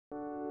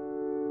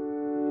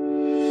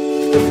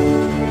Since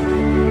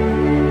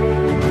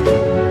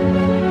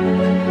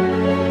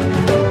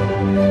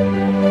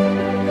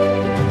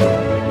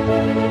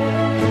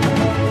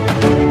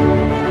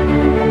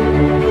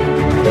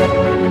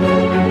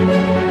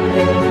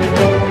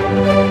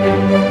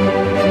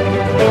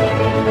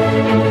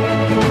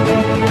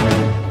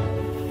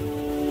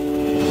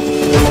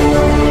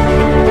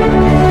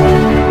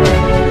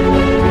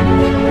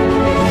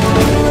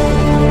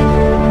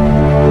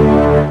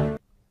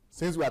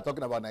we are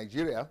talking about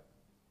Nigeria,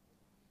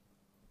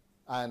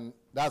 and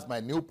that's my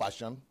new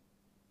passion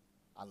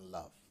and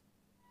love.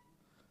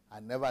 I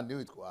never knew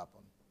it could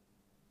happen.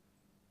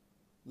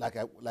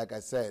 Like I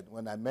said,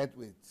 when I met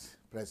with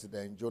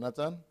President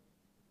Jonathan,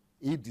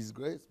 he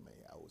disgraced me,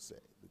 I would say,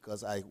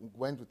 because I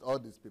went with all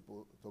these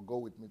people to go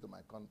with me to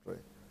my country.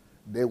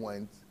 They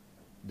went,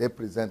 they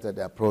presented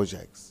their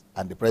projects,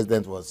 and the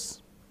president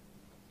was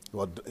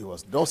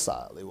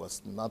docile. He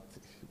was not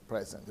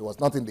present. He was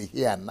not in the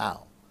here and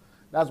now.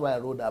 That's why I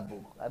wrote that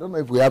book. I don't know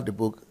if we have the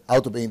book, How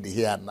to Be in the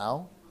Here and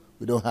Now.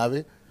 We don't have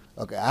it?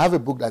 Okay, I have a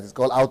book that is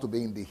called How to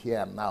Be in the Here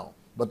and Now.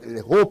 But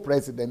the whole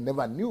president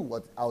never knew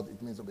how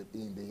it means to be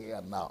in the here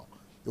and now.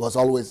 He was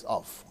always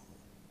off,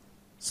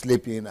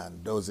 sleeping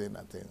and dozing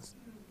and things.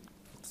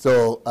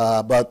 So,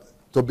 but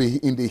to be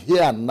in the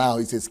here and now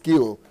is a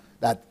skill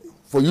that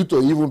for you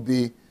to even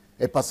be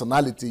a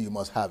personality, you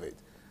must have it.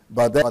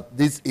 But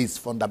this is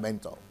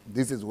fundamental.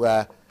 This is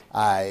where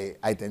I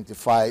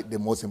identify the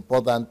most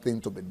important thing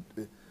to be,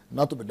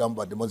 not to be done,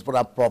 but the most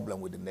important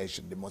problem with the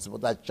nation, the most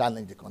important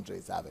challenge the country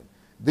is having.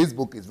 This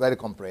book is very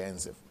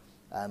comprehensive.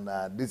 And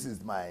this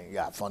is my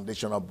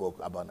foundational book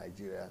about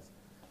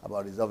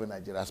about resolving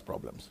Nigeria's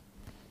problems.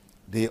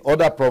 The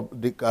other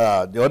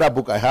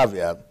book I have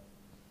here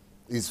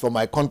is for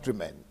my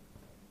countrymen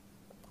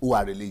who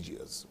are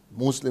religious,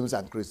 Muslims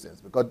and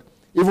Christians, because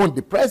even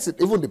the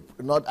president,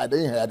 I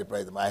didn't hear the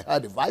president, I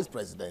heard the vice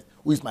president,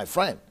 who is my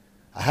friend.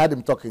 I heard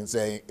him talking,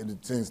 saying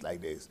things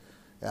like this,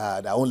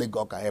 that only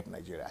God can help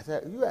Nigeria. I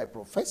said, you are a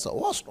professor.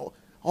 What's wrong?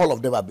 All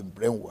of them have been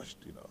brainwashed,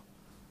 you know.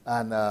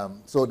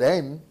 And so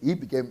then he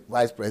became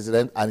vice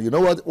president, and you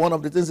know what? One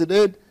of the things he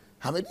did,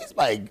 I mean, he's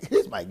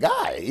my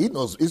guy. He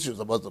knows, he's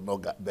supposed to know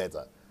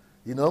better.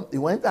 You know, he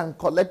went and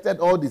collected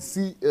all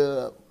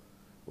the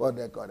what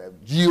they call them,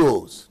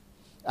 GOs,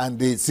 and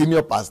the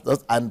senior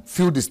pastors, and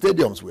filled the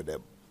stadiums with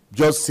them,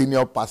 just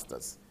senior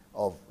pastors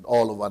of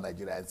all over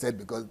Nigeria. And said,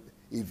 because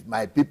if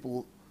my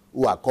people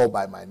who are called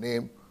by my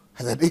name,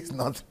 I said,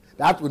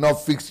 that will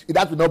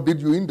not build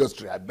you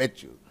industry, I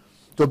bet you.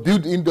 To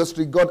build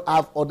industry, God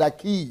have other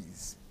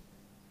keys.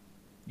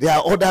 There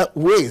are other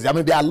ways. I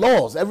mean, there are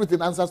laws.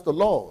 Everything answers to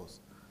laws.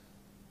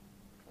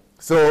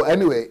 So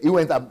anyway, he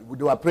went and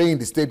they were praying in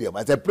the stadium.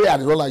 I said, pray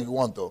as long as you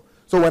want to.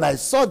 So when I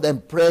saw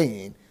them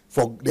praying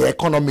for the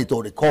economy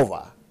to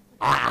recover,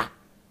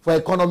 for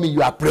economy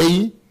you are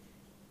praying,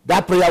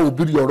 that prayer will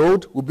build your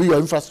road, will build your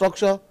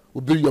infrastructure,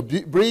 will build your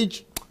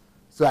bridge.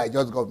 So I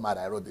just got mad.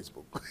 I wrote this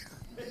book.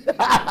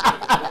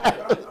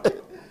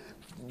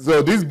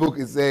 So this book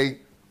is saying,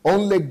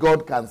 only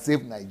God can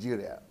save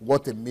Nigeria.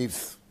 What a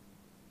myth.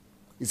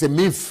 It's a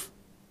myth.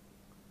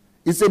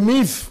 It's a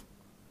myth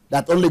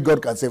that only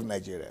God can save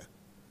Nigeria.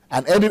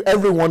 And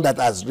everyone that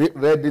has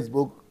read this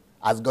book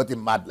has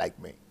gotten mad like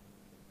me.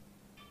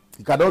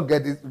 You cannot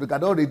get this, you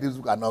cannot read this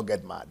book and not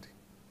get mad.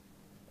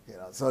 You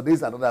know, so this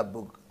is another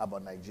book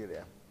about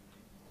Nigeria.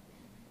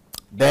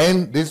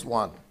 Then this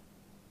one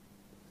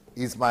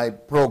is my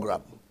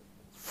program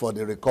for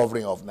the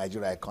recovery of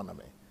Nigeria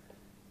economy.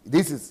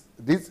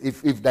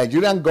 If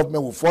Nigerian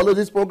government will follow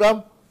this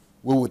program,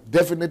 we will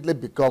definitely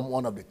become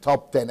one of the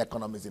top 10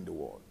 economies in the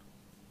world.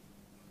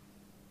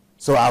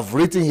 So I've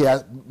written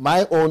here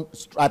my own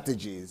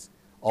strategies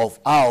of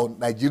how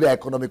Nigeria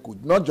economy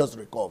could not just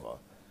recover,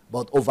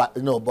 but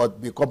but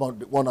become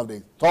one of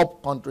the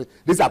top countries.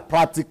 These are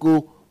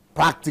practical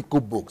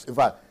books. In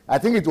fact, I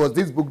think it was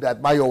this book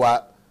that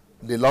Mayowa,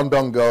 the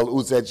London girl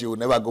who said she would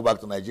never go back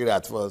to Nigeria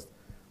at first,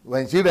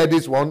 when she read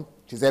this one,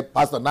 she said,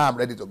 Pastor, now I'm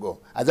ready to go.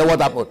 I said,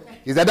 what happened?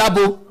 He said, that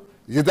book?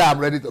 She said, I'm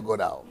ready to go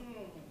now.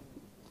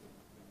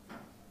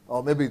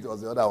 Or maybe it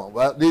was the other one.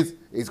 Well, this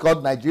is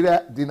called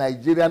Nigeria, the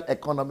Nigerian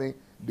Economy,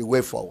 the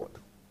Way Forward.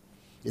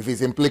 If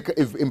it's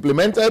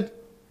implemented,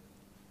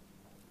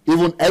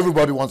 even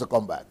everybody wants to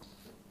come back.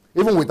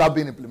 Even without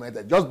being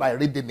implemented, just by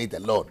reading it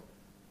alone,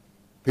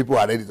 people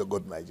are ready to go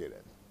to Nigeria.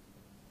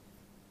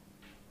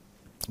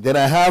 Then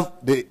I have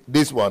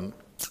this one.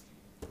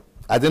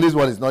 I think this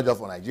one is not just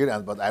for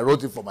Nigerians, but I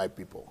wrote it for my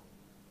people.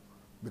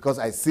 Because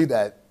I see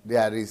that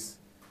there is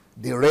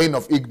the reign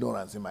of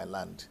ignorance in my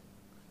land.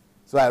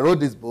 So I wrote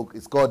this book.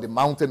 It's called The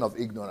Mountain of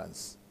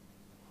Ignorance.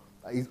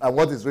 And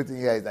what is written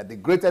here is that the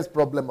greatest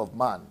problem of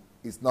man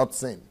is not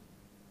sin,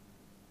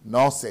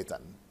 nor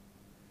Satan.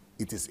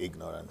 It is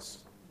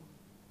ignorance.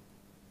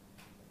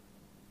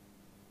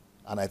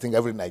 And I think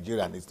every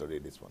Nigerian needs to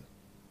read this one.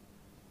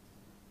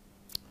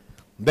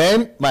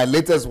 Then my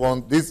latest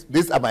one,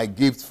 these are my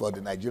gifts for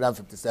the Nigerian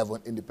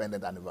 57th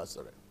Independent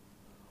Anniversary.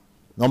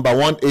 Number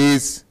one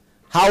is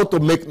how to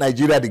make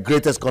Nigeria the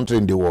greatest country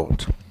in the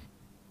world.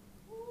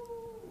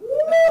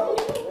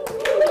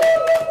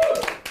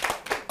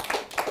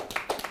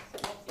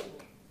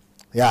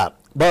 Yeah,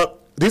 but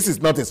this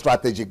is not a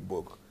strategic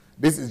book.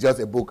 This is just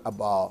a book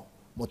about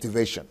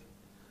motivation.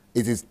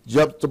 It is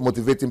just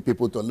motivating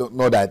people to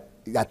know that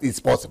it's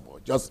possible,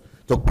 just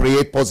to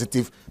create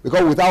positive,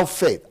 because without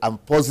faith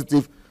and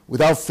positive,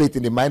 without faith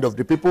in the mind of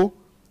the people,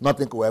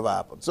 nothing could ever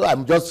happen. So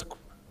this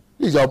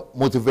is your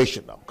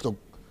motivation now,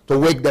 to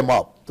wake them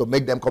up, to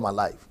make them come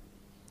alive.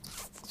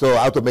 So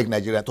how to make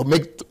Nigeria,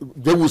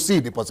 they will see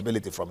the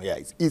possibility from here.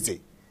 It's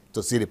easy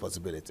to see the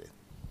possibility.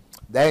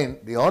 Then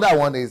the other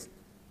one is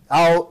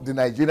how the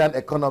Nigerian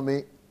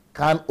economy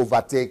can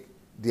overtake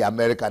the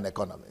American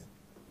economy.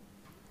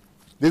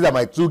 These are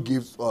my two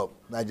gifts of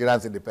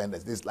Nigerians'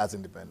 independence, this last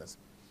independence.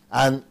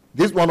 And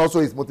this one also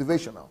is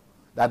motivational,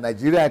 that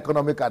Nigerian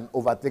economy can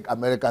overtake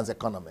American's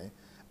economy.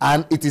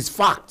 And it is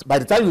fact. By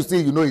the time you see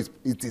it, you know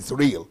it is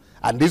real.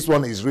 And this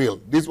one is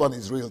real. This one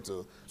is real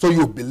too. So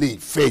you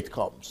believe, faith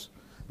comes.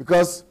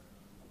 Because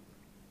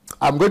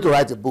I'm going to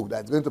write a book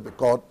that's going to be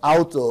called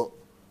How to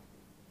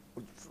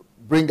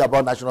Bring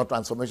About National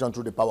Transformation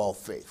Through the Power of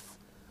Faith.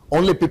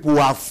 Only people who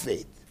have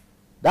faith.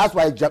 That's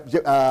why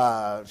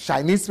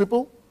Chinese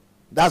people,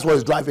 that's what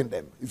is driving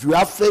them. If you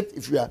have faith,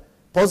 if you are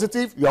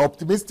positive, you are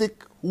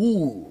optimistic,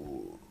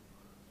 you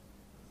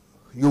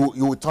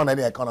will turn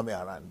any economy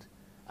around.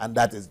 And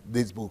that is,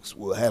 these books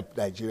will help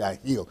Nigeria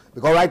heal.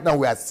 Because right now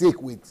we are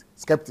sick with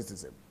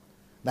skepticism.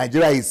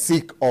 Nigeria is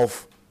sick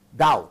of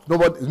doubt.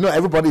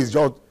 Everybody is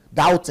just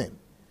doubting.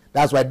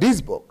 That's why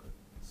these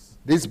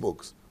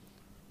books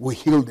will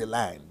heal the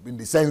land, in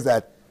the sense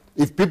that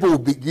if people will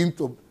begin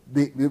to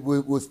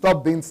will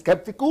stop being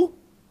skeptical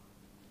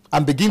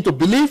and begin to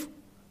believe,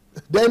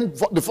 then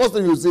the first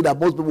thing you will see that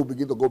most people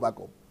begin to go back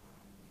home.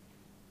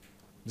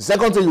 The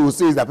second thing you will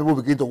see is that people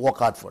begin to work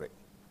hard for it.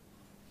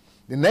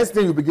 The next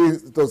thing you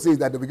begin to see is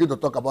that they begin to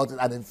talk about it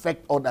and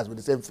infect others with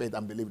the same faith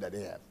and belief that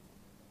they have.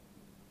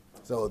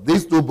 So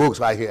these two books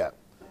right here,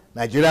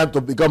 Nigeria to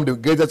become the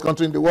greatest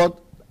country in the world,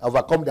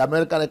 overcome the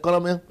American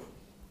economy.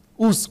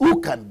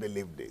 Who can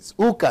believe this?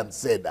 Who can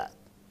say that?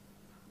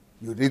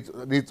 You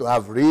need to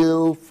have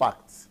real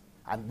facts.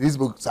 And these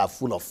books are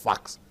full of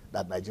facts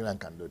that Nigerian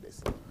can do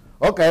this.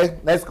 Okay,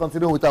 let's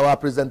continue with our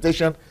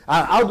presentation.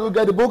 How do we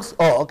get the books?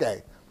 Oh,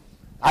 okay.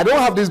 I don't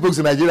have these books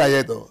in Nigeria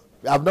yet, though.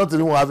 I'm not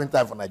even having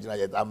time for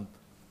Nigeria yet. I'm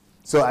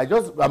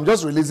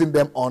just releasing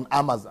them on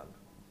Amazon.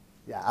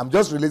 Yeah, I'm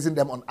just releasing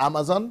them on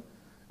Amazon.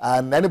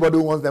 And anybody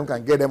who wants them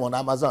can get them on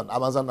Amazon,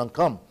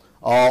 Amazon.com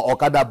or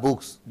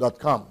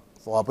okadabooks.com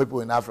for our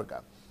people in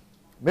Africa.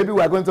 Maybe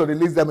we are going to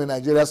release them in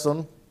Nigeria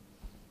soon.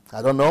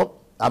 I don't know.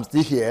 I'm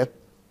still here.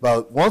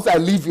 But once I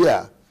leave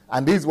here,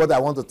 and this is what I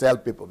want to tell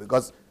people,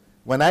 because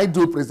when I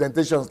do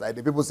presentations like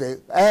the people say,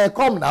 hey,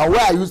 come now,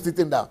 where are you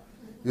sitting down?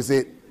 You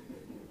say,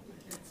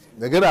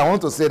 again, I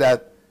want to say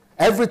that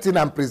everything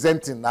I'm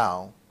presenting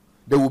now,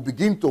 they will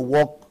begin to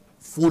work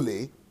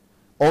fully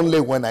only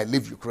when I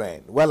leave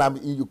Ukraine. While I'm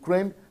in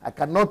Ukraine, I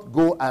cannot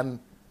go and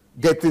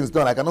get things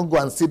done. I cannot go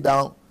and sit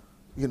down.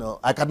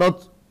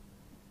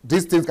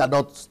 These things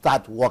cannot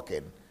start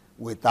working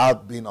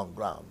without being on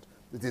ground.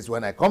 It is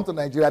when I come to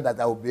Nigeria that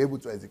I will be able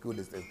to execute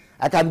these things.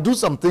 I can do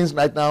some things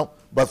right now,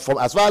 but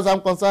as far as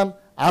I'm concerned,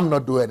 I'm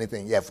not doing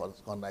anything yet for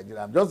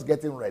Nigeria. I'm just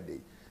getting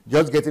ready,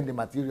 just getting the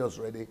materials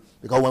ready,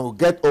 because when we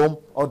get home,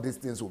 all these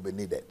things will be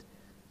needed.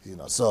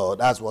 So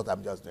that's what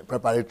I'm just doing,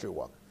 preparatory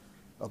work.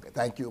 Okay,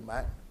 thank you,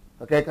 man.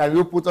 Okay, can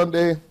you put on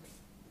the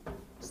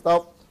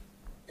stuff?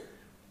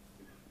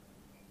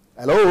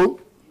 Hello?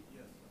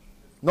 Yes.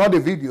 Not the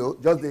video,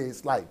 just the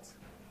slides.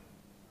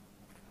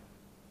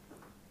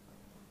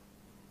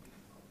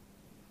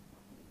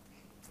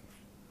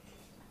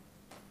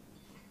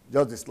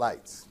 Just the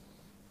slides.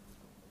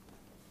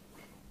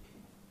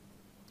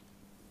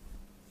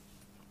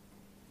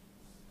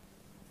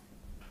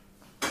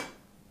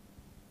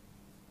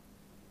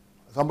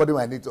 Somebody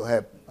might need to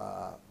help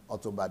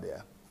Otumba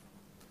there.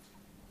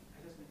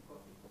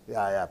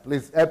 Yeah,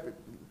 please help.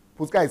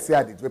 Puska is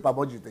said it.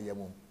 Pabonjite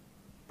yemu.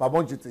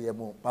 Pabonjite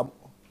yemu.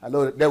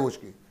 Hello,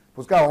 Dewoshki.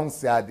 Puska on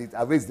said it.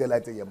 Avis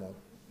daylight yemu.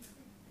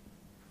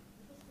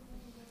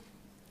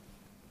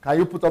 Can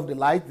you put off the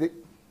light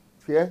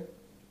here?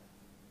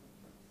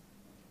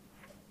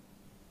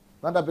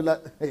 Not a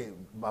like, hey,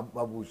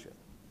 Babusha.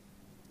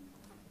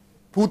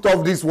 Put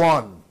off this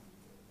one.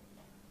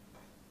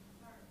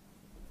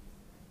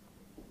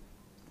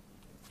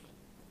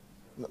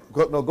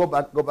 Go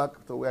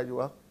back to where you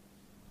are.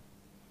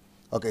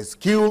 Okay,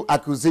 skill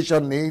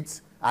acquisition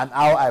needs and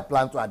how I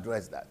plan to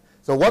address that.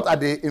 So what are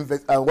the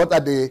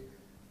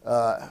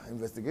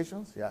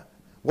investigations? Yeah.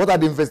 What are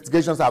the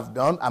investigations I've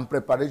done and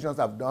preparations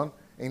I've done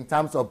in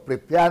terms of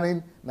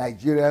preparing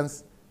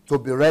Nigerians to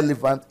be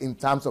relevant in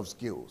terms of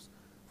skills?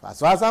 As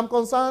far as I'm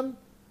concerned,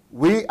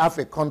 we have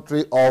a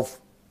country of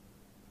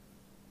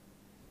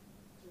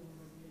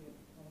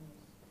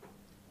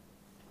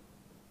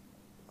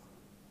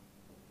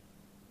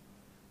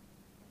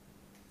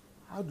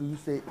how do you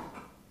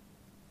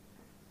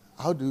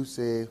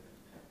say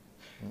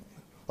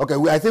okay,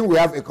 I think we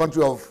have a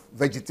country of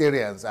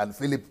vegetarians and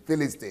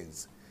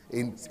Philistines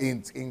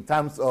in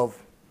terms of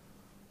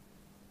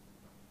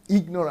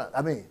ignorance.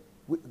 I mean,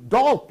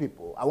 dull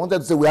people. I wanted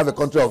to say we have a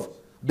country of,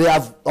 they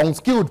have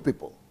unskilled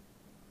people.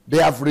 They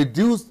have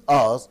reduced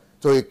us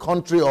to a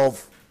country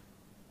of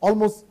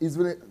almost,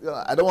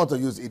 I don't want to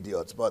use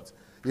idiots, but,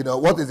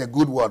 what is a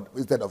good word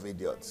instead of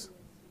idiots?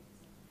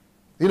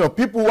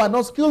 People who are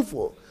not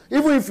skillful.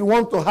 Even if you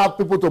want to have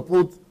people to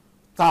put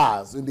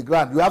tires in the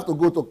ground, you have to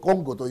go to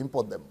Congo to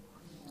import them.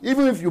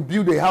 Even if you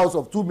build a house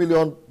of $2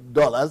 million,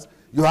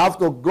 you have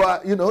to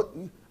go,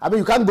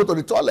 you can't go to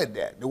the toilet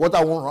there. The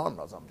water won't run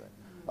or something.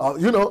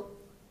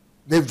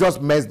 They've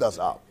just messed us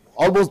up.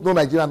 Almost no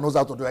Nigerian knows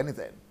how to do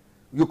anything.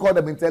 You call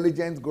them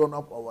intelligent, grown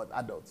up, or what?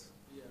 Adults?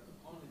 Yeah,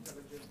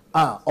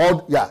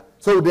 unintelligent.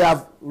 So they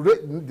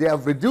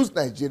have reduced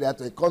Nigeria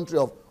to a country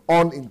of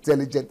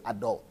unintelligent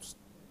adults.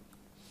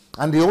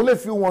 And the only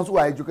few ones who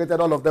are educated,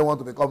 all of them want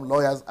to become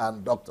lawyers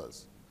and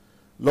doctors.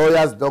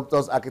 Lawyers,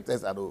 doctors,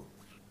 architects, and who?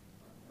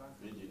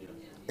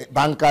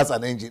 Bankers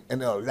and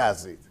engineers.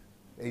 That's it.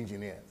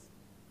 Engineers.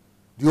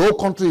 The whole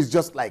country is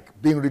just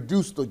like being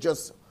reduced to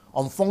just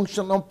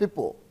unfunctional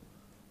people.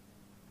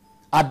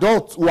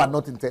 Adults who are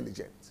not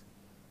intelligent.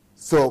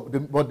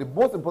 But the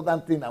most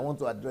important thing I want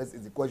to address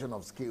is the question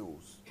of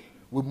skills.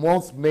 We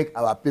must make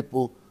our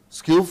people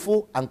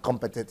skillful and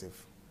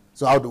competitive.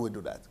 So how do we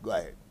do that? Go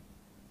ahead.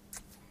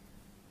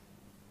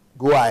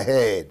 Go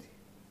ahead.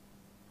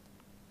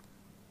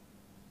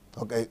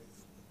 Okay.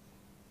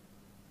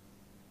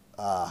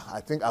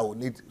 I think I will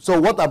need,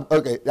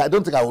 I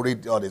don't think I will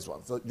read all this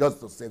one, so just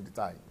to save the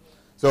time.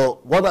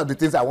 So what are the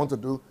things I want to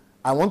do?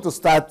 I want to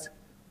start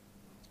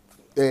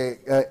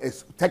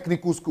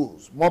technical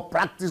schools, more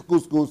practical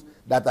schools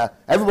that are,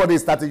 everybody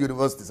is starting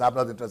universities. I'm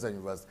not interested in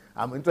universities.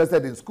 I'm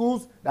interested in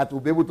schools that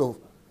will be able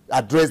to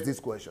address these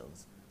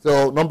questions.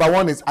 So number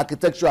one is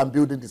architecture and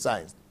building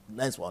designs.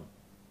 Next one.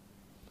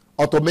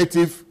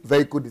 Automotive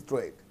vehicle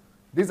trade.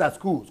 These are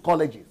schools,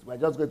 colleges. We're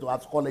just going to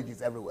have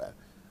colleges everywhere.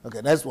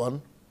 Okay, next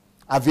one.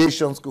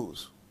 Aviation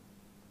schools.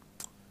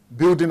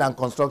 Building and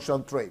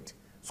construction trade.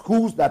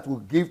 Schools that will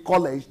give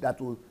college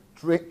that will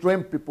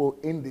train people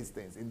in these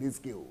things, in these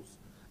skills.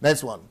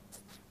 Next one.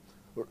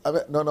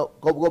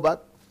 Go back.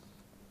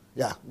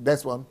 Yeah,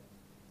 next one.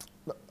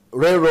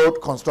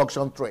 Railroad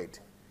construction trade.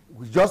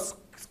 Just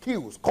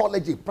skills,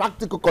 college,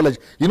 practical college.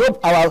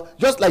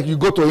 Just like you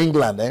go to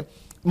England, a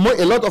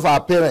lot of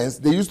our parents,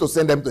 they used to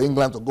send them to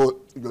England to go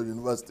to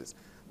universities.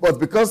 But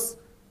because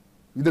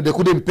they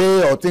couldn't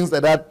pay or things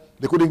like that,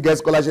 they couldn't get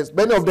scholarships.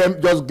 Many of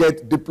them just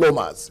get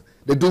diplomas.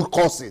 They do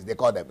courses, they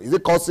call them. Is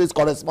it courses,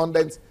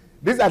 correspondence?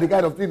 These are the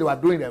kind of things they are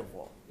doing them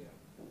for.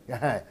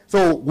 Yeah.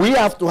 So we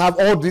have to have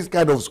all these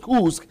kind of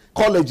schools,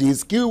 colleges,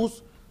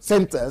 skills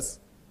centers,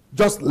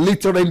 just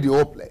littering the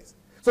whole place.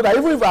 So that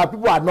even if our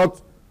people are not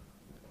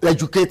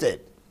educated,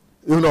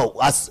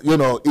 what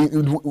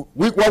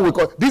we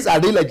call, these are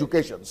real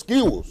education,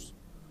 skills.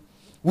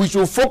 We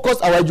should focus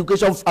our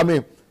education,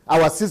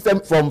 our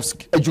system from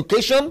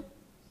education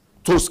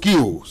to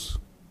skills.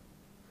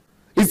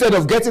 Instead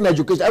of getting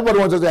education, everybody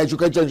wants to say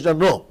education.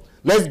 No,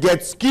 let's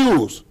get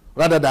skills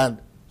rather than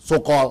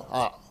so-called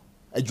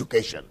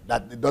education.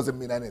 That it doesn't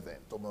mean anything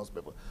to most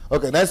people.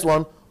 Okay, next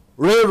one.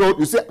 Railroad.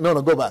 You say,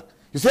 go back.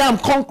 You say, I'm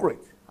concrete.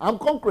 I'm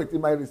concrete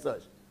in my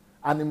research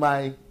and in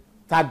my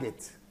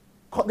target.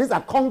 These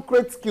are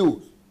concrete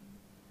skills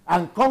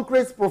and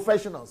concrete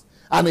professionals.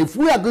 And if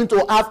we are going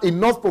to have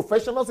enough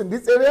professionals in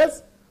these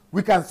areas,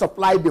 we can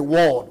supply the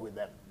world with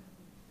them.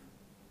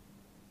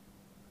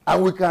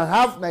 And we can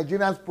have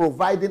Nigerians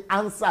providing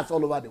answers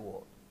all over the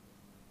world.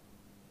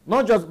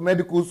 Not just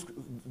medical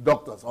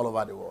doctors all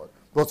over the world,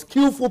 but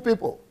skillful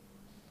people.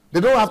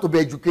 They don't have to be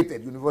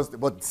educated, university,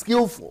 but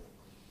skillful.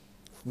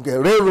 Okay,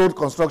 railroad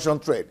construction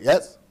trade,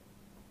 yes?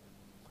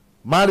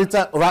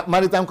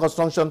 Maritime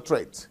construction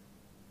trade.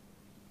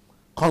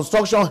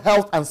 Construction,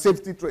 health and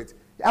safety trade.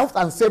 Health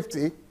and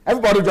safety,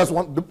 everybody just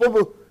want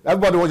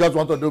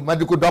to do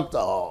medical doctor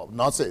or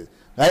nurses.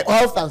 Right?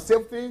 Health and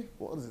safety,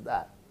 what is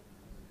that?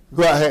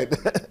 Go ahead.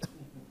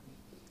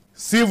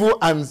 Civil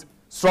and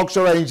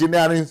structural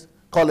engineering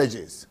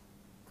colleges.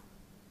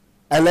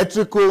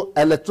 Electrical,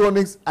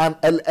 electronics, and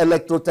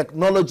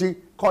electrotechnology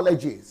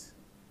colleges.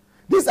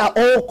 These are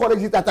all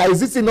colleges that are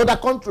existing in other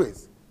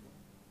countries.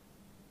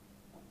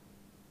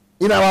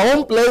 In our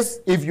own place,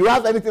 if you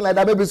have anything like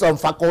that, maybe some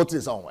faculty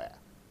somewhere.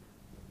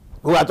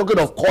 We are talking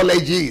of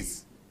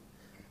colleges.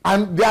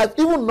 And there are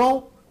even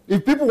now,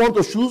 if people want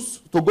to choose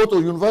to go to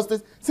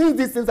universities, since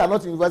these things are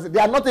not universities, they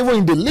are not even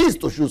in the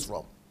list to choose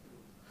from.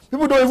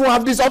 People don't even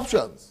have these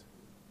options.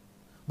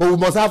 But we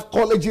must have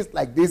colleges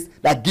like this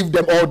that give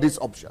them all these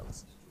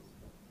options.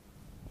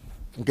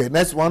 Okay,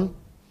 next one.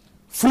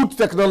 Food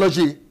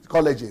technology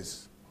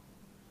colleges.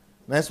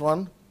 Next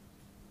one.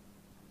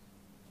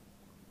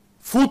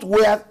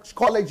 Footwear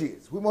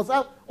colleges. We must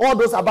have all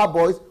those ABBA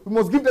boys, we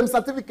must give them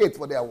certificates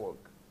for their work.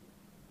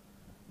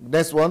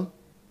 Next one.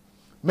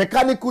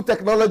 Mechanical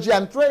technology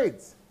and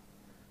trades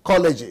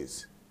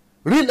colleges.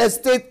 Real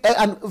estate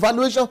and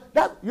valuation.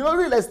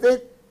 Real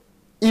estate,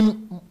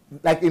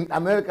 like in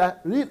America,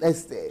 real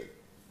estate,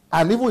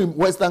 and even in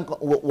Western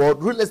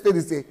world, real estate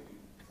is a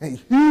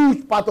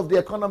huge part of the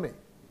economy.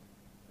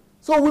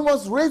 So we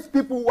must raise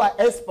people who are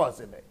experts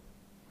in it.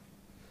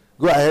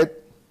 Go ahead.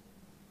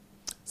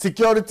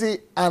 Security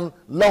and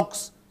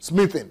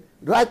locksmithing.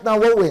 Right now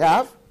what we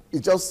have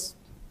is just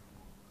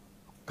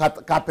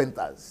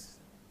carpenters.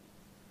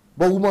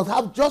 But we must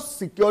have just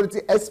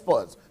security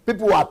experts.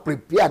 People who are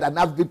prepared and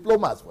have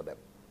diplomas for them.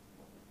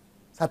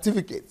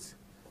 Certificates.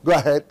 Go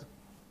ahead.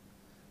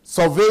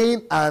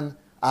 Surveying and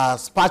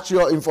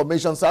spatial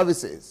information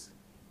services.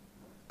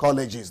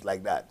 Colleges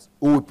like that.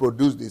 Who will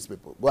produce these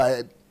people? Go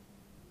ahead.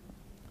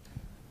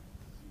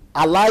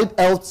 Allied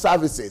health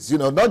services.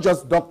 Not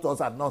just doctors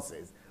and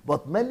nurses,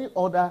 but many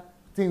other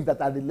things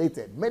that are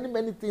related.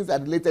 Many things are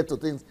related to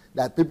things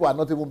that people are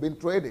not even being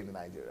trained in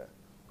Nigeria.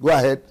 Go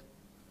ahead.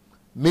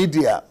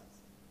 Media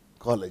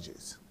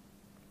colleges.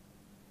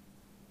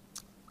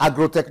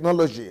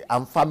 Agrotechnology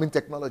and farming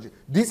technology.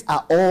 These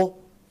are all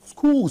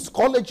schools,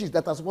 colleges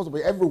that are supposed to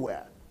be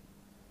everywhere.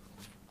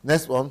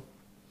 Next one.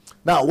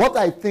 Now, what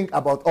I think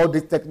about all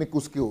these technical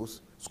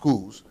schools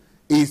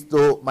is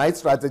my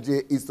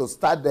strategy is to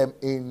start them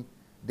in,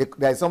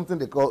 there is something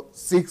they call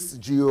 6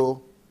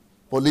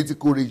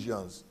 geopolitical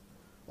regions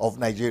of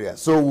Nigeria.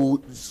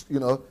 So,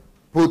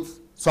 put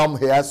some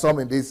here, some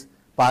in this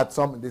part,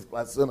 some in this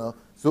part,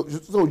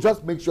 So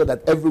just make sure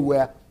that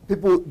everywhere,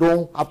 people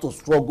don't have to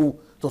struggle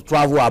to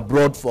travel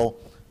abroad for.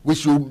 We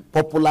should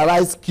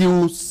popularize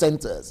skill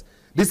centers.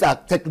 These are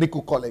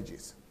technical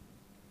colleges.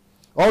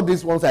 All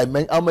these ones I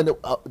mentioned, how many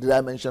did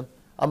I mention?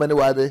 How many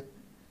were they?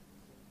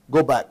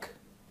 Go back.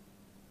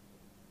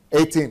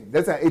 18.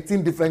 There's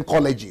 18 different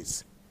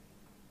colleges.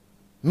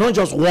 Not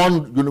just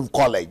one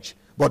college,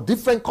 but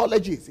different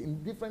colleges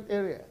in different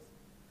areas.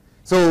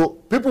 So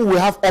people will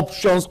have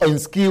options on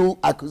skill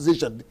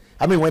acquisition.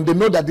 I mean, when they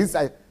know that these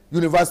are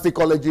university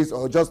colleges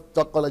or just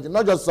top colleges,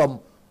 not just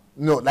some,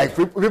 like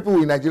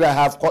people in Nigeria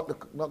have, what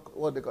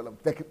they call them,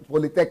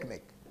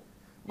 polytechnic.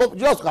 But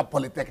just got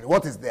polytechnic,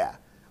 what is there?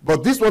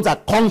 But these ones are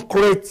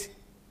concrete,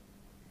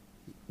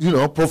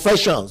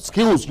 professions,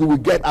 skills you will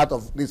get out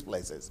of these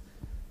places.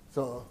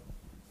 So,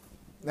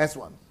 next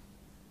one.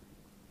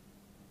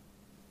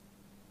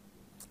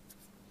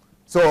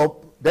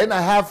 So, then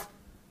I have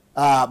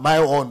my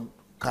own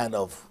kind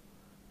of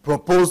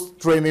proposed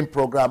training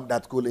program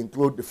that could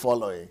include the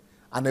following.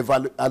 An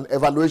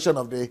evaluation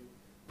of the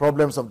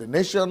problems of the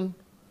nation.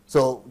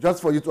 So,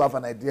 just for you to have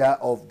an idea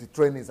of the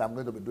trainings I'm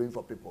going to be doing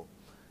for people.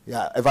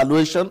 Yeah,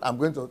 evaluation, I'm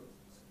going to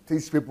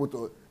teach people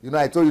to,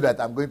 I told you that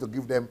I'm going to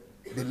give them,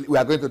 we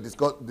are going to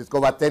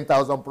discover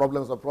 10,000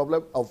 problems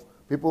of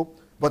people.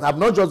 But I'm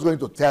not just going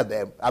to tell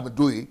them, I'm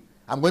going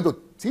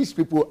to teach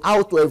people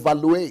how to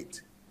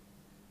evaluate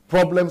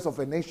problems of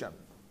a nation.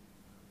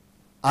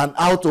 And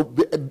how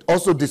to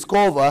also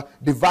discover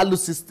the value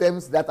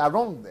systems that are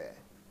wrong there.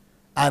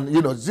 And,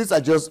 these are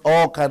just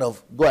all kind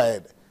of, go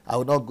ahead. I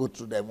will not go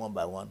through them one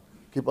by one.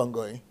 Keep on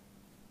going.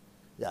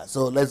 Yeah,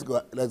 so let's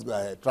go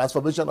ahead.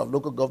 Transformation of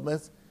local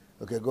governments.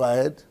 Okay, go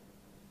ahead.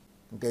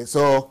 Okay,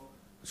 so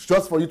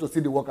just for you to see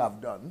the work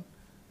I've done.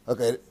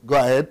 Okay, go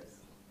ahead.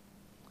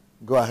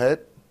 Go ahead.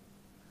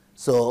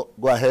 So,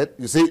 go ahead.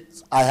 You see,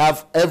 I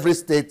have every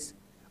state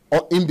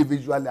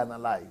individually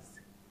analyzed.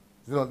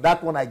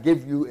 That one I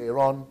gave you a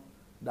run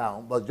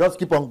down, but just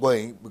keep on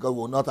going because we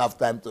will not have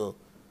time to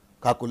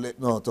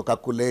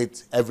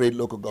calculate every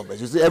local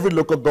government. You see, every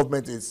local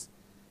government is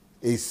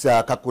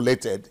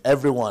calculated.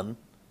 Everyone.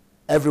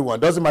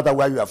 Doesn't matter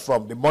where you are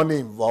from. The money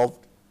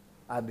involved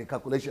and the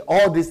calculation,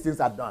 all these things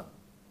are done.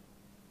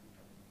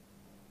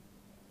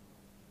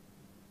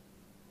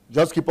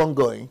 Just keep on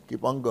going.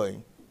 Keep on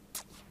going.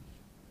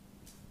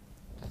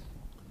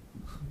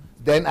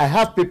 Then I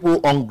have people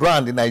on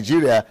ground in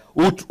Nigeria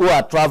who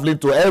are traveling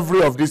to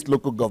every of these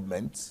local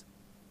governments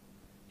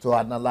to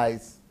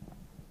analyze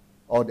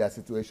all their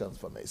situations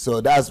for me.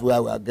 So that's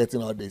where we are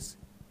getting all this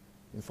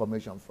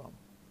information from.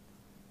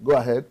 Go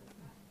ahead.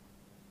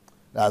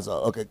 That's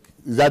all. Okay.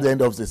 Is that the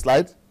end of the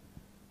slide?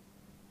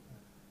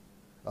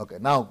 Okay.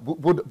 Now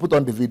put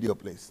on the video,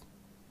 please.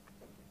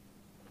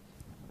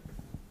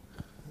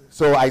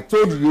 So I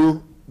told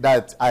you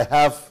that I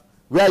have,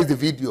 where is the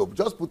video?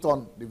 Just put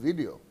on the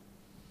video.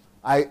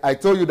 I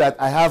told you that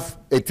I have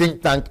a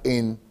think tank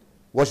in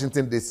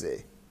Washington, D.C.,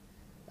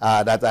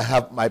 that I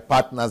have my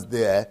partners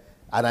there,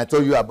 and I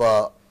told you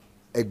about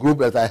a group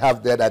that I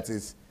have there that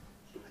is,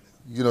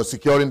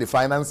 securing the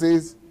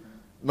finances,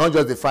 not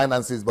just the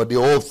finances, but the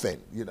whole thing,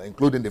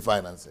 including the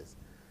finances.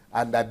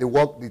 And that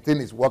the thing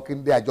is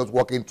working, they are just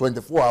working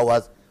 24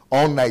 hours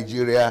on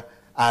Nigeria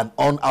and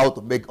on how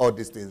to make all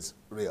these things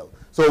real.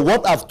 So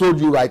what I've told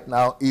you right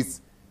now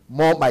is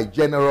more my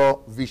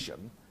general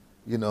vision,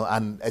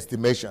 and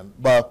estimation,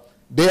 but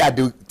they are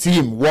the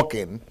team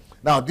working.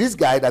 Now, this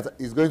guy that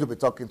is going to be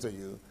talking to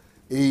you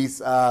is,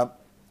 have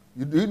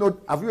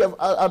you ever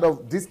heard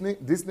of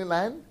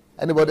Disneyland?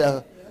 Anybody?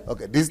 Yeah.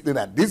 Okay,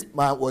 Disneyland. This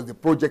man was the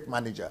project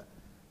manager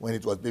when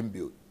it was being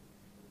built.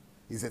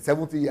 He's a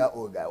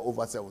 70-year-old guy,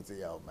 over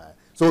 70-year-old man.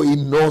 So he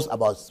knows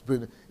about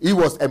spring. He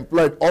was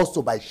employed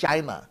also by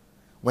China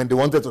when they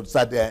wanted to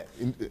start their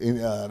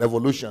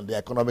revolution, the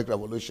economic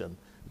revolution,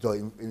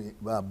 to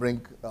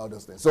bring all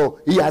those things. So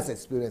he has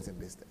experience in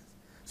these things.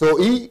 So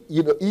he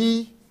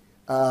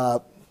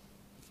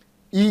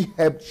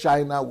helped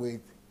China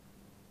with.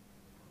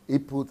 He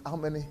put how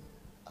many?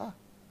 What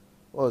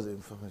was the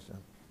information?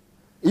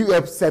 He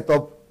helped set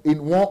up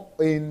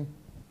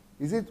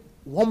is it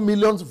 1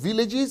 million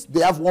villages? They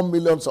have 1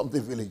 million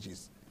something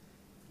villages.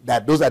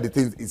 Those are the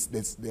things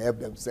they help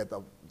them set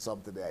up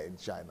something there in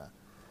China.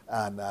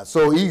 And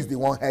so he's the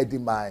one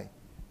heading my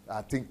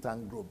think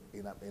tank group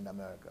in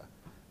America.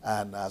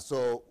 And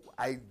so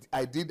I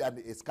did a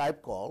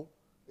Skype call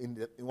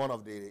in one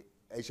of the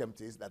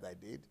HMTs that I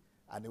did,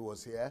 and he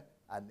was here,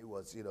 and he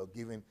was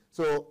giving.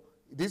 So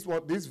this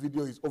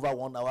video is over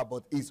 1 hour,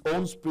 but his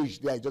own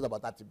speech there is just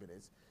about 30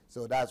 minutes.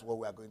 So that's what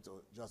we are going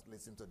to just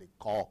listen to the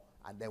call,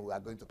 and then we are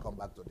going to come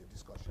back to the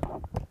discussion.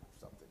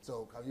 Something.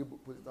 So can you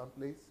put it on,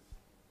 please?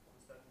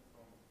 Starting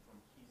from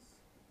his.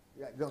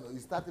 Yeah, no,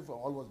 it's starting from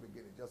almost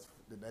beginning, just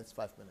the next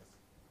 5 minutes.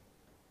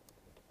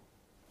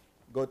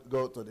 Go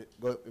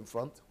in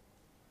front.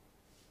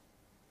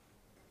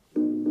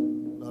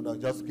 No,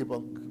 just keep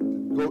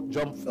on.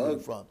 Jump in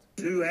front.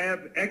 To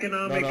have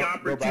economic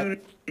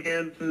opportunity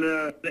and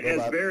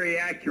is very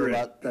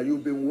accurate.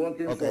 You've been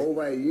working for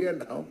over a year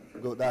now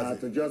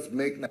to just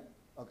make. Okay,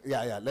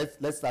 yeah.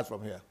 Let's start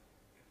from here.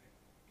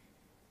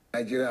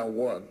 Nigerian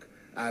work,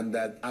 and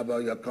that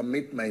about your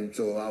commitment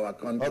to our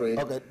country.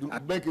 Okay,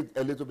 make it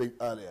a little bit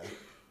earlier.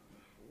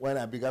 When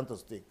I began to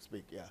speak,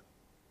 yeah.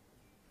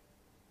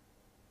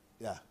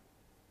 Yeah.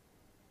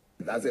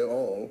 That's it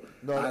all.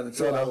 And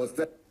so I was.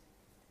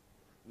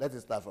 Let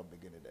it start from the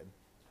beginning then.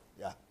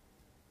 Yeah.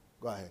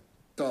 Go ahead.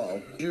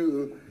 So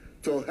you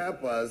to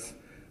help us,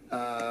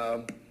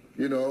 I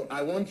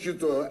want you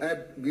to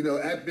help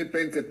me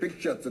paint a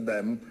picture to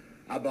them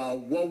about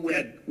what we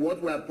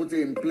are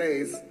putting in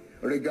place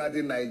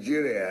regarding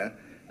Nigeria,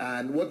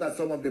 and what are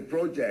some of the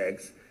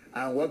projects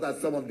and what are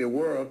some of the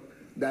work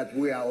that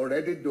we are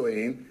already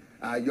doing.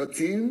 Your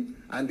team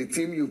and the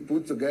team you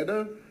put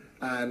together,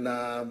 and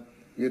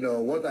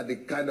what are the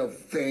kind of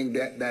thing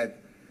that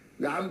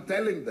I'm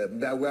telling them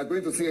that we are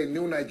going to see a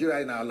new Nigeria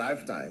in our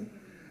lifetime,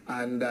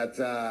 and that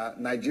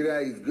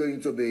Nigeria is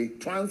going to be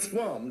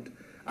transformed.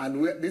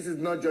 And this is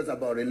not just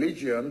about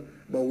religion,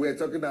 but we're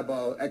talking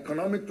about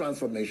economic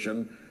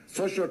transformation,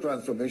 social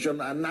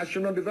transformation, and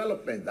national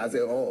development as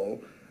a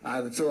whole.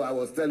 And so I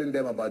was telling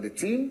them about the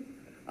team,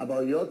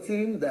 about your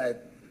team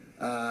that,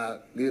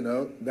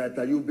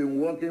 that you've been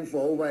working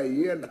for over a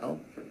year now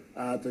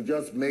to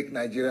just make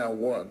Nigeria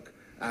work.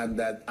 And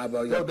that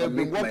about your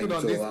commitment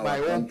to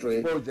our country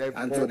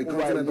and to the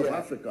continent of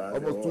Africa.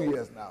 Almost 2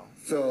 years now.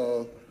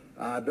 So,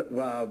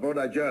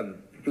 Brother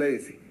John,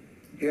 please,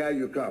 here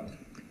you come.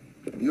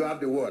 You have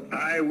the word.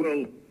 I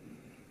will.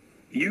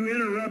 You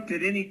interrupt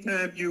at any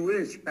time you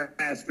wish,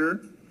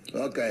 Pastor.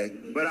 Okay.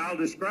 But I'll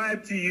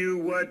describe to you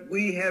what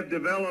we have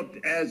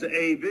developed as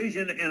a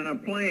vision and a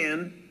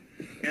plan.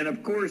 And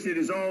of course, it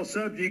is all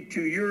subject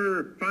to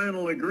your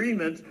final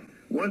agreement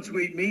once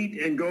we meet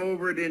and go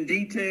over it in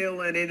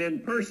detail and in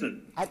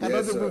person. I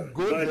cannot even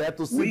go there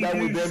to sit down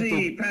with them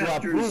to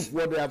approve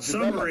what they have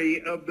developed.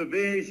 Summary of the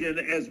vision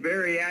as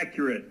very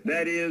accurate.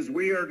 That is,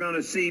 we are going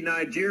to see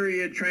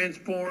Nigeria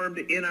transformed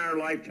in our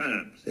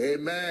lifetimes.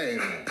 Amen.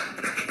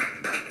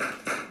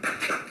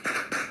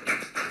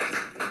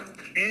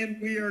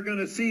 And we are going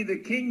to see the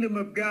kingdom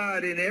of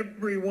God in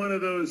every one of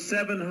those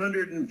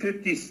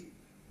 750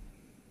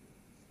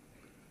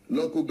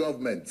 local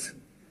governments.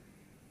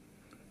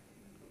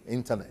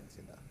 Internet,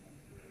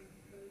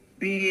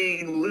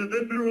 being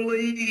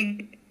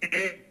literally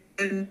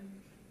and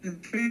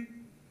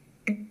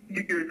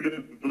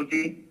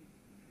figuratively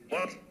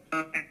what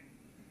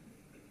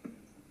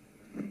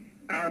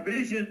our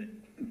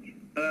vision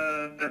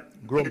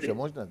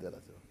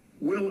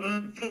will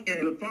unfold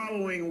in the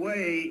following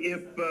way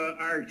if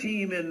our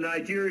team in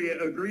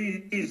Nigeria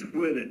agrees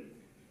with it.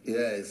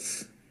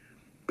 Yes.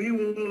 We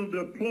will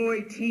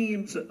deploy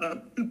teams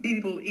of 2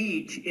 people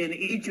each in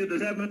each of the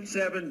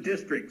 7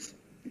 districts.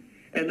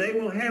 And they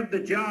will have the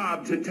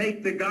job to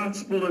take the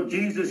gospel of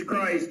Jesus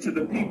Christ to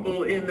the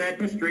people in that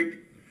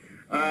district.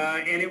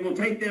 And it will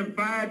take them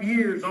 5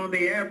 years on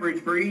the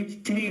average for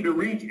each team to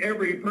reach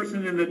every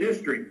person in the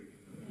district.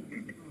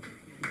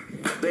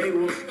 They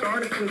will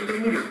start with the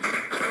leaders.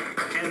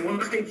 And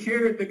once they've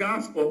shared the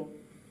gospel,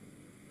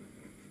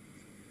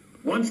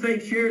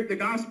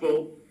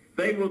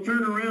 they will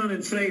turn around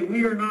and say,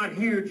 we are not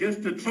here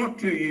just to talk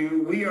to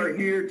you, we are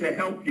here to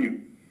help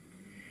you.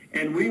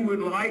 And we would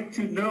like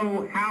to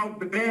know how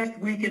best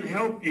we can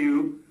help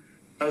you,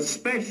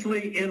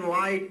 especially in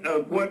light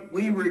of what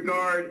we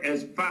regard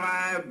as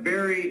 5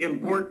 very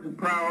important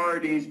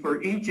priorities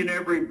for each and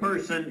every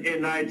person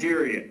in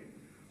Nigeria.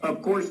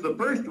 Of course, the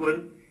first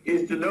one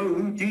is to know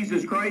who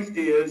Jesus Christ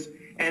is,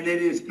 and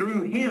it is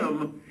through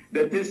him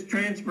that this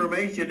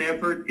transformation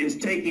effort is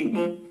taking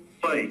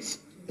place.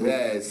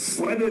 Yes.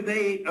 Whether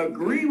they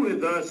agree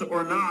with us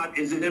or not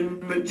is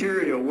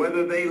immaterial.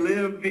 Whether they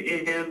live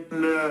in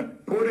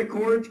Port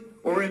Harcourt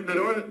or in the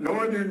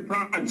northern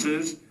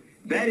provinces,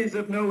 that is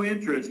of no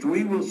interest.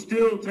 We will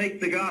still take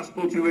the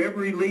gospel to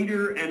every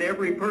leader and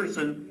every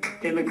person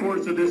in the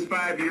course of this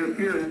 5-year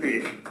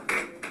period.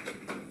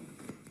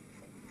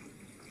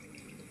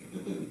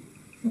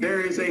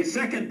 There is a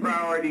second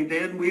priority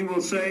then. We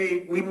will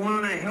say we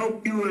want to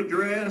help you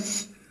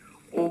address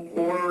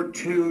or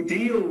to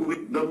deal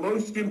with the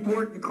most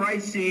important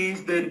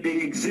crises that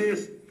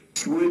exist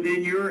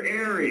within your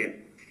area.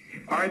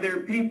 Are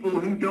there people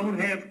who don't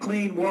have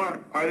clean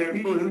water? Are there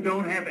people who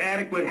don't have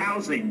adequate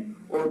housing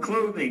or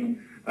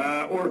clothing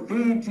or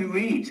food to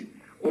eat,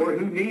 or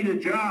who need a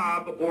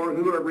job, or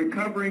who are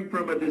recovering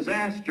from a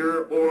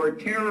disaster or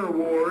terror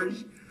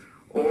wars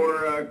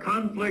or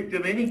conflict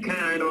of any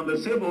kind on the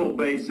civil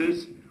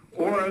basis?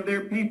 Or are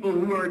there people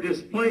who are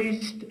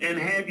displaced and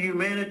have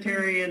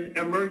humanitarian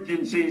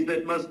emergencies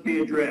that must be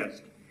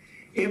addressed?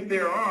 If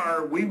there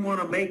are, we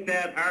want to make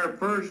that our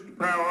first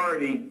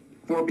priority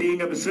for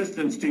being of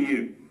assistance to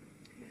you.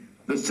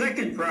 The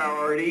second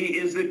priority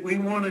is that we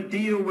want to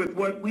deal with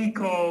what we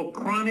call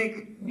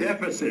chronic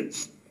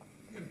deficits.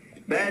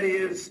 That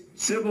is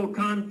civil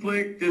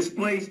conflict,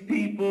 displaced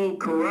people,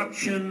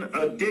 corruption,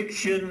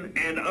 addiction,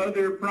 and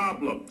other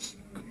problems.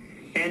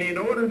 And in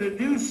order to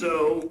do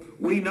so,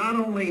 we not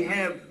only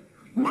have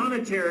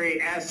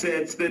monetary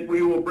assets that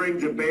we will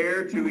bring to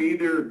bear to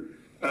either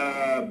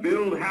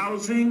build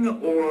housing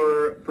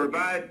or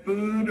provide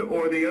food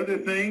or the other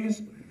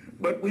things,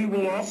 but we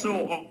will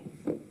also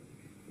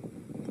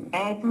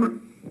offer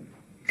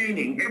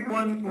training.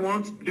 Everyone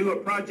wants to do a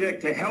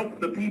project to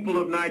help the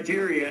people of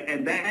Nigeria,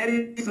 and that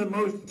is the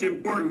most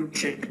important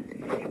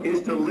thing,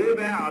 is to live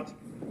out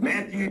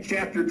Matthew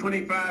chapter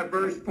 25,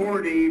 verse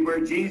 40,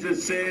 where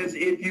Jesus says,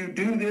 if you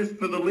do this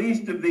for the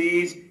least of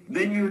these,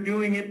 then you're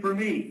doing it for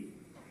me.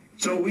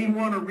 So we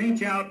want to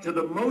reach out to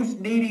the most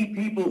needy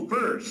people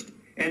first,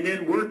 and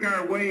then work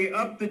our way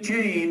up the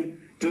chain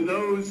to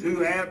those who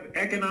have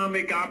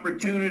economic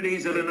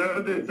opportunities and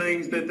other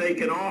things that they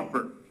can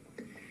offer.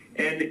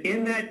 And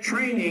in that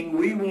training,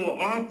 we will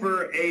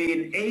offer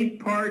an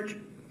 8-part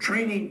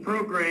training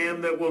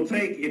program that will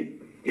take,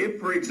 if,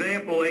 for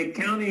example, a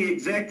county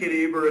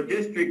executive or a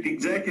district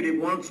executive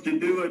wants to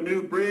do a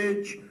new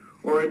bridge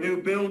or a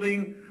new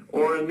building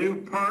or a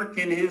new park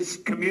in his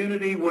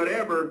community,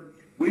 whatever,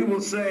 we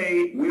will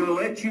say, we'll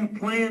let you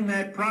plan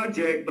that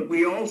project, but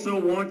we also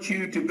want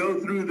you to go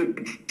through the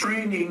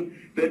training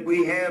that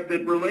we have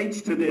that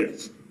relates to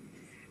this.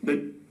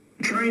 The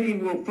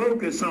training will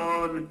focus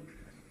on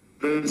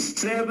the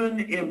 7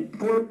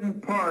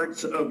 important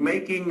parts of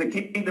making the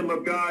kingdom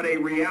of God a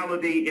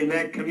reality in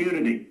that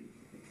community.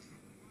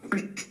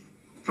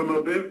 From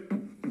a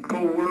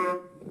biblical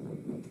world,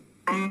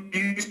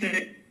 used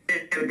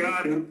to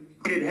God who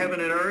created heaven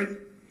and earth,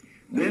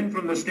 then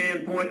from the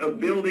standpoint of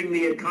building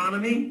the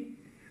economy,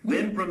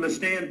 then from the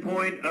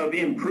standpoint of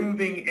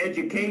improving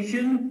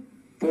education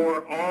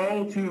for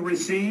all to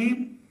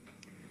receive,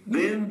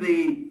 then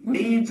the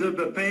needs of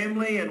the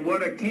family and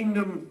what a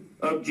kingdom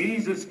of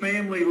Jesus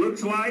family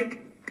looks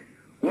like,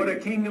 what a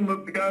kingdom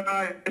of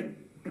God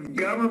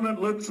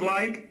government looks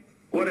like,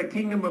 what a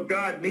kingdom of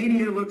God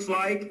media looks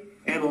like,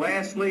 and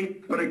lastly,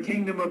 what a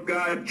kingdom of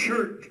God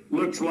church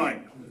looks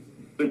like.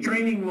 The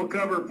training will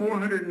cover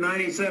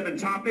 497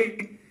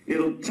 topics.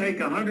 It'll take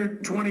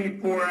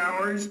 124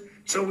 hours.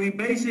 So we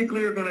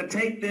basically are going to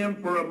take them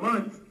for a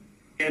month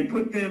and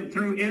put them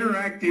through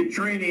interactive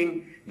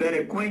training that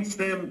acquaints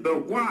them the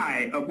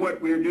why of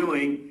what we're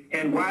doing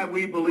and why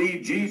we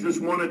believe Jesus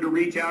wanted to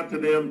reach out to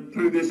them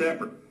through this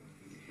effort.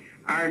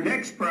 Our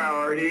next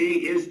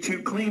priority is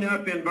to clean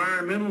up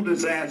environmental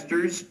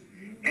disasters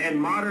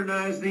and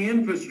modernize the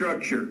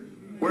infrastructure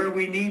where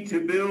we need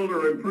to build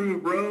or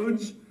improve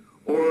roads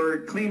or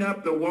clean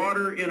up the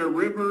water in a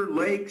river,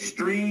 lake,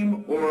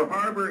 stream, or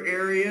harbor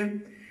area,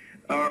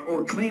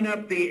 or clean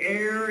up the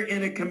air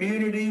in a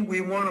community. We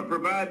want to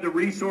provide the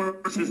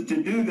resources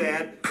to do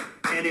that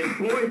and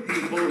employ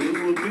people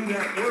who will do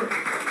that work.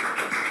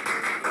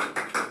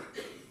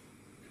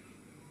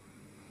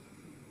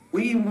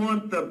 We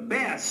want the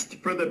best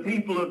for the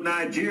people of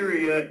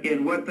Nigeria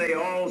in what they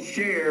all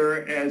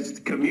share as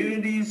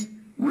communities,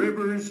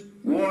 rivers,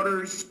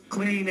 waters,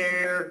 clean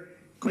air,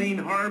 clean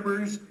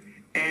harbors,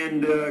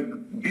 and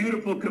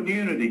beautiful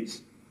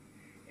communities.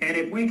 And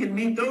if we can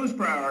meet those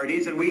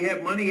priorities, and we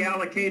have money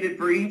allocated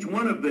for each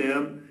one of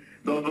them,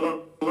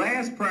 the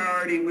last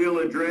priority we'll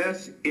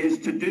address is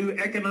to do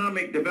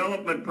economic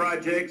development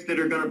projects that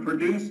are going to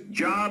produce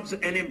jobs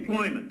and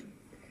employment.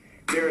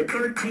 There are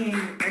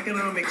 13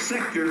 economic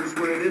sectors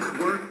where this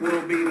work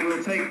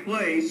will take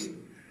place,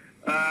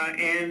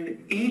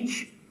 and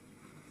each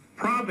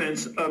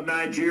province of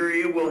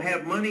Nigeria will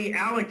have money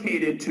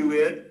allocated to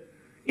it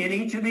in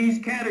each of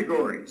these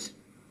categories.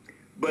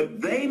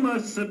 But they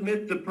must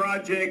submit the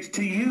projects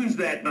to use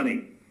that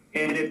money.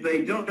 And if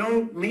they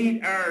don't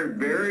meet our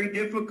very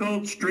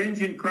difficult,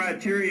 stringent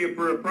criteria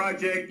for a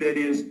project that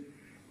is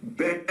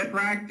best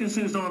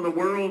practices on the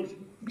world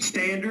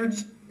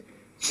standards,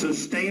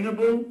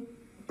 sustainable,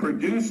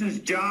 produces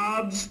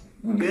jobs,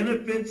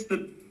 benefits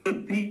the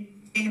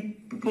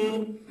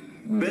people,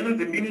 benefits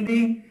the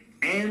community,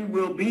 and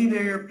we'll be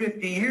there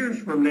 50 years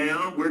from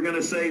now. We're going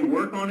to say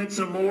work on it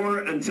some more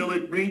until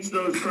it meets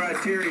those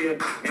criteria,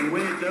 and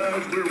when it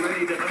does, we're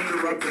ready to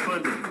interrupt the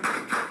funding.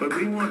 But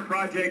we want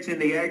projects in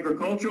the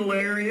agricultural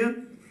area.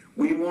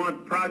 We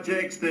want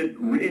projects that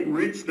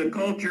enrich the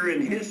culture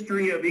and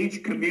history of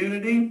each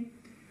community.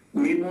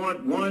 We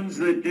want ones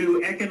that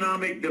do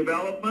economic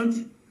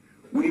development.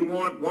 We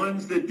want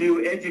ones that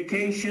do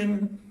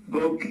education,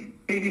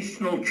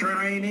 vocational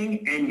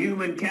training, and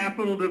human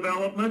capital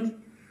development.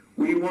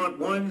 We want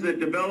ones that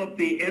develop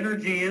the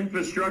energy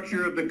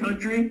infrastructure of the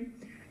country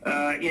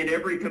in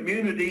every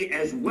community,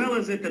 as well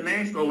as at the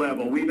national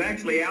level. We've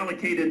actually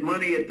allocated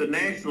money at the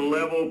national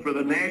level for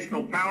the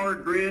national power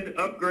grid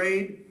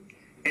upgrade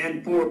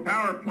and for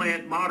power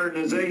plant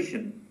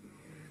modernization.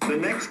 The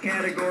next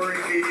category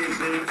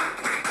is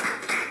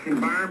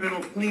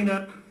environmental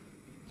cleanup.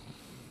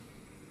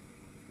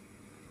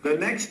 The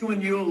next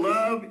one you'll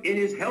love, it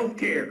is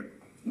healthcare.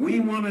 We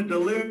want to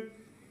deliver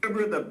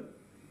the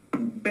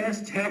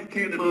best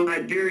healthcare that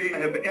Nigeria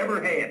have ever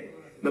had.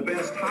 The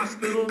best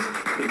hospitals,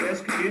 the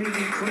best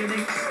community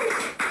clinics,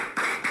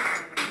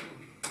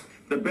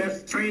 the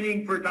best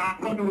training for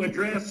doctors to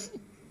address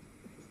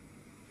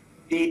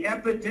the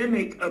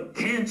epidemic of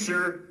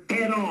cancer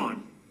head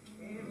on.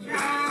 We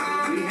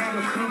have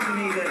a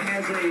company that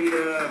has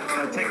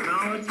a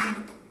technology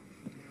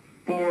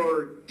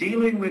for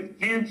dealing with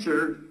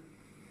cancer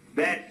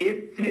that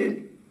if it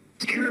is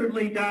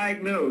accurately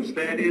diagnosed,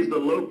 that is the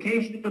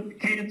location of the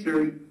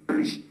cancer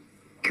is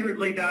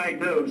accurately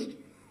diagnosed,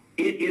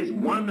 it is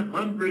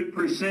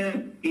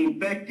 100%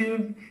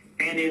 effective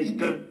and is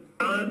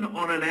done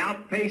on an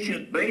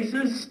outpatient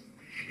basis.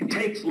 It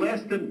takes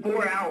less than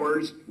 4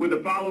 hours with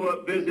a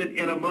follow-up visit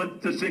in a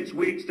month to 6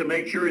 weeks to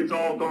make sure it's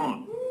all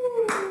gone.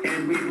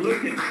 And we've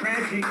looked at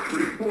tragic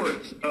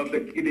reports of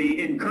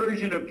the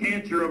incursion of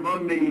cancer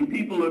among the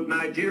people of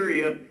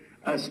Nigeria,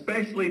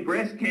 especially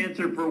breast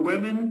cancer for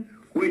women,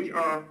 which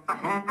are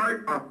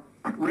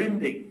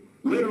heart-rending.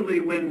 Literally,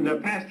 when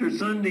Pastor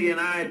Sunday and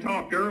I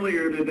talked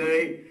earlier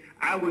today,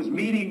 I was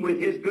meeting with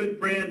his good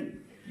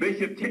friend,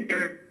 Bishop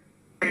Terry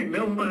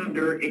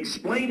Millender,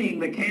 explaining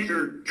the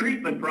cancer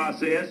treatment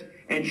process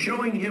and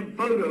showing him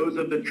photos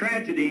of the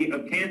tragedy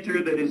of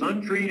cancer that is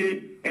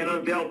untreated and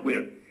undealt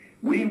with.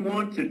 We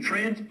want to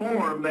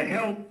transform the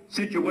health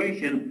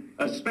situation,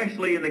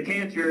 especially in the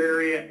cancer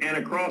area and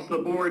across the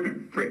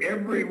board for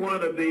every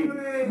one of the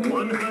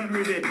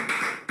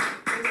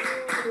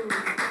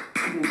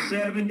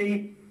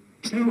 170,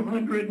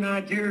 200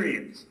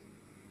 Nigerians.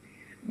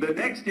 The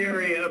next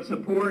area of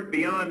support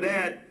beyond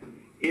that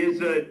is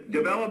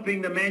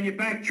developing the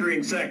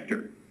manufacturing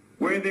sector.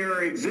 Where there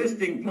are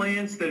existing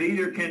plants that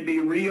either can be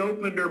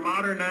reopened or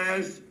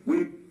modernized,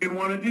 we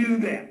want to do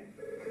that.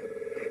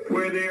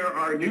 Where there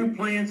are new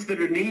plants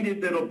that are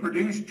needed that'll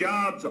produce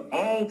jobs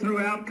all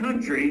throughout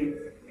country,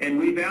 and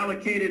we've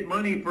allocated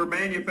money for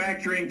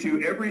manufacturing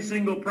to every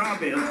single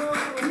province,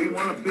 we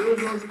want to build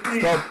those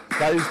plants. Stop.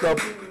 Can you stop?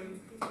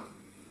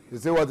 You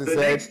see what he said?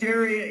 The next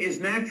area is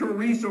natural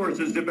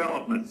resources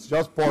development.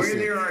 Just pause Where it.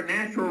 there are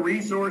natural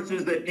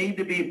resources that need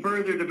to be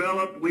further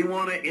developed, we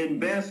want to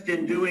invest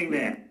in doing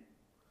that.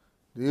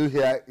 Do you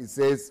hear? It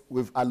says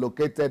we've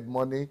allocated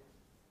money.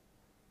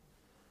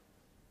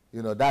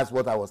 You know, that's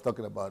what I was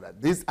talking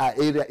about. These are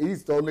areas,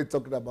 he's only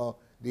talking about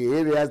the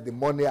areas the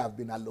money have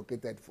been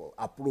allocated for,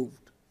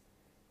 approved.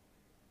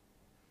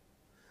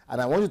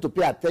 And I want you to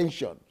pay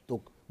attention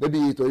to,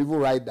 maybe to even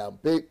write down,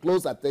 pay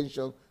close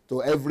attention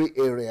to every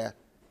area.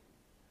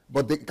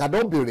 But they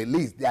cannot be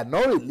released. They are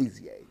not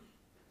released yet,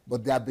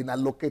 but they have been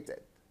allocated.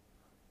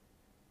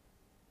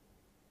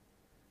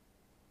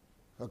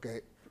 Okay,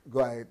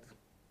 go ahead.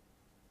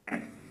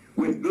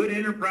 With good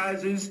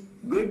enterprises,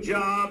 good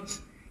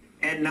jobs,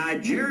 and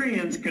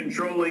Nigerians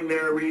controlling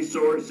their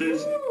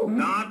resources,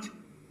 not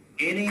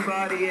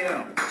anybody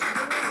else.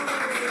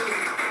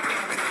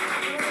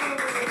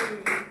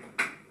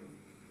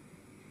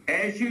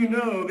 As you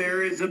know,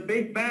 there is a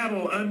big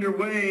battle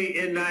underway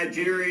in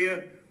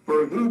Nigeria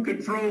for who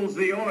controls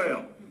the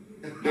oil.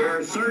 There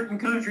are certain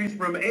countries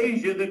from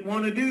Asia that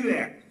want to do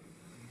that.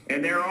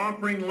 And they're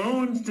offering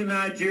loans to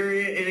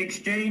Nigeria in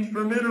exchange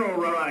for mineral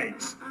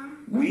rights.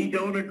 We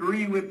don't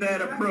agree with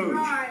that approach.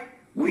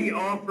 We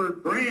offer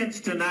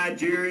grants to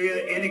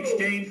Nigeria in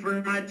exchange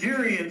for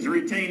Nigerians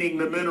retaining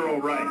the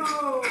mineral rights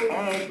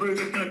all through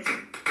the country.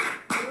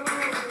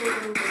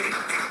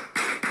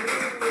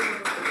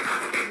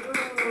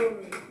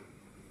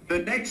 The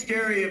next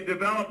area of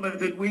development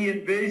that we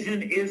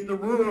envision is the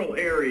rural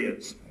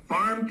areas.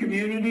 Farm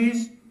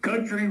communities,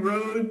 country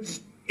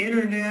roads,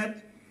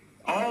 internet,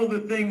 all the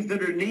things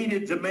that are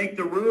needed to make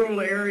the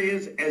rural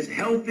areas as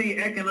healthy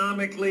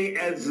economically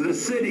as the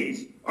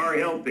cities are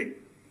healthy.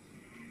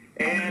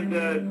 And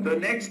the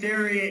next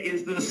area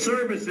is the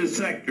services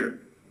sector.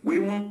 We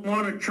want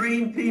to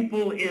train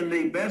people in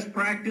the best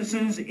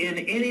practices in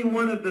any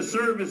one of the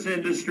service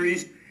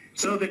industries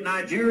so that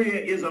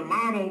Nigeria is a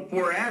model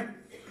for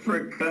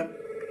Africa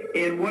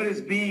in what is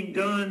being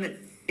done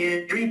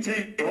in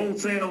retail,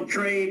 wholesale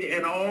trade,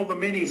 and all the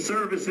many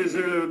services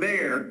that are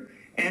there.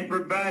 and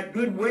provide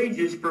good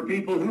wages for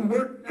people who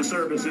work in the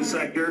services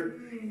sector,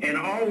 and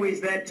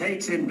always that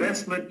takes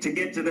investment to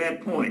get to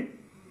that point.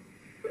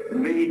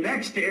 The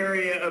next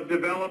area of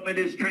development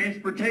is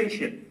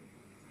transportation.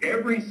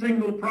 Every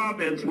single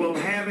province will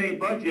have a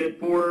budget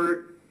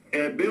for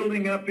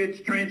building up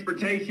its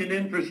transportation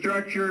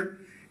infrastructure,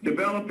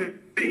 developing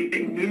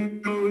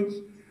new roads,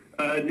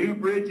 new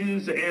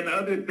bridges, and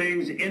other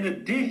things in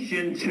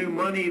addition to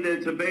money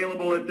that's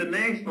available at the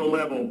national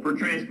level for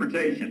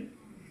transportation.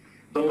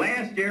 The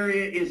last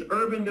area is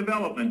urban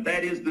development.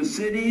 That is the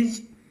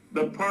cities,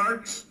 the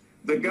parks,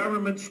 the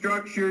government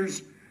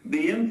structures,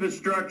 the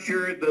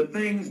infrastructure, the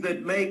things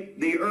that make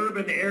the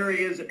urban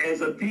areas as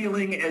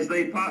appealing as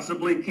they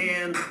possibly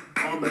can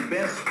on the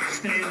best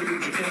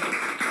standards.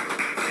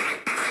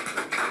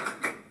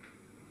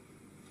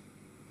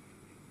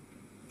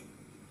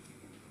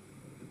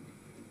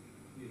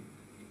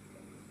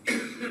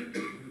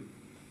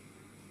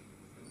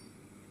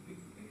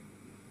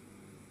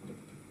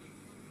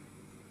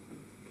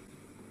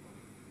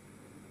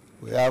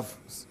 We have,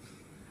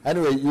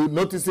 anyway, you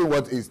noticing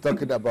what he's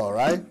talking about,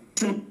 right?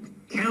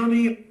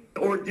 County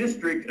or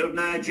district of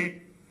Nigeria.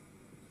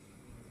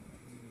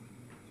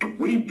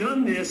 We've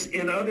done this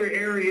in other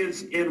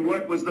areas in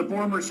what was the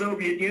former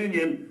Soviet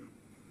Union.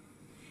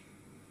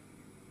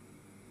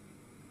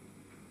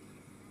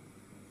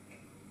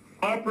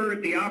 Offer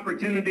the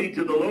opportunity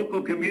to the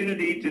local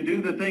community to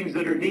do the things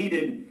that are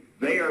needed.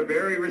 They are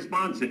very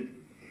responsive.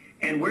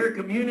 And where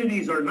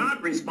communities are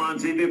not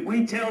responsive, if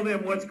we tell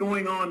them what's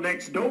going on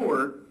next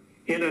door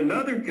in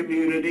another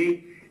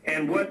community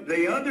and what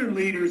the other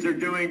leaders are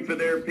doing for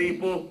their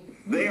people,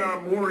 they are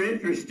more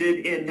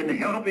interested in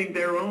helping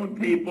their own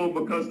people,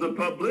 because the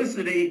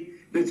publicity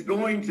that's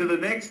going to the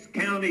next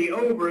county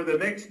over, the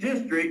next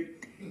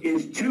district,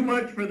 is too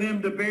much for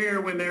them to bear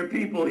when their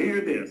people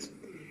hear this.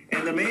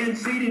 And the man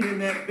seated in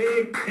that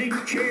big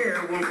pink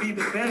chair will be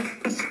the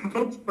best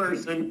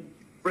spokesperson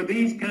for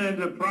these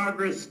kinds of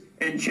progress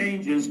and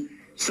changes,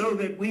 so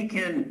that we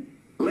can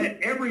let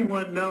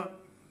everyone know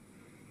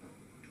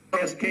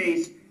this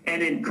case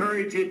and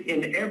encourage it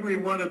in every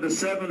one of the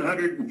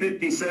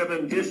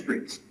 757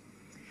 districts.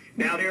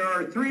 Now, there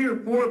are 3 or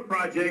 4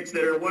 projects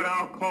that are what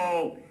I'll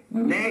call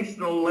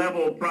national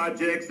level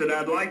projects that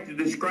I'd like to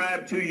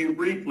describe to you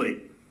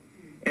briefly.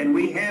 And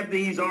we have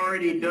these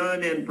already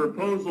done in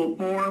proposal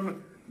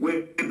form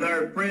with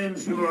our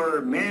friends who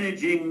are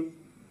managing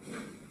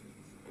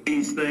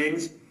these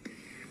things,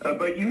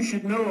 but you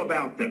should know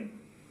about them.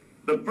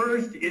 The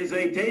first is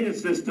a data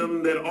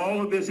system that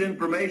all of this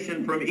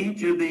information from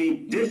each of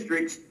the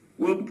districts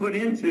will put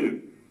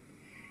into.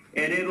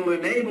 And it'll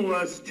enable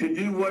us to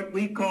do what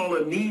we call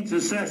a needs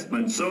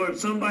assessment. So if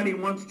somebody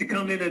wants to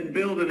come in and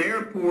build an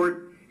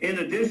airport in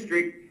a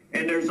district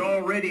and there's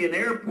already an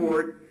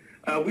airport,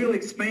 we'll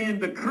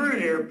expand the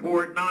current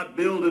airport, not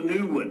build a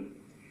new one,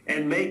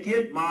 and make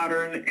it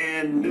modern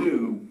and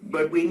new.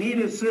 But we need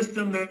a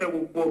system that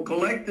will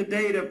collect the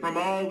data from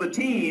all the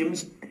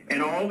teams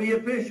and all the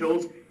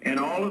officials and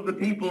all of the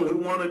people who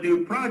want to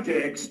do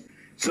projects,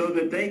 so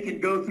that they can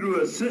go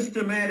through a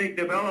systematic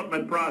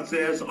development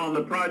process on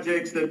the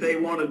projects that they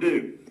want to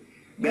do.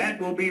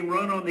 That will be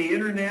run on the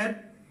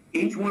internet,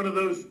 each one of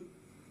those,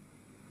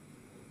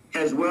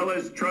 as well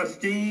as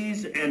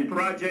trustees and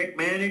project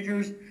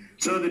managers,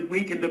 so that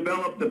we can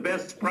develop the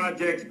best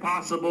projects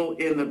possible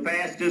in the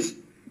fastest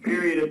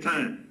period of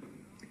time.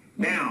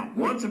 Now,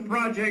 once a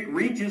project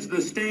reaches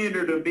the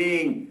standard of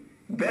being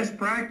best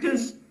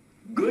practice,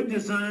 good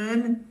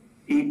design,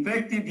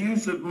 effective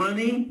use of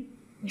money,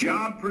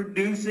 job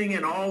producing,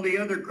 and all the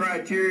other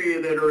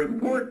criteria that are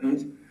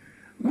important,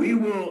 we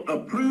will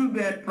approve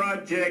that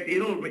project.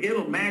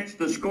 It'll match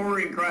the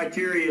scoring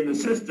criteria in the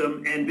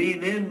system and be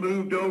then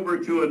moved over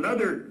to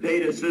another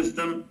data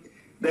system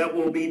that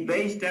will be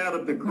based out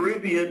of the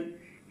Caribbean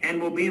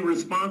and will be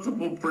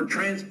responsible for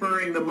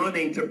transferring the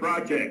money to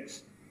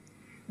projects.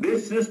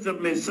 This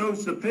system is so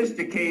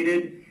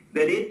sophisticated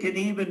that it can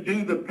even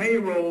do the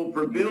payroll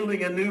for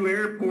building a new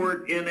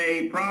airport in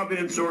a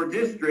province or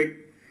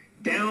district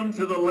down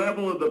to the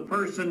level of the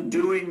person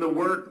doing the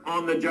work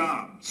on the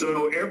job.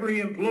 So every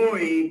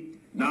employee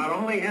not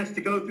only has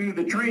to go through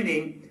the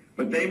training,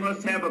 but they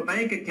must have a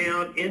bank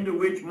account into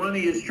which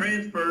money is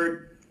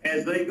transferred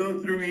as they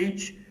go through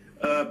each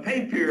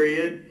pay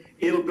period.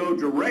 It'll go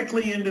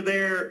directly into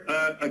their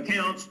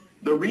accounts.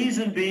 The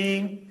reason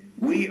being,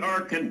 we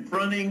are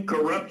confronting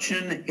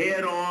corruption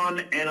head on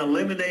and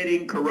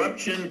eliminating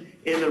corruption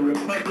in the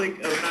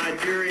Republic of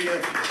Nigeria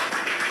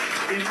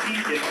in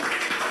Egypt.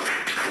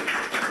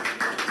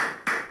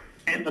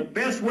 And the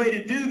best way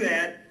to do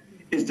that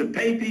is to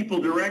pay people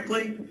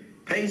directly,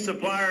 pay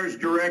suppliers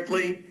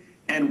directly,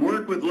 and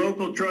work with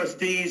local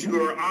trustees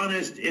who are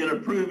honest in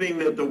approving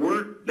that the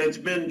work that's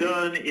been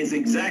done is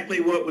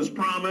exactly what was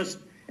promised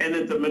and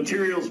that the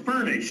materials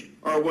furnished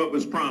are what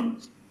was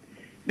promised.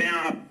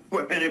 Now,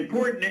 an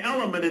important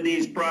element of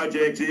these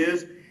projects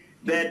is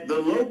that the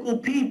local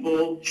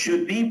people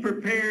should be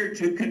prepared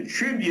to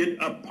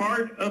contribute a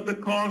part of the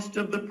cost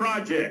of the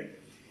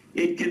project.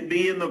 It can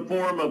be in the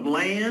form of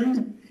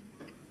land,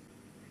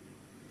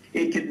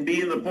 It can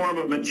be in the form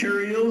of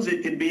materials.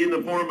 It can be in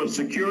the form of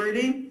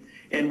security.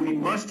 And we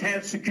must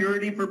have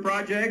security for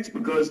projects,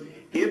 because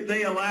if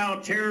they allow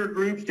terror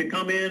groups to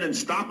come in and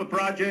stop a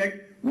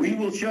project, we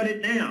will shut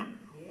it down.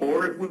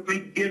 Or if we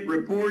get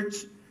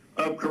reports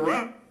of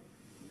corruption,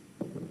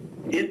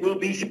 it will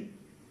be shut.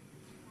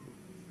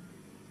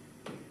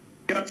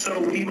 So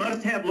we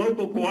must have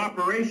local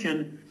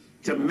cooperation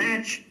to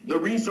match the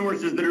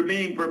resources that are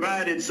being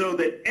provided so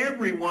that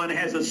everyone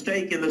has a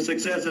stake in the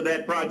success of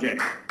that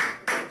project.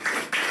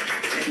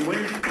 And when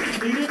it's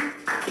completed,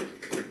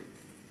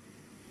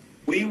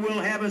 we will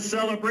have a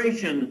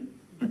celebration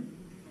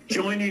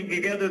joining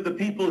together the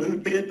people who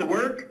did the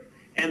work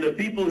and the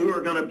people who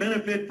are going to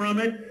benefit from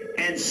it,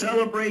 and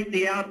celebrate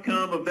the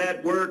outcome of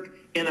that work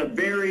in a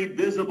very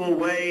visible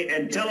way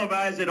and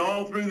televise it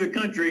all through the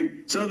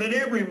country so that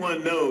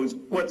everyone knows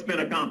what's been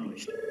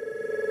accomplished.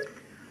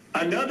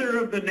 Another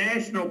of the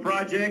national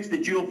projects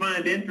that you'll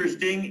find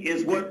interesting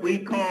is what we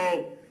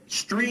call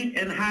street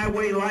and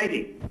highway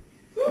lighting.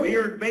 We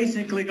are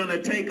basically going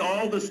to take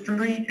all the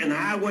street and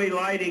highway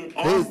lighting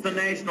off the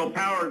national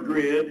power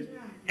grid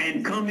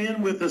and come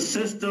in with a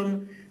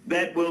system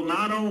that will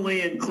not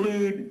only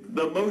include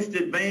the most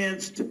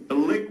advanced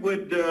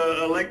liquid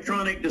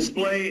electronic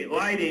display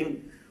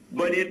lighting,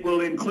 but it will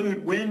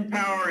include wind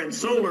power and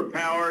solar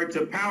power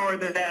to power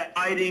that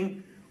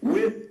lighting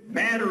with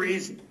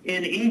batteries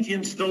in each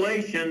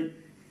installation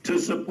to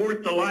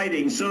support the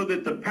lighting, so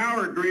that the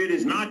power grid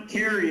is not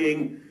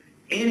carrying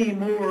any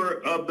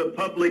more of the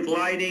public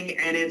lighting,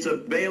 and it's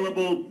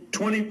available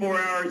 24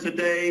 hours a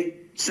day,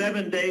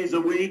 7 days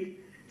a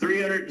week,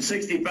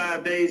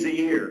 365 days a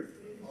year.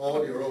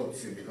 All the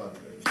roads in the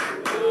country.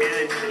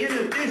 And in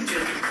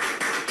addition,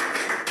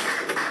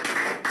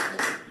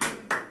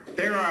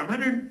 there are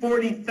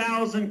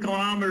 140,000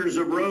 kilometers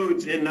of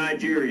roads in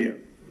Nigeria.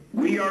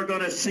 We are going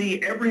to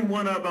see every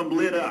one of them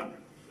lit up.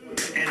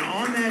 And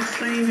on that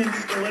same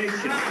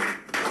installation,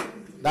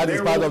 that is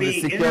part of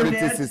the security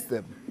internet,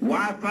 system.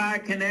 Wi-Fi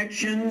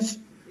connections,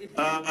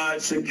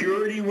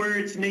 security where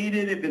it's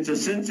needed. If it's a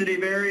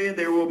sensitive area,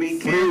 there will be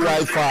free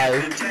Wi-Fi,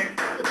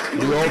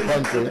 the whole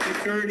country.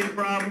 Security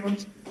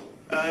problems.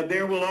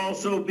 There will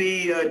also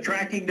be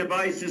tracking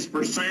devices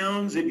for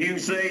sounds. If you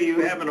say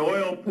you have an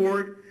oil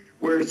port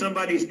where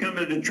somebody's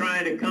coming to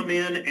try to come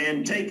in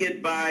and take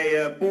it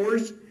by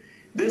force,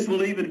 this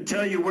will even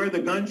tell you where the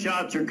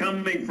gunshots are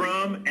coming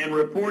from and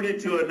report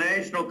it to a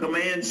national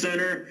command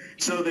center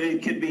so that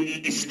it can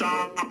be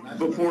stopped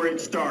before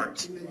it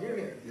starts.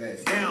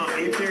 Now,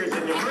 if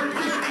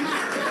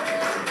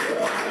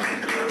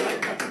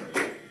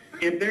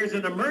there's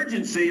an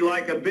emergency,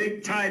 like a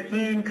big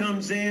typhoon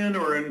comes in,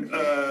 or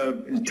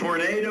a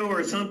tornado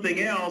or something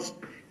else,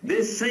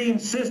 this same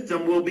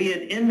system will be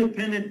an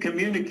independent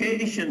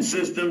communication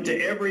system to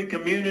every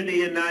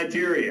community in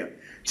Nigeria,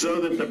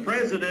 so that the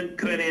president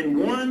could, in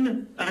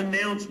one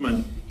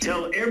announcement,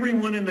 tell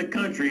everyone in the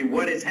country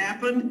what has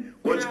happened,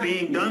 what's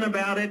being done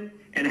about it,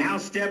 and how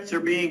steps are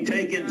being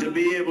taken to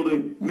be able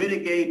to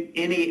mitigate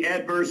any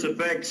adverse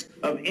effects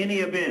of any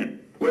event,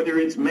 whether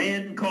it's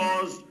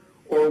man-caused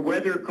or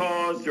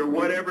weather-caused or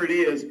whatever it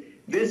is.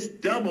 This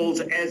doubles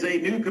as a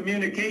new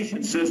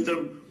communication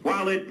system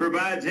while it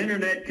provides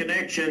internet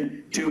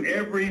connection to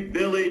every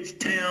village,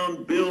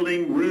 town,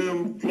 building,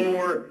 room,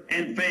 floor,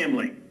 and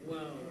family.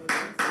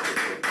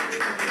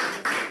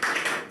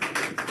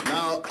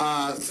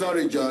 Now,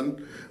 sorry,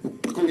 John,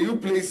 could you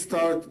please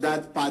start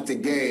that part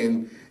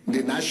again?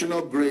 The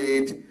national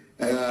grid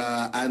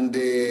and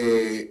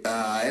the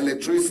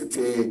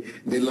electricity,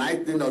 the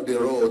lighting of the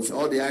roads,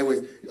 all the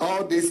highways,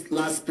 all this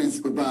last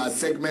piece,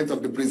 segment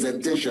of the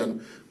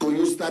presentation, could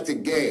you start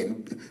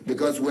again?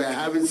 Because we're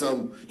having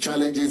some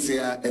challenges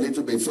here a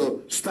little bit.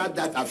 So start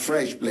that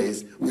afresh,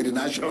 please, with the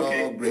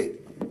national grid.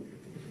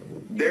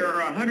 There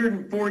are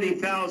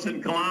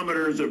 140,000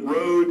 kilometers of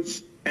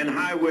roads and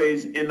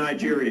highways in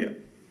Nigeria.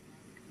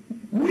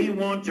 We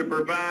want to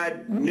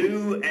provide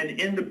new and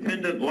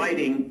independent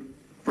lighting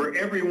for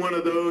every one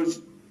of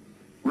those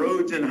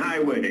roads and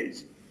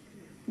highways.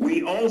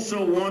 We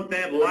also want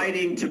that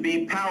lighting to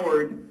be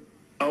powered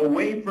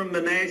away from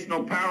the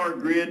national power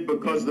grid,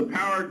 because the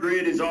power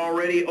grid is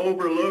already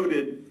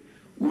overloaded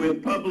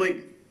with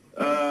public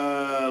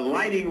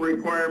lighting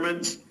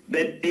requirements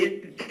that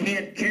it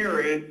can't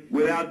carry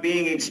without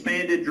being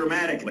expanded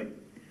dramatically.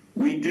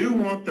 We do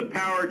want the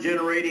power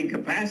generating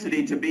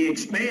capacity to be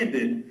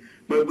expanded,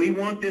 but we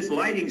want this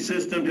lighting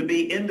system to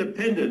be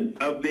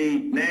independent of the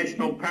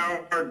national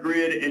power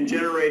grid and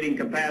generating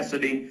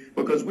capacity,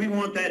 because we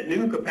want that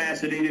new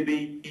capacity to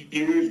be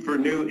used for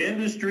new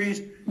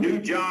industries, new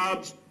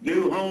jobs,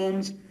 new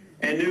homes,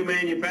 and new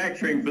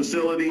manufacturing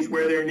facilities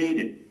where they're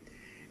needed.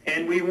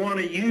 And we want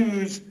to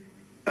use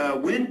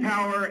wind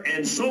power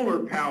and solar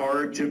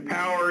power to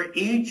power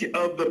each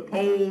of the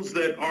poles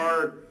that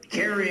are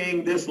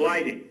carrying this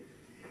lighting.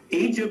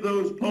 Each of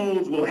those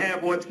poles will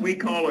have what we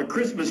call a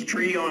Christmas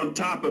tree on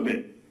top of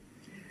it.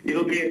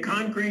 It'll be a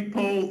concrete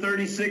pole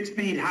 36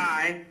 feet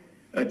high,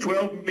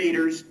 12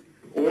 meters,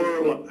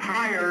 or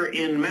higher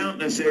in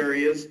mountainous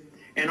areas,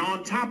 And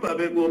on top of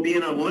it will be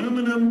an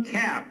aluminum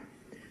cap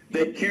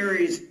that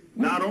carries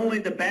not only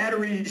the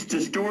batteries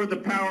to store the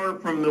power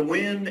from the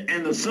wind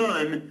and the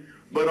sun,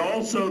 but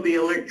also the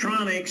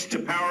electronics to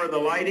power the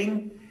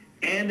lighting,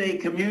 and a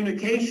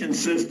communication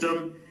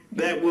system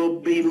that will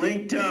be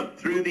linked up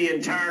through the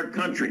entire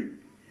country.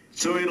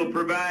 So it'll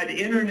provide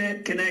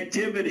internet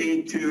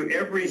connectivity to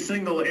every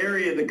single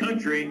area of the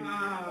country,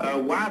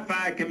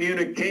 Wi-Fi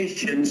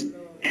communications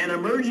and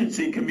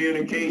emergency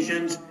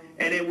communications,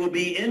 and it will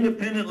be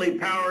independently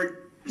powered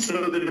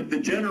so that if the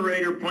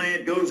generator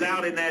plant goes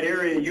out in that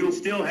area, you'll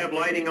still have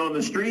lighting on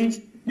the streets,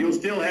 you'll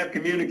still have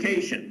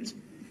communications.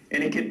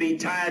 And it can be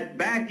tied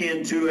back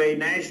into a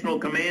national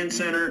command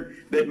center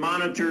that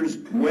monitors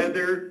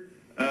weather,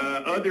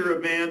 other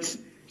events,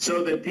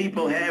 so that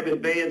people have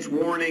advance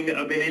warning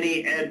of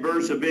any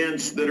adverse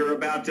events that are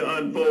about to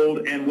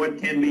unfold and what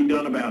can be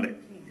done about it.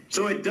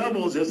 So it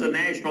doubles as a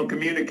national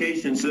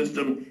communication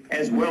system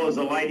as well as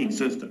a lighting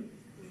system.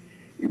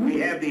 We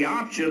have the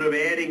option of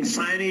adding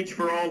signage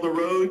for all the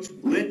roads,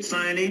 lit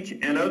signage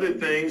and other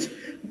things,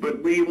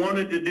 but we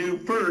wanted to do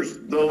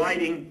first the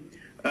lighting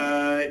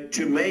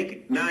to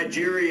make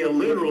Nigeria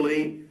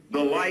literally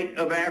the light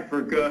of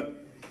Africa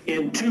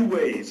in two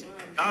ways.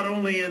 Not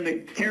only in the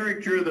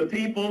character of the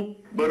people,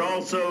 but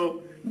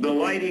also the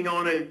lighting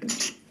on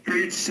its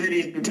streets,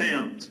 cities, and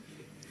towns.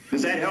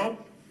 Does that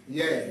help?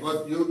 Yeah,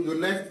 but you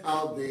left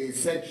out the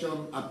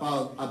section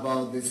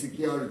about the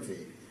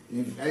security.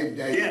 If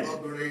there is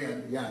robbery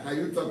and can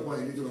you talk more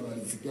a little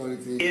about the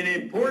security? In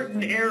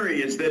important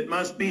areas that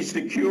must be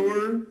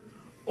secure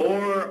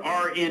or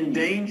are in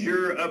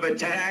danger of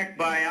attack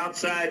by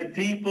outside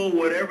people,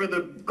 whatever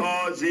the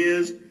cause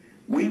is,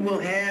 we will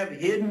have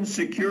hidden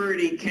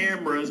security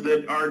cameras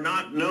that are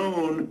not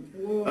known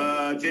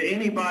to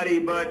anybody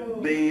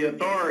but the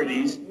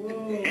authorities,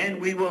 and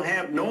we will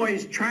have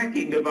noise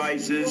tracking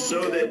devices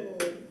so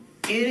that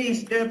any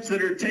steps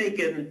that are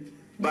taken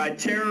by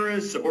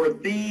terrorists or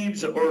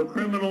thieves or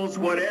criminals,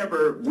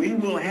 whatever, we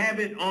will have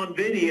it on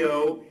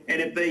video,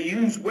 and if they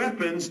use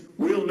weapons,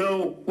 we'll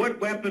know what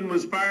weapon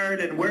was fired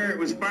and where it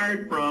was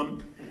fired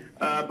from,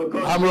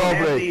 because we'll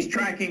have these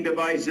tracking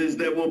devices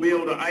that will be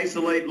able to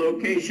isolate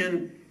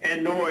location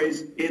and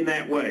noise in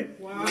that way.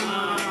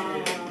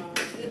 Wow.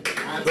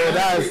 And so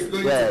that's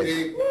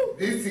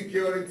this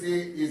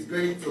security is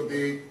going to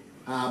be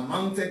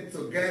mounted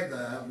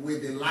together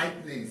with the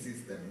lightning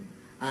system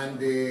and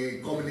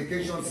the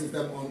communication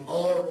system on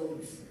all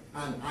roads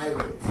and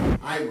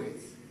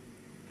highways.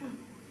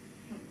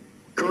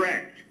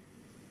 Correct.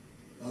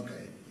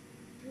 Okay.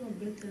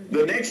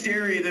 The next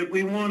area that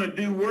we want to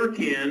do work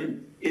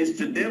in is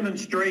to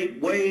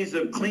demonstrate ways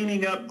of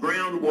cleaning up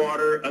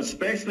groundwater,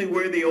 especially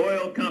where the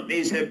oil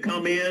companies have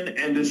come in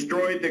and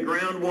destroyed the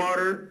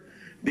groundwater,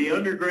 the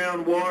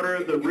underground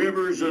water, the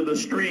rivers or the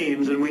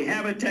streams. And we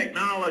have a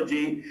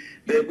technology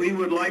that we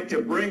would like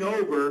to bring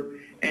over,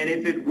 and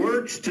if it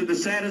works to the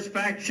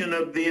satisfaction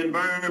of the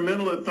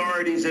environmental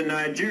authorities in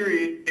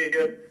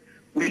Nigeria,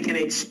 we can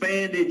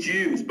expand its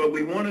use. But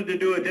we wanted to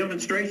do a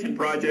demonstration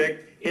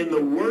project in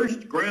the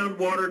worst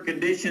groundwater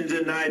conditions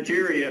in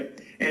Nigeria,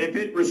 and if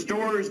it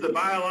restores the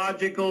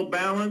biological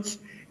balance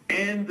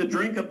and the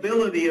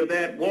drinkability of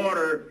that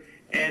water,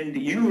 and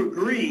you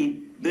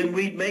agree, then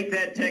we'd make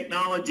that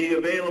technology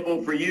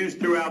available for use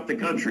throughout the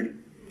country.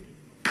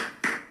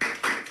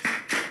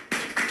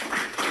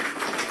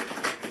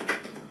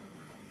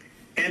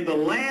 And the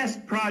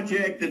last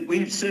project that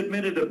we've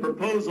submitted a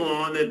proposal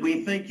on that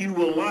we think you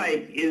will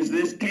like is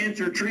this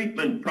cancer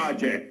treatment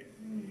project.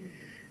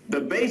 The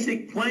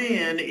basic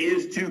plan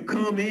is to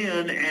come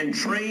in and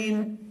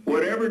train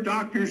whatever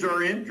doctors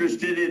are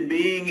interested in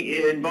being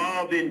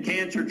involved in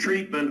cancer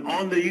treatment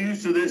on the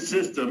use of this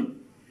system,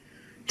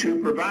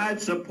 to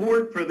provide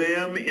support for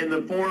them in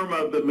the form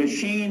of the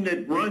machine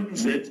that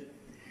runs it,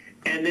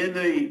 and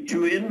then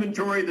to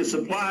inventory the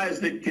supplies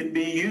that can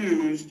be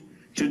used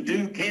to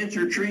do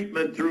cancer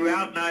treatment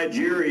throughout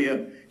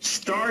Nigeria,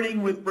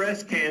 starting with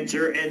breast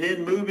cancer and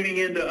then moving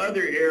into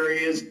other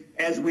areas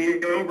as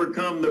we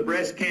overcome the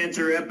breast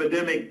cancer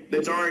epidemic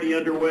that's already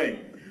underway.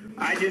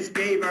 I just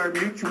gave our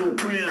mutual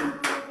friend,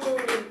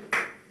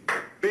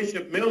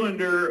 Bishop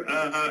Millender,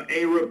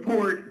 a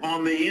report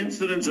on the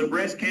incidence of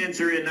breast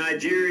cancer in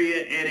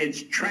Nigeria, and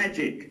it's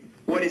tragic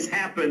what has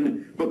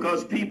happened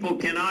because people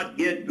cannot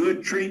get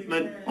good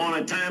treatment on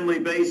a timely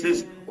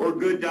basis or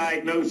good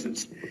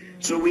diagnosis.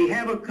 So we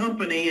have a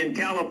company in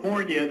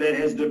California that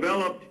has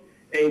developed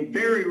a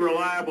very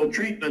reliable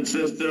treatment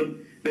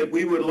system that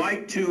we would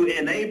like to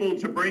enable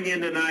to bring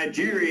into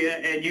Nigeria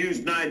and use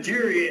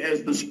Nigeria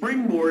as the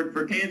springboard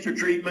for cancer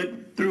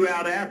treatment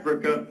throughout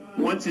Africa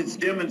once it's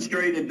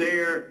demonstrated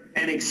there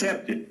and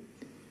accepted.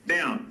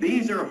 Now,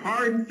 these are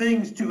hard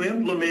things to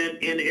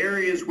implement in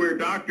areas where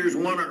doctors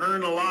want to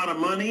earn a lot of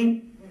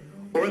money,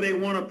 or they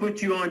want to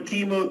put you on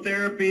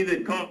chemotherapy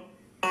that costs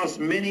cost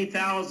many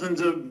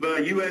thousands of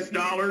US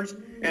dollars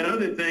and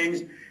other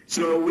things.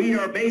 So we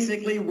are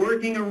basically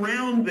working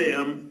around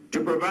them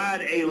to provide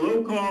a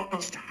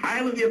low-cost,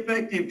 highly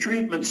effective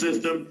treatment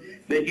system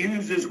that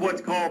uses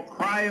what's called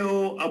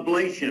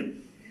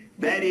cryoablation.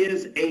 That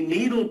is, a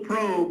needle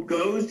probe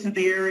goes to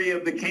the area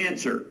of the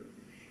cancer.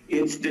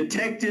 It's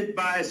detected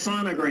by a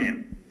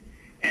sonogram,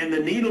 and the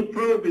needle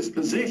probe is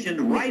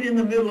positioned right in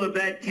the middle of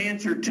that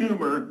cancer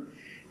tumor,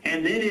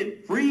 and then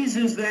it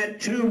freezes that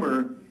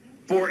tumor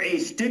for a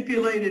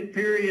stipulated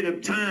period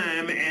of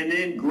time and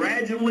then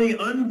gradually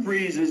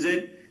unfreezes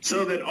it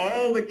so that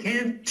all the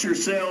cancer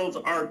cells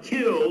are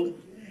killed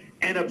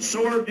and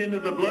absorbed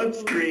into the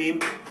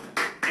bloodstream,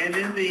 and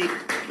then the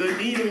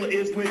needle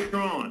is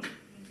withdrawn.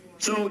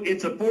 So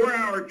it's a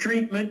 4-hour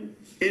treatment.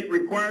 It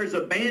requires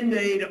a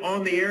Band-Aid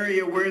on the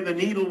area where the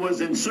needle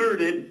was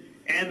inserted,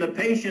 and the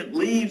patient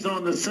leaves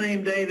on the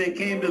same day they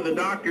came to the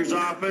doctor's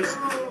office,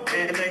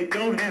 and they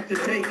don't have to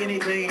take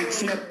anything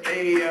except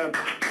a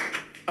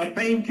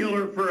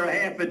painkiller for a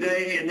half a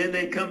day, and then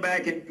they come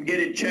back and get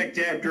it checked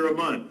after a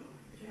month.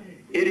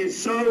 It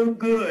is so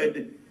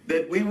good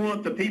that we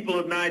want the people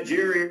of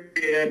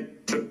Nigeria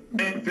to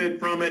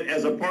benefit from it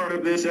as a part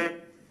of this.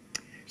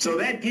 So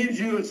that gives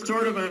you a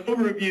sort of an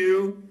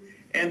overview,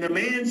 and the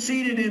man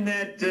seated in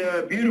that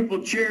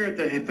beautiful chair at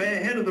the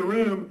head of the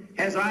room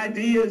has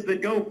ideas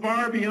that go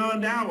far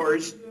beyond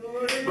ours,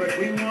 but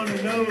we want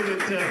to know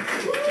that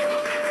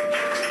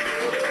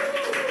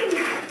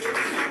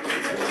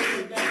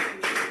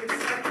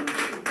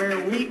where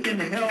we can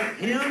help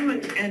him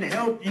and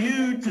help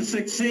you to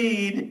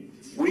succeed,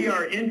 we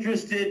are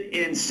interested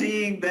in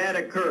seeing that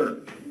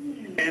occur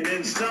and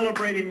then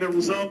celebrating the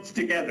results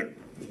together.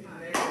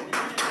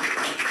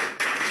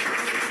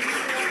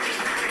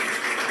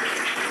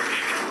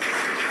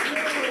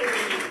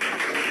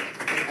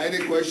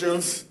 Any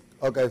questions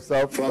Okay,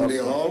 so from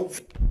the hall?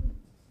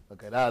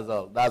 Okay, that's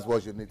all. That's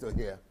what you need to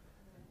hear.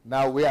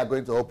 Now we are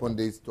going to open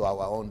this to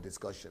our own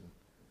discussion.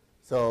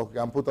 So you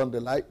can put on the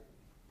light.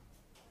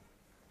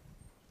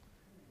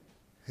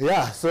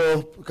 Yeah,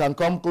 so you can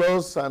come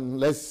close and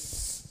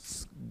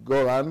let's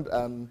go around.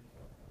 And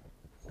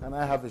can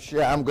I have a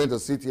chair? I'm going to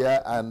sit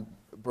here, and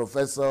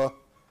Professor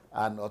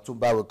and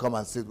Otumba will come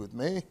and sit with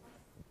me.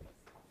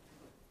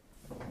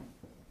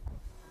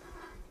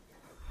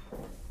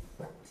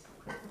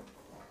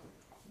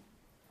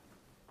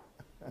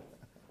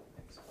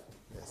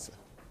 Yes, sir.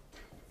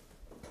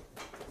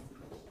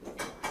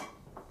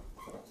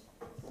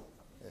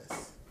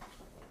 Yes.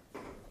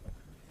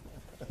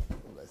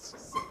 Let's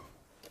just see.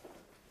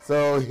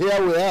 So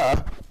here we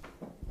are,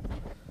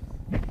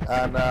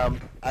 and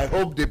I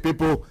hope the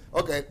people,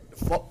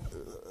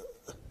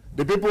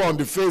 the people on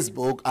the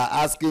Facebook are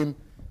asking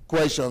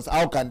questions,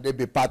 how can they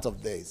be part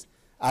of this?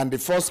 And the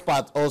first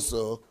part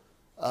also,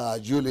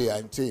 Julia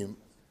and team,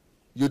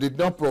 you did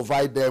not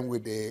provide them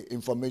with the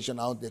information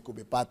how they could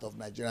be part of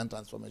Nigerian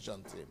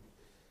Transformation Team,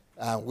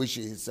 which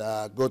is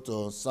go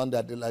to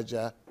Sunday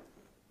Adelaja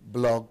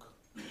blog,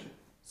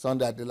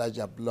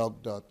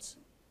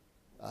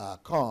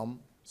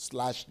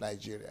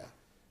 sundayadelajablog.com/Nigeria,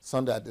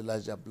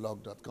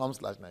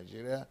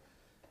 sundayadelajablog.com/Nigeria.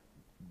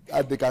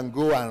 They can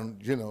go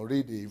and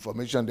read the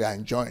information they are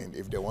enjoying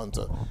if they want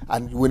to,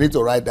 and we need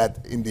to write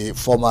that in the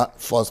former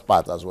first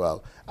part as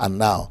well. And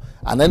now,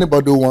 and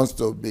anybody who wants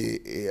to be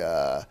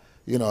a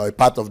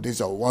part of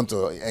this or want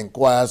to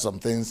inquire some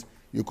things,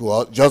 you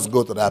could just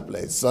go to that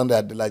place,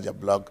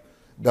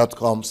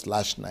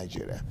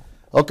 sundayadelajablog.com/Nigeria.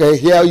 Okay,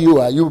 here you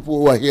are. You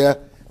people who are here,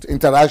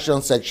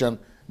 interaction section,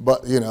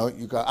 but you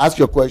can ask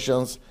your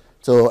questions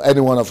to any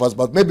one of us.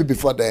 But maybe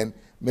before then,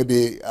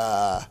 maybe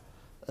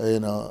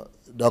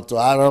Dr.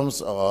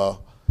 Adams or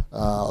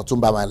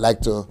Otumba might like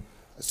to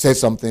say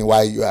something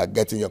while you are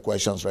getting your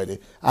questions ready.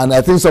 And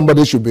I think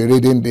somebody should be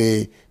reading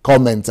the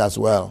comments as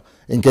well,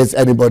 in case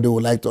anybody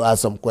would like to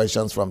ask some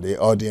questions from the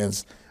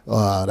audience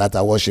that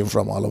are watching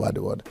from all over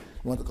the world.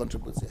 You want to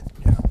contribute here?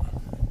 Yeah.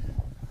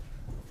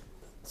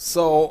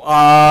 So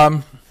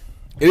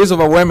it is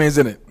overwhelming,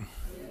 isn't it?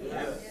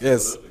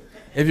 Yes.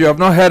 If you have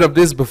not heard of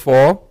this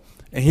before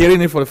and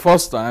hearing it for the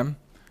first time,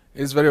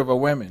 it's very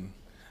overwhelming,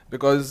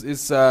 because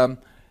it's a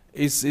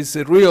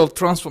real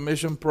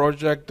transformation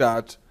project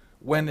that,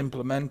 when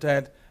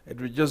implemented, it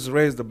will just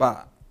raise the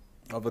bar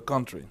of the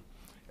country.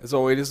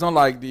 So it is not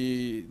like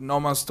the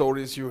normal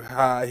stories you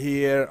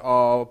hear,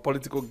 or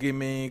political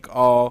gimmick,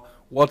 or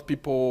what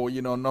people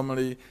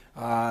normally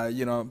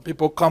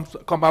people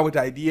come out with the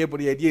idea, but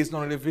the idea is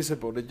not really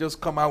visible. They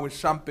just come out with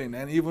something,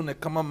 and even a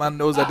common man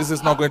knows that this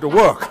is not going to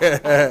work.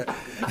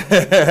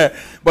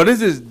 But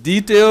this is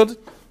detailed,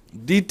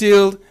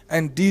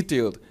 and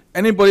detailed.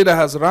 Anybody that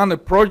has run a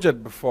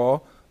project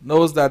before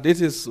knows that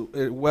this is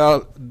a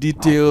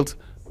well-detailed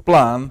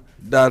plan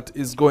that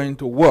is going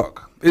to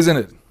work, isn't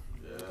it?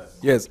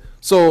 Yes.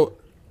 So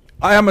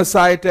I am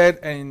excited,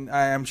 and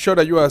I am sure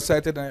that you are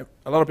excited, and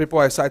a lot of people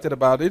are excited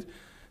about it,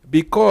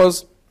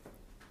 because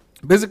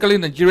basically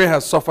Nigeria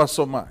has suffered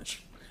so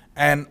much.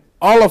 And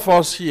all of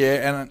us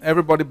here and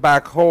everybody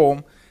back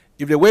home,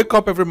 if they wake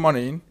up every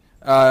morning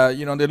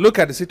they look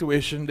at the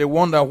situation, they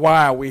wonder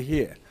why are we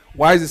here?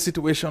 Why is the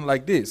situation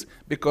like this?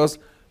 Because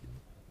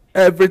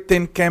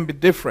everything can be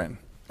different,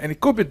 and it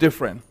could be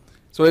different,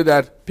 so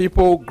that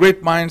people,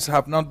 great minds,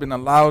 have not been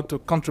allowed to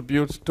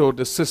contribute to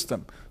the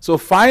system. So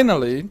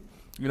finally,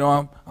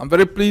 I'm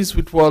very pleased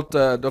with what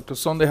Dr.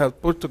 Sunday has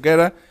put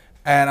together,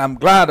 and I'm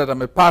glad that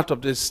I'm a part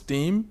of this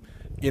team,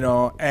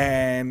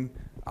 and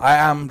I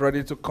am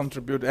ready to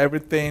contribute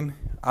everything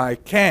I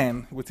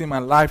can within my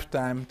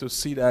lifetime to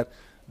see that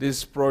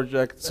this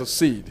project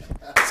succeed.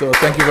 So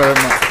thank you very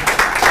much.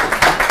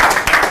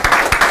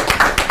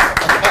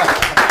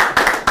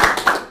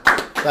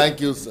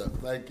 Thank you, sir.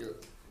 Thank you.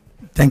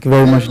 Thank you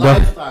very much, Doc.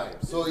 Lifetime.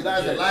 So it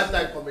has a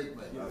lifetime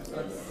commitment.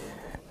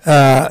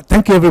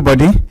 Thank you,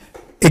 everybody.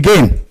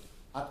 Again,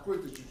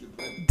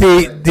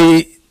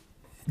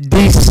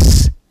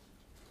 this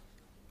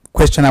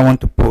question I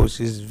want to pose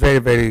is very,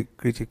 very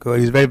critical.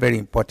 It's very, very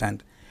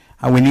important.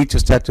 And we need to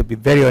start to be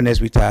very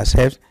honest with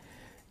ourselves.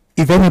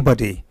 If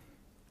anybody,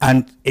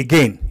 and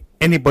again,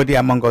 anybody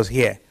among us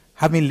here,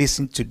 having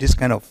listened to this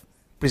kind of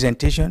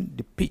presentation,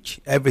 the pitch,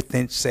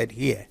 everything said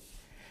here,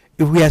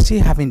 if we are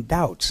still having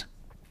doubts,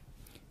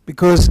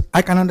 because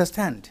I can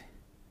understand,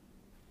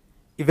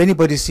 if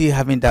anybody still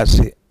having doubts,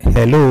 say,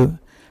 hello,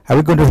 are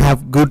we going to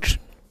have good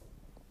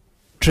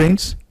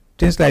trains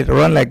like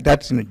run like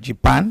that in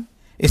Japan?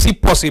 Is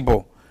it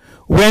possible?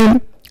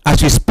 When,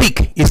 as we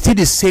speak, it's still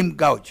the same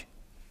gauge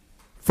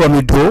from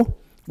Edo.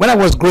 When I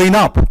was growing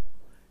up,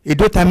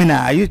 Edo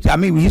Terminal,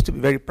 we used to be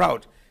very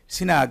proud.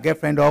 Seeing our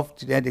girlfriend off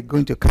today, they're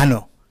going to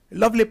Kano. A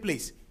lovely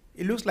place.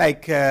 It looks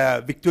like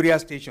Victoria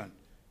Station.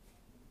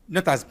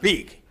 Not as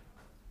big.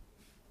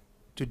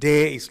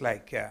 Today, it's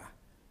like,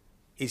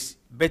 it's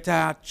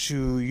better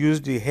to use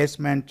the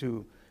herdsman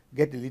to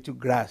get a little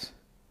grass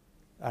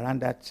around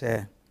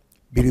that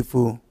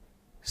beautiful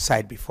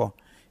site before.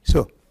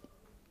 So,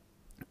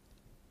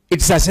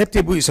 it's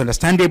acceptable, it's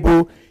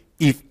understandable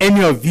if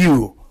any of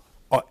you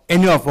or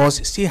any of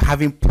us still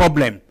having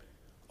problem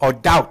or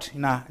doubt.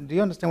 Do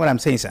you understand what I'm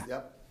saying, sir?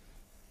 Yep.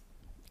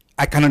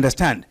 I can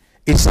understand.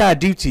 It's our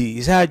duty,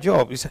 it's our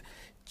job, it's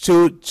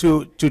to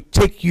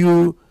take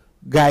you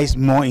guys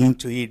more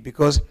into it,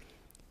 because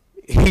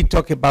he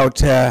talked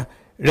about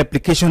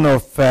replication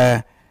of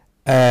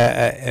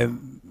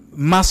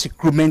mass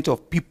recruitment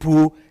of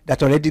people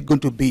that are already going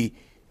to be,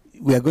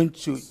 we are going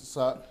to...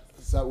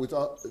 Sir, with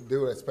all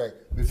due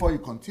respect, before you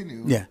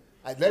continue,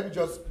 let me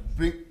just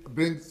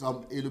bring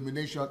some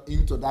illumination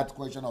into that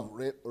question of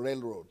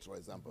railroads, for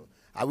example.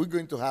 Are we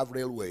going to have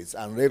railways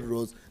and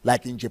railroads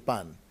like in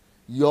Japan?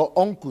 Your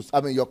uncles,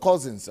 your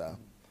cousin, sir,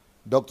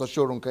 Dr.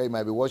 Shorunke,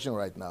 might be watching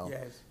right now.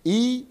 Yes.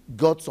 He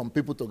got some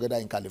people together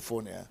in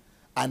California,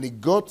 and he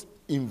got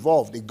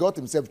involved, he got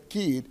himself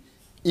keyed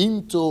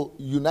into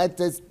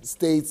United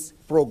States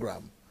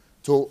program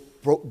to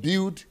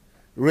build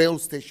rail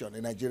station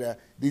in Nigeria.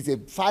 This is a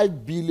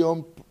 $5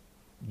 billion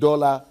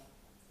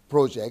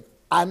project,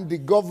 and the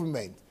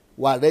government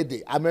were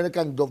ready,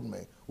 American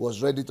government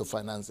was ready to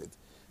finance it.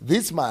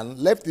 This man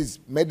left his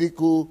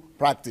medical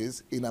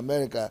practice in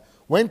America,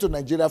 went to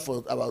Nigeria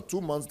for about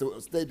 2 months to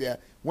stay there,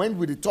 went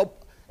with the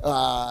top,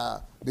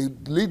 the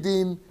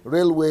leading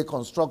railway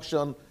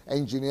construction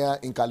engineer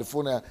in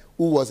California,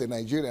 who was a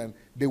Nigerian.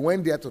 They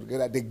went there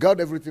together, they got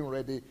everything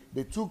ready,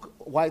 they took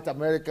white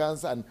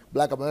Americans and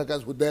black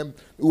Americans with them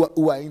who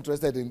were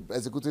interested in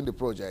executing the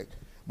project.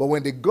 But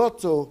when they got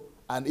to,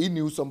 and he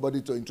knew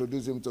somebody to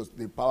introduce him to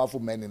the powerful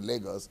men in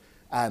Lagos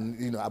and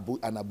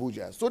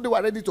Abuja. So they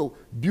were ready to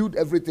build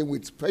everything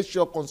with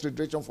special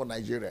consideration for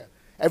Nigeria.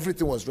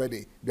 Everything was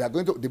ready. They are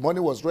going to, the money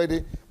was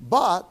ready,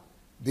 but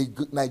the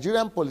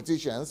Nigerian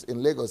politicians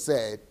in Lagos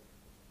said,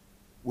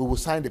 we will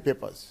sign the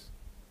papers,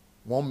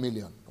 1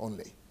 million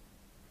only.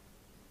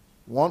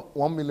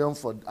 1 million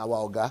for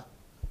our Oga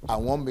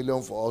and 1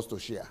 million for us to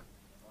share.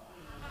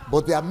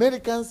 But the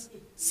Americans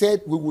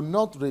said we will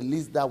not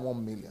release that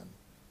 1 million.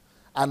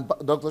 And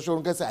Dr.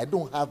 Shorunke said, I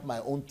don't have my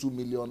own 2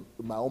 million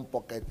in my own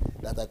pocket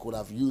that I could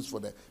have used for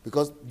them.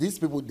 Because these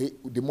people,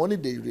 the money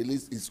they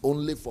release is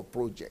only for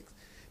projects.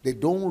 They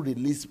don't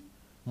release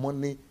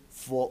money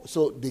for,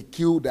 so they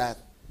kill that.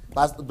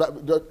 Dr.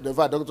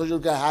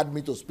 Shorunke had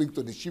me to speak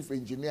to the chief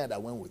engineer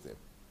that went with him.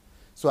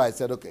 So I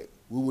said, okay,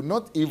 we will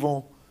not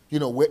even,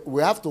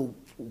 we have to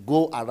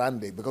go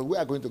around it because we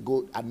are going to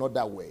go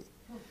another way.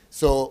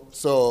 So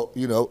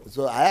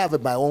I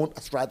have my own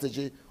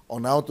strategy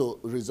on how to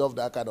resolve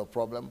that kind of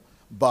problem,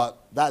 but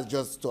that's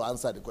just to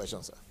answer the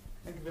question, sir.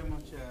 Thank you very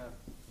much.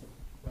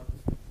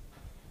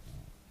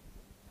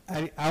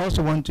 I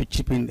also want to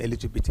chip in a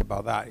little bit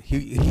about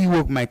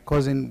that. My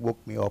cousin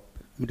woke me up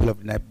middle of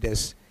the night.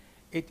 There's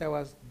 8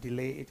 hours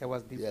delay, 8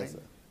 hours difference. Yes,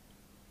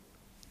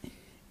 sir.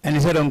 And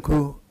he said,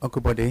 Uncle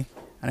Bode,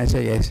 and I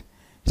said, yes.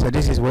 He said,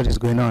 this is what is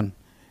going on.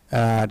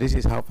 This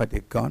is how far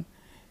they've gone.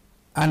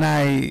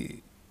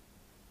 And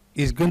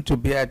it's going to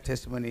be a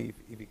testimony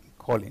if you can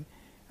call in.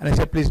 And I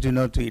said, please do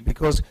not do it,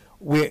 because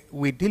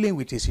we're dealing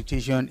with a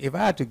situation. If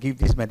I had to give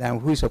this madam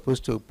who is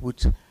supposed to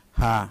put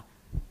her,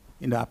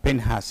 append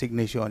her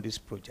signature on this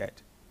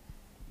project,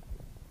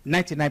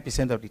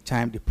 99% of the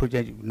time, the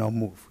project will not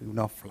move, it will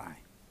not fly.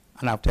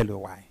 And I'll tell you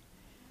why.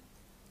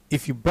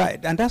 If you buy,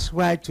 and that's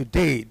why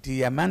today,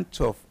 the amount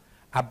of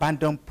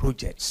abandoned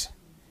projects,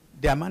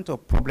 the amount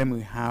of problem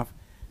we have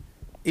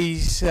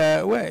is,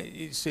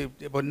 it's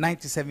about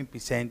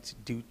 97%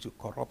 due to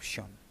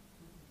corruption.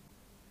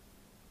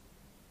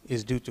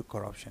 Is due to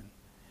corruption.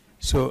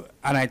 So,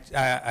 and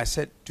I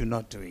said, do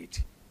not do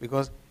it.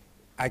 Because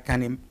I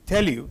can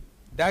tell you,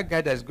 that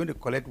guy that's going to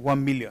collect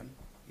 1 million,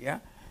 yeah,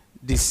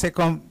 the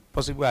second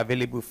possible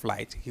available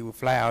flight, he will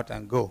fly out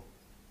and go.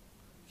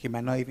 He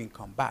might not even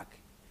come back.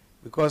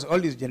 Because all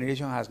this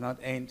generation has not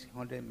earned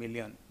 100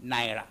 million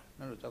naira.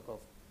 Not to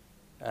talk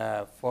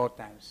of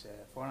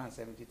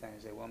 470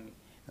 times 1 million.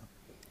 No.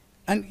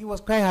 And he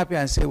was quite happy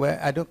and said, well,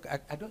 I don't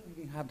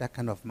even have that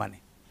kind of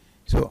money.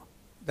 So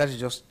that is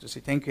just to say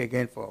thank you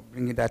again for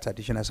bringing that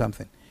additional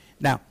something.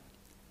 Now,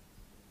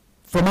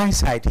 from my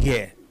side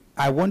here,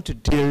 I want to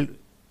deal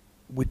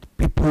with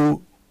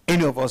people,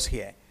 any of us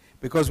here,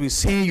 because we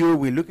see you,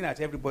 we're looking at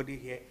everybody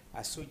here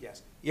as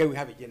soldiers. Here we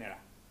have a general.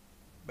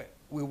 But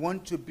we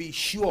want to be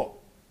sure,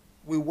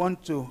 we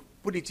want to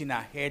put it in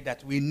our head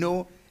that we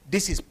know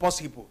this is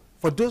possible.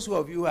 For those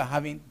of you who are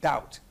having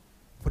doubt,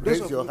 for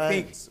those of you who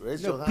think,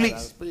 raise your hand please,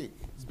 and speak.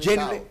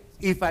 generally, out.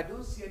 if I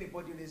don't see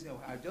anybody listening,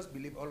 I just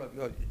believe all of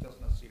you are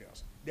just not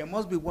serious. There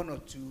must be one or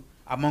two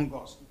among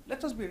us.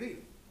 Let us be real.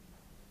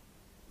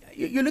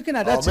 You're looking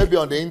at that. Or maybe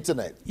on the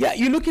internet. Yeah,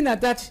 you're looking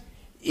at that.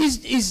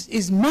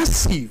 Is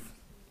massive.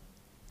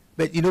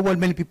 But you know what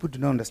many people do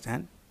not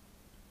understand?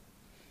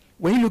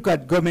 When you look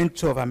at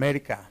government of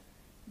America,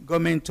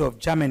 government of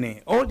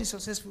Germany, all the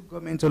successful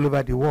governments all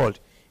over the world,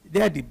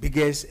 they are the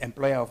biggest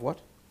employer of what?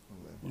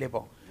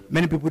 Labor.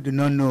 Many people do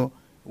not know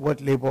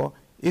what labor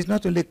is.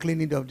 Not only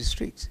cleaning of the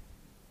streets.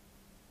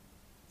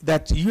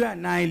 That you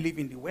and I live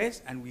in the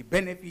West and we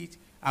benefit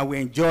and we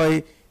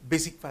enjoy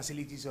basic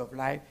facilities of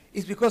life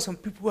is because some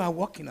people are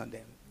working on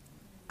them.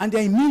 And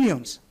they're in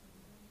millions.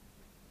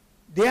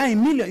 They are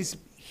in millions. It's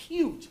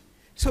huge.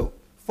 So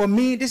for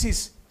me, this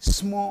is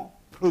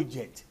small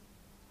project.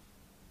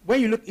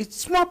 When you look, it's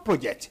small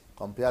project.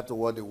 Compared to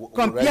what the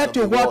compared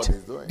to what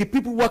is doing. the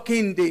people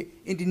working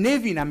in the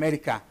Navy in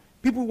America,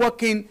 people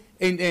working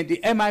in the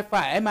MI5,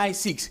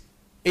 MI6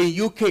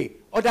 in UK,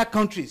 other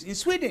countries, in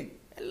Sweden,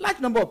 a large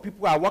number of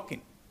people are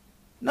working.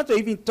 Not to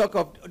even talk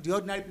of the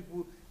ordinary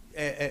people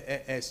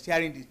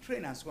steering the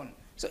train and so on.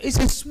 So it's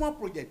a small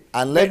project.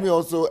 And let me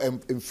also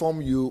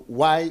inform you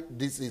why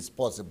this is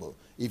possible.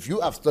 If you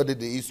have studied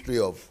the history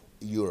of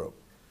Europe,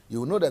 you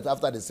will know that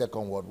after the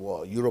Second World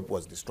War, Europe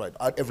was destroyed.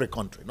 Every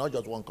country, not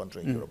just one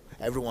country in Europe.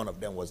 Every one of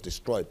them was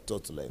destroyed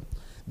totally.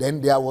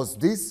 Then there was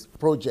this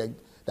project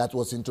that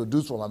was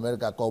introduced from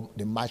America called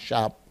the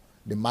Marshall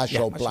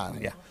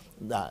Plan.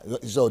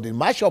 So the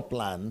Marshall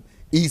Plan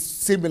is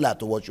similar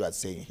to what you are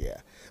saying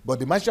here. But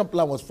the Marshall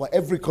Plan was for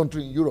every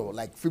country in Europe,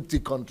 like 50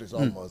 countries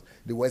almost,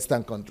 the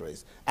Western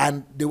countries.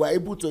 And they were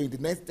able to, in the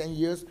next 10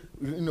 years,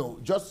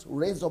 just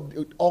raise up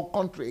the whole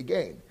country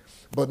again.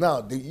 But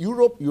now, the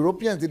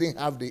Europeans didn't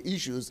have the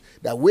issues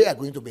that we are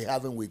going to be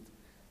having with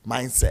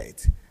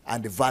mindset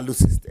and the value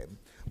system.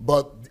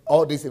 But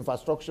all these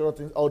infrastructural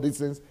things, all these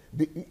things,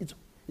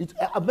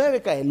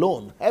 America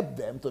alone helped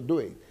them to do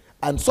it.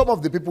 And some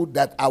of the people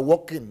that are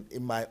working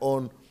in my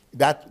own,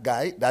 that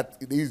guy, that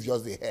is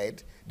just the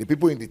head, the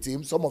people in the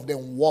team, some of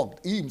them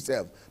worked, he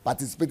himself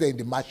participated in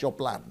the Marshall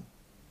Plan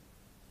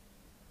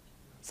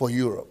for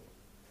Europe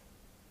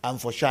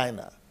and for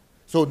China.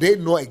 So they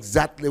know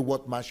exactly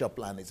what Marshall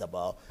Plan is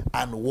about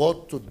and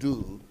what to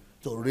do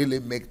to really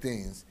make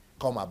things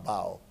come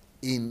about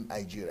in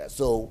Nigeria.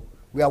 So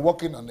we are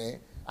working on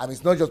it, and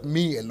it's not just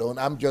me alone.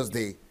 I'm just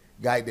the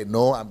guy they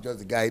know. I'm just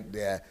the guy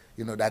there,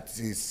 that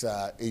is,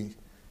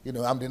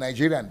 I'm the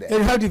Nigerian there. You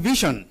have the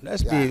vision.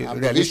 Let's be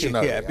realistic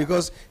here. Yeah.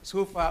 Because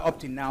so far up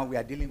to now, we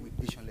are dealing with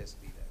visionless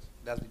leaders.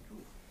 That's the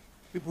truth.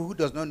 People who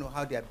does not know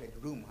how their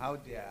bedroom, how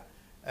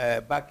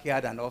their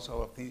backyard and all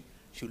sort of things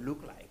should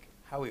look like.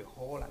 How a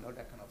hall and all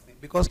that kind of thing.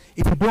 Because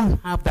if you don't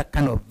have that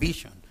kind of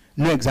vision,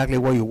 know exactly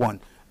what you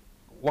want,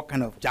 what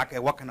kind of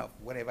jacket, what kind of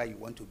whatever you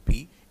want to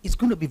be, it's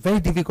going to be very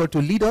difficult to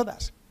lead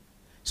others.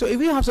 So if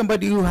you have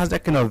somebody who has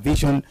that kind of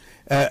vision,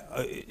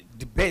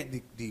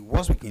 the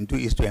worst we can do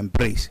is to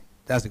embrace.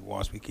 That's the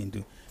worst we can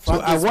do.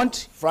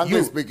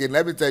 Frankly speaking,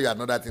 let me tell you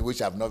another thing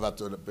which I've never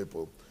told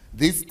people.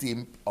 This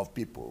team of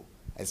people,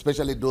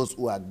 especially those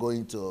who are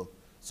going to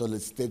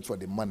solicit for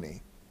the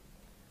money,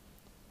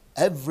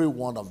 every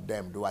one of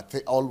them, they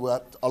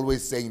were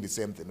always saying the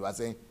same thing. They were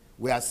saying,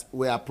 we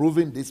are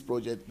approving this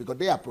project because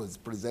they are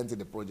presenting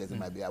the project. It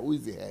might be, who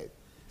is the head?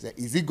 Said,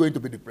 is he going to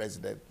be the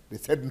president? They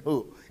said,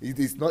 no, it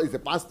is not. He's a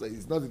pastor.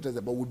 He's not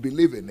interested, but we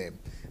believe in him.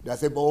 They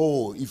said,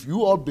 if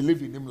you all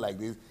believe in him like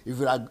this,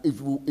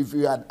 if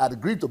you had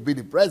agreed to be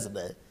the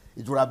president,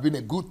 it would have been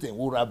a good thing.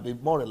 We would have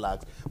been more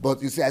relaxed.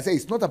 But you see, I say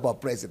it's not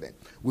about president.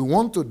 We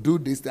want to do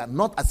this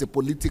not as a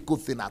political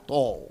thing at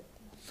all.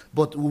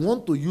 But we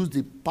want to use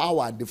the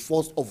power and the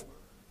force of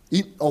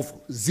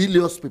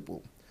zealous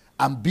people,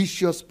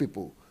 ambitious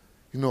people.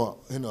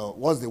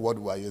 What's the word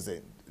we are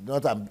using?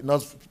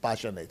 not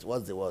passionate.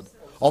 What's the word?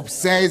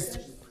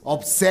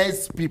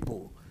 Obsessed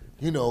people.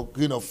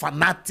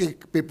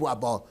 Fanatic people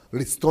about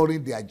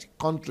restoring their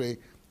country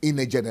in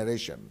a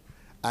generation.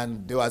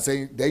 And they were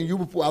saying, then you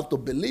people have to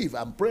believe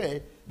and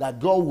pray that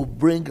God will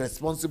bring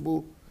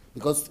responsible,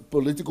 because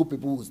political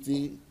people will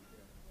still.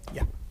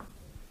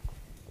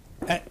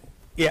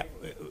 Yeah.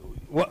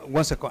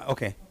 1 second.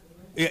 Okay.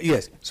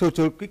 Yes. So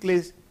to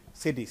quickly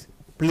say this,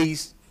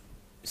 please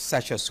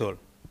search your soul.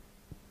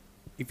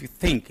 If you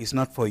think it's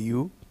not for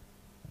you,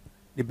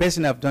 the best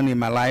thing I've done in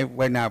my life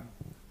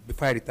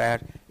before I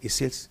retired is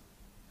sales.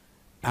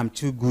 I'm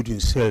too good in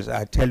sales.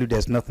 I tell you,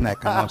 there's nothing I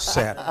cannot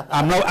sell.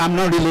 I'm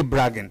not really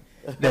bragging.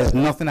 There's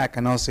nothing I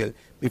cannot sell.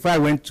 Before I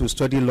went to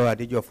study law at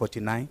the age of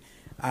 49,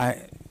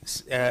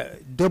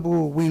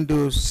 double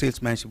window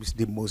salesmanship is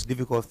the most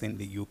difficult thing in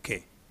the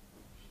UK.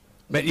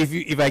 But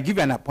if I give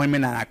you an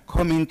appointment and I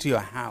come into your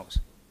house,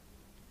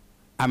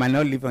 I might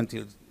not live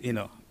until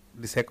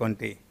the second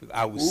day.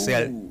 I will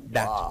sell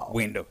that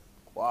window.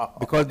 Wow.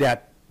 Because there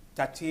are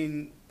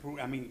 13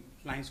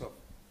 lines of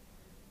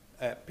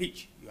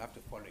pitch you have to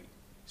follow it.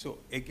 So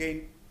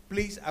again,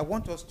 please, I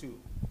want us to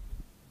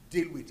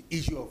deal with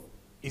issue of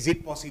is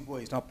it possible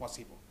or is not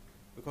possible,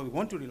 because we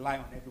want to rely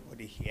on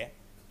everybody here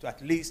to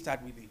at least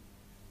start with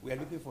we are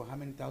looking for how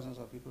many thousands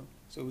of people,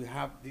 so we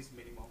have this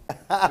minimum.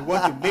 We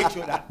want to make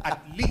sure that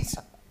at least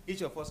each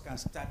of us can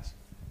start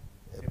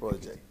a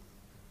project.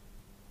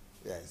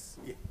 Yes.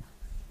 Yeah.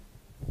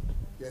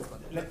 Yes,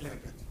 Let me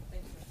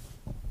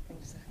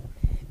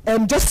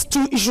get. Just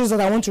two issues that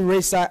I want to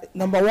raise.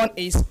 Number one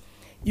is,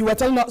 you were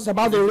telling us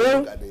about the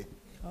rail.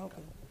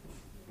 Okay.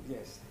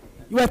 Yes.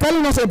 You were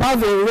telling us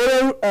about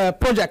the rail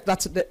project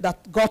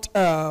that got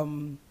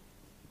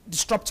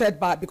disrupted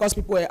because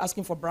people were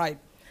asking for bribe.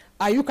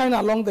 Are you kind of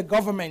along the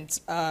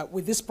government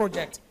with this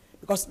project?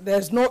 Because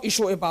there's no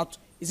issue about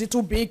is it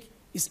too big?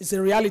 It's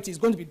a reality. It's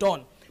going to be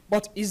done.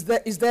 But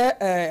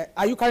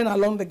are you carrying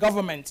along the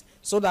government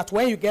so that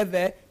when you get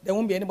there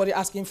won't be anybody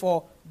asking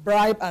for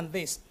bribe and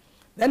this?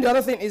 Then the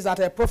other thing is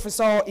that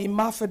Professor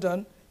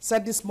Imafedon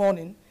said this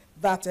morning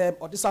that,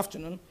 or this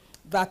afternoon,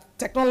 that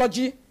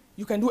technology,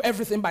 you can do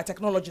everything by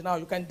technology now.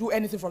 You can do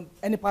anything from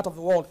any part of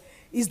the world.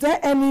 Is there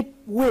any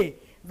way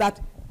that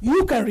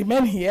you can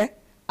remain here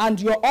and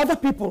your other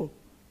people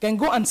can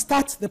go and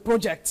start the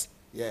project?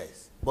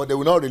 Yes, but they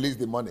will not release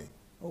the money.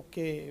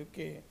 Okay.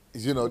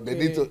 They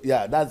need to,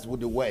 that's with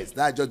the West.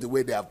 That's just the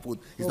way they have put.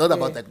 It's not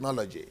about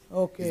technology.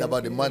 It's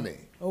about the money.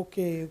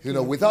 Okay.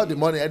 Without the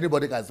money,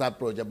 anybody can start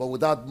project, but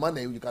without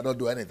money, you cannot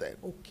do anything.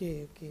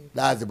 Okay.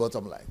 That's the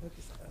bottom line.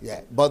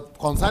 But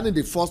concerning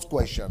the first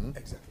question.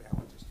 Exactly. I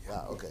want to.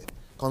 Okay.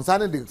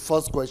 Concerning the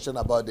first question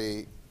about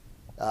the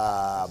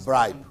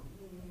bribe.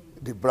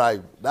 The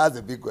bribe, that's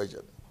a big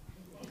question.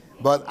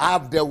 But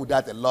I've dealt with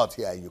that a lot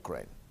here in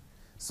Ukraine.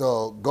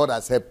 So God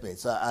has helped me.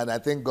 And I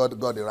think God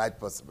got the right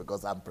person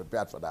because I'm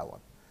prepared for that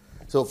one.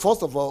 So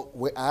first of all,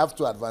 I have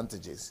two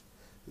advantages.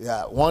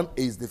 One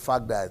is the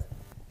fact that,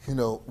 in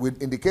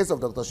the case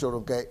of Dr.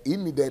 Shoronke, he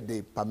needed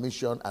the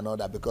permission and all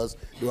that because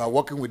they were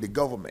working with the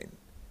government.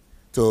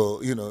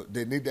 So,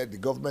 they needed the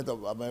government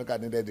of America,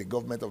 needed the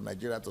government of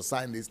Nigeria to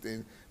sign this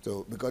thing.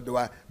 Because they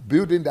were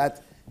building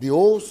that, the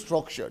whole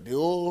structure, the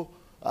whole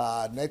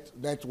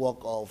network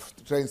of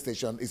train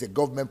station is a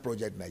government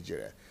project in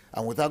Nigeria.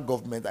 And without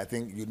government, I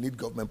think you need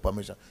government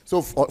permission.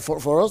 So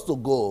for us to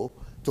go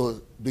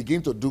to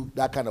begin to do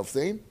that kind of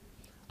thing,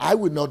 I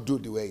would not do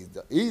the way he's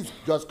done. He's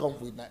just come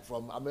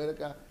from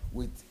America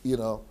with,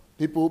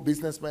 people,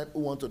 businessmen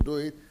who want to do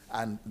it,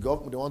 and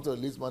government, they want to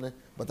release money.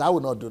 But I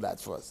would not do that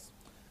first.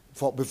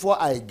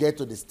 Before I get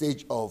to the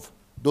stage of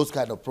those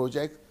kind of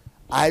projects,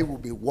 I will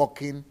be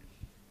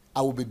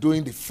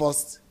doing the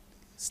first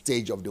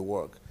stage of the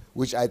work,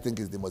 which I think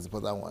is the most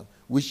important one,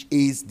 which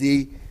is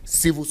the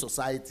civil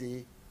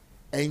society,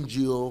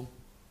 NGO,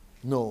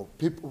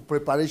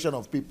 preparation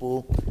of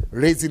people,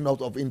 raising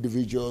out of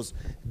individuals,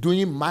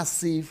 doing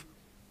massive,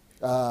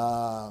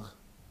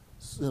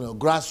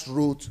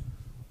 grassroots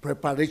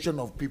preparation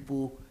of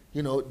people,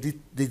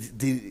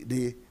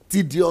 the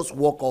tedious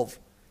work of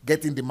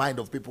getting the mind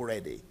of people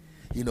ready,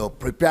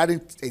 preparing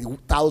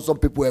 1,000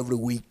 people every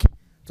week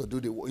to do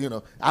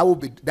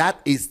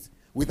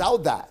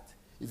without that,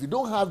 if you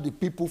don't have the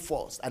people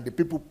force and the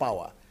people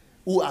power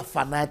who are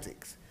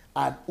fanatics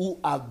and whose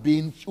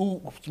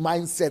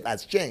mindset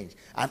has changed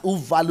and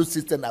whose value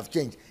system has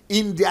changed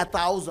in their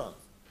thousands,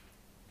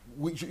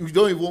 you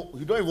don't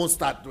even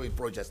start doing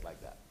projects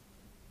like that.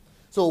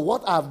 So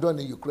what I've done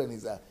in Ukraine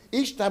is that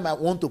each time I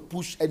want to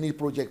push any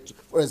project,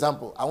 for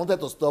example, I wanted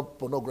to stop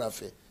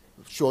pornography,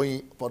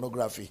 showing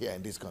pornography here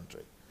in this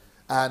country.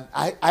 And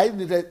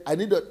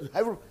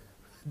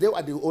they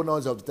were the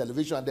owners of the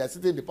television and they are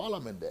sitting in the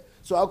parliament there.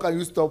 So how can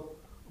you stop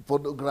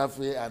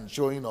pornography and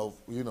showing of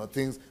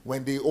things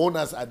when the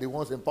owners are the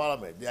ones in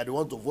parliament? They are the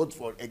ones to vote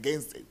for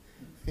against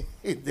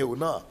it. They will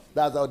not.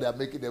 That's how they are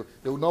making them.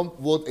 They will not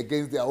vote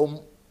against their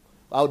own,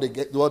 how they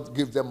get what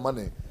gives them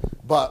money.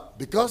 But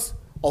because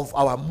of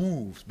our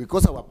moves,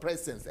 because of our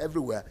presence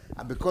everywhere,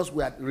 and because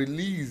we had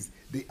released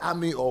the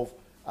army of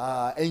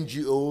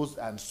NGOs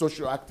and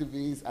social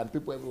activists and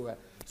people everywhere.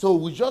 So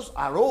we just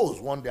arose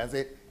one day and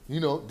said,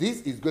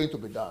 this is going to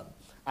be done.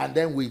 And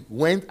then we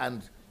went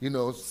and,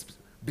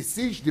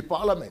 besieged the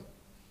parliament.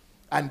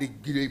 And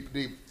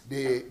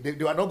they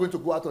were not going to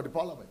go out of the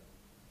parliament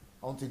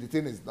until the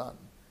thing is done.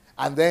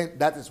 And then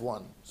that is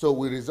one. So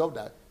we resolved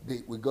that.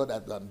 We got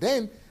that done.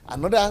 Then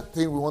another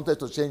thing we wanted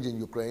to change in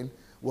Ukraine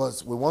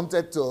was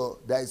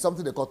there is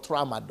something they call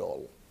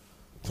tramadol.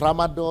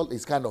 Tramadol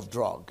is kind of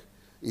drug.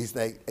 It's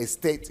like a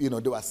state, they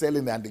were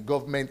selling it and the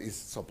government is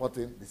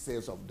supporting the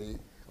sales of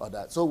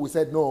that. So we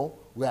said, no,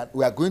 we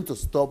are going to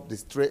stop the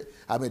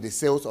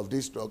sales of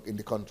this drug in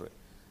the country.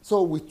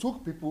 So we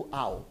took people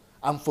out,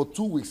 and for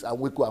 2 weeks, and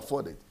we could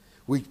afford it.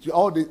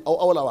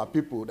 All our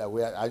people that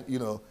were,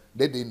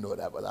 they didn't know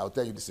that, but I'll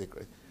tell you the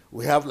secret.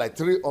 We have like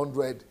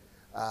 300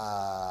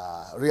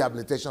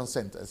 rehabilitation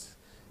centers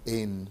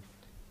in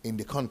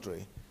the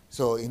country.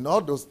 So in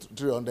all those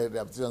 300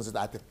 rehabilitation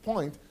centers, at a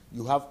point,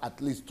 you have at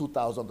least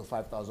 2,000 to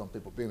 5,000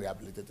 people being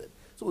rehabilitated.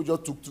 So we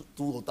just took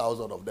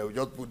 2,000 of them. We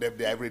just put them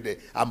there every day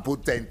and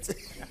put tents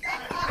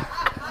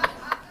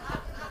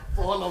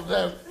for all of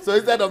them. So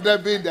instead of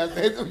them being there,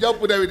 we just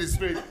put them in the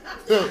street.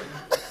 So,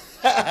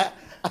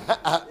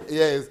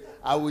 yes,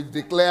 I will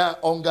declare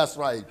hunger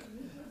strike.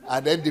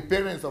 And then the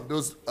parents of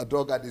those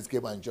drug addicts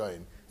came and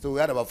joined. So we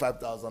had about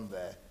 5,000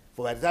 there.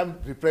 For by the time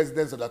the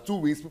president said that 2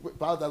 weeks,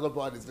 5,000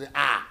 people on the street,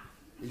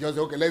 he just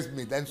said, okay, let's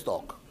meet, then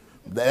talk.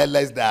 Then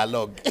let's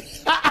dialogue.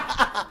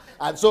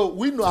 And so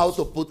we know how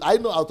to I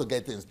know how to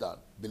get things done,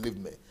 believe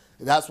me.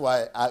 That's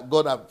why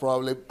God has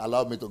probably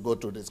allowed me to go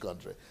through this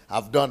country.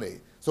 I've done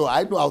it. So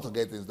I know how to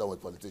get things done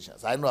with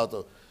politicians. I know how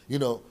to,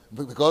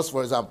 because,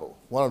 for example,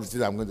 one of the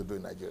things I'm going to do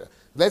in Nigeria,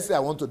 let's say I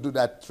want to do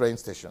that train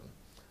station,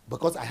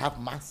 because I have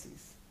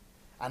masses,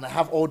 and I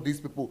have all these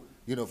people,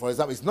 for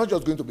example, it's not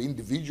just going to be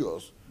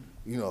individuals,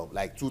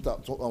 like 2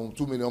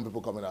 million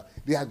people coming out.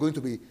 They are going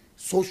to be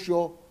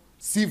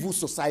civil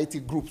society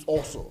groups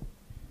also.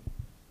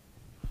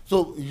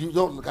 So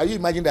can you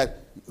imagine that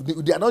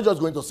they are not just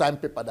going to sign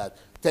paper that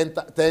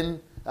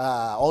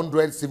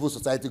 100 civil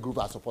society groups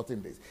are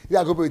supporting this. They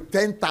are going to be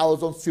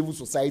 10,000 civil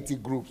society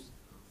groups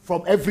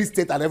from every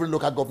state and every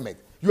local government.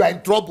 You are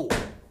in trouble.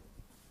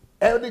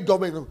 Every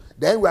government.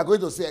 Then we are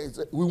going to say,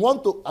 we're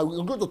going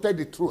to tell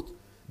the truth.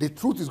 The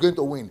truth is going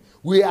to win.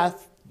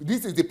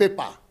 This is the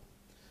paper.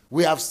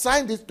 We have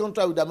signed this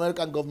contract with the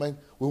American government.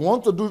 We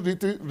want to do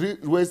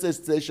railway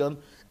station,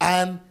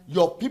 and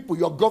your people,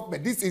 your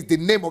government, this is the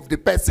name of the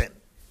person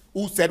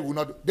who said will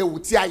not. They will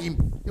tear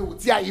him. They will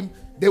tear him.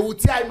 They will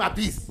tear him a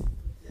piece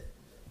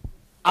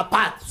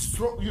apart.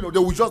 They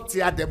will just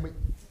tear them.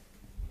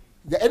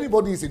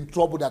 Anybody is in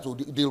trouble that will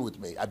deal with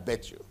me. I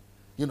bet you.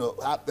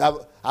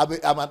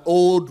 I'm an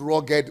old,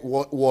 rugged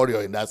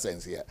warrior in that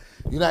sense here.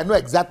 I know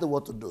exactly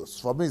what to do.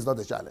 For me, it's not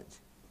a challenge.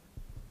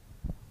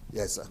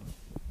 Yes, sir.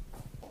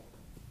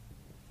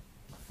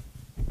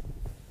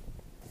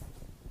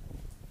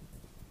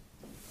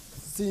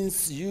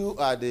 Since you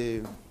are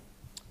the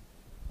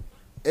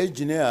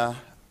engineer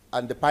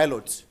and the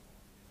pilot,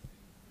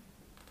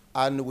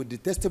 and with the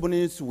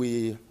testimonies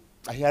we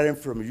are hearing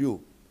from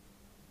you,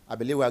 I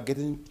believe we are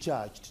getting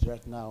charged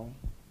right now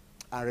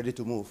and ready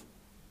to move.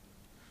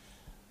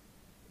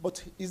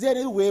 But is there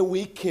any way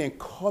we can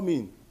come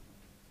in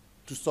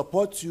to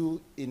support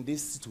you in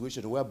this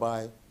situation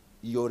whereby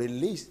your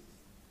release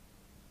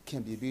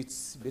can be a bit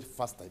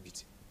faster?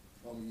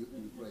 From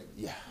Ukraine?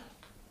 Yeah.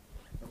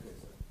 Okay,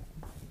 sir.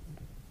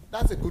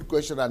 That's a good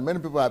question, and many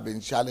people have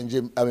been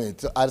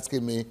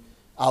asking me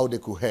how they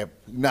could help.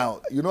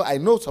 Now, I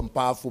know some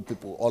powerful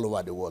people all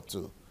over the world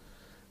too.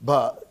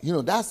 But,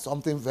 that's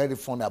something very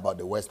funny about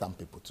the Western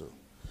people too.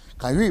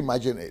 Can you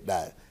imagine it,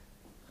 that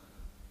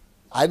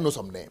I know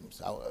some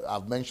names.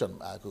 I've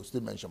mentioned, I could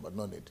still mention, but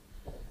no need.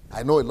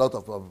 I know a lot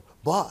of them.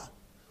 But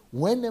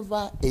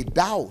whenever a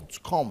doubt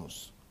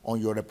comes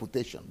on your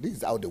reputation, this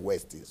is how the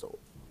West is,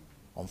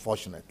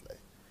 unfortunately.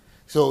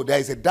 So there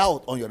is a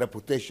doubt on your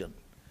reputation.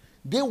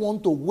 They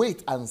want to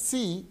wait and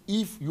see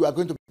if you are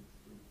going to.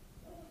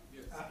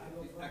 Yes.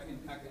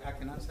 I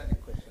can answer the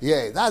question.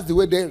 Yeah, that's the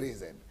way they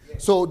reason.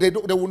 Yes. So they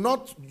will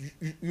not,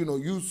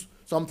 use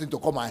something to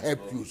come and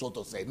help you, so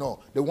to say. No,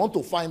 they want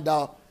to find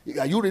out,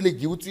 are you really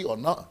guilty or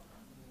not?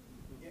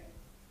 Yeah.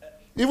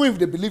 Even if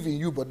they believe in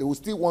you, but they will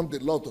still want the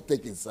law to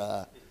take its.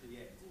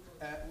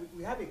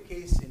 We have a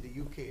case in the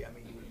UK.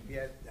 You will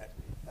hear that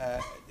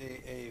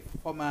a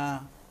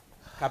former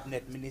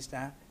cabinet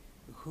minister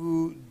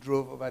who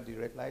drove over the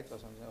red light or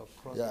something, or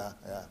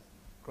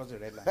crossed the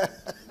red light,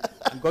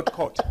 and got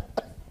caught.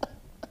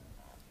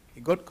 He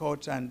got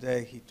caught, and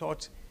he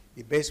thought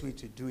the best way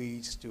to do it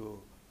is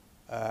to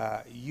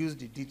use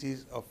the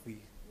details of the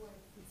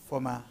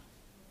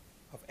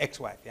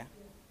ex-wife,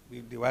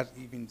 They were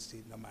even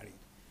still not married.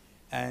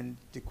 And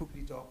they cooked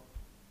it up,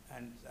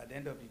 and at the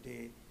end of the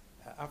day,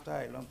 after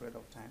a long period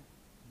of time,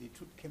 the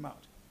truth came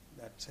out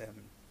that,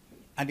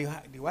 and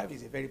the wife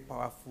is a very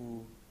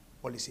powerful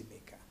policy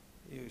maker.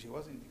 She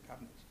was in the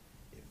cabinet,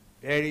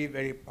 a very,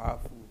 very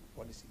powerful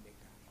policy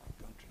maker in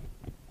the country.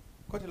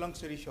 Cut a long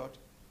story short,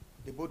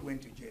 they both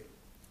went to jail.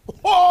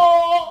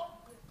 Oh!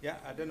 Yeah,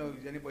 I don't know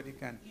if anybody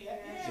can.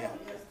 Yeah.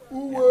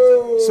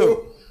 Whoa.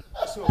 So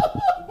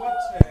what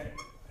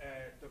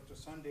Dr.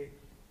 Sunday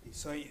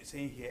is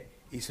saying here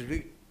is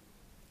real.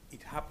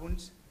 It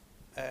happens,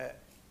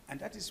 and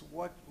that is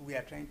what we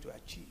are trying to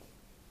achieve.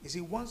 You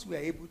see, once we are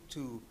able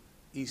to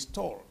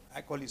install,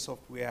 I call it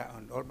software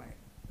on all my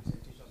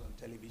presentations on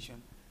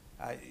television,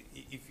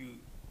 if you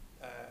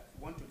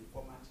want to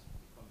reformat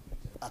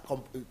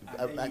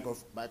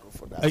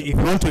Microphone. if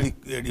you want to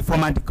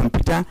reformat the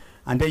computer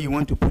and then you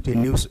want to put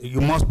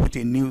you must put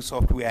a new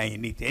software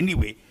in it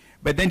anyway.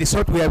 But then the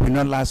software will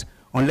not last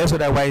unless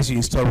otherwise you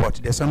install what?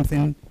 There's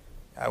something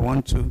I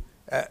want to,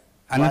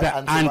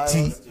 another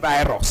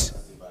antivirus.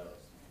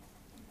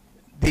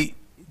 The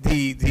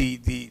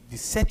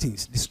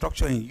settings, the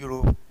structure in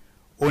Europe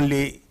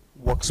only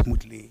works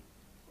smoothly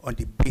on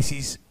the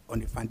basis, on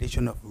the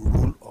foundation of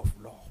rule of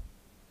law.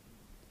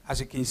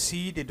 As you can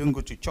see, they don't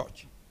go to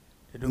church.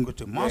 They don't go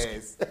to mosque.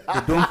 Yes.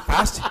 They don't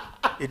fast.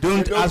 They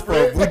don't ask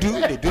for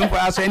voodoo. They don't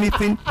ask for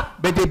anything.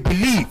 But they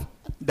believe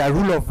that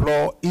rule of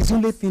law is the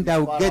only thing that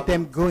will get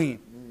them going.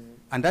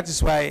 And that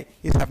is why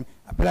it's happening.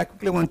 But I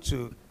quickly want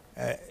to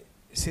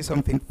say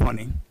something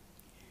funny.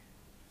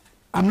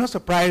 I'm not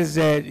surprised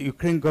that the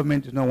Ukraine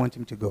government does not want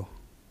him to go.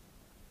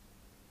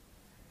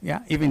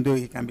 Yeah, even though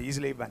he can be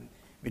easily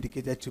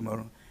vindicated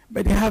tomorrow.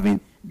 But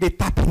they're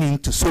tapping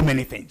into so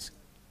many things.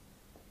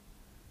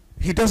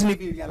 He doesn't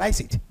even realize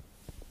it.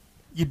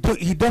 He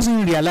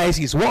doesn't realize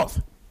his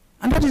worth.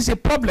 And that is a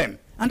problem.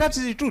 And that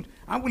is the truth.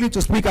 I'm willing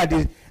to speak at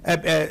the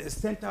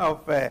center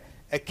of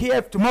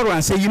KF tomorrow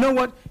and say, you know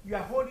what? You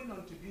are holding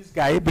on to this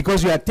guy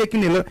because you are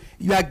taking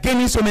you are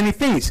gaining so many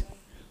things.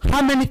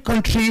 How many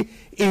countries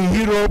in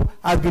Europe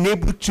have been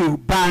able to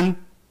ban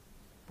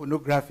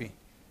pornography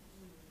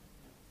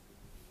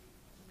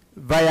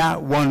via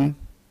one?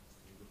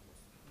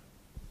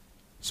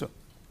 So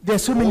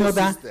there's so many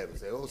other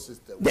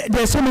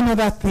there's so many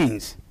other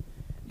things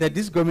that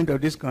this government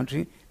of this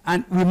country,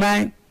 and we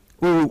might,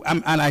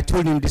 and I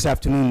told him this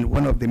afternoon in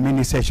one of the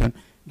mini sessions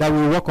that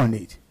we'll work on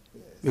it.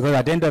 Yes. Because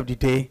at the end of the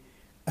day,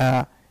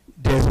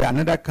 there's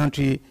another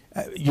country,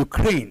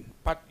 Ukraine,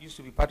 used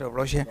to be part of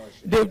Russia.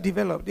 They've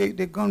developed,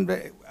 they've gone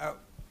very,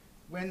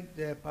 when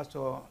the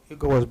Pastor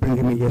Hugo was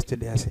bringing me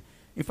yesterday, I said,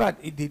 in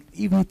fact, the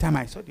evening time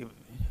I saw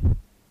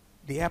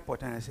the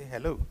airport and I said,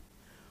 hello,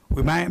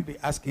 we might be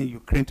asking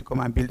Ukraine to come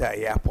and build our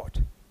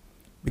airport.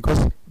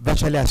 Because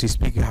virtually as we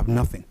speak, you have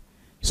nothing.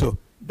 So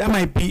that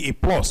might be a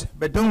plus,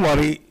 but don't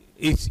worry,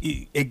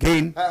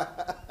 again,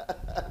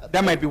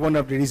 that might be one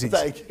of the reasons.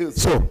 Thank you.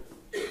 So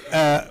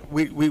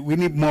we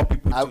need more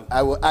people.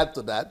 I will add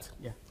to that.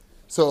 Yeah.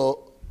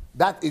 So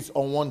that is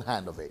on one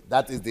hand of it.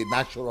 That is the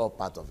natural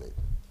part of it.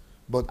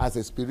 But as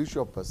a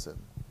spiritual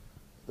person,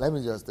 let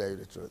me just tell you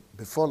the truth.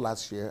 Before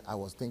last year, I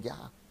was thinking,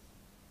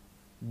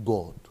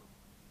 God,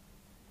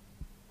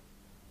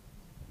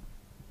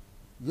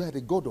 you are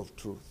the God of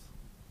truth,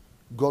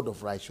 God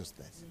of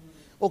righteousness.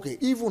 Okay,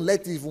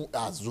 let's even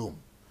assume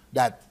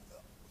that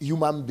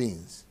human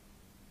beings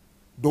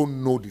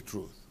don't know the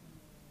truth.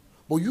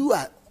 But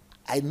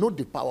I know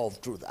the power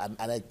of truth, and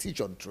I teach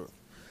on truth.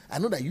 I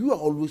know that you are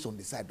always on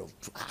the side of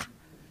truth.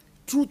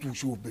 Truth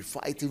which will be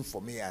fighting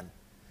for me. And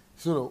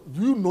so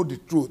you know the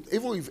truth.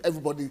 Even if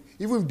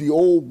the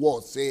whole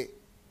world say,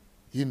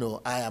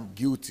 I am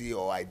guilty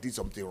or I did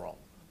something wrong.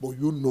 But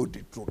you know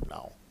the truth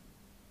now.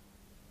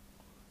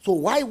 So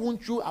why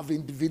won't you have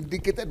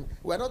vindicated?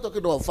 We're not talking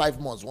about 5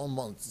 months, 1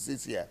 month,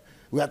 6 years.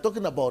 We are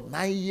talking about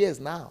 9 years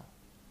now.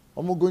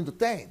 Almost going to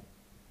 10.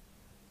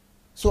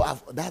 So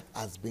that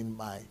has been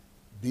my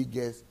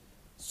biggest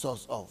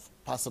source of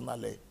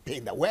personal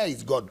pain. Where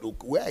is God?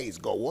 Where is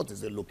God? What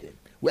is he looking?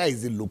 Where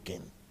is he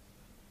looking?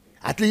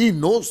 At least he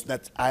knows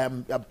that I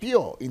am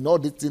pure in all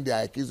these things they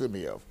are accusing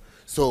me of.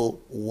 So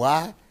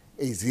why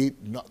is he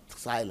not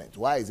silent?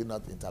 Why is he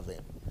not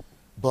intervening?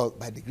 But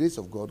by the grace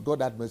of God,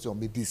 God had mercy on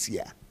me this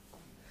year.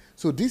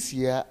 So this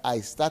year,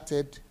 I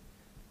started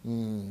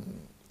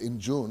in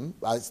June.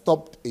 I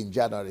stopped in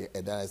January,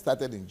 and then I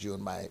started in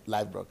June my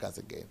live broadcast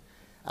again.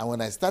 And when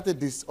I started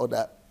this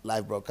other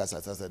live broadcast I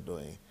started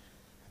doing,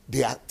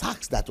 the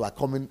attacks that were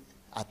coming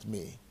at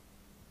me,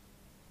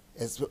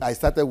 I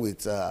started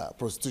with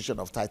prostitution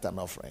of tithe and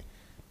offering.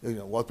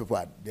 What people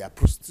are, they are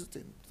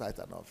prostituting tithe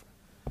and offering.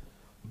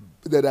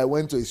 Then I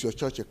went to, is your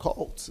church a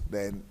cult?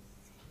 Then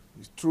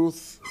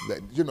truth,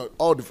 then,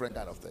 all different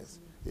kind of things.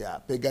 Yeah,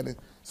 paganism.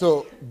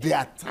 So the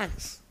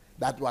attacks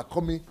that were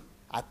coming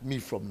at me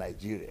from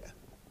Nigeria.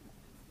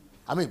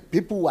 I mean,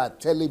 people were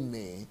telling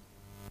me,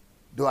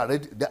 they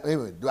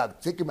were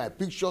taking my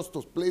pictures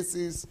to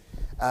places,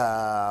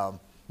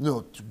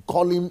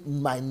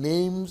 calling my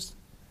names,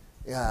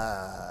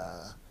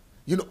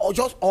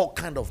 just all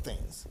kind of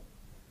things.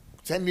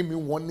 Sending me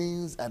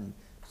warnings and,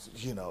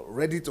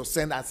 ready to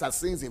send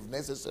assassins if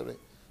necessary.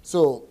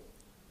 So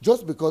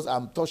just because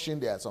I'm touching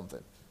there or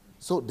something.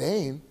 So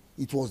then,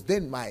 it was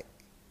then I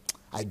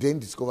then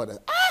discovered that,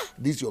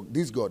 this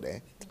God,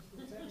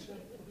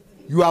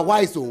 you are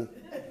wise, oh.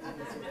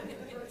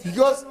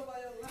 Because,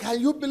 can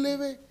you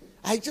believe it?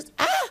 I just,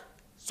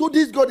 so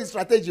this God is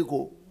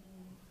strategical.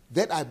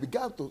 Then I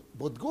began to,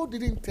 but God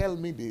didn't tell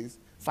me this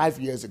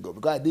 5 years ago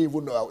because I didn't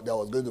even know there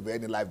was going to be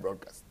any live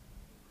broadcast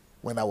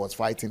when I was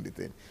fighting the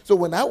thing. So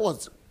when I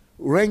was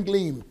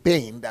wrangling in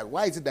pain, that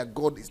why is it that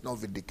God is not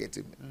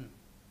vindicating me?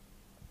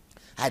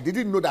 I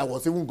didn't know that I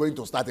was even going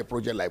to start a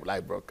project like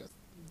live broadcast.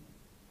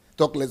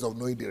 Talk less of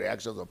knowing the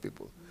reactions of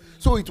people.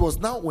 So it was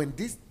now when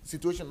this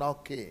situation now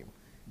came,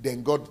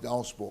 then God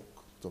now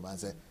spoke to me and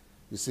said,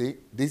 you see,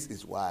 this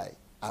is why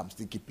I'm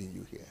still keeping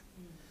you here.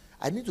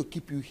 I need to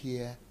keep you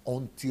here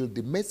until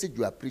the message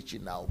you are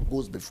preaching now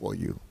goes before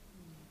you.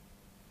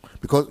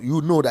 Because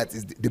you know that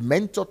is the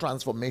mental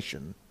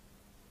transformation.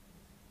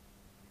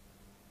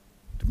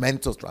 The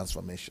mental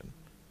transformation.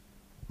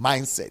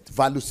 Mindset,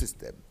 value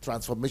system,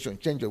 transformation,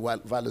 change your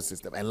value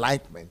system,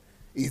 enlightenment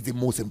is the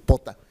most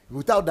important.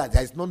 Without that,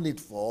 there is no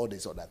need for all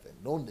these other things.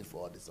 No need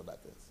for all these other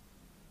things.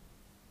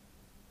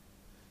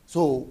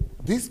 So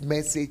this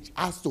message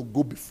has to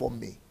go before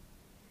me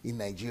in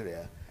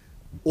Nigeria,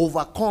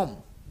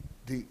 overcome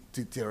the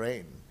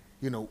terrain.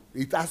 You know,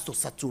 it has to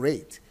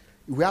saturate.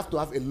 We have to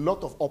have a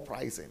lot of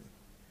uprising.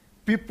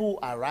 People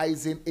are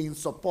rising in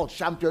support,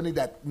 championing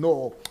that,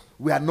 no,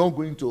 we are not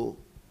going to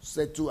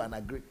settle and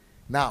agree.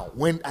 Now,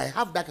 when I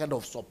have that kind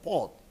of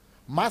support,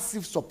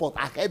 massive support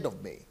ahead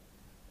of me,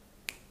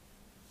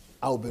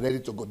 I will be ready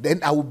to go. Then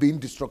I will be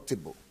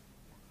indestructible.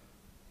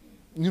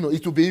 You know,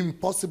 it will be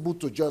impossible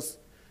to just,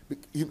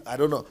 I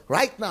don't know.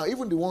 Right now,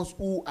 even the ones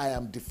who I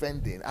am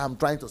defending, I'm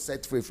trying to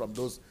set free from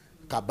those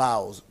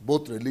cabals,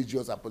 both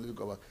religious and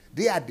political.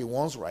 They are the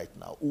ones right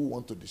now who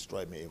want to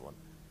destroy me even.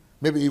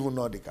 Maybe even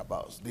not the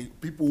cabals. The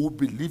people who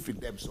believe in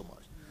them so much.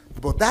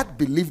 But that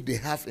belief they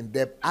have in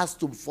them has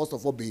to, first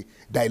of all, be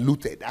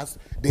diluted.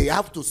 They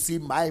have to see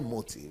my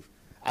motive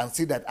and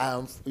see that I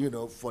am, you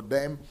know, for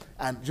them.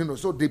 And, you know,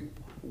 so the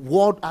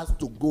word has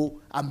to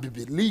go and be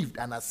believed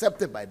and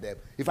accepted by them.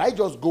 If I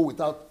just go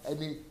without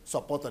any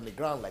support on the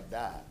ground like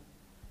that,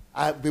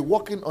 I'll be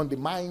walking on the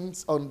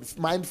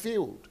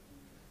minefield.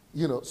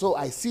 You know, so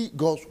I see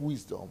God's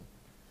wisdom.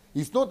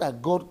 It's not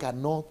that God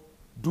cannot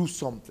do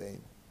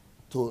something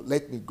to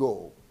let me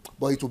go,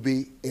 but it will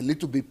be a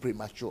little bit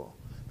premature.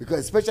 Because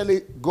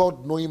especially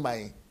God knowing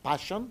my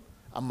passion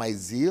and my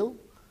zeal,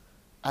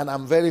 and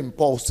I'm very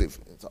impulsive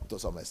to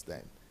some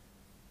extent.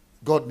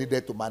 God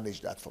needed to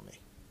manage that for me.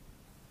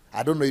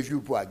 I don't know if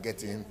you people are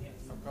getting. Yes,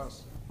 of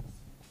course.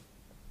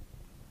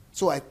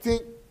 So I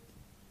think,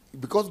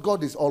 because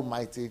God is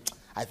almighty,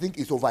 I think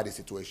he's over the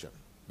situation.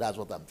 That's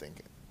what I'm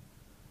thinking.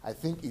 I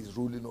think he's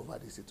ruling over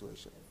the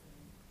situation.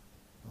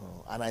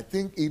 And I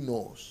think he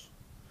knows.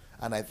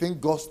 And I think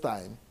God's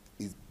time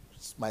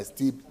might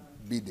still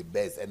be the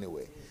best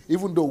anyway.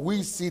 Even though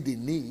we see the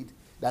need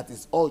that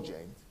is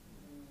urgent,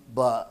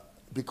 but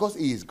because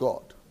he is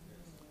God,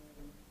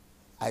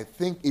 I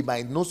think he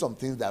might know some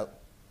things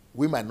that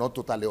we might not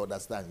totally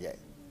understand yet.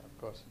 Of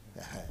course.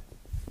 Yes.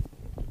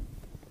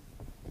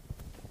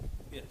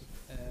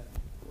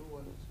 Who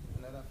was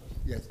another person?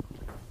 Yes.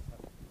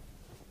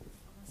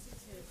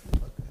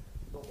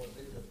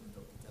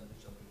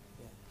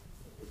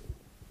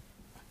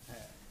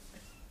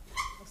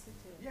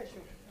 Yeah,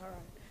 sure.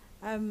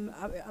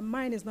 All right.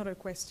 Mine is not a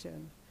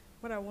question.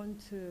 What I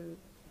want to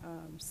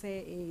say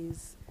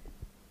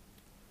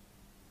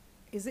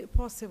is it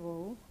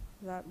possible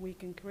that we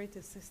can create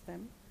a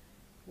system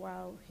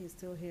while he's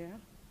still here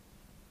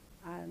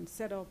and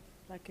set up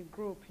like a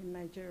group in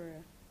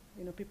Nigeria?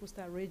 You know, people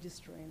start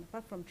registering,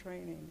 apart from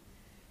training,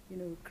 you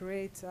know,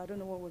 create, I don't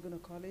know what we're going to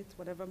call it,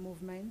 whatever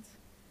movement.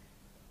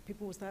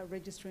 People will start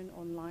registering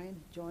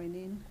online,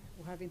 joining.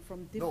 We're having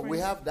from different... No, we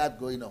have that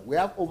going on. We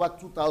have over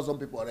 2,000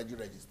 people already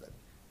registered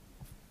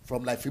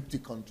from like 50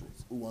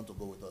 countries who want to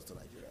go with us to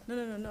Nigeria.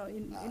 No.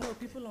 You know,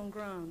 people on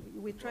ground.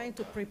 We're trying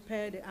to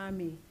prepare the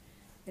army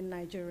in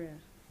Nigeria,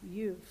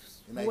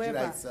 youths, in whoever.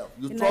 Nigeria itself.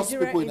 You in trust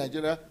Nigeria, people in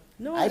Nigeria?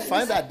 No, I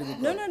find that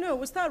difficult. No.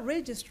 We start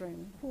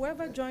registering.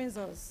 Whoever joins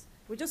us,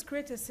 we just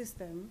create a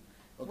system,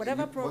 Okay,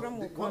 whatever program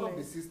we call one it. of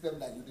the system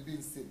that you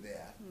didn't see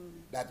there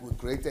that we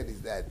created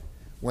is that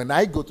when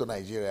I go to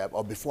Nigeria,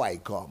 or before I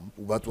come,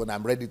 but when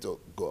I'm ready to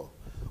go,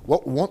 we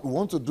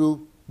want to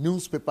do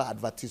newspaper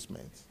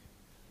advertisements.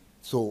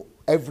 So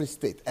every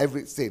state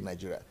in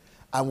Nigeria.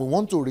 And we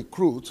want to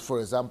recruit, for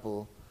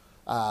example,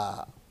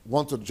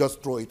 want to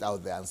just throw it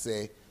out there and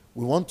say,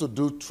 we want to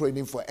do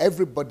training for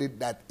everybody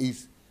that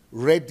is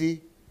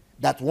ready,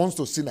 that wants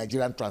to see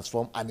Nigerian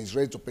transform and is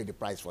ready to pay the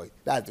price for it.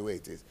 That's the way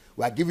it is.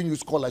 We are giving you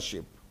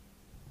scholarship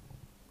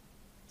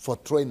for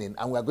training,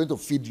 and we are going to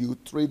feed you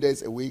 3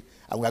 days a week,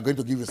 and we are going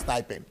to give you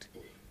stipend.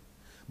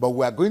 But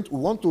we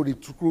want to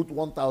recruit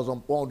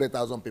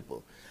 100,000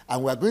 people.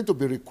 And we are going to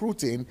be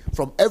recruiting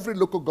from every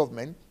local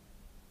government.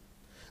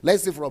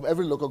 Let's say from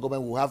every local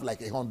government, we'll have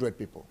like 100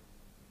 people.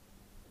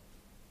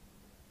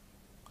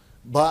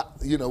 But,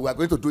 you know, we are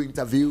going to do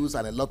interviews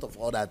and a lot of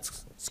other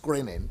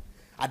screening.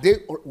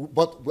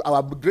 But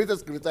our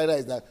greatest criteria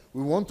is that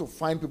we want to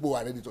find people who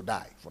are ready to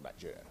die for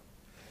Nigeria.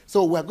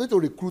 So we are going to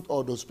recruit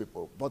all those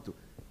people. But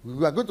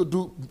we are going to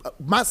do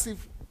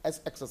massive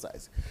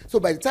exercise. So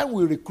by the time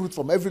we recruit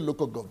from every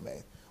local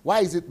government, why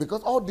is it?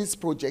 Because all these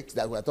projects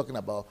that we're talking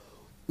about,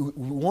 we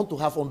want to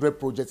have 100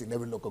 projects in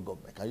every local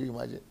government. Can you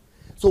imagine?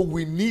 So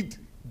we need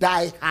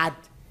die-hard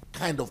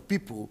kind of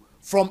people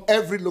from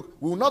every local.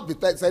 We will not be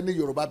sending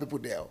Yoruba people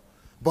there,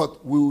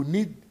 but we will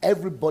need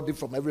everybody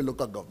from every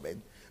local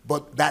government.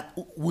 But that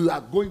we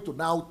are going to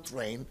now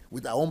train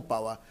with our own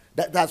power.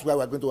 That's why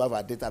we're going to have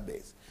our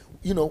database.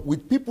 You know,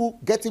 with people,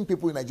 getting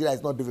people in Nigeria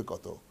is not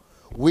difficult, though.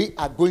 We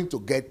are going to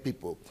get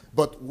people.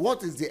 But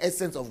what is the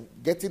essence of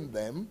getting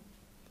them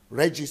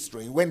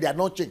registering when they are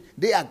not changed?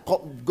 They are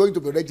going to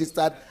be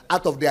registered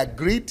out of their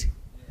greed.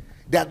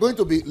 They are going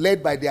to be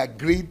led by their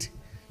greed.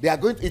 They are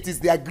going. It is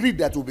their greed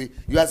that will be.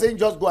 You are saying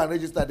just go and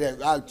register there.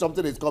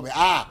 Something is coming.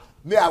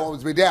 Me, I want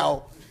to be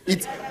there.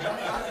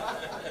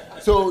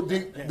 So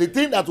the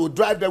thing that will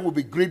drive them will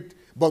be greed.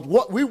 But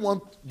what we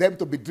want them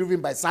to be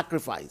driven by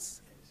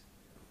sacrifice.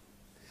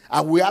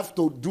 And we have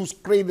to do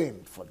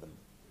screening for them.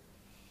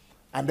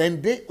 And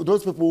then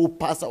those people who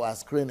pass our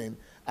screening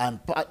and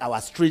our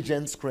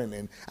stringent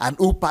screening and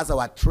who pass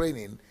our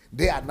training,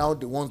 they are now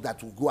the ones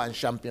that will go and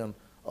champion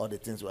all the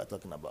things we're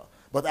talking about.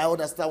 But I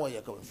understand where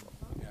you're coming from.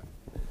 Yeah.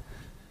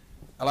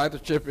 I'd like to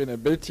chip in a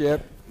bit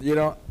here. You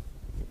know,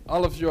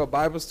 all of you are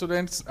Bible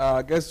students.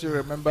 I guess you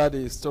remember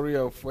the story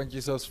of when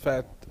Jesus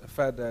fed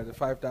the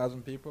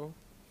 5,000 people.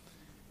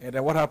 And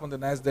then what happened the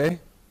next day?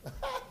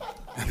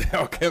 they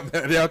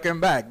all came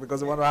back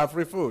because they want to have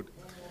free food.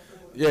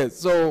 Yes,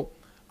 so,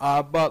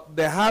 but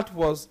their heart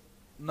was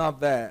not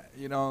there.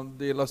 You know,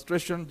 the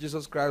illustration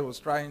Jesus Christ was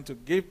trying to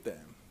give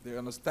them, the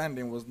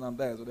understanding was not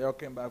there. So they all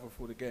came back for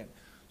food again.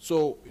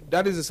 So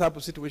that is the type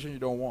of situation you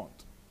don't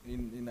want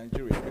in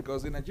Nigeria.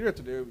 Because in Nigeria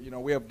today, you know,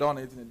 we have done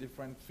it in a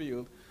different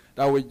field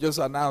that we just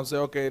announce, say,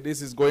 okay,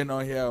 this is going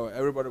on here.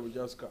 Everybody will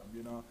just come,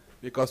 you know.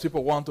 Because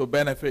people want to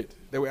benefit.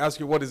 They will ask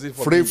you, what is it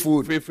for? Free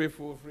food. Free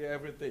food, free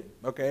everything,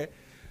 okay?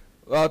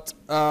 But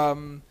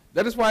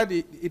that is why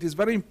it is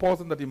very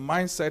important that the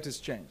mindset is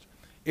changed.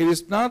 It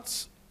is not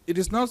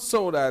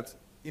so that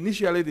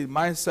initially the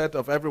mindset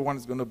of everyone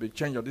is going to be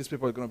changed or these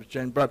people are going to be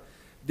changed, but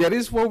there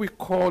is what we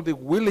call the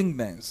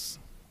willingness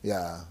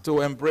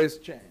to embrace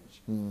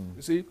change.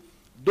 You see,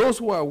 those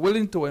who are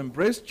willing to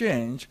embrace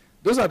change,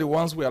 those are the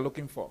ones we are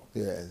looking for.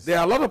 Yes. There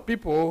are a lot of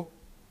people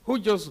who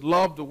just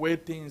love the way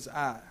things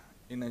are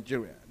in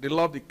Nigeria. They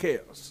love the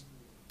chaos.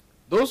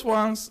 Those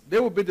ones, they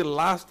will be the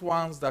last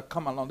ones that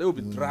come along. They will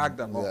be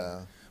dragged along.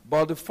 Yeah.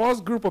 But the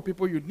first group of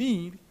people you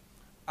need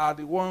are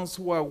the ones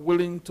who are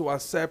willing to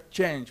accept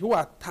change, who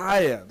are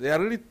tired. They are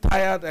really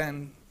tired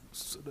and,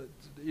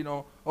 you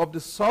know, of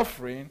the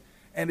suffering,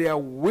 and they are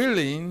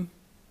willing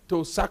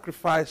to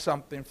sacrifice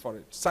something for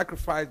it,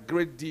 sacrifice a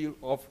great deal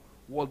of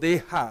what they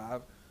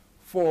have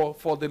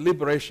for the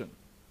liberation.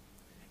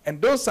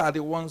 And those are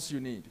the ones you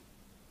need.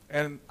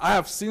 And I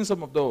have seen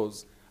some of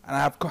those, and I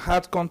have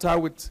had contact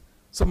with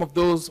some of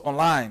those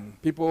online,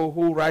 people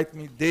who write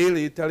me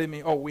daily telling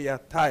me, oh, we are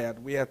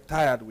tired, we are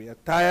tired, we are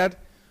tired.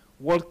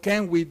 What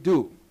can we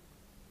do?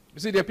 You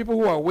see, there are people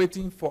who are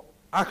waiting for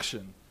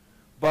action,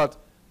 but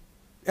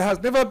it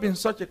has never been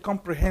such a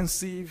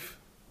comprehensive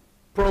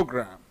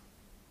program.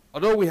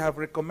 Although we have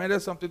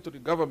recommended something to the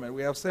government,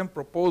 we have sent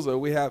proposal,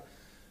 we have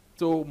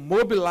to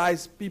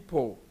mobilize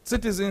people,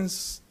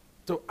 citizens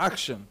to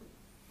action.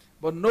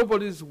 But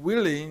nobody's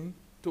willing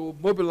to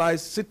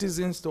mobilize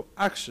citizens to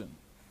action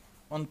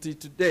until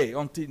today,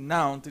 until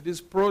now, until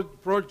this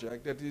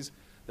project that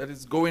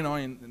is going on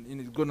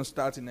and is going to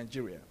start in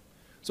Nigeria.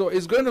 So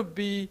it's going to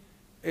be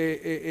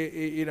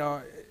a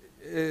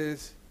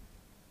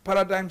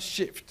paradigm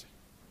shift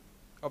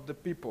of the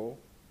people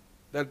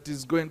that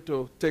is going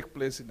to take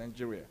place in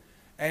Nigeria.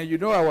 And you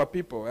know our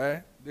people,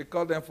 they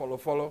call them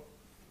follow,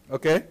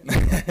 okay?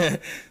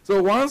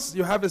 So once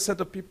you have a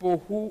set of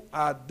people who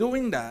are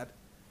doing that,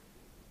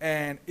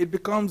 and it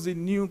becomes the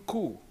new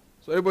cool.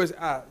 So everybody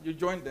says, you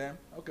join them?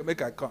 Okay, make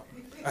I come.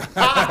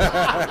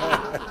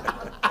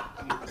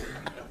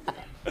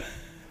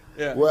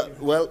 Yeah.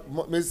 Well,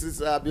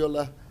 Mrs.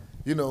 Abiola,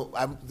 you know,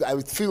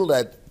 I feel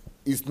that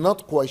it's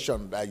not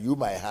question that you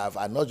might have,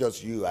 and not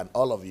just you and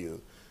all of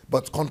you,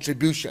 but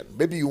contribution.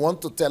 Maybe you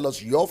want to tell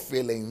us your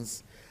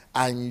feelings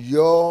and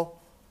your,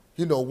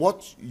 you know,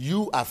 what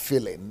you are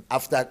feeling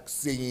after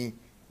seeing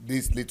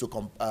this little,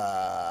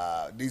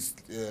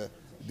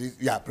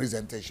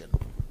 presentation.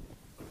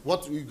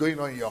 What is going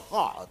on in your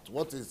heart?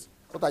 What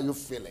are you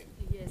feeling?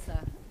 Yes, sir.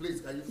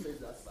 Please, can you face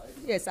that side?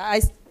 Yes,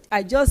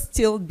 I just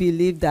still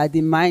believe that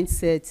the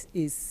mindset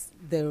is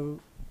the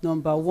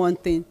number one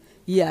thing.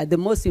 Yeah, the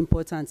most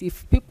important.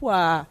 If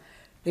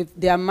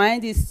their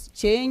mind is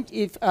changed,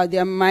 if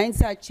their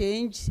minds are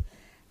changed,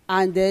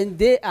 and then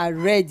they are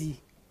ready,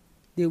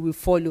 they will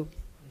follow.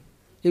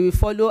 They will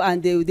follow,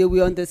 and they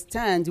will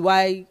understand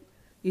why,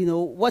 you know,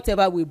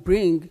 whatever we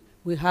bring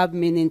will have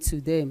meaning to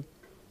them.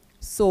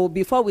 So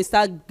before we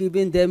start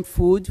giving them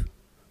food,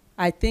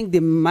 I think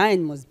the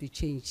mind must be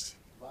changed.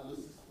 Value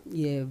system.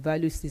 Yeah,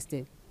 value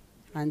system.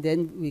 And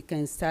then we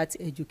can start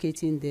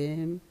educating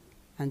them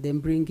and then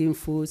bringing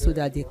food so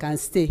that they can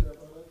stay.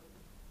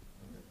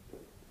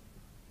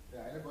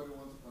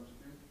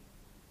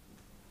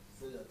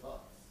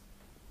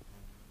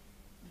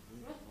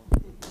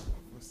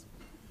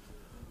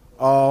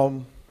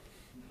 The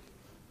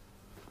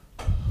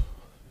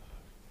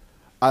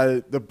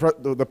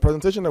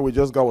presentation that we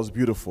just got was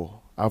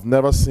beautiful. I've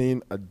never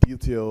seen a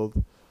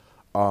detailed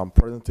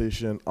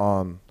presentation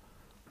on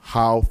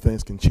how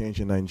things can change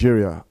in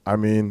Nigeria. I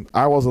mean,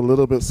 I was a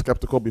little bit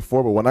skeptical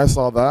before, but when I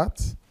saw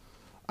that,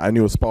 I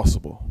knew it's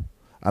possible.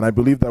 And I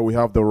believe that we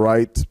have the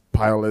right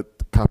pilot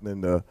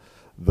captain that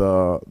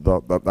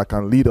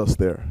can lead us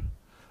there.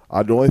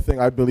 The only thing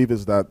I believe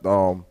is that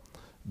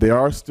there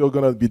are still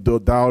going to be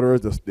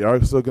doubters. There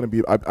are still going to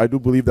be. I do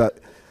believe that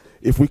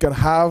if we can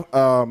have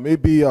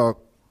maybe a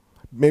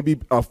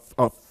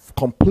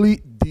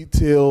complete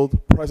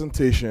detailed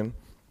presentation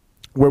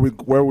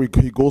where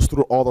he goes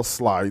through all the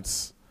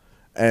slides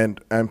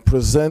and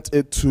present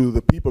it to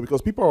the people,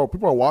 because people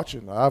are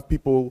watching. I have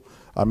people,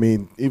 I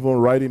mean, even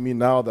writing me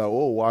now that,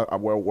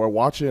 we're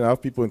watching. I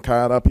have people in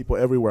Canada, people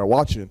everywhere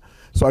watching.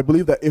 So I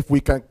believe that if we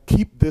can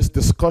keep this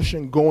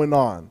discussion going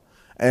on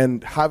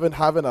and having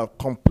a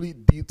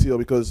complete detail,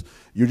 because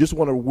you just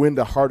want to win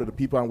the heart of the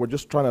people, and we're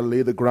just trying to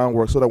lay the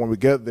groundwork so that when we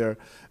get there,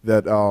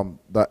 that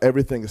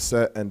everything is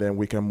set and then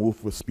we can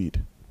move with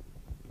speed.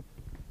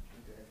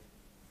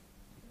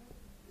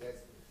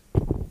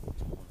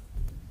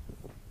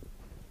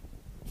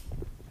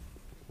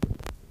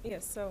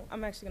 Yes, so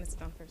I'm actually going to sit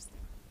down first.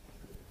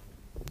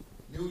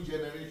 New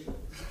generation.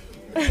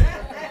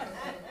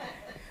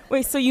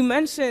 Wait, so you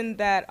mentioned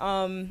that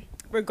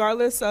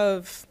regardless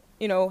of,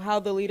 how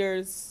the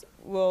leaders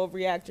will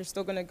react, you're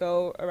still going to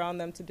go around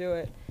them to do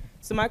it.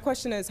 So my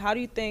question is, how do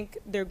you think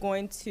they're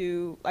going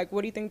to,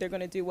 what do you think they're going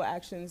to do? What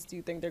actions do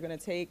you think they're going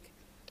to take?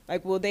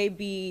 Will they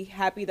be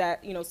happy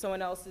that,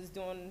 someone else is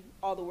doing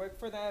all the work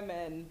for them,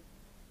 and,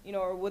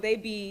 or will they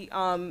be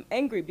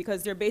angry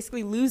because they're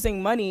basically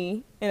losing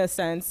money, in a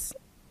sense,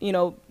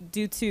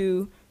 due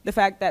to the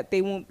fact that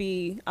they won't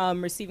be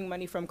receiving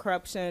money from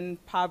corruption,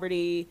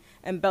 poverty,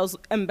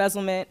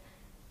 embezzlement,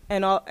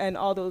 and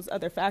all those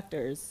other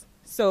factors.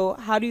 So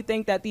how do you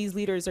think that these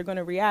leaders are going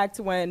to react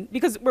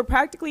because we're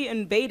practically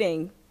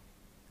invading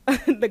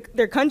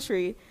their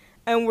country,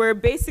 and we're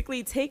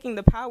basically taking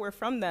the power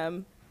from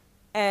them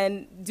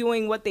and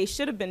doing what they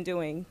should have been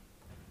doing.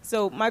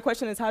 So my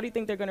question is, how do you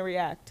think they're going to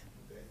react?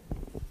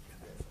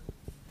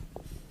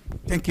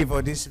 Thank you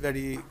for this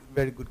very,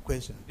 very good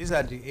question. These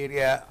are the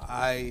area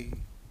I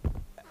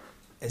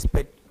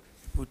expect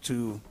people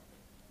to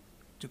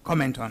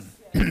comment on.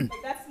 Yeah,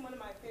 that's one of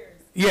my fears.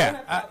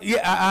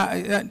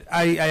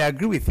 I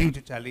agree with you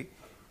totally,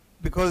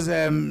 because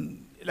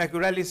like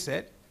Riley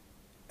said,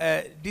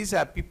 these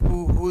are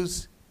people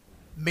whose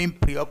main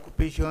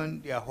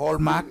preoccupation, their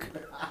hallmark,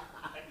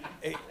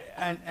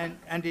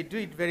 and they do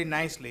it very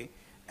nicely.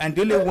 And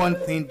the only one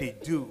thing they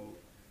do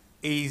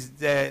is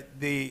that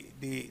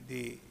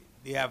they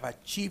have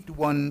achieved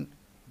one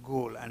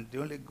goal, and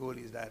the only goal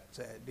is that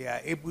they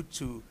are able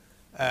to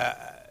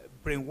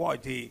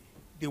brainwash.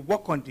 They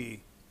work on the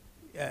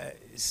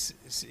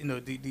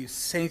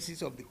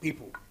senses of the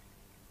people.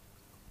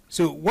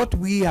 So what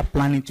we are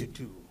planning to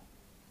do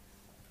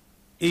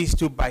is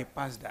to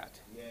bypass that.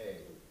 Yay.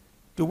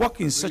 To work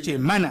in such a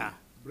manner.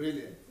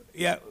 Brilliant.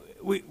 Yeah,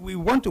 we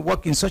want to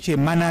work in such a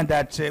manner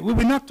that we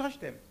will not touch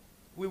them.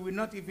 We will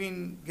not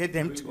even get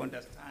them to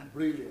understand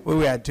what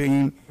we are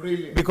doing.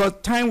 Brilliant. Because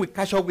time will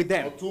catch up with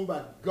them.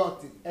 Otumba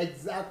got it.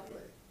 Exactly.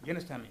 You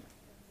understand me?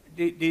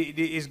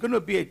 It's going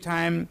to be a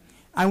time,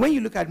 and when you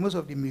look at most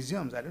of the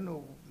museums, I don't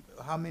know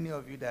how many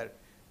of you that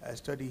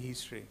study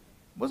history,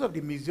 most of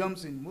the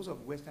museums in most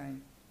of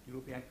Western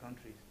European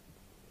countries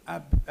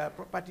are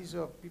properties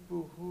of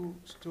people who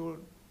stole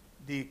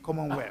the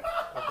commonwealth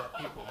of the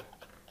people.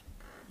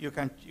 You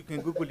can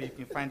Google it,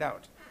 you can find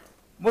out.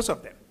 Most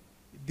of them.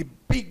 The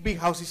big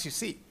houses you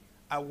see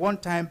at one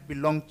time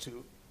belonged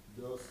to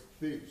those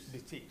thieves. The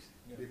thieves.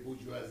 The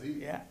bourgeoisie.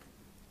 Yeah.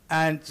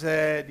 And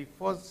the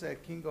first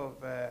king of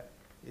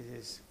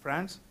is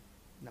France,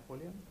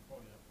 Napoleon.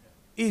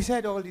 He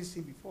said all these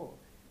things before,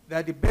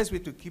 that the best way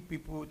to keep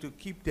people, to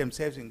keep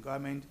themselves in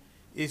government,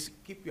 is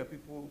keep your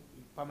people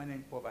in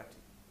permanent poverty.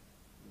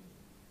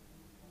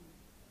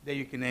 Then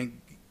you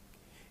can,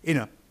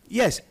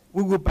 yes,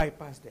 we will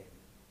bypass them.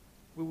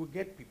 We will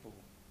get people.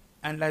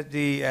 And as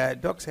the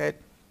doc said,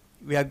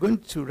 we are going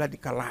to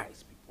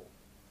radicalize people,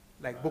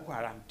 like Boko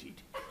Haram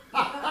did.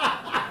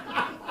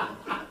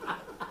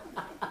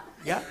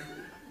 Yeah?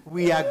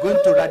 We are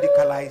going to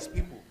radicalize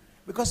people.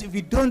 Because if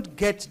we don't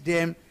get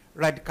them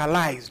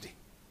radicalized,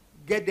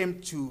 get them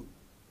to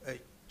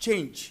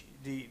change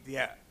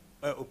their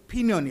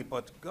opinion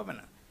about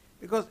governance,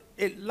 because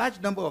a large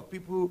number of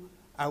people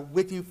are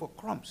waiting for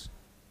crumbs.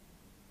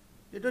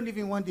 They don't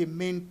even want the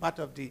main part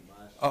of the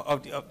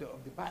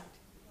bite.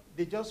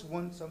 They just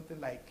want something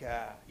like,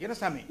 you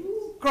understand me?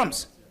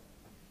 Crumbs.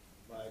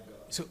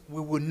 So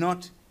we will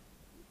not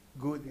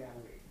go their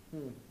way.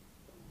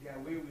 Their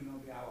way will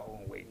not be our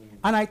own way.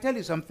 And I tell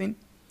you something,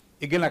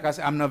 again, like I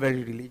said, I'm not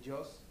very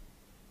religious.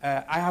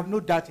 I have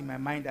no doubt in my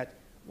mind that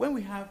when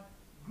we have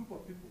a group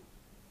of people,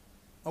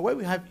 or when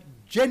we have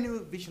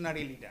genuine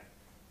visionary leader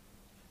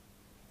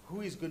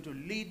who is going to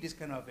lead this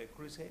kind of a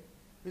crusade,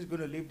 who is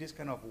going to lead this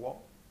kind of war,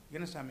 You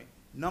understand me?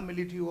 Not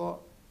military war,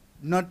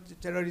 not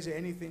terrorism or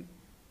anything.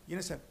 You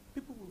understand?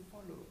 People will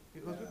follow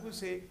because people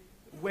say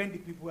when the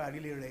people are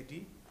really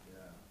ready,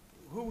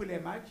 who will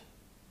emerge?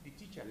 The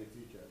teacher. The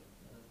teacher.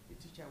 The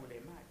teacher will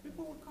emerge.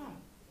 People will come.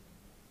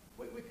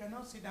 We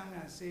cannot sit down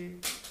and say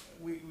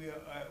we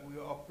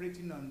are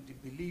operating on the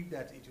belief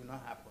that it will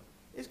not happen.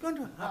 It's going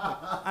to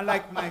happen. And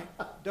like my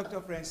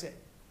doctor friend said,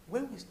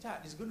 when we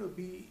start, it's going to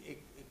be a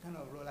kind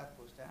of roller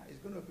coaster. It's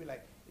going to be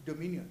like a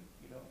dominion,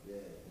 you know. Yeah.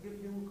 They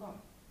will come.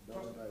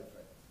 Because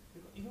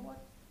you know what?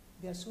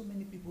 There are so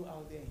many people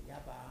out there in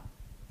Yaba,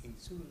 in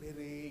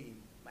Surulere, in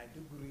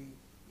Maiduguri,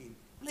 in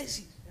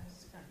places that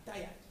are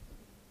tired.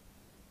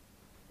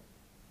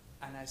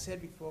 And I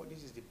said before,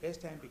 this is the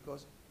best time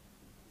because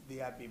they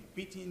have been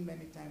beaten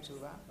many times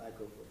over.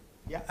 Microphone.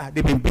 Yeah,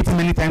 they've been beaten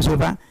many times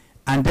over.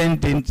 And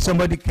then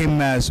somebody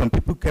came, some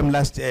people came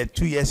last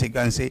 2 years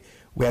ago and say,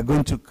 we are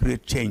going to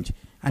create change.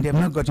 And they have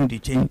not gotten the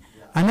change.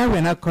 Yeah. And now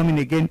we're not coming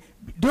again.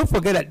 Don't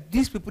forget that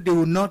these people, they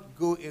will not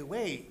go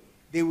away.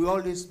 They will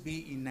always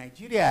be in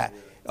Nigeria. Yeah.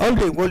 All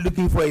they were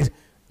looking for is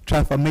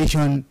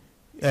transformation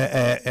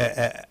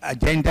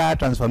agenda,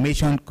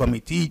 transformation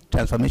committee,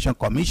 transformation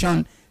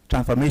commission,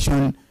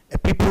 transformation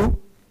people.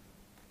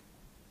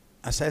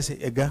 As I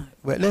say,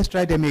 well, let's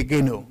try them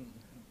again. Oh.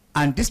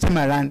 And this time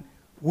around,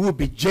 we will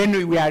be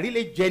genuine. We are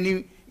really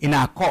genuine in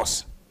our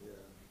cause. Yeah.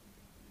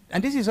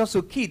 And this is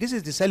also key. This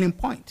is the selling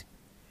point.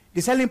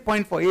 The selling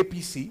point for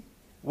APC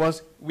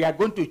was we are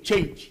going to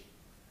change.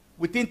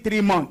 Within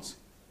 3 months,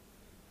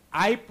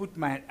 I put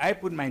my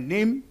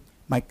name,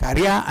 my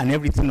career, and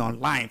everything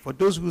online. For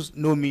those who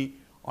know me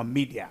on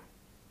media,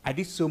 I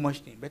did so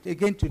much thing. But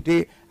again,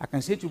 today, I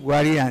can say to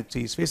Buhari and to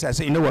his face, I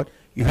say, you know what?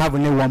 You have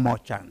only one more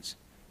chance.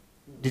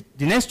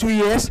 The next 2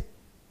 years,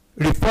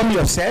 reform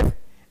yourself,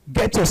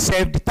 get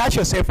yourself, detach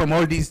yourself from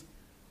all these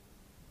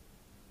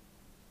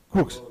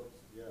crooks.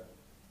 Yeah.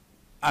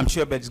 I'm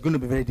sure, but it's going to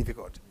be very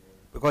difficult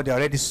because they're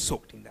already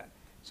soaked in that.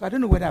 So I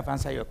don't know whether I've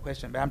answered your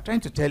question, but I'm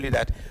trying to tell you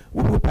that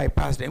we will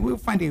bypass them. We will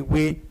find a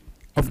way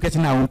of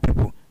getting our own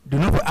people.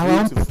 Our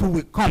own people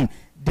will come.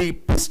 The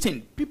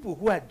pristine people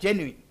who are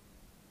genuine,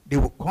 they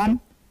will come,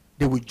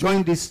 they will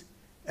join this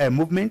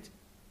movement,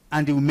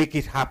 and they will make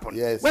it happen.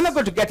 Yes. We're not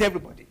going to get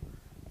everybody.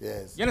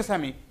 Yes. You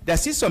understand me?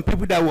 There's still some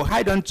people that will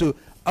hide on to,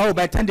 oh,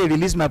 by the time they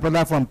release my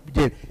brother from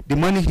jail, the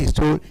money he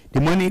stole, the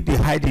money they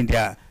hide in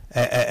their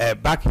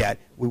backyard,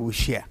 we will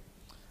share.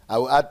 I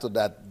will add to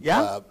that.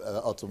 Yeah?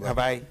 Have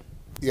I?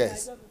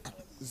 Yes.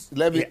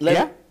 Let me.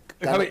 Can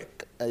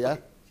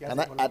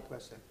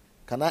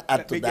I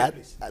add to that?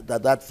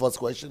 That first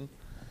question.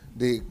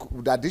 The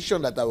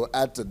addition that I will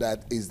add to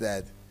that is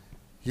that,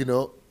 you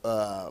know,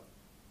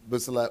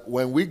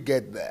 when we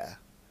get there,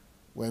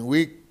 when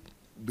we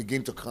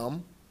begin to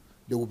come,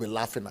 they will be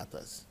laughing at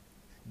us.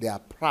 Their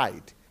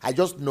pride. I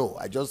just know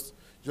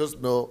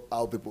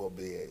how people will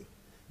behave.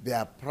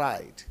 Their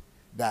pride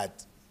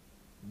that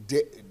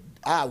they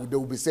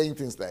will be saying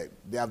things like,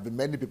 there have been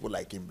many people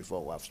like him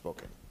before who have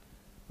spoken.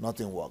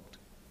 Nothing worked.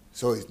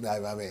 So it's not,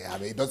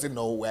 he doesn't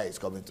know where he's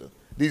coming to.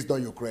 This is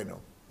not Ukraine. No.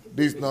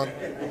 This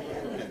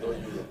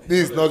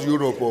is not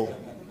Europe. Oh.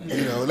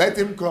 You know, let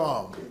him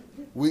come.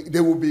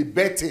 They will be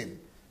betting,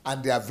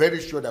 and they are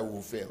very sure that we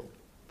will fail.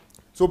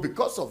 So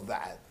because of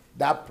that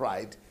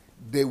pride,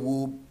 they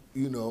will,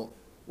 you know,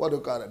 what do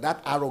you call it?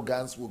 That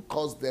arrogance will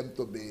cause them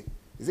to be,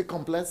 is it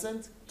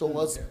complacent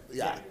towards?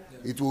 Yeah.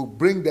 It will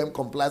bring them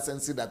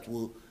complacency that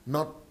will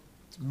not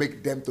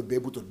make them to be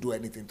able to do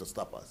anything to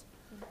stop us.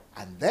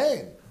 And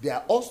then they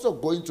are also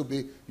going to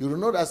be, you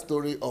know that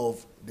story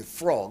of the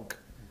frog,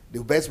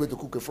 the best way to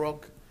cook a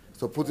frog?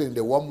 So put it in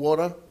the warm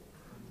water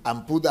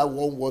and put that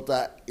warm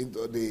water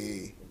into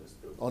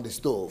on the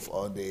stove,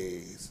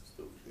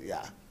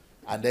 yeah.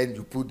 And then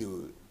you put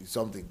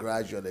something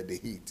gradually, the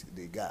heat,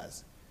 the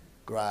gas,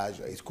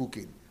 gradually, it's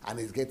cooking, and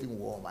it's getting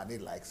warm, and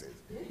it likes it.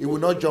 It will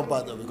not jump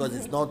out, though, because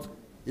it's not,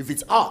 if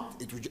it's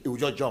hot, it will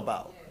just jump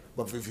out.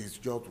 But if it's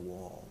just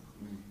warm,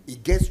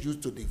 it gets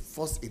used to the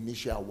first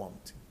initial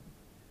warmth.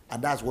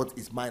 And that's what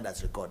its mind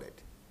has recorded.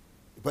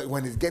 But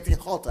when it's getting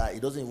hotter,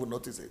 it doesn't even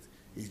notice it.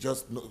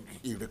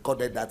 It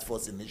recorded that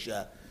first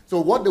initial.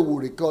 So what they will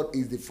record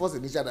is the first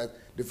initial,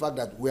 the fact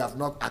that we have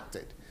not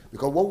acted.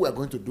 Because what we are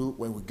going to do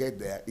when we get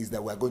there is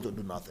that we are going to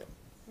do nothing.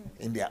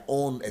 In their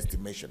own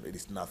estimation, it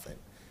is nothing.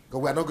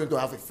 Because we are not going to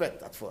have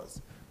effect at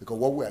first. Because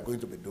what we are going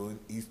to be doing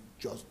is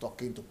just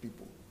talking to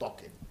people,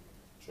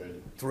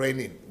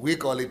 Training. We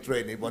call it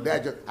training, but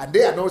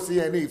they are not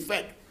seeing any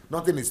effect.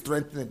 Nothing is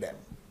strengthening them.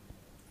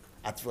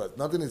 At first,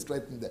 nothing is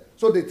strengthening them.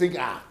 So they think,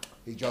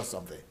 it's just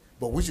something.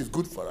 But which is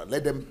good for us.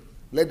 Let them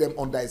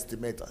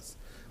underestimate us.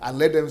 And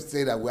let them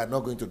say that we are not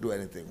going to do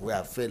anything. We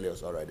are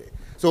failures already.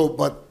 So,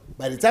 but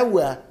by the time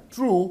we are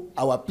through,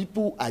 our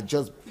people are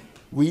just,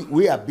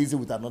 we are busy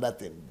with another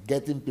thing,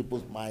 getting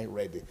people's mind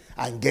ready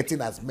and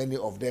getting as many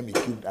of them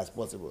equipped as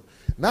possible.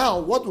 Now,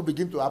 what will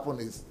begin to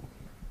happen is,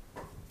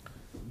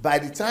 by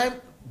the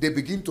time they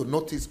begin to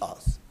notice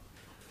us,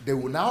 they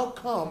will now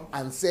come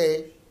and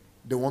say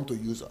they want to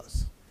use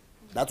us.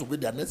 That will be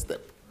their next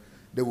step.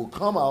 They will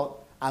come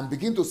out and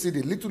begin to see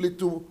the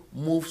little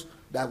moves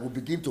that we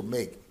begin to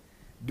make,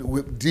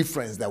 the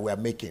difference that we are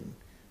making.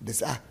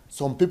 This,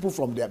 some people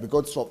from their,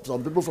 because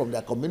some people from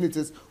their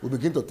communities will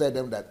begin to tell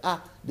them that,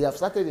 they have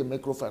started a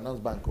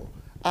microfinance bank.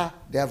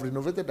 They have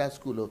renovated that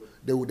school.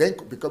 They will then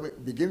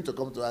begin to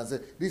come to us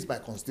and say, this is my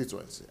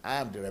constituency. I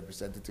am the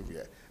representative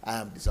here. I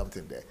am the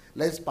something there.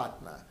 Let's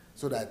partner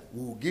so that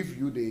we will give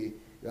you the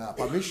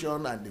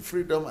permission and the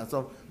freedom and so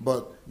on.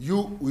 But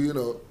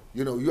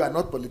you are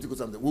not political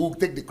something. We will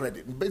take the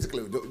credit.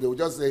 Basically, they will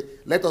just say,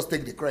 let us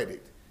take the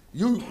credit.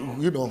 You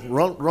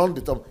run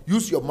the term.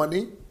 Use your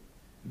money,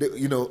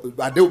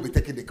 and they will be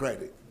taking the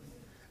credit.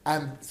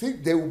 And see,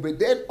 they will be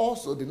then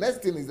also, the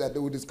next thing is that they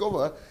will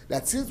discover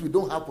that since we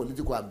don't have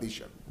political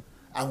ambition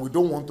and we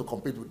don't want to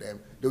compete with them,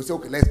 they will say,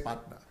 okay, let's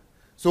partner.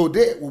 So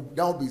they will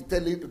now be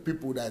telling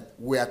people that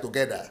we are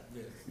together.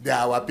 Yes. They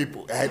are our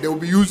people. They will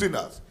be using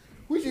us.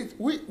 Which is,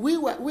 we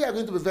are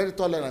going to be very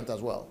tolerant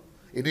as well,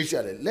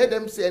 initially. Let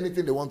them say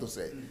anything they want to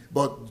say,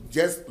 but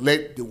just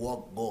let the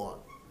work go on.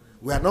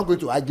 We are not going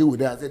to argue with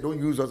them and say, don't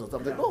use us or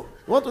something. No,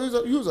 you want to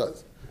use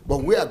us.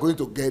 But we are going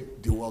to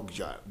get the work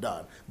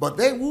done. But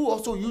then we will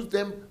also use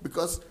them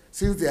because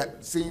since they are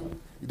seeing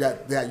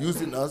that they are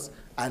using us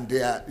and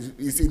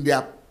it's in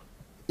their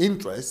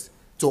interest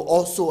to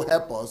also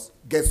help us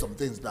get some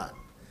things done.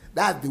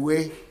 That's the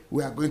way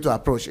we are going to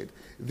approach it.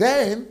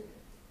 Then,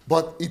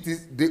 but it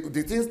is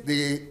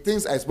the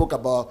things I spoke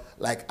about,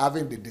 like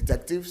having the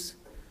detectives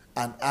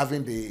and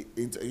having the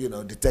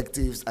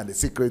detectives and the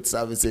secret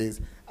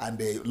services and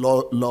the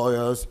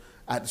lawyers,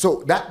 and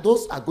so that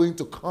those are going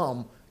to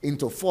come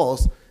into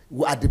force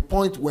at the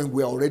point when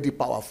we're already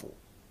powerful.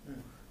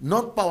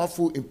 Not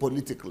powerful in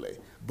politically,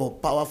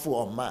 but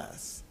powerful en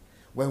masse.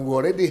 When we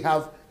already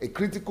have a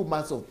critical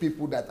mass of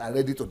people that are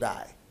ready to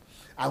die.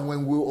 And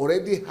when we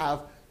already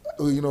have,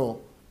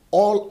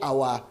 all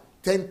our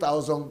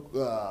 10,000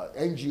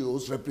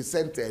 NGOs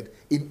represented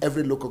in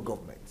every local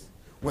government.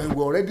 When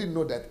we already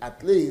know that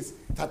at least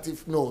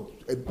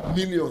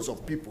millions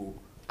of people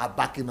are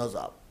backing us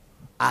up.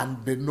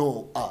 And they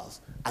know us,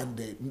 and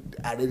they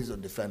are ready to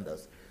defend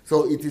us.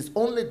 So it is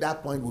only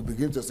that point we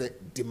begin to say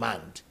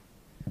demand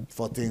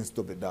for things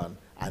to be done,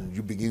 and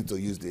you begin to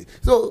use it.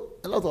 So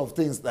a lot of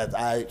things that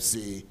I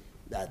see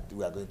that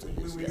we are going to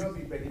use. We will not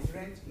be very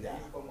different in any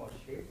form or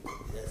shape.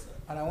 Yes, sir.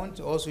 And I want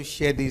to also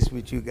share this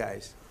with you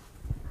guys.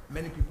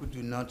 Many people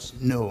do not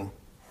know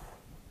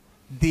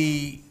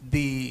the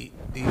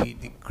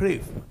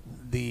crave,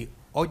 the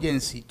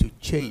urgency to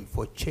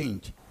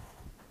change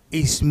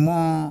is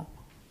more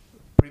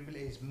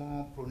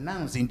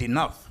pronounced in the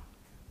north.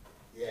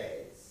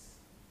 Yes,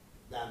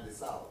 than the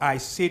south. I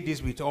say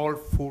this with all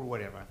full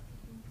whatever.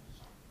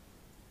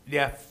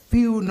 There are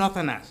few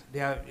northerners.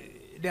 They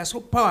are so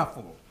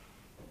powerful,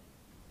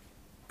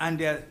 and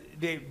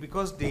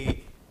because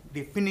they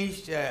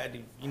finished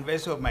the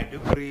University of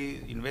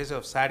Maiduguri, University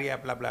of Zaria,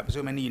 blah blah,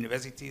 so many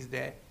universities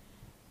there,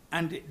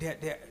 and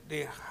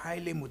they're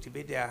highly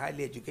motivated, they are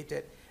highly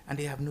educated, and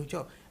they have no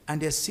job,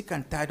 and they're sick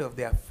and tired of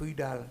their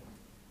feudal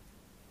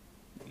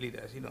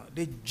leaders.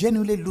 They're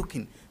genuinely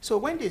looking. So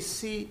when they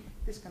see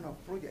this kind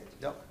of project,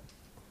 Doc.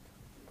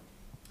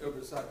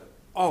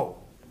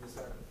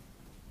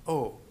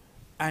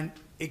 And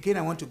again,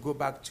 I want to go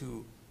back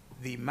to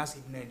the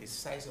massiveness, the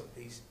size of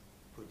this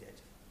project.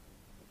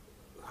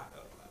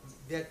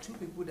 There are two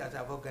people that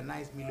have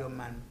organized Million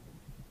Man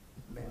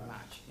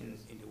March in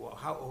the world.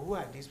 Who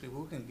are these people?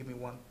 Who can give me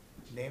one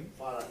name?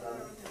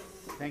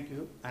 Thank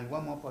you. And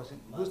one more person.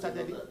 Who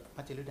started it?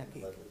 Martin Luther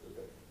King.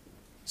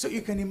 So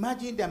you can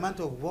imagine the amount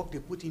of work they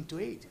put into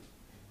it.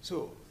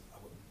 So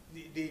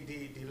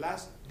the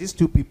last, these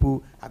two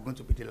people are going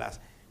to be the last.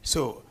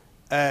 So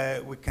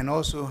we can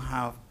also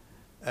have,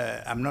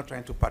 I'm not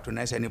trying to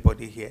patronize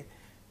anybody here,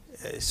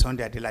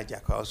 Sunday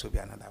Adelaja could also be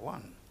another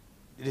one.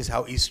 This is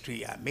how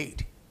history are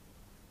made.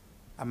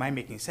 Am I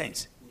making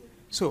sense? Yeah.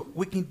 So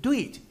we can do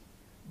it,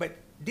 but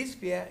this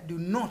fair do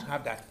not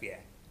have that fear.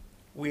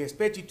 We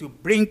expect you to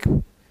bring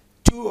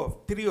 2 or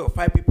 3 or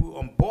 5 people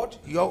on board,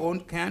 your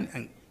own can,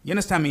 and you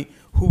understand me,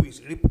 who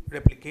is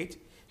replicate.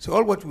 So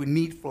all what we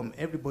need from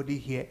everybody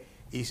here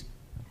is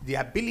the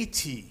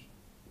ability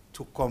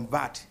to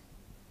convert,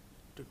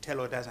 to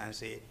tell others and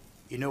say,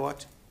 you know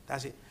what,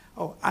 that's it.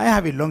 Oh, I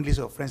have a long list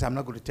of friends. I'm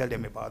not going to tell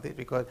them about it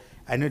because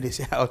I know they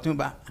say,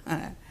 Otumba.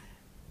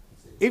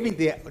 Even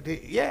they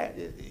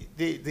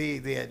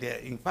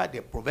in fact,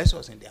 they're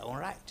professors in their own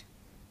right.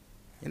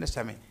 You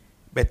understand me?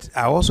 But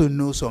I also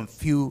know some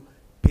few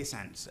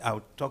peasants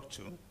I'll talk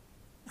to,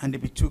 and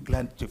they'll be too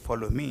glad to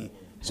follow me.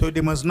 So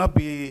they must not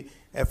be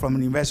from the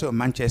University of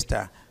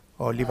Manchester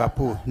or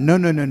Liverpool. No.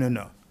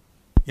 You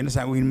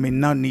understand? We may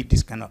not need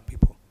this kind of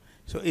people.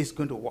 So it's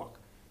going to work.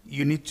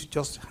 You need to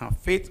just have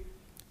faith,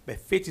 but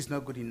faith is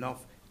not good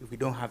enough if we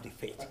don't have the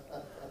faith.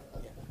 Yeah.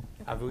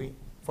 Have we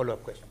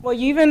follow-up question? Well,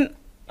 you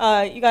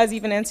guys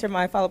even answered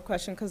my follow-up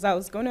question, because I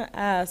was going to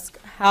ask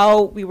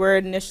how we were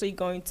initially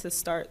going to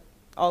start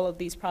all of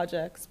these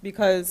projects,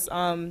 because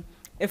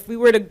if we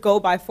were to go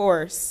by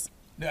force,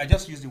 No, I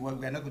just used the word.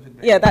 We are not going to.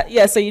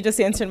 Yeah, so you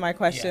just answered my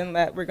question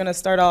that we're going to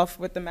start off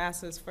with the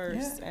masses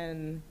first,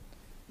 and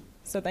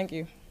so thank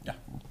you. Yeah.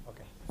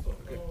 Okay.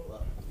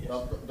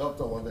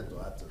 Doctor wanted to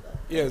add to that.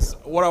 Yes,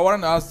 what I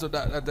want to ask to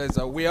that is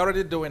we're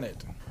already doing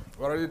it.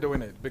 We're already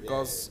doing it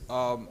because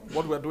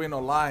what we're doing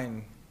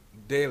online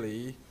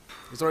daily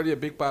is already a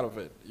big part of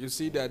it. You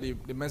see that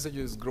the message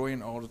is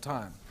growing all the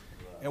time.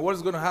 And what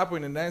is going to happen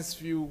in the next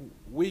few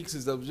weeks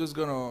is that I'm just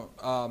going to,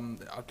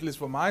 at least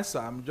for my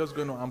side, I'm just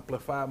going to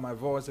amplify my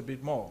voice a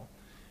bit more.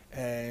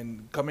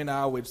 And coming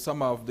out with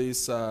some of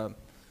these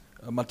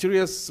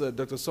materials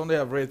Dr. Sunday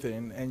have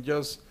written and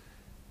just,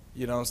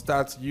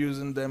 start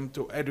using them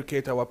to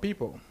educate our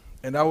people.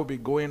 And that will be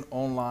going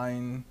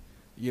online,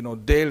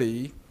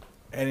 daily,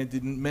 and the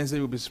message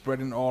will be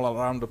spreading all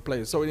around the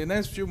place. So in the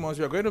next few months,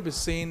 you're going to be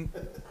seeing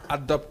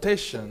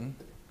adaptation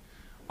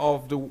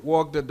of the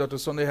work that Dr.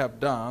 Sunday have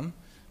done,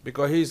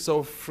 because he's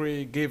so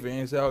free giving.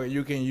 He said, okay,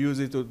 you can use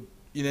it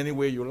in any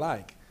way you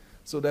like.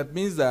 So that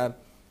means that,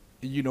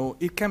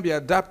 it can be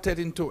adapted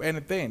into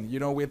anything.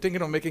 We're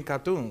thinking of making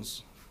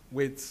cartoons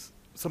with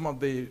some of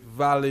the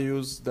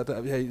values that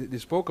he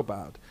spoke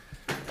about.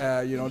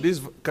 These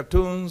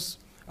cartoons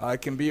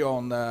can be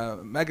on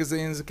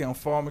magazines, it can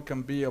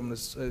be on a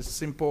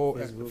simple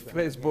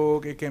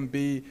Facebook, it can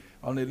be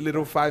on a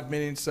little 5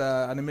 minutes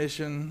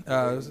animation,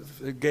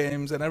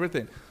 games and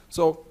everything.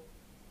 So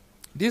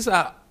these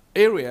are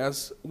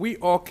areas we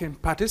all can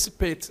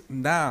participate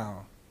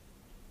now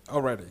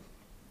already.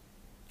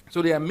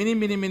 So there are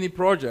many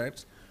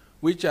projects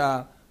which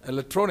are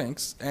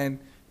electronics, and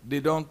they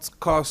don't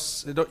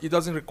cost, it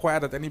doesn't require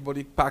that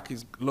anybody pack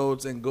his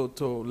loads and go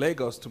to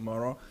Lagos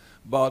tomorrow.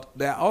 But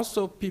there are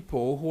also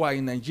people who are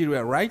in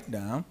Nigeria right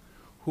now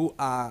who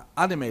are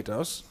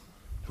animators,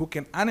 who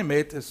can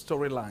animate a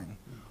storyline,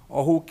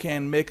 or who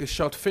can make a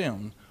short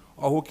film,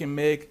 or who can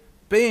make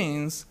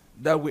things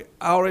that we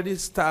already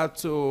start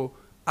to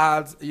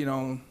add,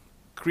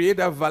 create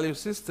a value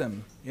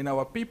system in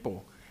our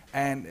people.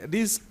 And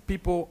these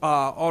people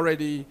are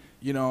already,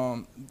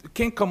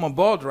 can come on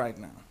board right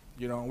now.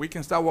 We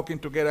can start working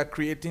together,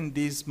 creating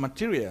these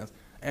materials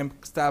and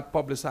start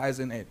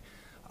publicizing it.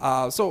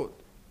 So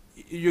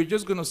you're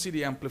just going to see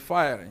the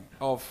amplifying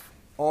of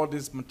all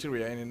this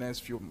material in the next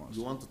few months.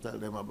 You want to tell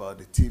them about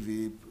the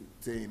TV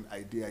thing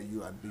idea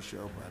you and Bishop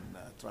and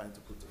trying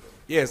to put together?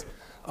 Yes.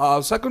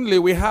 Secondly,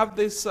 we have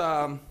this,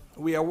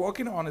 we are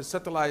working on a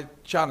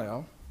satellite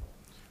channel,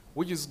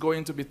 which is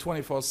going to be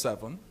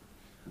 24/7,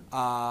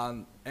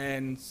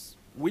 and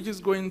which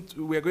is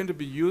we are going to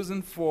be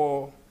using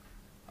for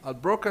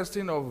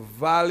broadcasting of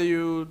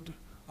valued,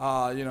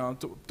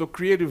 to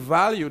create the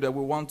value that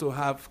we want to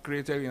have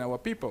created in our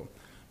people.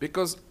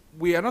 Because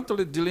we are not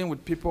only dealing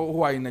with people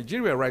who are in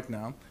Nigeria right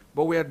now,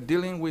 but we are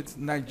dealing with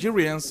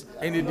Nigerians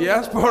in the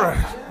diaspora.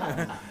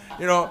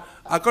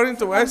 According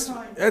to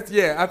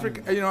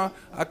Africa,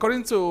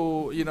 according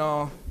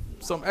to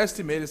some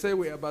estimates, they say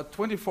we are about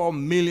 24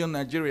 million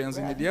Nigerians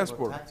in the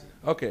diaspora.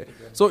 Okay,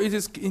 so it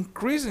is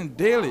increasing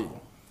daily.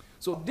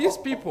 So these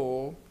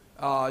people,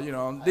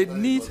 they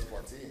need,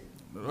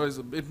 it's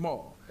a bit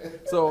more.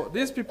 So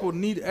these people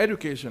need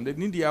education, they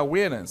need the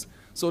awareness.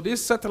 So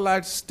this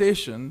satellite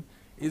station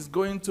is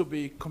going to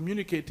be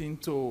communicating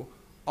to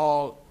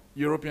all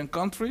European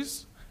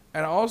countries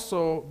and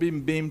also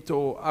being beamed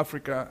to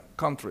Africa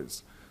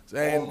countries.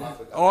 And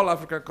all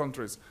Africa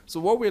countries.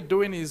 So what we're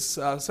doing is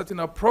setting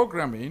up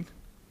programming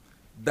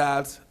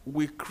that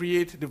we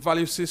create the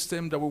value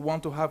system that we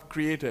want to have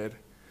created.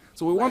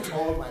 So we want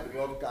all my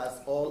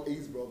broadcasts, all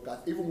his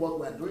broadcasts, even what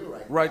we're doing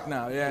right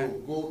now, yeah, will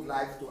go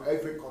live to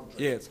every country.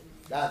 Yes.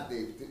 That's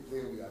the thing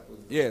we are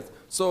putting. Yes.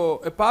 So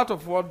a part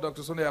of what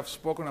Dr. Sunday have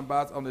spoken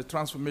about on the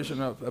transformation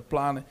of a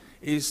plan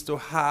is to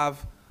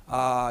have,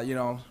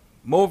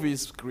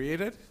 movies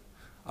created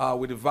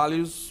with the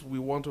values we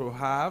want to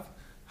have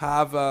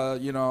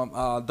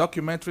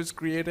documentaries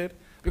created,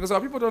 because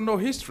our people don't know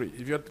history.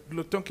 If you're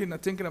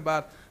thinking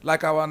about,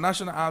 like our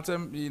national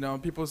anthem,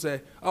 people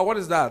say, oh, what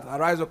is that?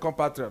 Arise, O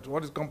compatriot.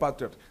 What is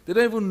compatriot? They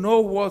don't even know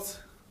what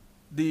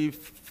the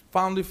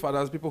founding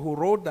fathers, people who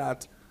wrote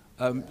that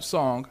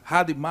song,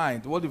 had in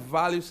mind, what the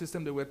value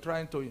system they were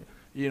trying to,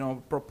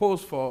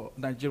 propose for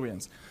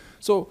Nigerians.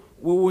 So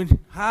we will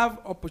have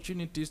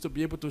opportunities to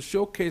be able to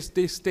showcase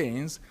these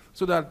things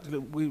so that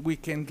we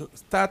can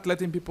start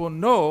letting people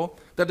know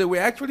that there were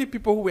actually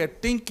people who were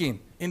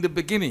thinking in the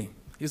beginning.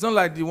 It's not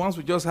like the ones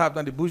we just have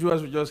now, the bourgeois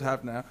we just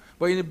have now,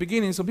 but in the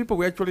beginning, some people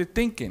were actually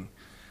thinking.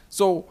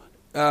 So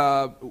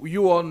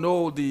you all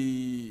know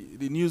the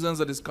nuisance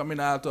that is coming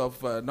out of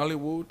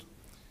Nollywood.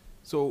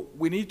 So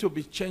we need to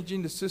be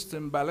changing the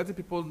system by letting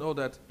people know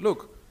that,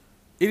 look,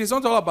 it is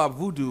not all about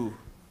voodoo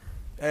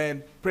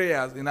and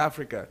prayers in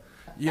Africa.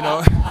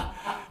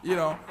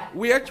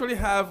 We actually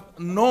have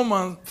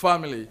normal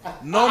family,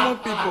 normal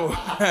people.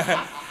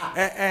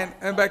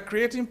 and by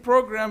creating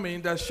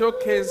programming that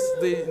showcase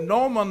the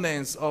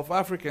normalness of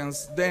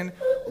Africans, then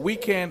we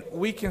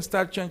can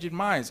start changing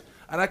minds.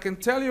 And I can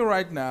tell you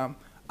right now,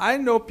 I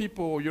know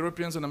people,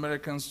 Europeans and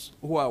Americans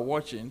who are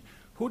watching,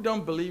 who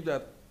don't believe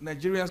that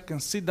Nigerians can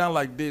sit down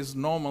like this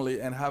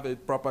normally and have a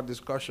proper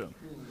discussion.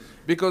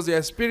 Because the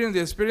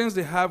experience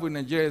they have with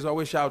Nigeria is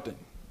always shouting.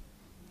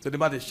 So the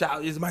man is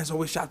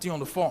always shouting on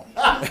the phone.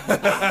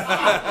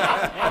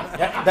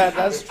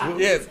 That's true.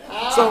 Yes.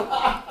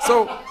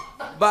 So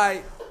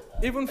by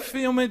even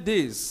filming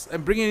this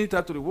and bringing it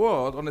out to the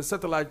world on a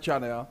satellite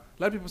channel, a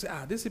lot of people say,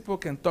 these people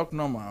can talk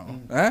normal.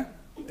 Eh?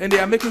 And they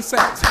are making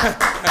sense.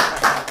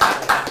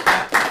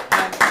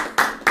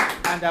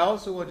 And I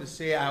also want to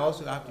say, I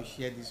also have to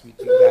share this with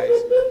you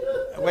guys.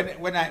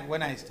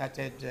 When I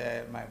started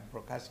my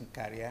broadcasting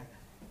career,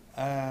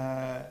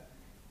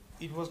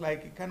 it was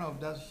like kind of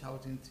that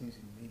shouting things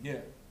in me. Yeah.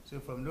 So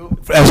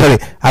sorry,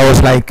 I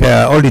was like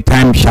all the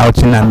time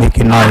shouting and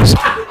making noise.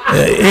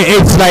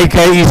 It's like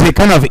it's a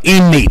kind of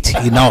innate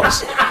in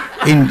us,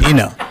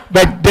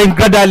 But then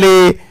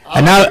gradually,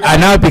 I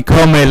now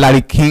become a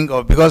Larry King,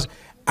 because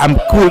I'm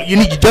cool.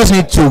 You just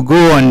need to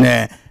go on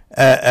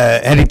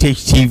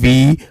Heritage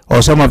TV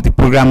or some of the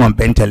program on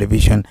Ben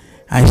Television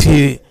and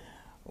see.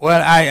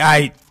 Well,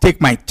 I take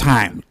my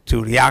time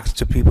to react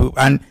to people,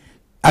 and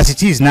as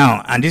it is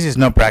now, and this is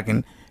not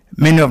bragging,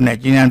 many of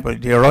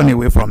Nigerians, they run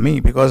away from me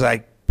because I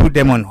put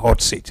them on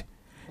hot seat.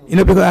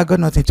 Because I got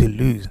nothing to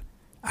lose.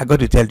 I got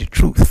to tell the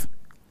truth.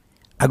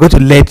 I got to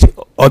let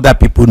other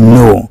people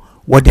know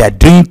what they are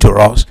doing to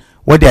us,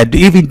 what they are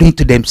even doing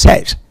to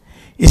themselves.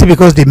 You see,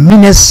 because the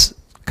meanest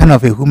kind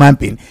of a human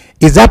being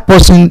is that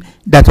person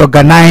that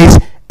organizes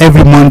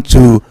every month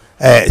to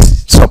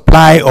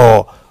supply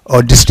or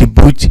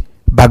distribute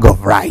bag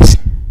of rice.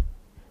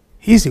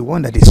 He's the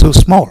one that is so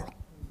small.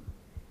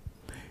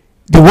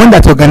 The one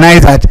that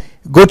organizes that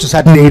go to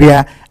certain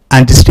area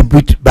and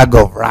distribute bag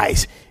of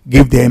rice,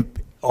 give them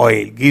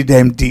oil, give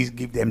them this,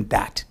 give them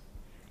that,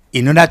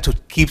 in order to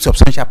keep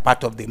substantial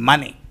part of the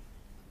money.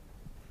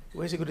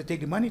 Where is he going to take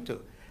the money to?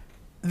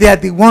 They are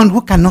the one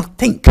who cannot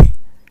think.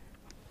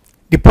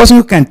 The person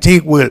who can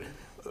think will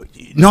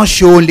not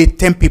show only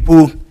 10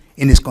 people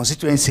in his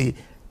constituency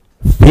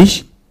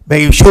fish, but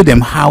you show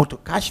them how to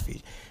catch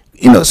fish.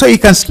 So you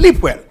can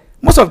sleep well.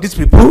 Most of these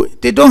people,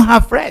 they don't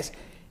have rest.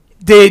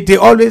 They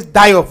always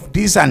die of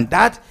this and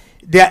that.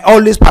 They are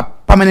always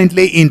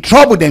permanently in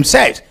trouble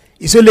themselves.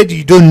 It's only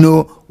you don't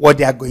know what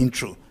they are going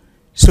through.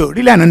 So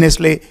really and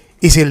honestly,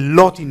 it's a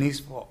lot in this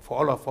for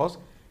all of us.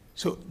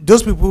 So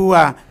those people who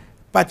are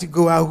party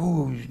goer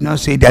who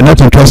say they are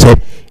not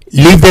interested,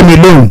 leave them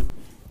alone.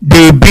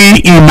 They will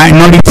be in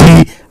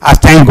minority as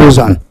time goes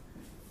on.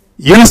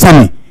 You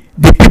understand me?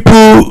 The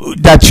people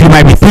that you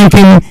might be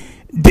thinking,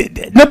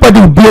 nobody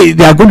will be,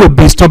 they are going to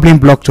be stumbling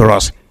block to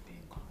us.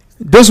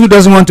 Those who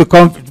doesn't want to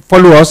come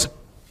follow us,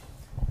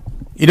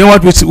 you know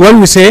what we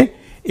say?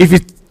 If you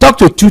talk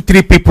to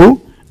 2-3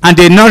 people and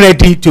they're not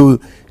ready to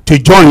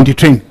join the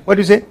train, what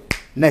do you say?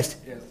 Next.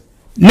 Yes.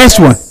 Next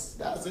one.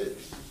 That's it.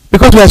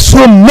 Because there are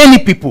so many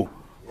people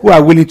who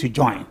are willing to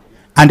join.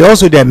 And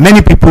also there are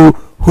many people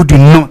who do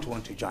not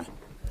want to join.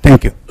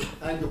 Thank you.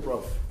 Thank you,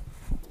 Prof.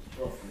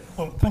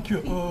 Oh, thank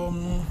you.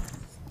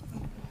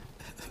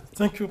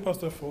 Thank you,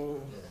 Pastor, for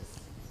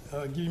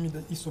giving me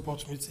this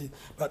opportunity.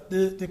 But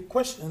the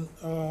question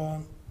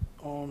on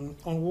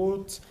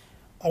what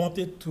I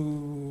wanted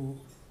to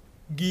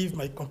give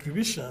my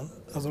contribution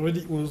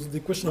was the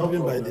question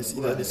given by the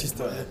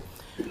sister.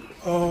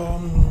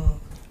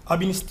 I've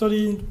been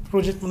studying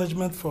project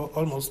management for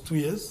almost 2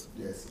 years.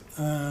 Yes.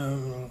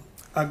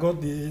 I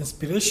got the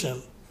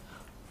inspiration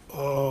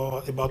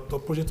about the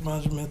project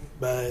management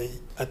by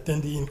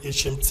attending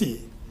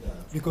HMT,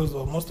 because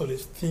most of the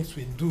things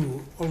we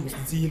do almost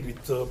deal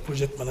with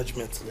project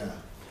management. Yeah.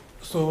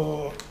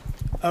 So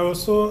I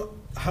also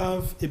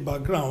have a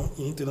background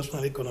in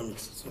international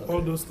economics. So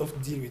all those stuff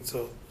deal with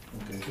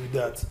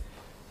that.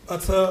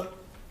 But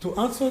to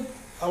answer,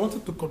 I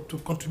wanted to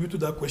contribute to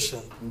that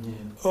question.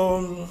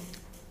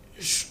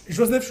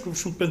 Joseph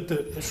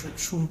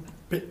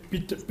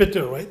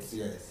Schumpeter, right?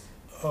 Yes.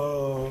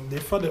 The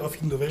father of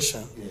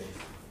innovation,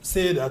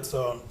 say that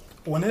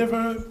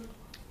whenever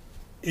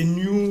a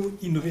new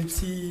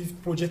innovative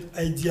project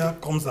idea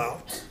comes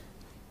out,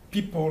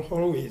 people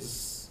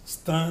always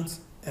stand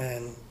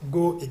and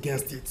go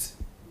against it.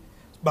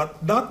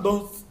 But that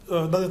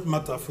doesn't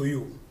matter for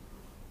you.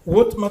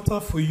 What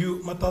matters for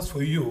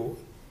you,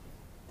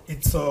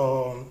 it's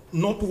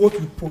not what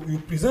you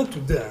present to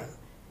them.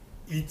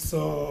 It's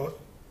the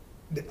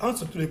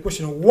answer to the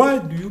question: why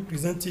do you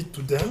present it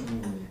to them,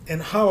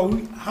 and how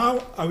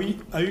are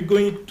you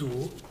going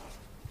to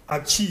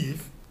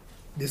achieve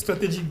the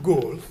strategic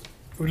goals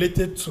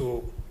related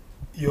to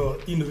your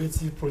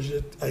innovative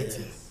project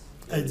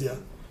idea?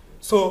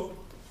 So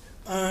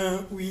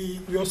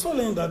we also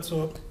learned that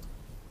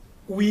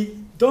we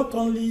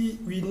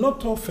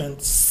not often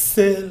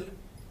sell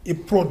a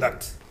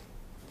product.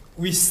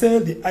 We sell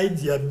the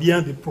idea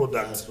behind the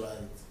product. That's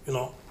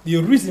right. The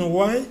reason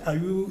why are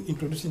you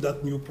introducing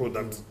that new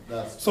product?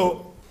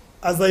 So,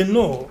 as I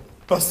know,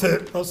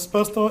 Pastor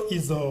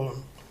is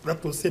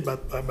that was said by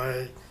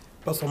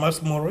Pastor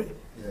Miles Murray,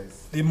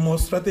 the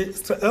most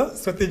strategist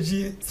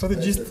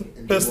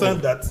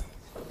person that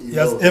he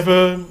has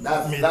ever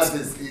met. That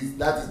is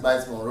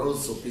Miles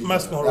Monroe's opinion.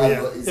 Miles Monroe,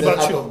 yeah. He said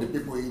out of the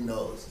people he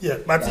knows. Yeah,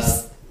 but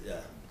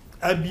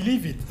I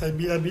believe it. I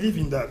believe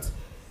in that.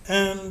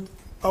 And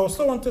I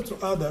also wanted to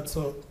add that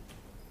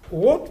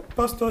what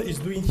Pastor is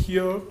doing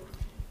here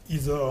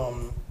is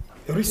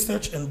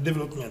research and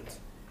development.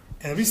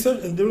 And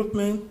research and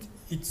development,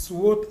 it's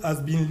what has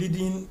been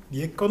leading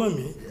the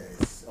economy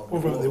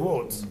over the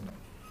world.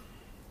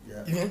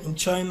 Even in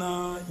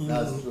China,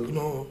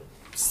 in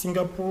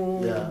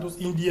Singapore,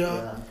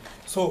 India.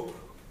 So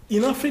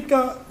in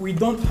Africa, we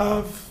don't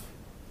have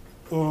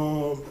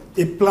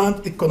a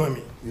planned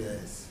economy.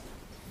 Yes.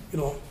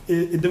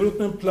 A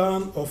development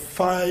plan of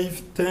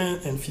 5, 10,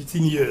 and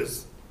 15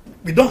 years.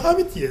 We don't have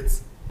it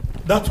yet.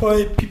 That's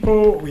why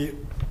people will,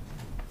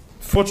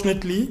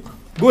 fortunately,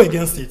 go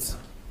against it.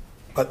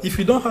 But if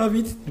you don't have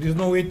it, there is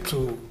no way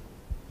to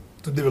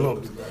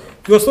develop.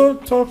 We also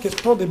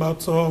talked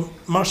about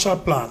Marshall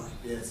Plan.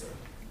 Yes, sir.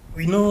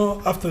 We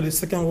know after the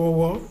Second World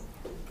War,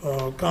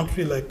 a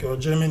country like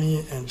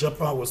Germany and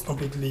Japan was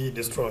completely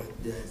destroyed.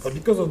 Yes. But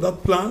because of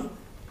that plan,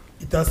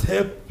 it has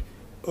helped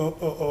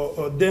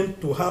them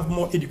to have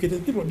more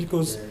educated people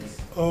because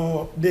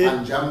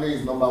and Germany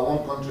is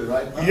 #1 country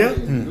right now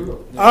in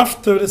Europe.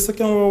 After the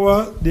Second World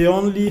War, they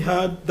only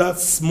had that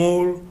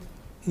small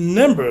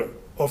number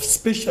of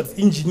specialist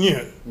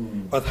engineers.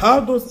 But how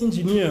those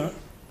engineers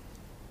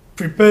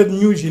prepared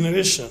new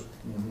generation?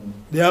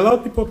 They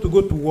allowed people to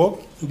go to work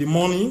in the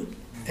morning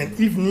and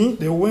evening.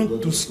 They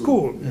went to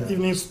school,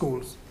 evening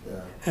schools.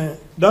 And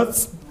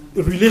that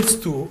relates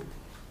to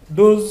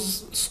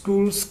those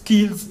skills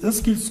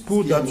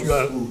schools that you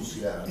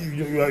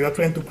are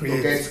trying to create.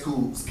 Okay,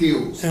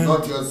 skills,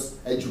 not just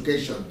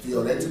education,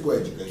 theoretical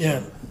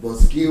education, but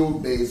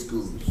skill-based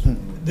schools.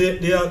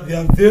 They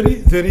are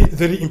very, very,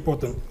 very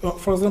important.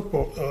 For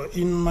example,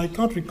 in my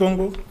country,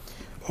 Congo,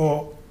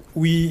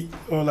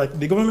 like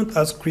the government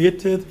has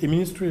created a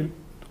ministry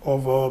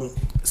of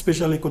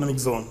special economic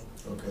zone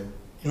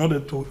in order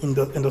to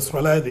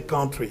industrialize the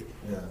country.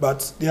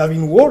 But they have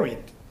been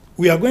worried.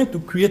 We are going to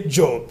create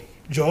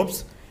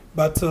jobs,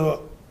 but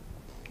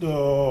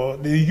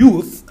the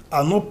youth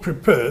are not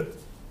prepared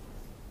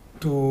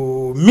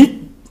to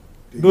meet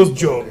those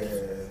jobs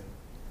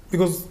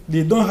because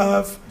they don't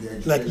have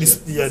like the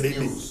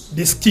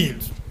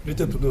skills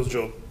related to those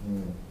jobs.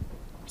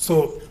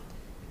 So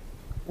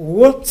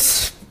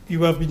what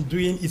you have been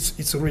doing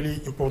is really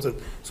important.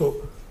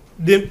 So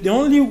the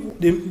only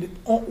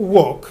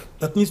work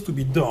that needs to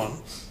be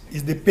done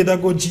is the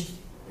pedagogy.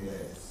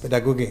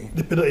 Pedagogy.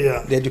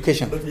 The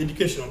education. The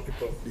education of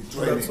people. The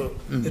training. So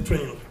the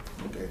training.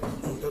 Okay.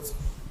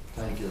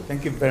 Thank you.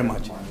 Thank you very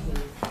much.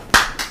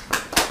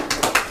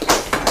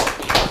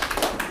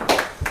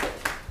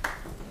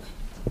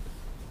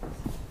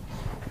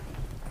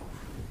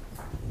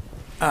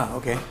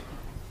 Okay.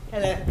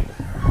 Hello.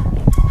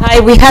 Hi,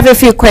 we have a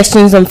few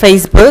questions on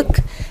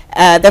Facebook.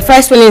 The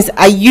first one is,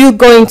 are you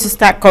going to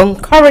start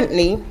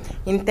concurrently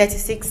in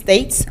 36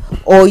 states,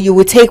 or you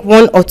will take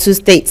 1 or 2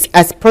 states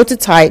as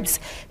prototypes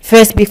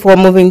first before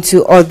moving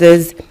to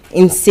others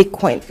in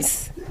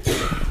sequence?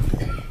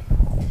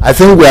 I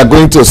think we are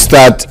going to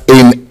start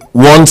in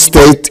 1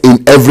 state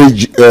in every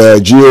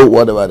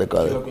whatever they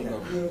call it.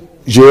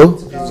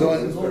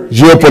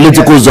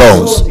 Geopolitical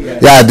zones.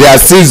 Yeah, there are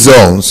 6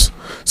 zones.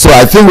 So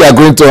I think we are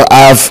going to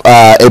have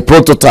a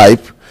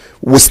prototype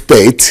with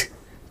state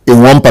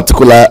in 1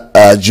 particular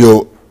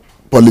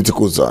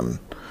geopolitical zone.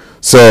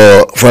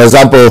 So, for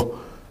example,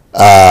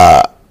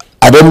 I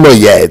don't know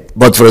yet,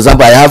 but for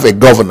example, I have a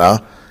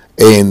governor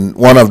in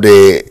one of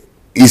the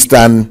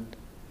eastern,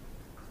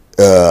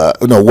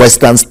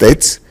 western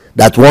states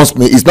that wants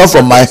me. It's not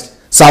from my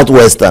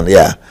southwestern,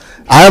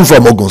 I am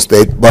from Ogun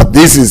State, but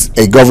this is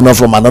a governor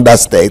from another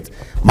state.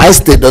 My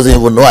state doesn't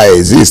even know I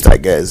exist, I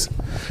guess.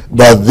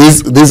 But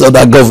this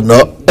other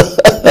governor,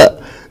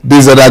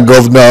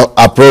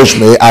 approached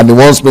me and he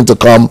wants me to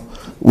come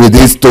with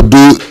this to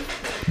do.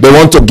 They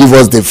want to give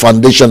us the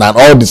foundation and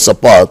all the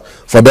support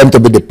for them to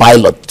be the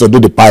pilot, to do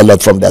the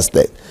pilot from their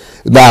state.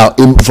 Now,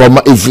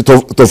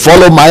 to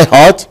follow my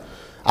heart,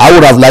 I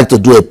would have liked to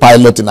do a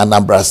pilot in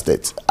Anambra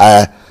State.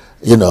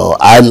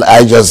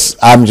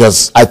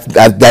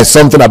 There's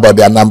something about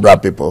the Anambra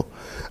people,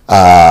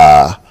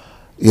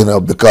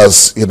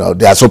 because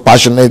they are so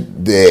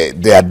passionate.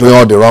 They are doing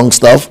all the wrong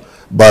stuff,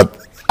 but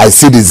I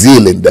see the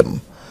zeal in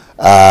them.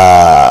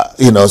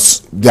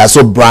 They are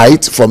so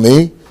bright for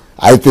me.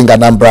 I think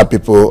Anambra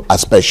people are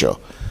special.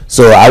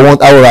 So I would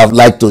have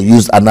liked to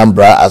use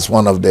Anambra as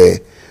one of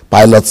the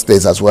pilot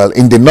states as well.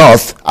 In the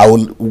north, I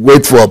will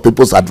wait for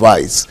people's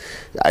advice.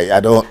 I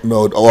don't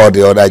know all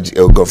the other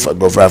go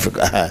for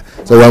Africa.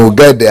 So when we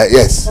get there,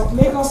 yes. But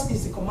Lagos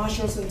is the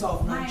commercial center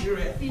of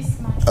Nigeria.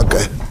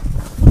 Okay.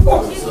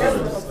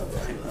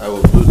 I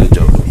will do the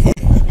job.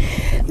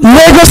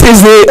 Lagos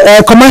is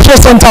the commercial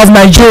center of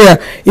Nigeria.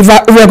 If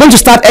we are going to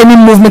start any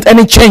movement,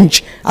 any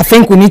change, I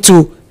think we need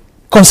to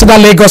consider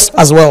Lagos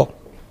as well.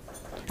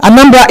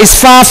 Anambra is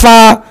far,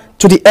 far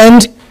to the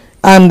end,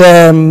 and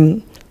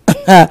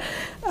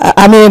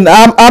I mean,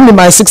 I'm in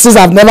my 60s.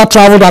 I've never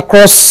traveled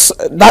across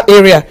that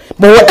area.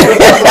 But,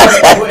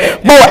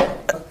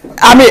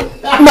 I mean,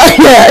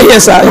 yeah,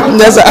 yes, sir.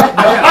 Yes, sir.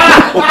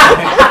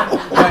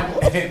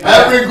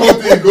 Every good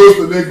thing goes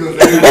to Lagos.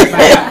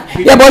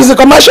 Yeah, but it's the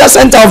commercial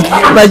center of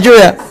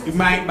Nigeria.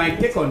 My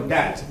take on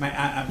that,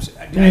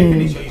 did I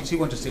finish or you still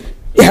want to say?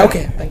 Yeah,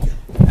 okay, thank you.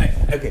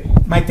 Okay,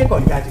 my take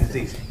on that is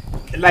this.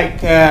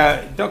 Like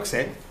Doc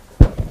said,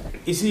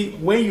 you see,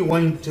 when you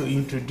want to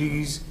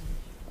introduce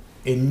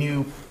a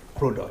new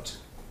product,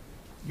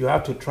 you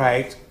have to try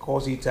it,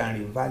 cause it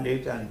and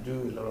evaluate and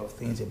do a lot of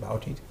things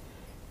about it.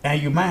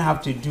 And you might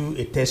have to do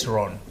a test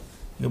run.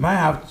 You might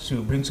have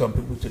to bring some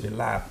people to the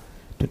lab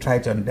to try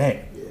it on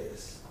them.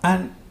 Yes.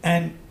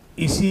 And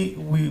you see,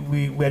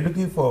 we're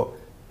looking for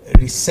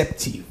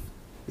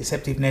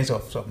receptiveness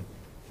of some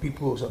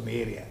people, some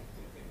area.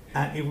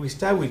 And if we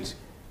start with,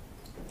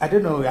 I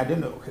don't know,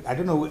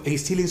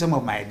 he's stealing some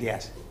of my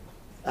ideas.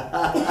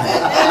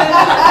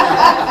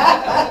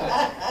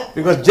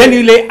 Because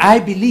genuinely, I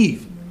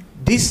believe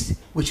this,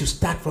 we should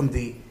start from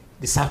the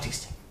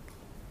southeast.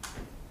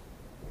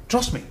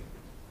 Trust me.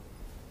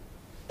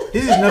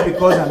 This is not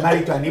because I'm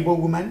married to an Igbo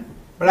woman,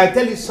 but I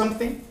tell you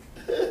something.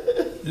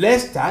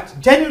 Let's start.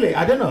 Genuinely,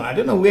 I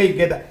don't know where you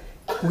get that.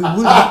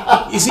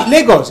 Is it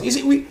Lagos? Is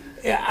it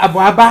Abu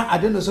Abba? I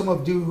don't know some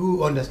of you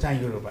who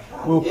understand Yoruba.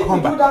 We'll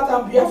come back. If you do that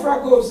and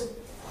Biafra goes.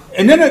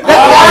 No.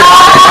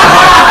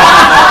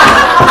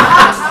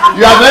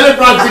 You are very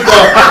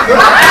practical.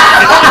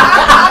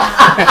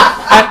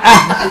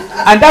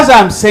 and that's what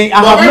I'm saying.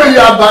 But maybe you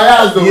are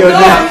biased though.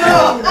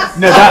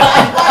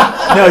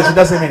 No, it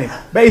doesn't mean it.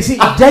 But you see,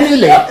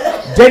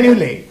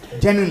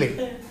 genuinely,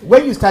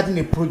 when you're starting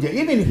a project,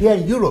 even here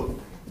in Europe,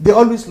 they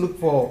always look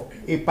for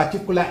a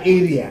particular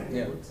area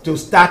to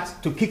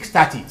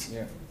kickstart it.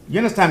 Yeah. You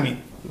understand me?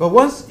 Because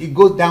once it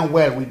goes down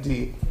well with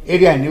the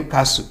area in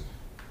Newcastle,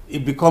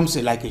 it becomes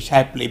like a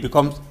shy play. It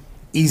becomes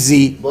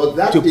easy to bring. But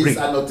that is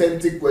an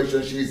authentic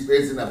question she is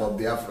raising about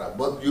Biafra.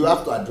 But you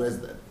have to address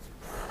that.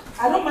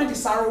 I don't mind the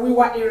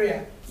Sarawiwa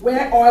area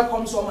where oil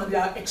comes from and they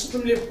are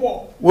extremely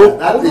poor. Well,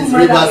 that is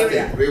Rivers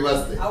State.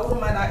 Rivers State. I wouldn't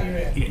mind that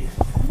area.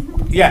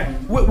 Yeah,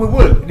 we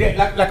will.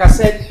 Like I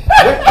said,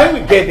 when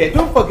we get there,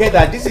 don't forget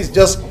that this is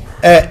just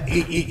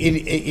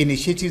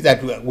initiatives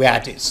that we're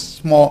at a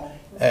small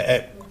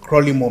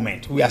crawling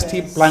moment. We are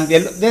still planning.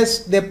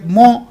 There's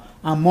more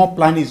and more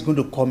planning is going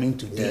to come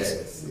into this.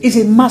 Yes. It's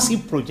a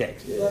massive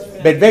project,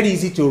 but very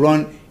easy to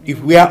run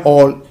if we are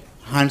all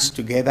hands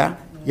together.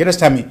 You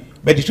understand me?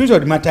 But the truth of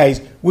the matter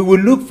is, we will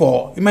look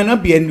for. It might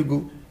not be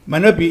Enugu.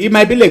 It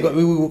might be Lagos.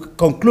 We will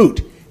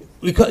conclude.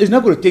 Because it's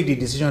not going to take the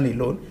decision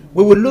alone.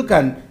 We will look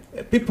and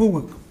people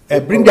will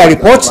bring their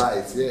reports.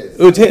 Yes.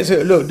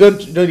 So, look,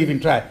 don't even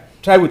try.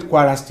 Try with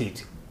Kwara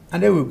State,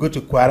 and then we'll go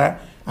to Kwara.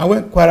 And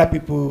when Kwara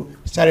people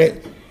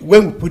started,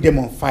 when we put them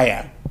on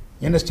fire,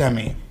 you understand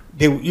me?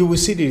 You will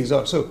see the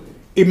result. So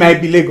it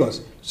might be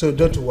Lagos. So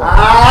don't worry.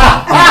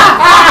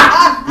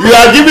 You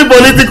are giving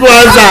political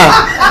answer.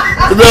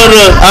 No.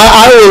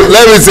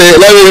 Let me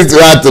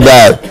add to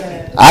that.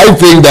 I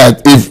think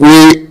that if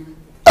we,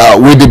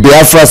 with the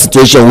Biafra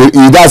situation,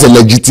 that's a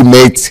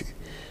legitimate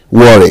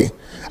worry.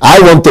 I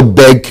want to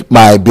beg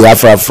my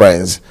Biafra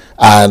friends,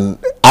 and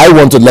I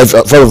want to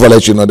first of all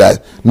let you know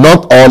that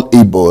not all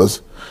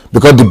Igbos,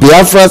 because the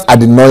Biafras are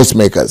the noise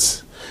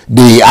makers,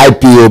 the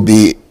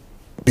IPOB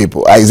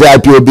people. Is it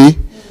IPOB?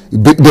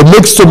 They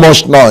make so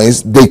much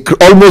noise, they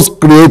almost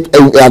create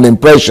an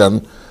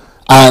impression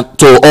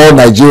to all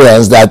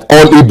Nigerians that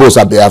all Igbos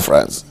are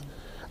Biafrans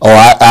or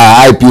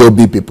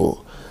IPOB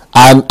people.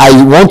 And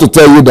I want to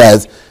tell you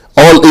that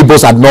all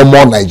Igbos are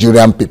normal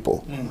Nigerian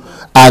people.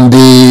 And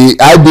the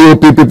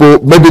IBOP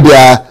people, maybe they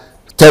are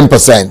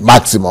 10%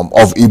 maximum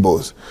of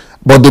Igbos.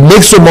 But they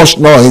make so much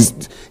noise,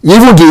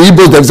 even the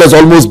Igbos themselves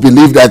almost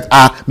believe that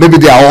maybe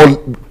they are all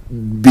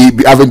be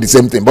having the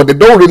same thing. But they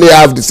don't really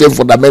have the same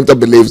fundamental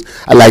beliefs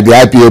like the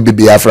IPOB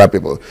Biafra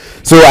people.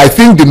 So I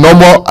think the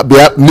normal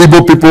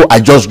Igbo people are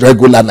just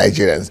regular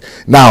Nigerians.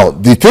 Now,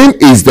 the thing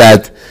is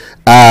that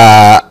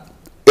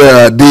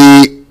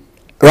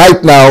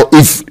right now,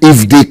 if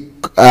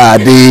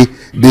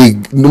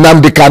the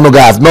Nnamdi Kanu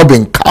guy has not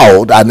been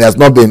cowed and has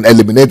not been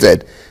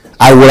eliminated,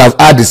 I would have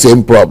had the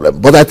same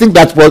problem. But I think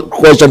that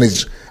question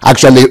is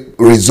actually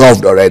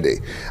resolved already.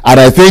 And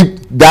I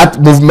think that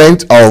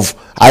movement of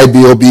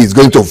IBOB is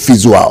going to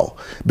fizzle out.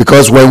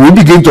 Because when we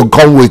begin to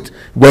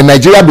when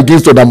Nigeria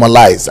begins to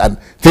normalize and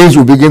things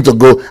will begin to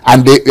go,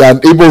 and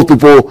Igbo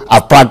people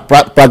are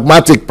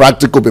pragmatic,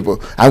 practical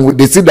people, and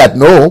they see that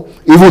no,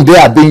 even they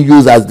are being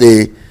used as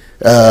the,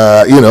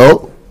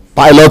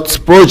 pilot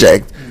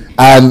project,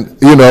 and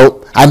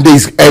and they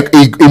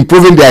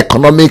improving their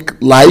economic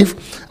life,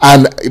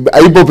 and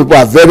Igbo people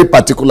are very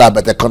particular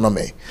about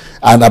economy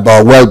and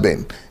about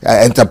well-being,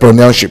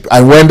 entrepreneurship,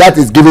 and when that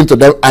is given to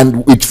them,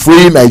 and with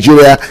free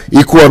Nigeria,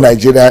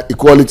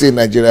 equality in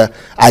Nigeria,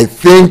 I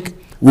think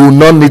we will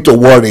not need to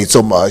worry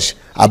so much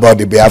about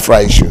the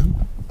Biafra issue.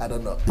 I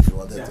don't know if you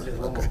wanted to.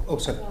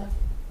 Okay.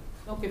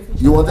 Okay,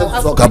 You wanted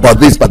to talk about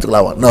this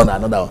particular one? No,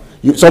 not that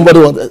one. Somebody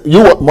wanted.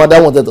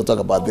 Mother wanted to talk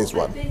about this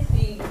one.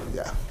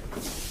 Yeah.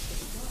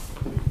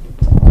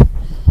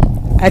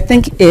 I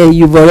think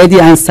you've already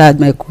answered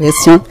my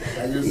question.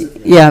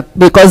 Yeah,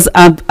 because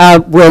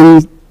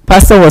when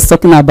Pastor was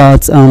talking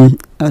about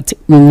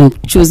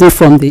choosing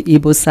from the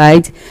Igbo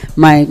side,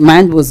 my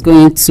mind was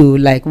going to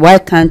like, why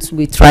can't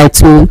we try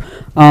two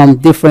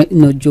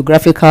different,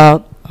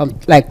 geographical,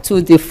 like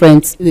two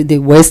different, the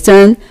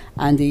western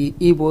and the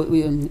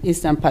Igbo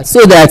eastern part,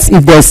 so that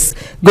if there's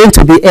going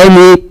to be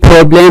any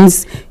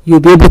problems,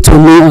 you'll be able to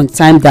know on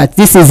time that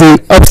this is the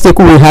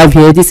obstacle we have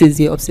here, this is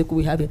the obstacle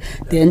we have here.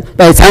 Then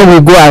by the time we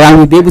go around,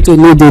 we'll be able to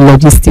know the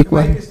logistic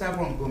one. When you start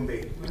from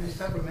Gombe, when you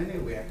start from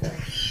anywhere.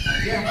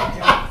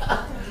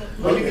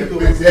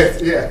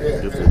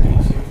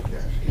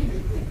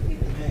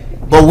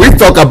 But we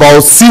talk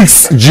about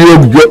 6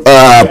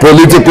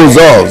 political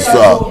zones.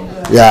 So,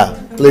 yeah,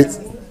 please.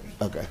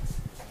 Okay.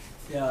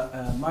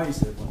 Yeah, mine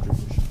is a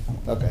contribution.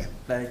 Okay.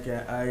 Like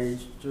I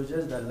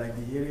suggest that, like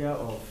the area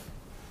of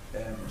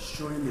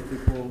showing the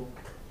people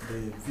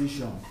the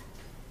vision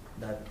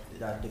that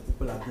the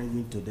people are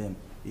bringing to them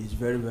is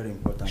very, very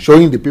important.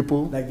 Showing the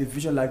people? Like the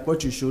vision, like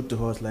what you showed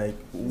to us, like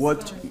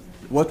what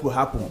will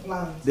happen,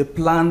 the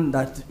plan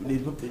that the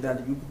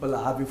people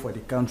are having for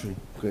the country.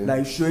 Okay.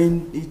 Like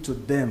showing it to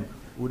them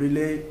will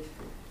really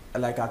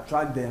like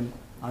attract them,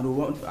 and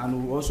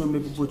will also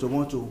make people to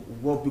want to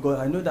work, because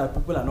I know that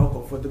people are not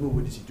comfortable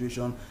with the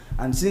situation,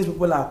 and since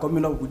people are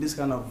coming up with this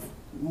kind of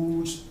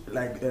rules,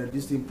 like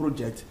this thing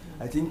project,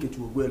 I think it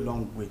will go a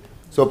long way.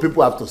 So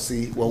people have to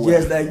see what we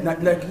yes, like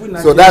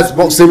so that's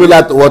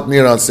similar to what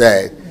Niran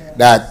said,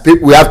 that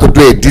we have to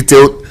do a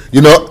detailed,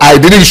 I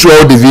didn't show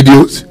all the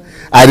videos,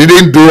 I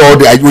didn't do all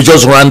we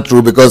just ran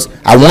through because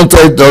I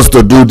wanted us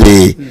to do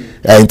the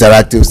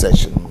interactive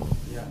session.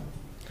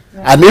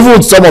 And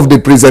even some of the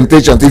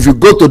presentations, if you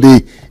go to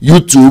the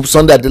YouTube,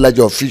 Sunday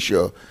Adelaja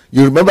Official,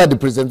 you remember the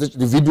presentation,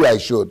 the video I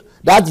showed.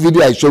 That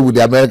video I showed with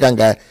the American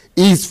guy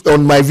is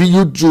on my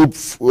YouTube,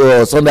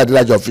 Sunday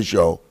Adelaja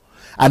Official.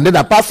 And then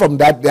apart from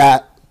that, there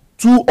are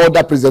 2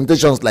 other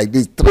presentations like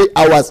this, 3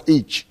 hours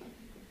each,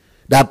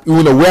 that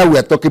where we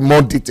are talking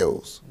more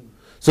details.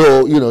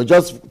 So,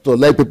 just to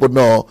let people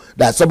know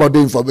that some of the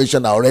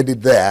information are already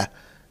there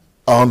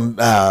on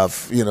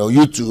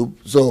YouTube,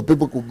 so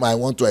people might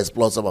want to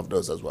explore some of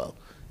those as well.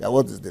 Yeah,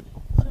 what is it?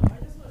 I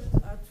just wanted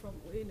to add from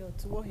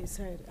to what he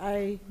said.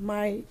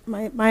 My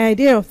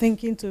idea of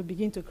thinking to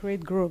begin to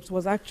create groups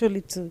was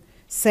actually to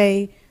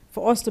say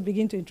for us to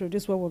begin to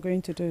introduce what we're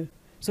going to do,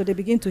 so they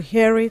begin to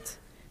hear it.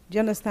 Do you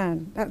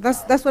understand?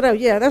 That's what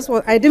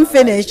I didn't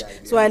finish,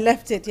 so I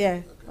left it.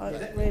 Yeah.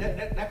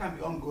 That can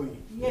be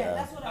ongoing. Yeah,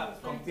 that's what I was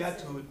compared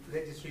to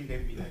registering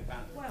them be like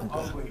that. Well,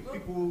 ongoing.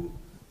 People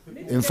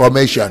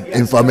Information,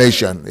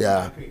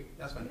 yeah.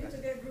 That's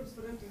fantastic.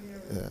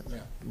 Yeah.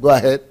 Go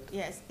ahead.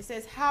 Yes, it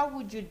says, how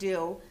would you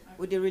deal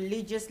with the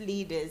religious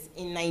leaders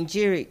in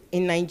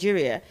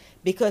Nigeria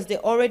because they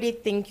already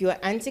think you're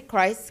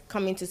Antichrist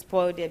coming to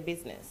spoil their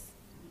business?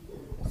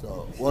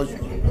 So, what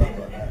should you do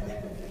about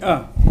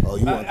that?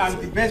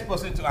 I'm the best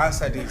person to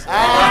answer this. And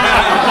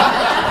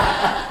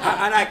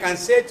I can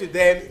say to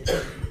them,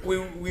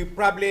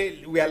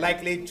 we are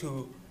likely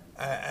to,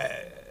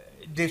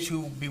 they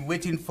should be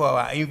waiting for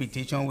our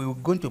invitation. We are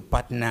going to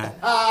partner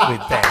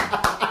with them.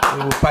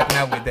 We will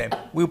partner with them.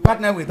 We will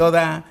partner with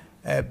other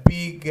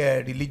big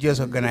religious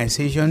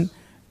organizations,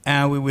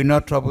 and we will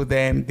not trouble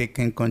them. They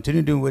can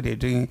continue doing what they're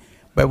doing,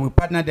 but we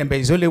partner them. But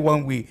it's only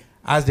one we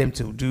ask them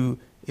to do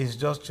is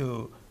just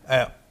to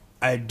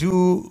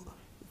do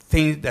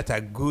things that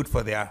are good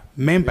for their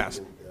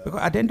members.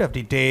 Because at the end of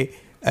the day,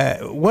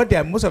 what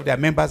most of their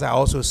members are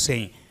also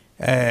saying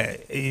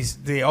is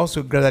they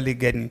also gradually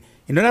getting,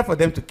 in order for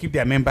them to keep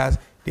their members,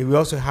 they will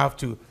also have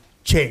to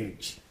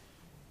change.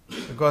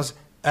 Because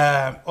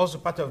also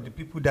part of the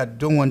people that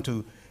don't want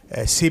to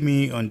see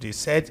me on the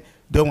set,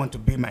 don't want to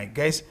be my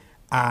guests,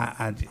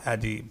 are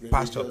the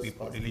pastor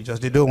people, religious.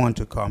 They don't want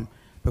to come.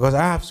 Because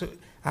I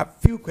have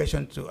few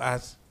questions to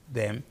ask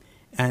them,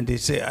 and they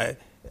say,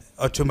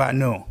 Otumba,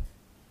 no.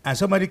 And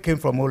somebody came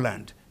from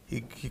Holland.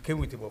 He came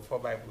with about 4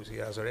 Bibles. He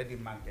has already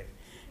marked them.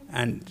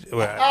 And,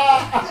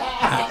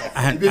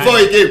 before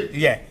he came?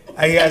 Yeah.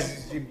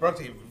 He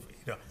brought it,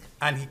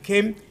 and he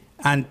came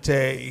and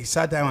he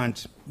sat down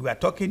and we were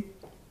talking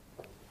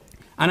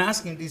and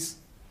asking this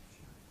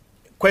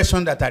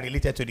question that are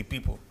related to the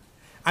people.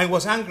 And he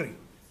was angry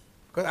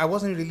because I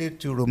wasn't really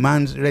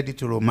ready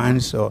to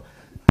romance or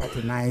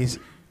patronize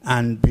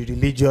and be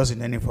religious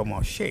in any form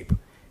or shape.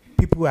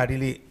 People are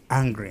really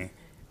angry,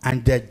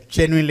 and they're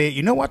genuinely,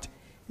 you know what?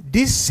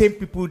 These same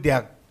people, they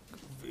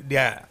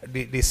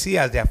see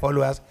as their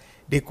followers,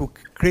 they could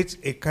create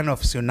a kind of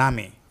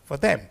tsunami for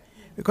them.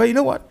 Because you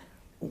know what?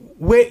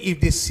 Where if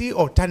they see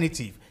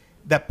alternative,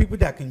 that people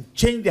that can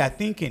change their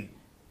thinking,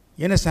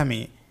 you understand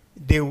me,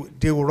 they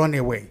will run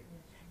away.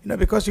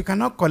 Because you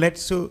cannot collect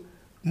so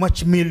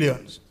much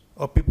millions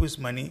of people's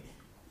money,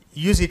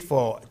 use it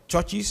for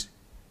churches,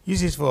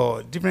 use it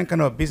for different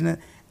kind of business,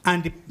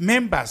 and the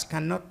members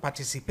cannot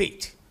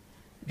participate.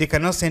 They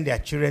cannot send their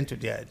children to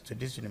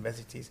these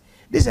universities.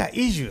 These are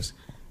issues.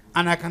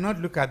 And I cannot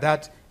look at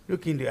that,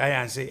 look in the eye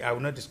and say, I will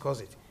not discuss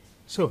it.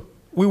 So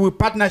we will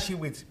partnership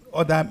with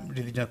other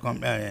religious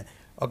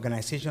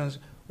organizations.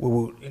 We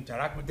will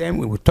interact with them.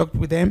 We will talk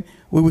with them.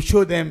 We will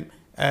show them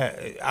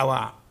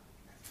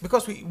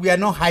because we are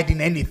not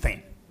hiding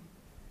anything.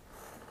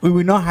 We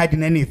will not hide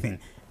in anything.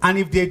 And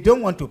if they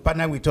don't want to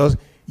partner with us,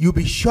 you'll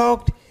be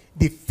shocked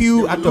the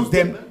few out of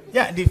them,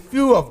 the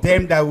few of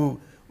them that will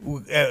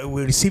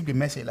receive the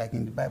message, like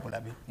in the Bible.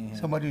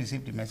 Somebody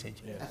received the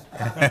message.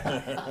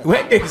 Yes.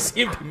 When they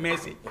receive the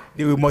message,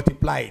 they will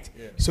multiply it.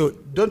 Yeah. So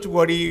don't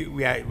worry,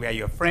 we are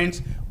your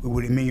friends. We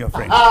will remain your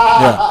friends.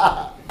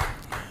 Yeah.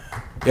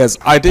 Yes,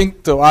 I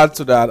think to add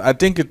to that, I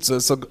think it's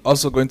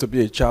also going to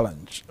be a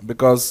challenge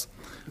because,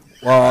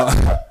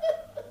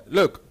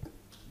 look,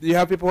 you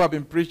have people who have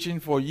been preaching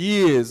for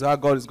years how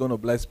God is going to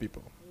bless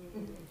people.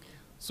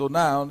 So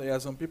now there are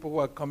some people who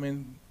are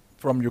coming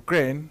from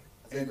Ukraine.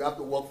 So you have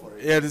to work for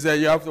it. Yeah, they say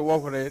you have to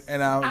work for it.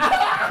 And now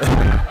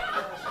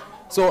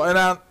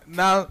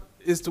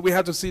we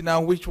have to see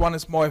now which one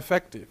is more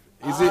effective.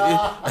 Is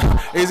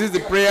it the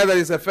prayer that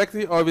is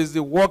effective, or is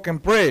the work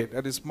and pray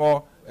that is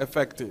more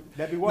effective?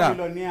 There be one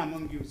millionaire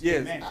among you.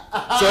 Yes. Amen.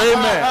 So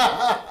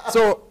amen.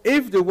 So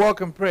if the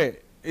work and pray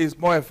is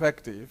more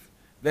effective,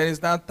 then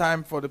it's now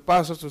time for the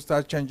pastors to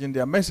start changing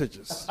their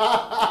messages.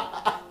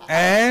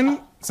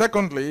 And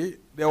secondly,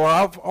 there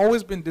have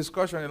always been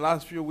discussion in the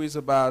last few weeks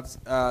about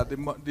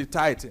the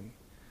tithing.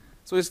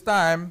 So it's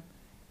time,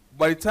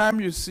 by the time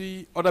you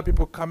see other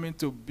people coming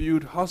to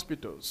build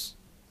hospitals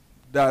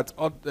that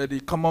the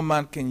common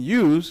man can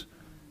use,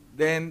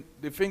 then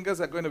the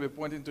fingers are going to be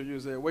pointing to you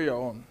and say, where you're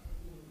on.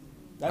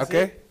 That's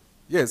okay? it?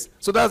 Yes.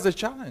 So that's the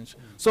challenge.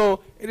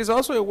 So it is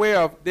also a way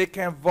of they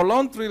can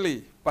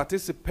voluntarily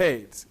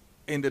participate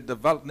in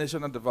the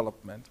national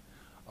development,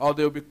 or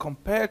they'll be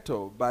compared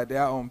to by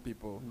their own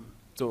people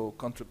to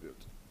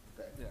contribute.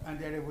 Yeah. And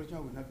the revolution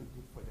will not be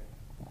good for them.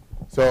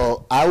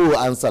 So I will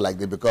answer like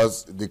this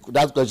because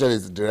that question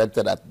is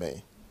directed at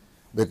me,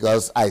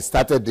 because I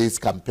started this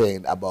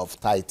campaign about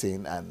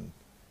tithing and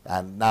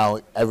now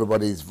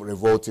everybody is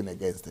revolting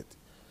against it.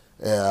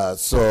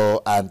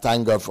 And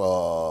thank God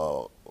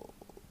for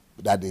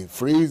that the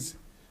Freeze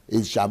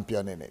is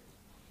championing it.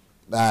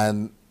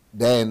 And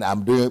then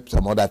I'm doing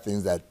some other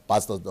things that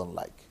pastors don't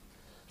like.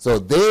 So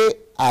they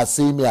are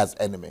seeing me as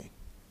enemy.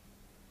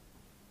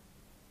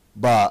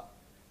 But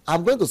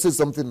I'm going to say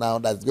something now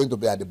that's going to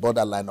be at the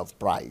borderline of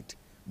pride.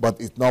 But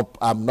it's not,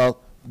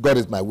 God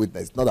is my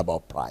witness. It's not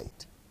about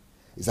pride.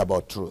 It's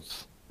about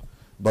truth.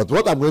 But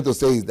what I'm going to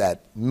say is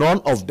that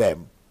none of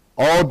them,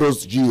 all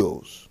those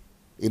GOs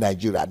in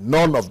Nigeria,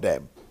 none of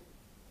them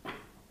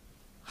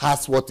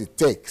has what it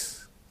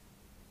takes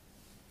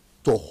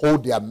to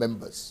hold their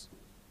members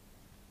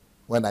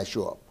when I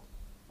show up.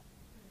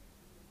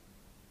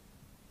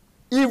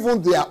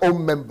 Even their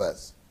own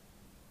members,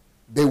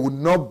 they will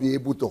not be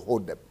able to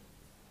hold them.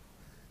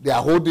 They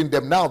are holding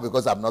them now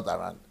because I'm not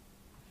around.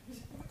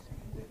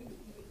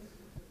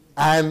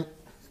 And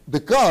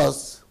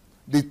because,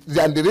 the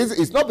reason,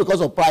 it's not because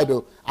of pride,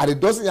 though, and it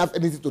doesn't have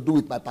anything to do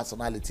with my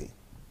personality.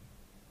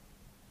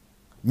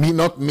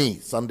 Not me,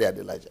 Sunday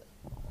Adelaja.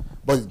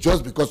 But it's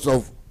just because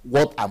of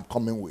what I'm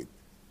coming with.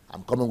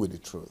 I'm coming with the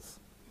truth.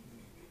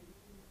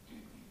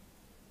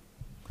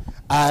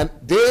 And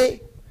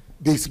they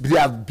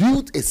have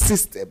built a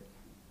system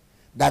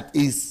that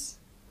is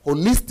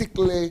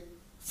holistically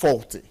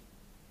faulty,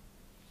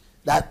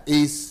 that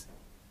is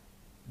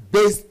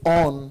based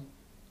on,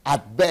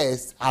 at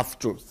best,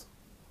 half-truth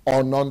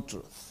or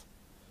non-truth.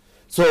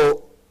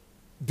 So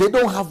they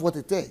don't have what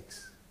it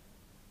takes.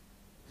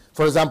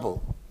 For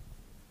example,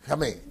 I'm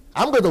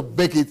going to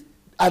make it,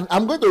 and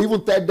I'm going to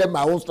even tell them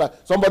my own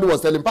strategy. Somebody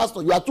was telling,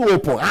 Pastor, you are too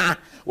open.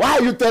 Why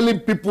are you telling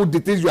people the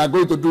things you are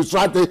going to do?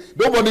 Strategy.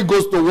 Nobody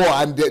goes to war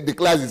and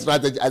declares his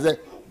strategy. I said,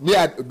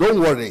 don't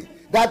worry.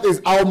 That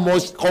is how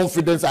much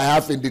confidence I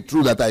have in the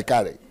truth that I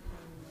carry.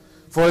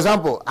 For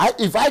example,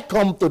 if I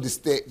come to the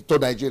state, to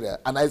Nigeria,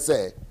 and I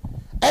say,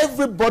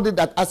 everybody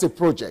that has a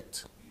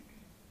project,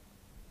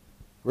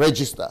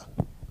 register.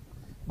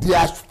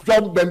 Their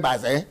strong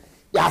members, the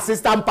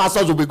assistant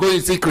pastors will be going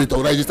in secret to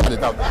register the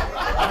town.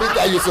 Let me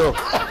tell you so.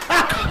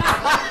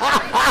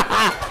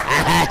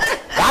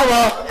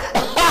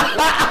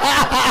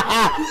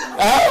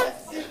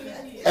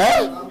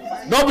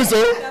 Don't be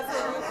so.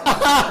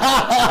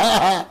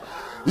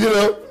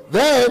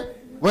 Then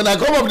when I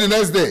come up the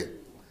next day,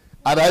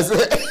 and I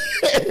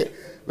say,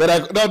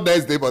 not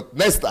next day, but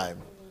next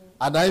time,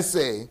 and I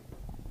say,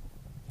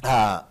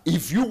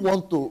 if you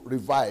want to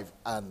revive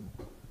and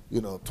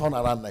turn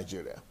around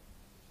Nigeria,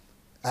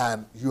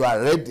 and you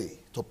are ready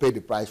to pay the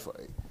price for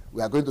it,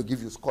 we are going to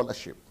give you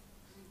scholarship,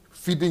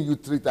 feeding you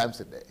 3 times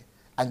a day,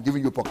 and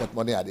giving you pocket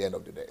money at the end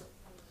of the day.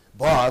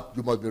 But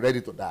you must be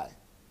ready to die.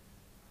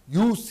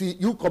 You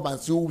come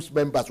and see whose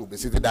members will be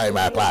sitting down in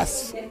my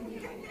class.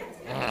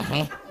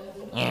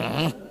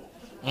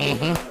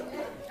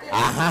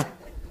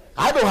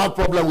 I don't have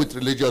problem with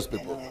religious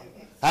people.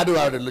 I don't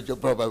have a religious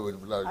problem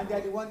with blood. And they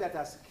are the ones that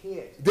are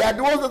scared. They are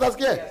the ones that are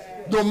scared.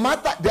 Yes. No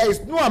matter, there is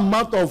no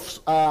amount of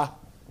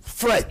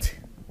threat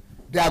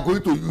they are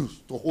going to use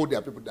to hold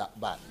their people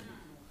back.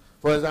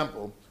 For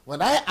example,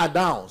 when I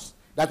announce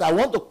that I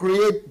want to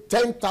create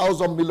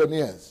 10,000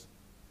 millionaires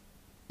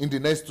in the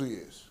next 2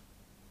 years,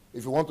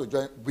 if you want to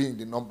join, be in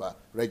the number,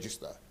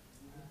 register.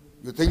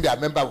 You think their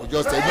member will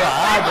just say, no,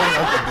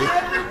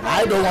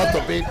 I don't want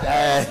to be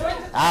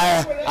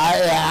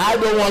I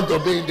don't want to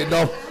be in the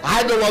number.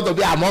 I don't want to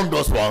be among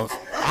those ones.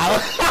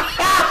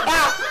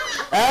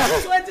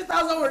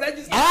 20,000 will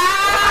register.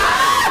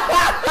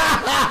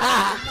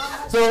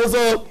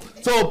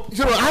 So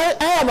you know, I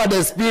am an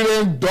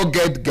experienced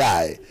dogged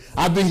guy.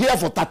 I've been here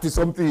for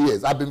 30-something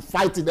years. I've been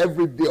fighting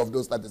every day of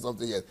those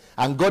 30-something years.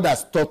 And God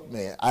has taught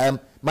me. I am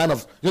man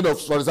of, you know,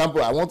 for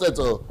example,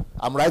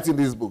 I'm writing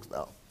these books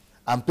now.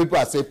 And people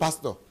are saying,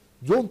 Pastor,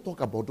 don't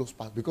talk about those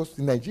pastors. Because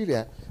in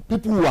Nigeria,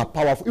 people who are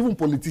powerful, even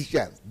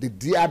politicians, they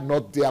dare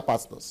not dare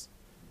pastors.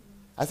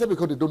 I said,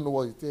 because they don't know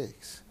what it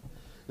takes.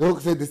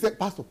 They said,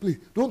 Pastor, please,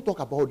 don't talk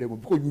about them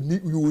because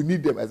you will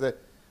need them. I said,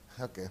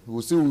 okay,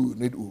 we'll see who will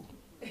need who.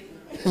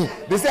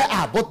 They said,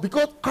 but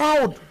because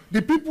crowd,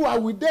 the people are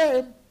with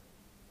them.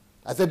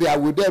 I said, they are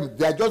with them.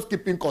 They are just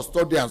keeping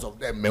custodians of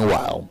them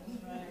meanwhile.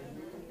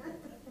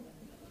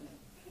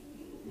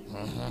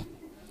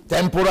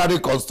 Temporary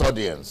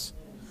custodians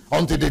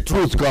until the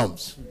truth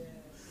comes.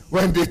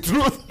 When the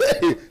truth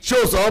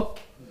shows up,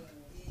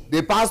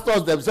 the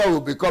pastors themselves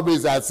will be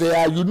coming and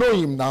say, you know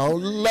him now,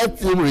 let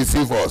him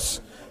receive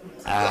us.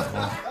 And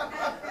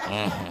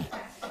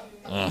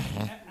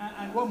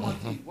one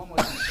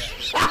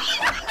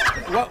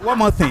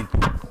more thing.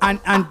 And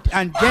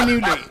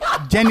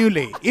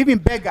genuinely, even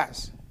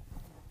beggars,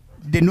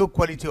 they know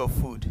quality of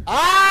food.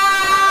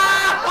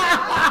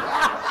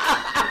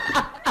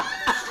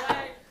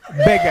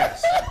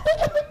 Beggars.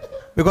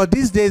 Because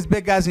these days,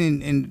 beggars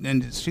in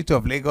the street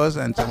of Lagos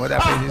and some other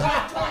places,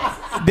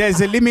 there's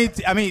a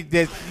limit. I mean,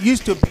 there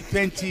used to be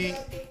 20.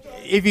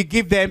 If you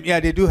give them, yeah,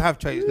 they do have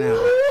choice now.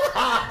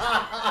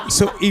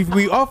 So if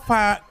we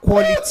offer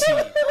quality,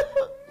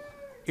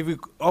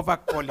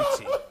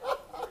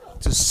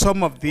 to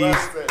some of these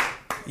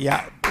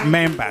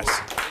members,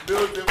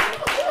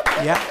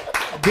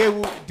 they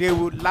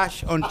will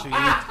lash onto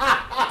it.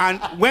 And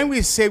when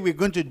we say we're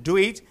going to do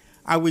it,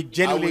 and we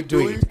genuinely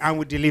do it, and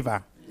we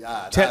deliver.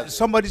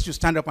 Somebody should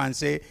stand up and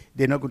say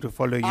they're not going to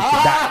follow you to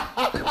die.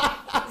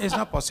 It's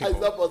not possible. It's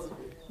not possible.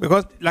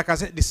 Because, like I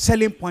said, the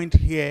selling point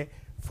here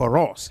for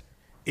us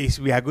is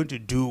we are going to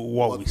do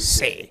what we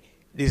say.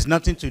 There's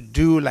nothing to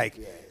do like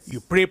you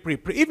pray.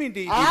 Even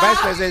the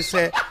vice president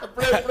said,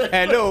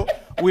 hello,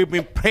 we've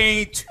been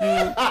praying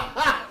to,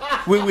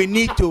 we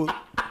need to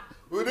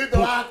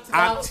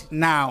act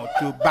now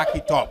to back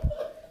it up.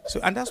 So,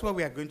 and that's what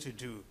we are going to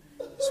do.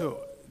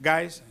 So,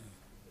 guys,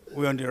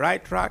 we're on the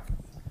right track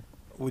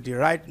with the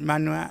right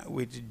manual,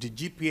 with the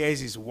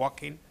GPS is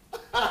working,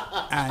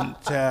 and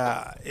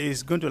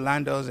it's going to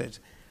land us at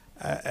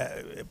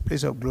a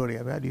place of glory.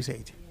 How do you say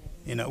it?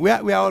 You know, we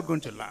are all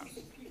going to learn.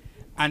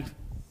 And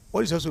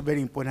what is also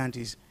very important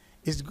is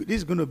this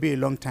is going to be a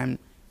long-time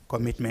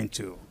commitment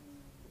too.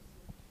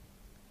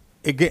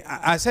 Again,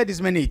 I said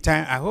this many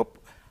times. I hope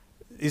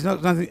it's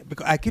not something,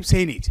 because I keep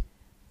saying it.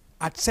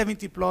 At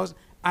 70 plus,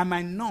 I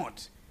might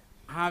not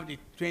have the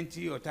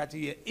 20 or 30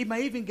 years. It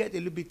might even get a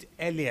little bit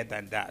earlier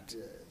than that.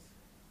 Yes.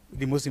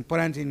 The most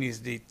important thing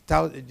is the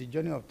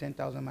journey of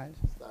 10,000 miles.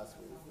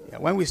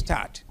 When we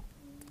start,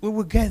 we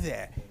will get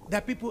there. There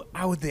are people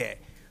out there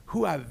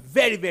who are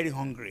very, very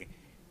hungry.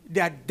 They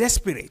are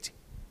desperate.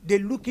 They're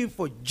looking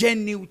for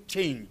genuine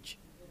change.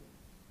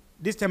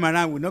 This time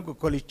around, we're not going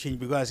to call it change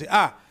because I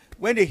say,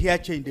 when they hear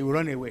change, they will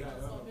run away.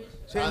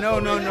 Say, no.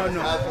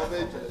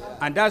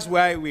 And that's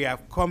why we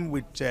have come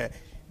with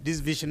this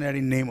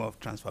visionary name of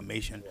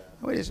transformation.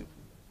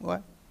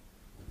 What?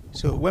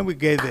 So when we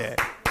get there,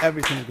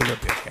 everything is going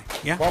to be okay.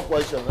 Yeah? One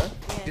question, right?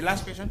 Yes. The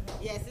last question?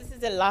 Yes, this is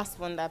the last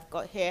one that I've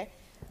got here.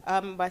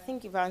 But I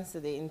think you've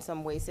answered it in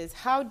some way. It says,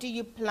 how do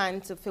you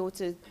plan to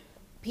filter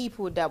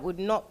people that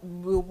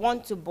will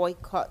want to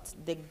boycott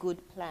the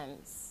good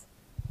plans?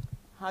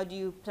 How do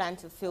you plan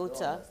to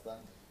filter?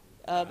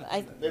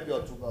 Maybe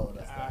your two will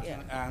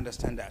understand. I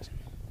understand that.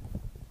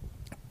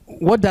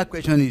 What that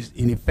question is,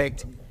 in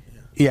effect, or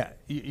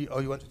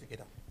you want to take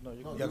it up? No,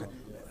 you can. Okay.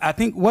 I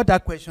think what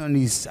that question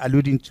is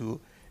alluding to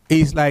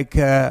is like,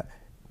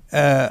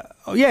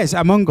 yes,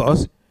 among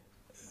us,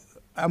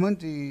 among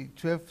the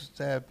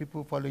 12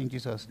 people following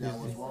Jesus,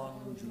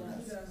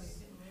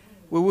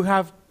 we will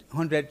have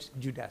 100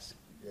 Judas.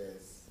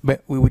 Yes.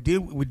 But we will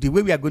deal with the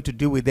way we are going to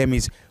deal with them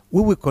is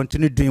we will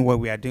continue doing what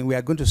we are doing. We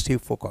are going to stay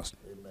focused.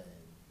 Amen.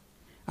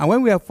 And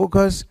when we are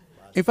focused,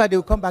 in fact, they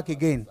will come back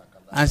again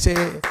and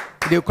say,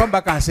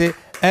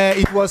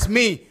 it was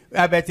me.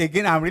 But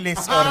again, I'm really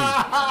sorry.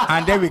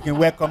 And then we can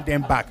welcome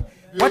them back.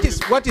 What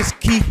is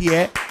key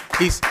here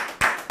is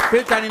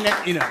filtering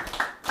them,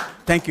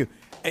 Thank you.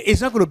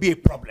 It's not going to be a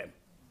problem.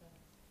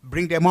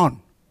 Bring them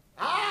on.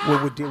 We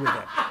will deal with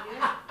them.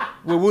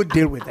 We will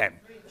deal with them.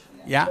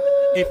 Yeah?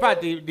 In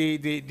fact,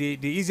 the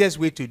easiest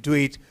way to do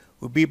it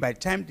would be by the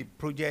time the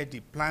project, the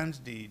plans,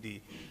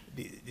 the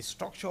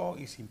structure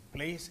is in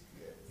place,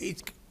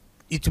 it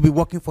will be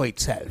working for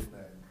itself.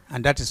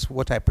 And that is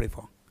what I pray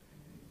for.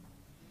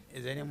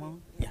 Is there any more?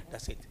 Yeah,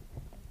 that's it.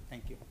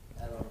 Thank you.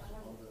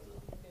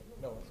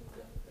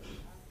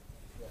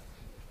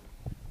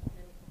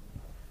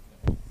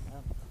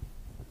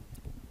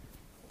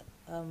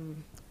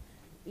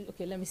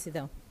 Okay, let me sit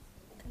down.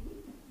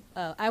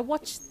 I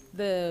watched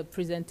the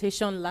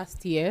presentation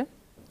last year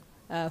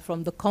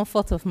from the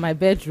comfort of my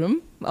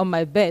bedroom, on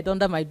my bed,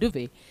 under my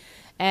duvet.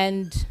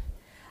 And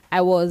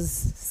I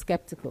was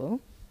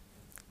skeptical.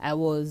 I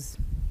was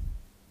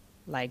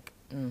like,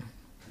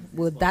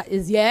 well, that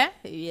is,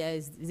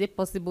 is it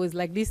possible? It's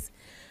like this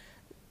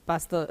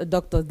Pastor,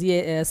 Dr.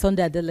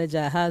 Sunday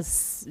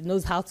Adelaja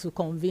knows how to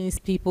convince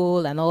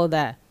people and all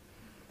that.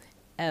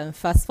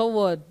 Fast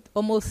forward,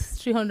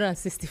 almost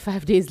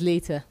 365 days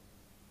later,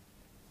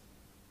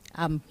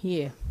 I'm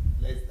here.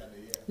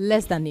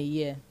 Less than a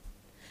year.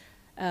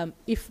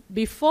 If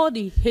before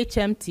the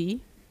HMT,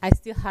 I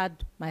still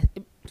had my,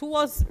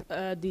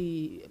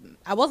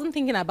 I wasn't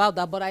thinking about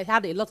that, but I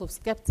had a lot of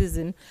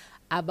skepticism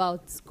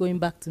about going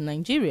back to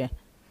Nigeria.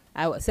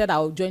 I said I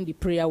would join the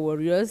prayer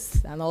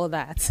warriors and all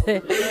that.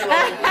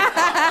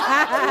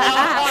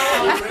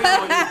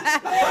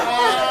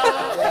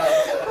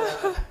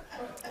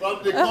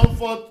 From the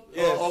comfort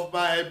of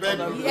my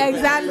bedroom.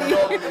 Exactly.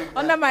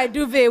 Under my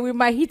duvet with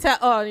my heater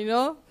on, you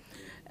know.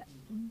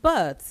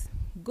 But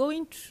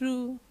going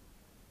through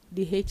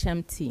the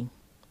HMT,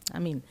 I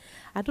mean,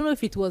 I don't know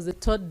if it was the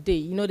third day.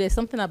 You know, there's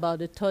something about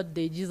the third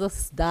day.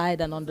 Jesus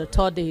died, and on the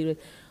third day,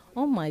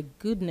 oh my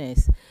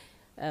goodness.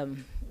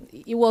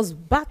 It was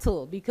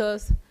battle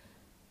because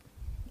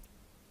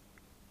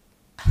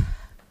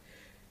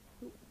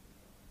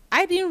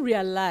I didn't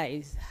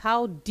realize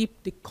how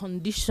deep the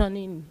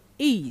conditioning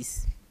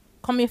is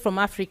coming from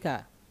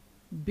Africa,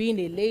 being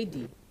a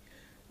lady.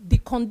 The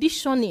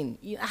conditioning,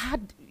 I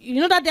had,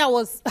 you know, that day I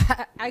was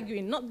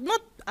arguing,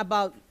 not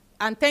about,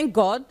 and thank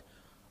God,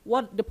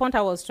 what the point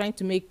I was trying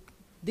to make,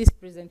 this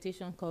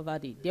presentation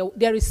covered it.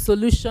 There is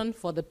solution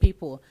for the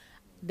people.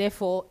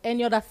 Therefore,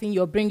 any other thing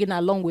you're bringing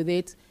along with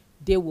it,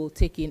 they will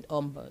take it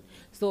on board.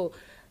 So,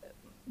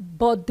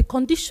 but the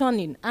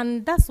conditioning,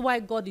 and that's why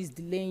God is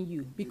delaying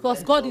you,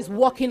 because God is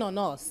working on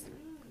us.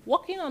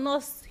 Working on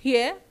us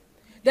here.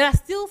 There are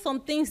still some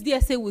things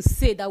DSA will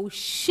say that will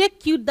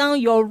shake you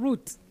down your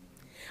root.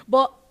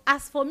 But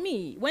as for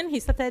me, when he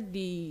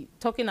started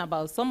talking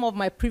about some of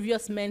my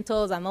previous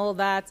mentors and all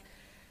that,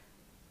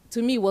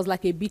 to me, it was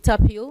like a bitter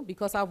pill,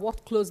 because I've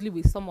worked closely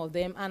with some of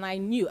them, and I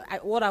knew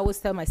what I always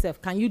tell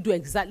myself, can you do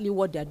exactly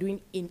what they're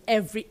doing in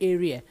every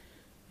area?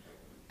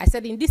 I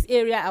said, in this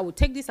area, I will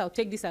take this, I'll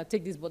take this, I'll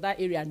take this, but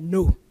that area,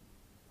 no.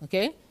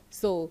 Okay?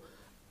 So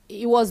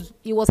it was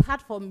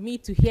hard for me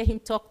to hear him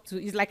talk to,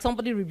 it's like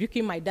somebody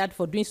rebuking my dad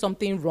for doing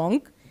something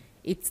wrong.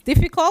 It's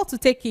difficult to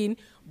take in,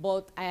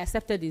 but I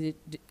accepted it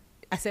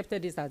as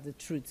the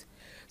truth.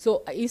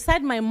 So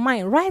inside my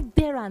mind, right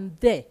there and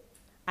there,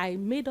 I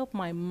made up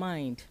my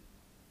mind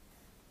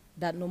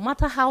that no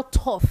matter how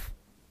tough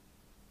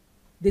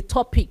the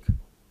topic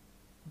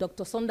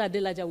Dr. Sunday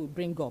Adelaja will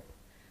bring up,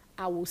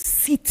 I will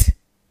sit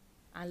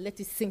and let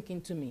it sink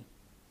into me.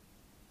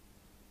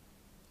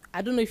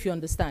 I don't know if you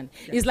understand.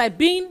 Yeah. It's like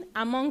being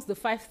amongst the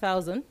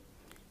 5,000.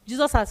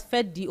 Jesus has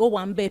fed the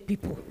Owambe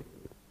people.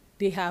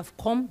 They have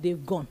come,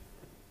 they've gone.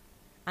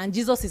 And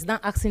Jesus is now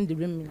asking the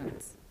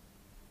remnants,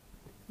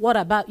 what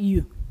about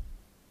you?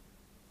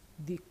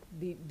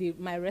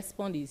 My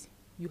response is,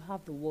 you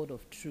have the word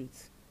of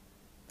truth.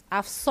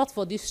 I've sought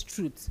for this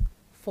truth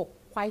for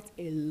quite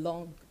a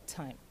long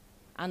time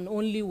and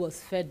only was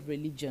fed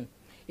religion.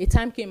 A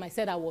time came, I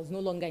said I was no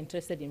longer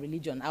interested in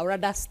religion. I would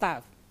rather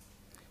starve.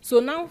 So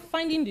now,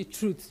 finding the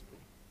truth,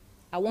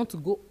 I want to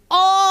go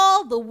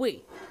all the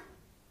way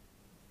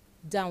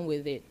down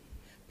with it.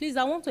 Please,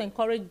 I want to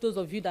encourage those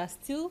of you that are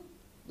still,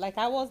 like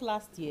I was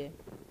last year,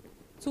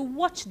 to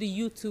watch the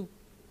YouTube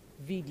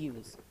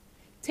videos.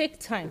 Take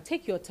time,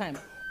 take your time.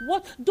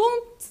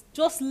 Don't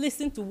just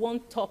listen to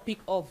one topic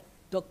of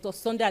Dr.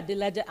 Sunday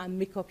Adelaja and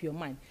make up your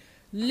mind.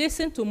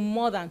 Listen to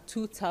more than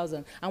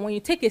 2,000. And when you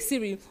take a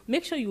series,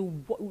 make sure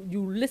you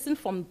listen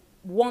from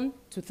 1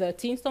 to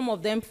 13, some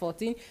of them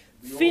 14.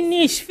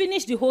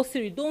 Finish the whole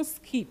series. Don't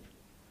skip.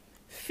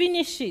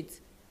 Finish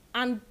it.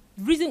 And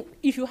reason,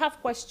 if you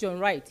have question,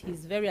 right,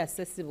 he's very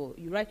accessible.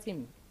 You write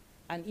him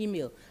an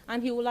email,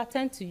 and he will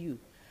attend to you.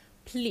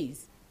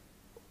 Please.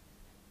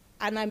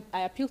 And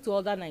I appeal to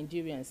other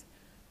Nigerians.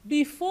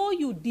 Before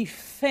you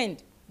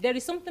defend, there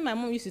is something my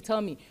mom used to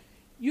tell me.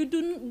 You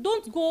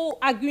don't go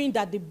arguing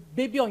that the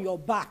baby on your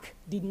back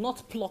did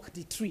not pluck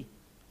the tree,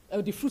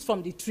 the fruit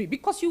from the tree,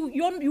 because you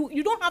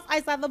don't have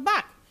eyes at the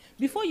back.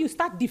 Before you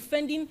start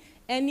defending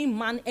any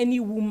man, any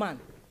woman,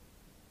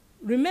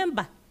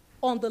 remember,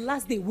 on the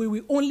last day, we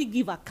will only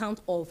give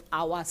account of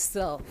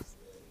ourselves.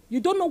 You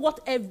don't know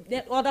what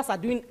others are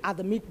doing at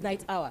the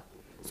midnight hour.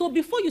 So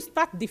before you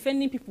start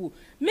defending people,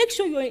 make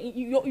sure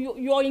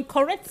you're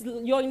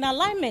in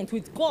alignment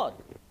with God,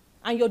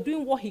 and you're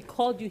doing what He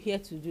called you here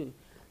to do.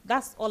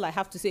 That's all I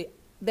have to say.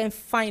 Then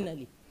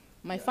finally,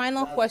 my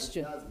final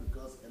question. That's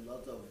because a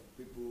lot of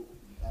people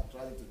are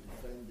trying to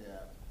defend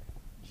their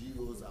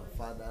GOs and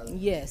fathers.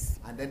 Yes.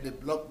 And then they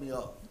block me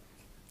off.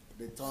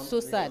 They turn So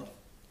me sad. off.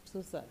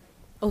 So sad.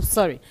 Oh,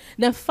 sorry.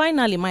 Then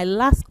finally, my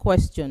last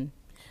question,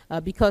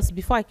 because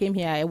before I came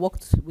here, I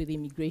worked with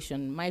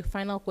immigration. My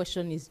final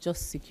question is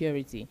just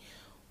security.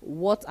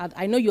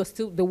 I know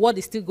the word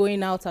is still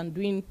going out and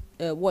doing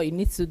what it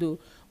needs to do,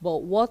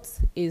 but what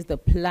is the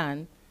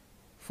plan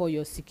for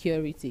your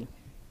security?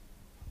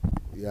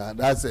 Yeah,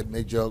 that's a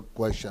major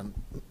question.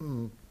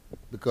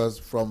 Because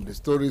from the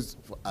stories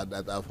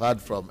that I've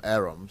heard from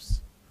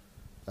Arams,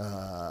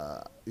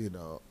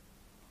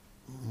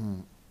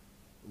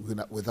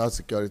 without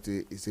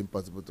security, it's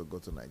impossible to go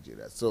to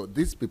Nigeria. So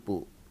these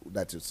people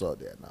that you saw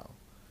there now,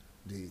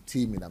 the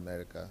team in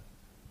America,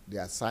 they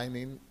are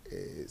signing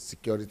a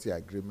security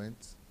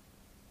agreement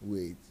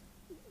with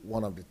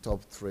one of the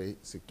top 3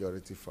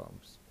 security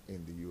firms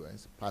in the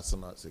U.S.,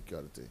 personal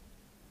security,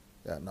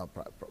 not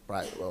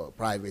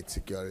private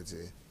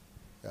security,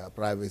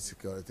 private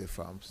security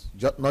firms,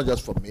 not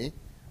just for me,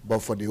 but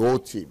for the whole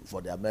team,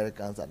 for the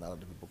Americans and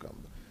other people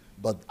coming.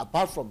 But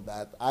apart from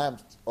that, I am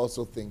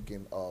also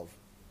thinking of,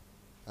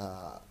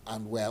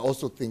 and we are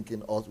also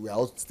thinking, we are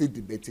also still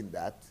debating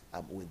that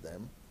with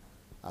them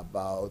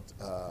about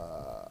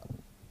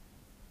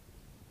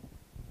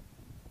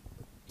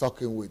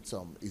talking with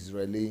some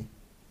Israeli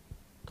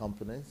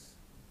companies.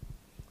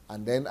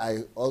 And then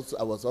I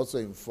was also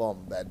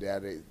informed that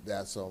there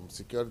are some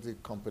security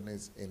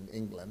companies in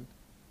England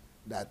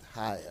that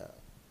hire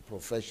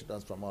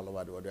professionals from all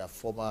over the world. They are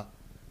former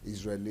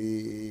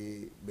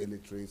Israeli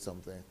military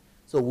something.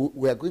 So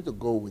we are going to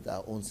go with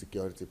our own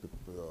security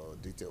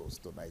details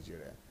to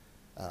Nigeria.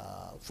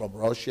 From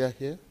Russia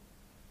here,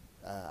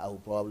 I will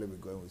probably be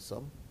going with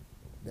some.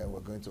 Then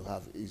we're going to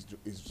have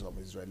some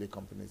Israeli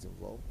companies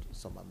involved,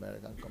 some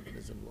American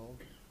companies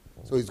involved.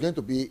 So it's not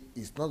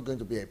going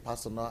to be a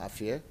personal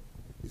affair.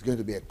 It's going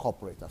to be a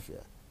corporate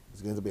affair.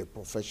 It's going to be a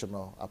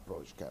professional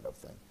approach kind of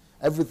thing.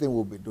 Everything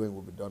we'll be doing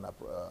will be done.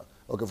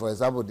 Okay, for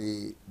example,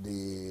 the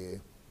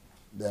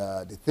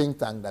think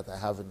tank that I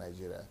have in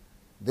Nigeria,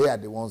 they are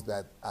the ones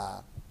that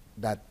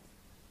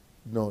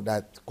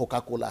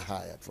Coca-Cola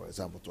hired, for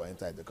example, to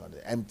enter the country.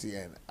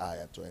 MTN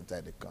hired to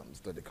enter the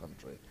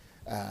country.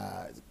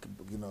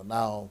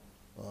 Now,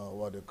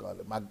 what do you call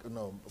it?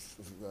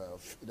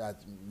 That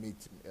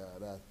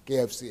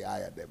KFC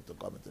hired them to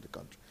come into the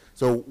country.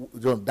 So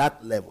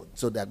that level,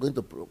 so they are going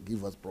to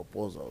give us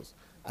proposals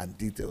and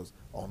details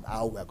on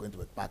how we are going to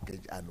be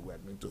packaged, and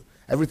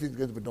everything is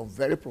going to be done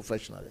very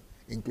professionally,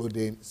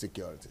 including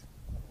security.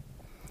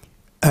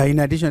 In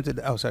addition to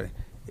that,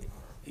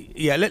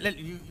 yeah,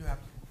 you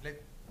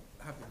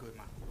have a good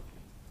man.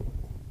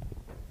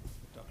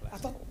 I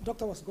thought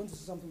Doctor was going to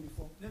say something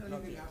before. No,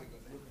 you have to go.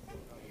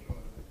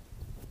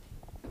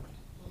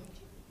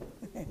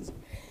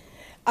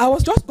 I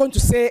was just going to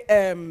say,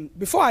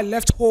 before I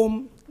left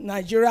home,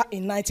 Nigeria,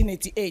 in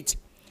 1988,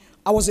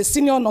 I was a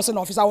senior nursing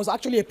officer. I was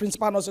actually a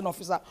principal nursing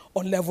officer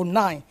on level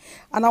 9.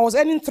 And I was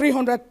earning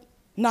 300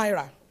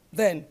 naira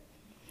then.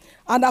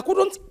 And I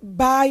couldn't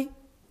buy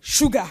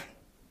sugar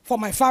for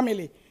my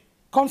family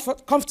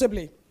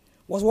comfortably.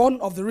 Was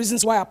one of the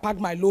reasons why I packed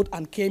my load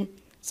and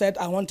said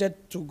I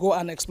wanted to go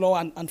and explore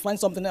and find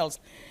something else.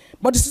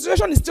 But the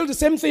situation is still the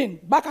same thing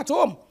back at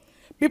home.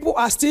 People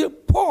are still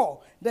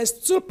poor. There's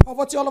still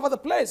poverty all over the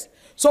place.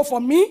 So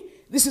for me,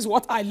 this is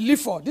what I live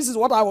for. This is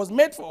what I was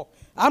made for.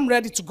 I'm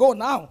ready to go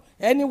now.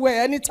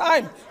 Anywhere,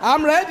 anytime.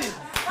 I'm ready.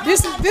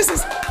 This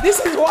is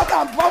what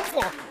I'm born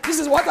for. This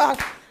is what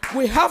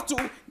we have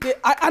to.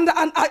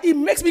 It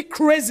makes me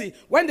crazy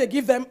when they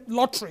give them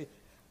lottery.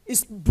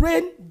 It's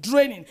brain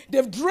draining.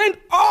 They've drained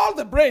all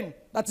the brain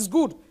that is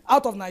good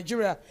out of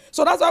Nigeria.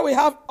 So that's why we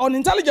have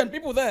unintelligent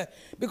people there.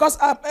 Because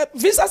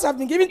visas have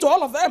been given to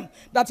all of them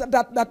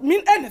that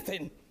mean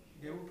anything.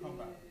 They will come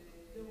back.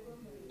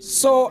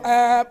 So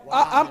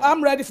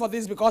I'm ready for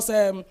this because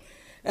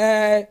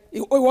it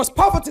was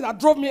poverty that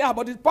drove me out,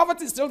 but the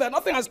poverty is still there.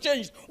 Nothing has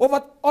changed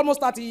over almost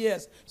 30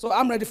 years. So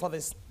I'm ready for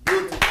this.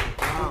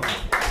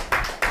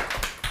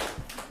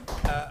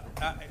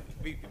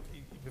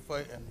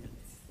 Before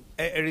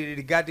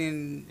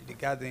regarding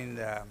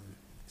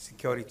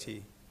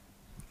security,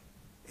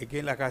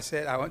 again, like I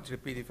said, I want to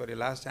repeat it for the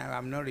last time.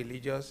 I'm not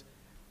religious.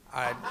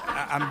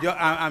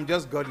 I'm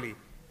just godly.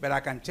 But I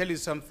can tell you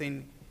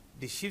something.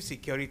 The chief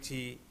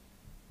security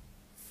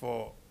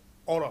for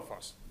all of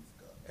us,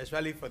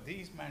 especially for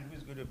this man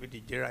who's going to be the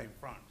jailer in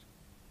front,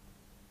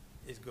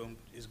 is going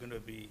to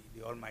be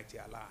the Almighty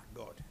Allah,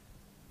 God.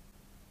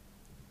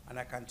 And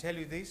I can tell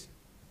you this,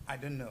 I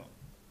don't know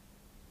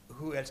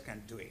who else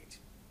can do it.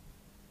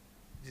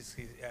 This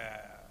is,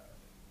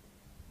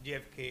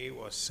 JFK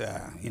was,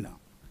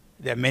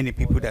 there are many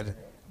people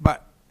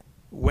but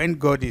when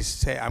God is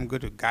saying, I'm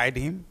going to guide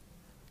him,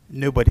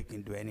 nobody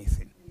can do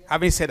anything.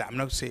 Having said that, I'm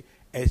not saying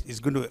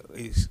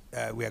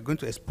we are going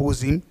to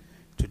expose him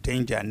to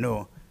danger.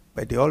 No,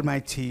 but the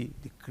Almighty,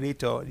 the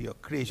Creator, your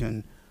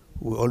creation,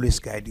 will always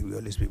guide you. Will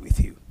always be with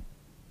you.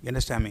 You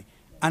understand me?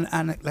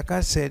 And like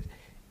I said,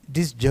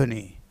 this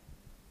journey,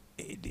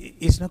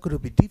 it's not going to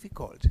be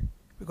difficult,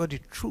 because the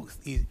truth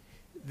is,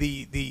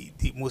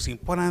 the most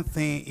important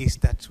thing is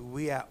that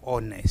we are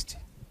honest.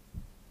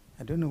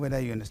 I don't know whether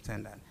you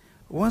understand that.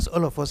 Once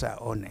all of us are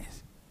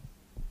honest,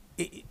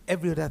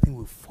 every other thing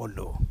will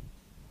follow.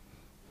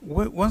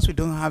 Once we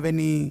don't have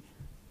any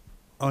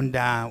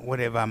under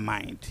whatever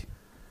mind,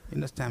 you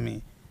understand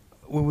me,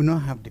 we will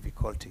not have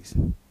difficulties.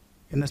 You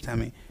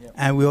understand me? Yep.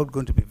 And we're all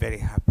going to be very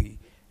happy.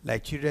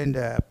 Like children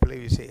play,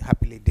 we say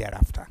happily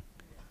thereafter.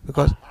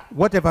 Because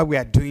whatever we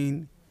are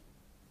doing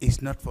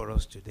is not for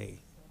us today.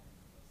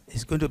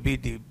 It's going to be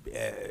the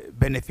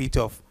benefit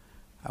of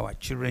our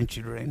children.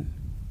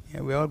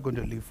 Yeah, we're all going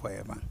to live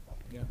forever.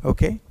 Yeah.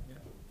 Okay? Yeah.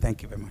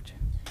 Thank you very much.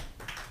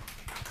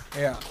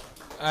 Yeah.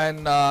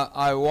 And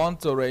I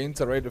want to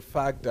reiterate the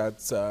fact that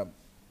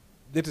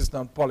this is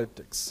not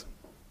politics.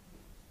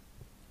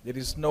 There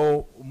is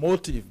no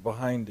motive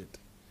behind it.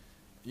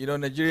 You know,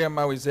 Nigerian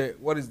man will say,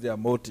 what is their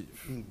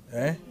motive?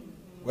 Eh?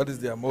 What is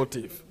their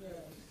motive?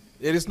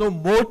 There is no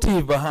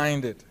motive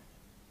behind it.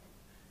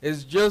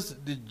 It's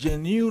just the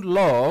genuine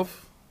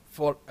love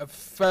for a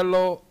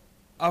fellow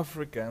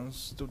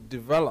Africans to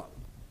develop,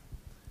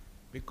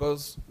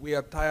 because we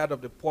are tired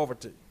of the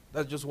poverty.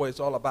 That's just what it's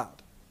all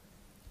about.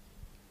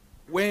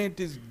 When it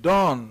is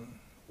done,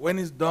 then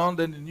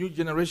the new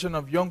generation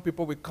of young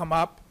people will come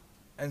up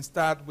and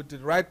start with the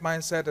right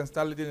mindset and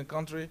start leading the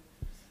country,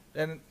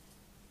 then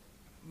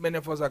many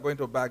of us are going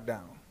to back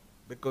down,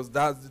 because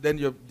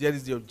there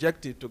is the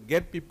objective to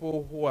get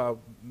people who are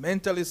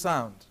mentally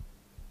sound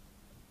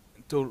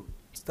to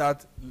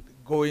start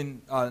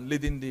going,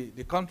 leading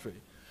the country.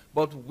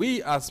 But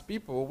we as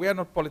people, we are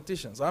not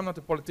politicians. I'm not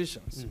a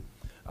politician.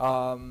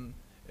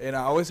 And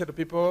I always say to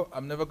people,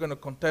 I'm never going to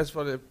contest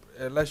for the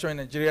election in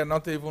Nigeria,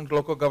 not even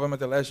local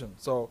government election.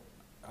 So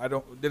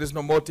there is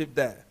no motive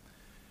there.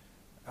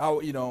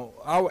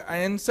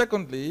 And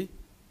secondly,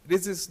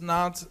 this is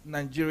not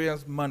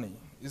Nigerians' money.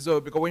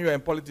 So because when you're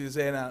in politics, you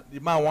say, the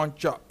man won't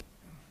chop.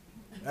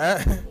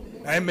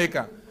 I make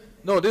a.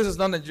 No, this is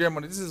not Nigerian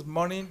money. This is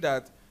money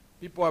that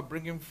people are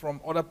bringing from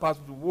other parts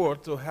of the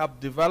world to help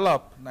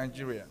develop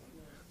Nigeria.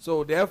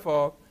 So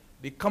therefore,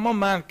 the common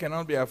man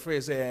cannot be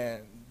afraid,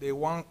 say, they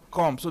want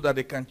come so that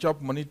they can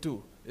chop money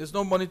too. There's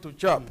no money to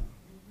chop.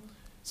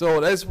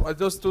 So that's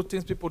those two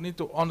things people need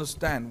to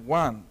understand.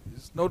 One,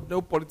 there's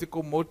no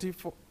political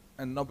motive,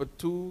 and number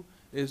two,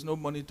 there's no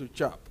money to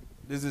chop.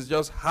 This is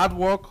just hard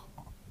work.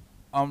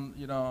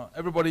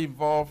 Everybody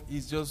involved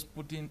is just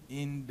putting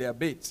in their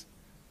bit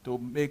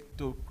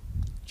to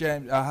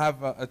change,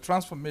 have a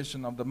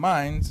transformation of the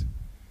minds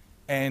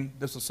and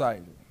the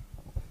society.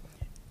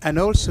 And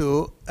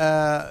also,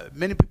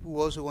 many people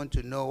also want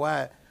to know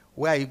where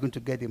are you going to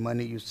get the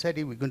money? You said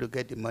we're going to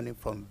get the money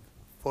from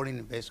foreign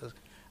investors,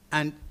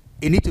 and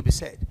it needs to be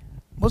said.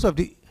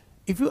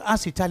 If you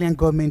ask the Italian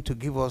government to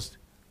give us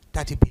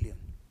 30 billion,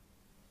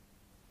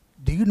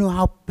 do you know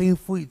how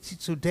painful it is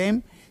to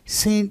them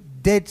seeing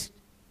dead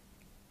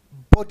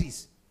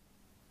bodies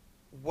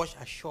wash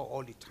ashore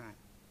all the time?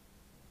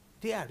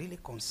 They are really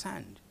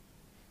concerned.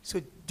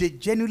 So they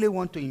genuinely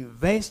want to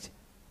invest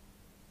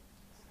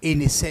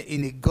in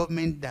a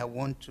government that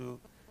want to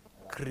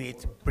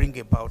bring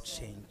about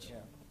change. Yeah.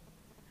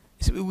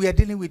 So we are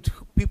dealing with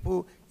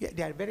people,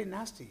 they are very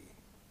nasty,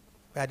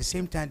 but at the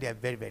same time, they are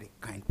very, very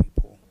kind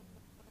people.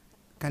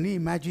 Can you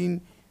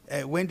imagine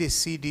when they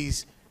see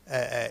these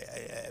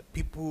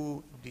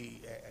people, the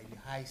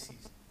high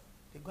seas,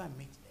 they go and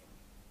meet them.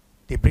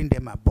 They bring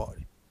them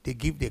aboard. They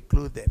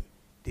clothe them.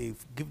 They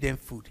give them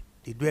food.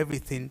 They do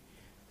everything.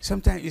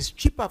 Sometimes it's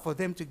cheaper for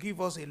them to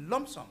give us a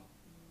lump sum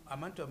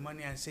amount of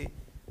money and say,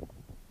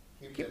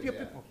 keep your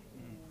people.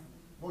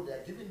 But they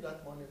are giving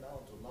that money now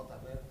to North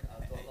America,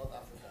 to North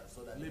Africa,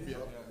 so that Libya.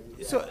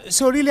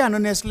 So really and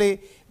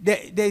honestly,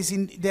 there's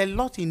a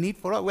lot in need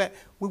for us where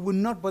we will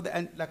not bother.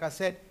 And like I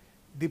said,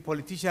 the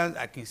politicians,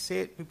 I can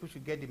say people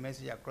should get the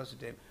message across to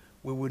them.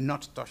 We will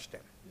not touch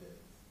them. Yes.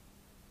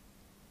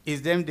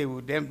 It's them. They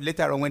will them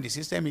later on when the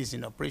system is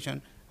in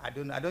operation. I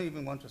don't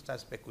even want to start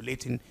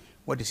speculating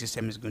what the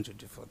system is going to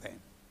do for them.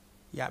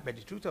 Yeah, but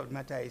the truth of the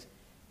matter is,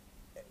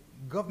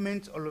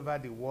 governments all over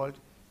the world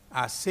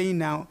are saying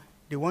now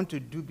they want to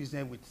do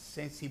business with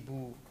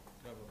sensible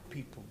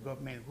people,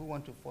 government who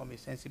want to form a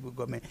sensible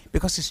government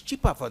because it's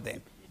cheaper for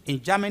them.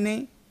 In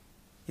Germany,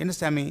 you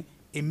understand me,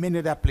 in many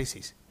other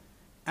places.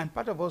 And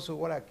part of also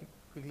what I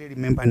quickly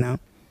remember now,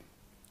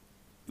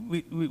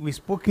 we've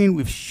spoken,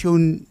 we've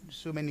shown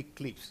so many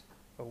clips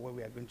of what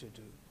we are going to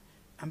do.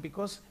 And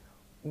because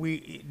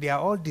they are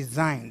all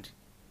designed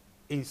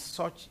in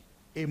such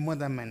a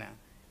modern manner.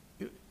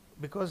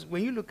 Because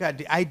when you look at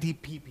the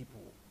IDP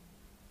people,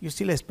 you're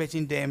still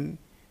expecting them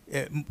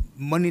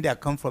money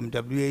that come from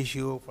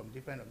WHO, from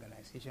different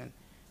organizations,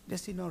 they're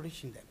still not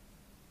reaching them.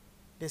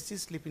 They're still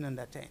sleeping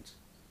under tents.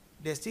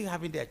 They're still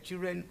having their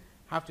children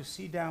have to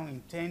sit down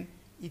in tent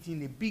it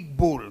in a big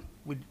bowl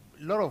with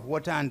a lot of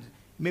water and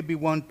maybe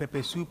one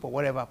pepper soup or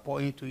whatever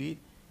pour into it.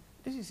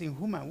 This is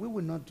inhuman. We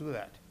will not do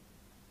that.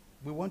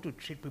 We want to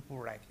treat people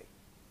rightly.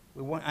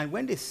 And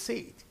when they say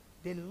it,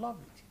 they love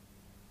it.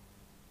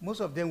 Most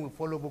of them will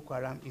follow Boko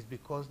Haram is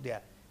because they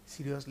are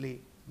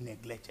seriously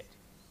neglected.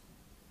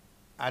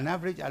 An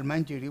average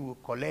Almanjiri will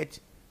collect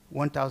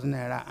 1,000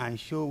 naira and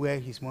show where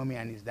his mommy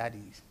and his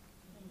daddy is.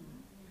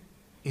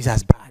 It's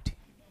as bad.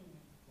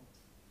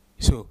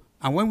 So,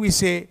 and when we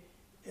say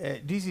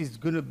this is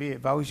going to be a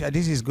voucher,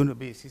 this is going to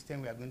be a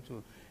system we are going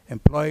to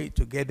employ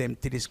to get them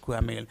 3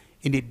 square meal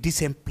in a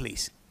decent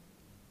place,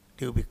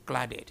 they will be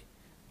cladded.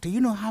 Do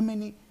you know how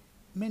many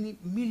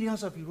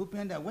millions of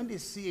Europeans that when they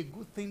see a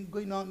good thing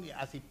going on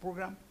as a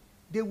program,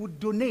 they would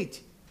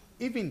donate.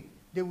 Even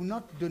they will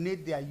not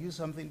donate their use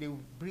something, they will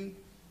bring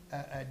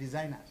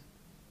designers.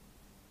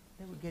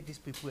 They will get these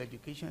people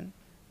education,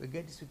 we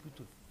get these people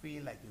to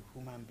feel like a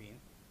human being.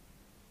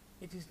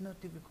 It is not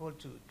difficult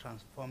to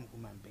transform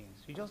human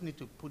beings. You just need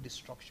to put the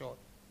structure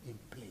in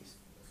place.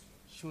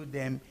 Show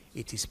them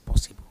it is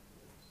possible.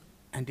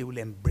 And they will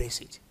embrace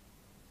it.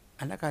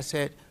 And like I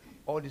said,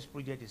 all this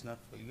project is not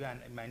for you,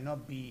 and it might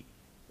not be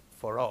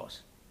for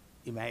us.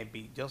 It might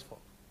be just for,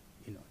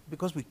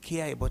 because we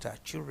care about our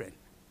children,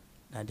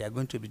 that they are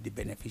going to be the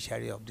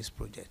beneficiary of this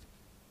project.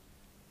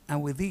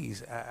 And with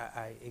this,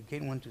 I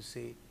again want to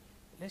say,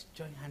 let's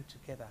join hands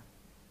together.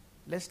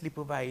 Let's sleep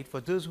over it. For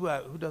those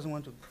who doesn't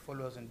want to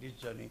follow us on this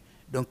journey,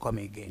 don't come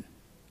again.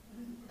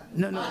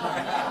 No.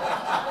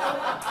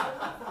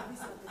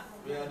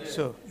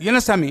 So, you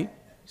understand me?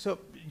 So,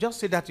 just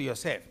say that to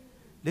yourself.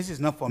 This is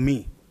not for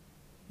me.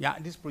 Yeah,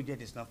 this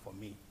project is not for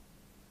me.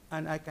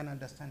 And I can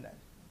understand that.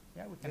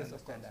 Yeah, we can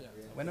understand that. Yeah.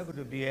 We're not going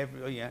to be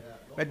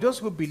But those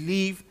who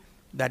believe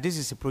that this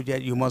is a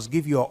project, you must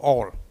give your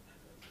all.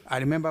 I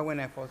remember when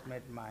I first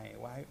met my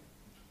wife,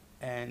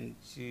 and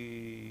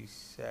she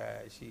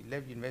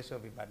left University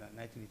of Ibadan in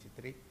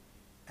 1983,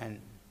 and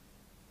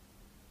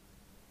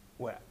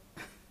well,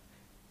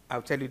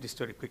 I'll tell you the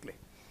story quickly.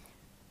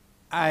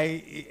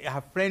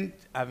 Her friend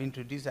have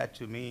introduced her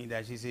to me,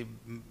 that she's a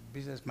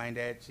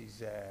business-minded,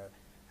 she's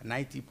an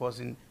IT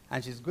person,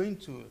 and she's going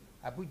to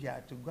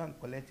Abuja to go and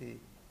collect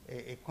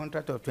a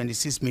contract of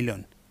 26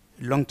 million,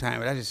 a long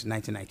time, that is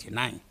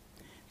 1999.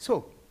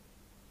 So,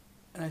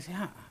 and I said,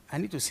 I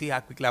need to see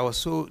her quickly. I was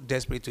so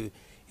desperate to,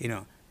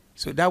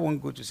 so that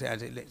won't go to say, I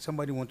said,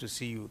 somebody want to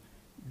see you.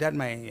 That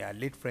my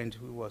late friend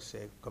who was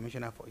a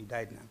commissioner he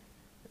died now,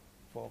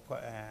 for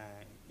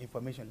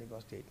information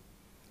Lagos State.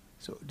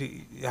 So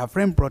her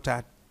friend brought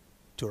her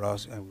to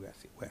us, and we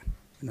said, well,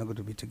 we're not going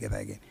to be together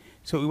again.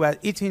 So we were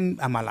eating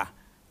amala,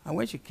 and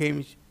when she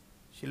came,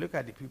 she looked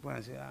at the people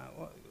and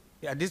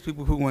said, these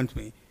people who want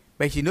me.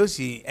 But she knows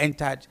she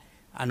entered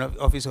an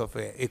office of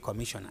a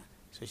commissioner.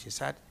 So she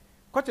sat.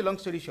 Cut a long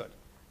story short,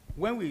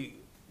 when we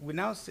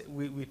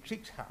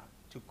tricked her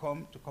to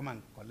come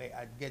and collect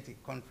and get a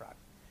contract.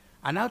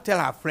 And now tell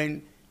her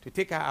friend to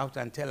take her out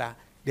and tell her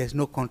there's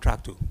no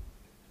contract too,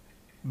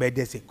 but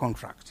there's a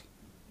contract.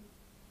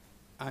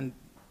 And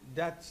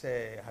that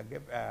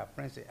her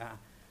friend said,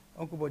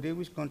 Uncle Bode,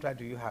 which contract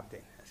do you have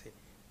then? I said,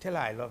 tell her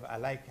I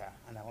like her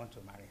and I want to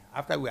marry her.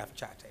 After we have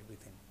chatted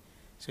everything.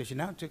 So she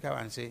now took her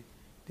and said,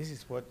 this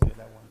is what the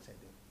other one said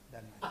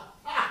that night.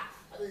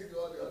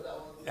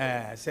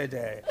 Said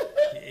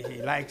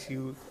he likes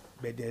you,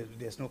 but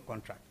there's no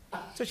contract.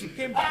 So she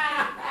came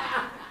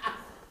back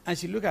and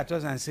she looked at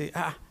us and said,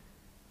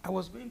 I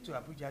was going to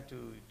Abuja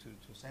to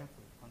sign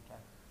for a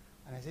contract.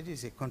 And I said, this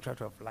is a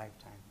contract of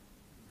lifetime.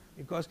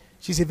 Because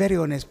she's a very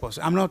honest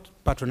person. I'm not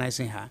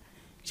patronizing her.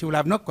 She will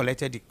have not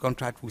collected the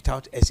contract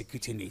without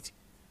executing it.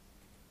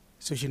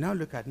 So she now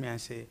looked at me and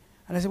said,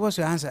 and I said, what's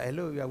your answer?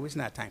 Hello, you are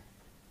wasting our time.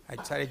 I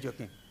started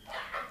joking.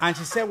 And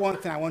she said one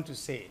thing I want to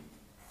say.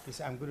 She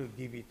said, I'm going to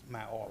give it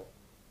my all.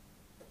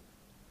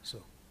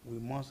 So we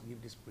must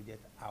give this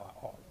project our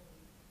all.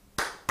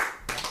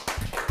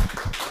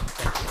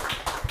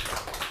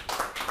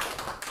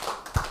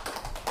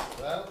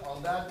 Well,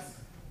 on that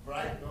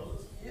bright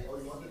note,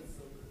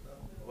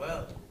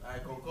 well, I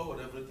concur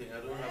with everything. I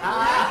don't have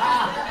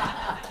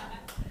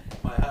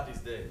my heart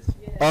is there.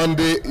 On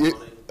the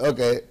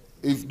okay,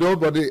 if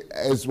nobody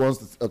else wants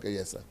to, okay,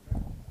 yes, sir.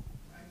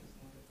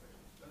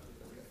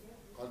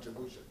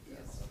 Contribution,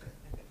 yes. Okay.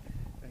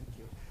 Thank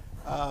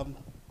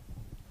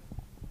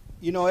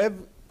you.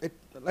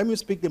 Let me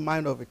speak the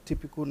mind of a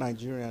typical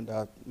Nigerian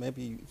that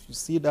maybe if you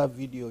see that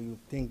video, you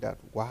think that,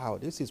 wow,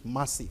 this is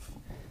massive.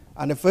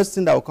 And the first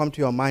thing that will come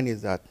to your mind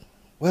is that,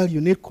 well, you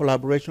need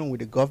collaboration with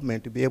the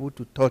government to be able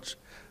to touch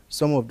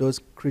some of those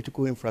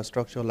critical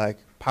infrastructure like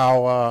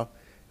power,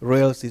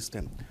 rail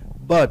system.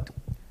 But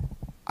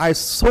I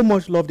so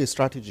much love the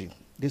strategy.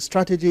 The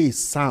strategy is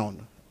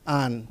sound.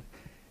 And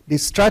the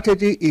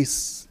strategy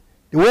is,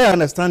 the way I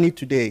understand it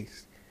today,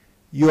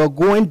 you are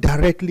going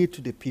directly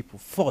to the people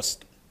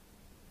first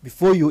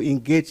before you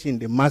engage in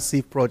the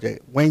massive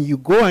project. When you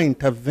go and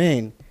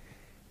intervene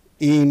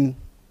in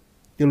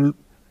the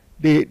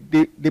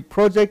the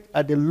project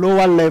at the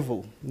lower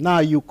level. Now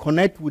you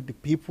connect with the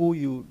people,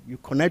 you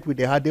connect with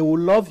the heart, they will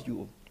love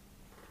you.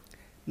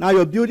 Now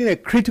you're building a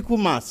critical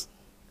mass.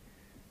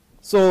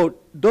 So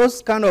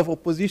those kind of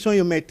opposition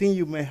you may think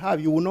you may have,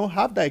 you will not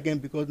have that again,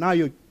 because now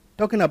you're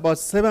talking about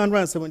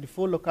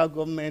 774 local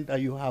government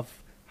and you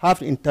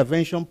have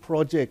intervention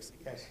projects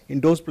in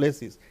those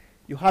places.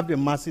 You have the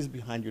masses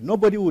behind you.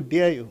 Nobody will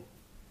dare you.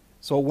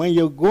 So when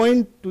you're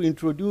going to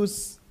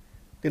introduce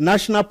the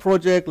national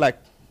project like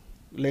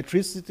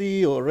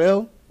electricity or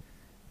rail,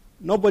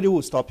 nobody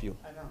will stop you.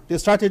 The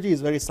strategy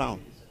is very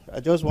sound. I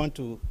just want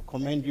to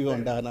commend you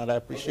on that, and I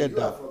appreciate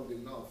that. You are from the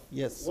north.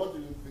 Yes. What do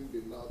you think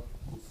the north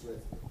is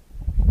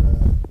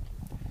threatening?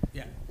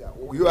 Yeah.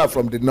 You are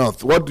from the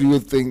north. What do you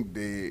think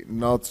the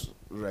north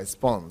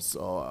response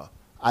or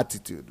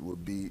attitude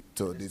would be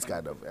to this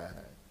kind of?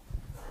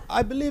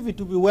 I believe it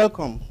will be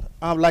welcome.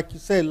 Like you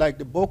said, like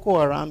the Boko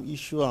Haram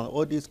issue and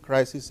all these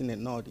crises in the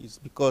north is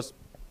because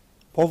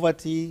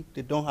poverty.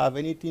 They don't have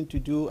anything to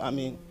do. I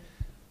mean,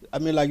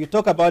 like you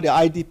talk about the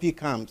IDP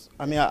camps.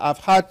 I mean,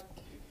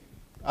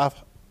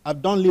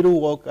 I've done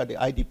little work at the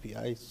IDP.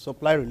 I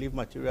supply relief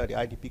material at the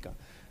IDP camp.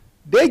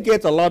 They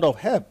get a lot of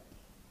help,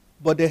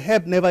 but the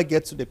help never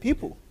gets to the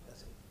people.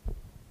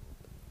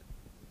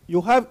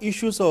 You have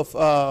issues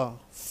of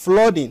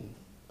flooding.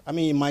 I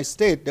mean, in my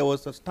state, there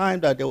was a time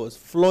that there was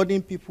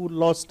flooding. People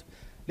lost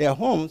their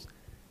homes.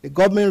 The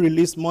government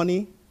released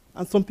money,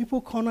 and some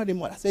people cornered the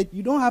money. I said,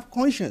 you don't have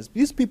conscience.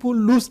 These people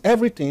lose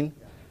everything,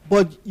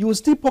 but you will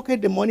still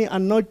pocket the money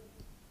and not.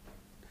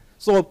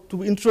 So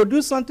to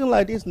introduce something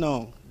like this,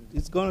 no,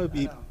 it's going to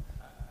be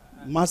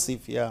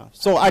massive, yeah.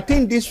 So I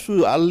think this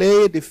should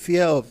allay the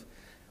fear of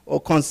or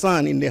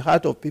concern in the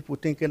heart of people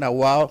thinking that,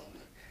 wow,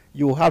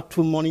 you have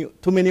too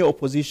many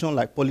opposition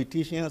like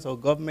politicians or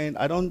government.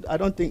 I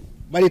don't think,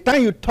 by the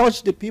time you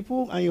touch the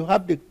people and you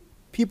have the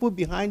people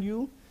behind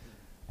you,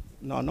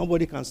 no,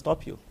 nobody can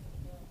stop you.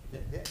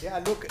 They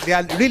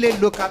are really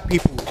local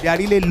people. They are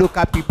really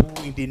local people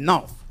in the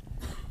north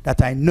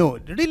that I know.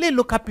 They're really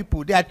local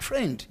people. They are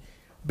trained,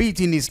 be it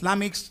in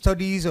Islamic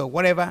studies or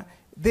whatever.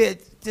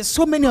 There's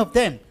so many of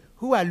them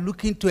who are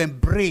looking to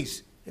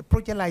embrace a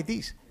project like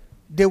this.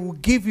 They will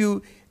give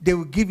you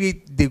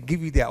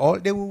their all.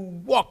 They will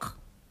work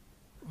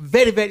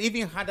very, very,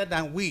 even harder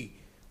than we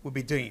will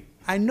be doing.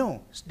 I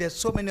know there's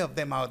so many of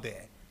them out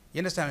there. You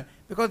understand?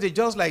 Because they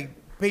just like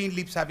paying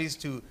lip service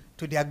to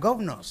their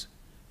governors.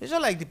 It's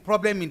not like the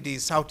problem in the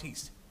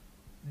southeast.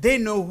 They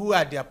know who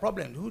are their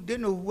problems. They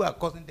know who are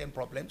causing them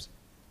problems.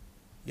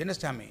 You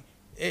understand me?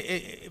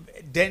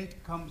 Then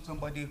comes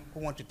somebody who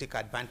wants to take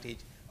advantage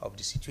of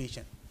the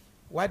situation.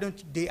 Why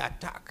don't they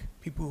attack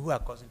people who are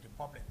causing the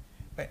problem?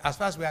 But as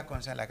far as we are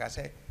concerned, like I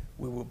said,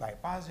 we will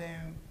bypass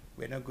them.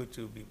 We're not going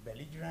to be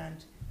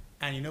belligerent.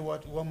 And you know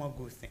what? One more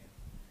good thing.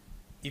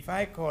 If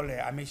I call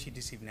Amishi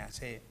this evening and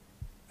say,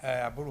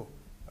 Aburo,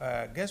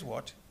 guess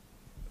what?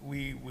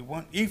 We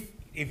want, if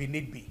it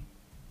need be.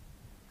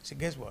 So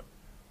guess what?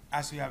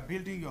 As you are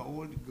building your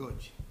old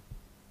gorge,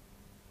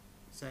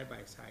 side by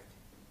side,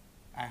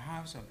 I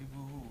have some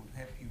people who will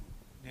help you.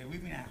 They will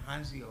even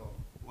enhance your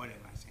whatever.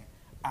 I say,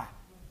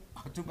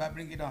 Otuba,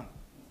 bring it on.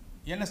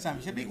 You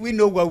understand? We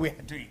know what we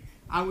are doing.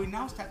 And we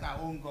now start our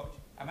own gorge.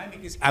 Am I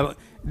making sense?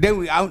 Then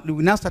we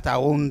now start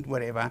our own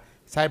whatever,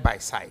 side by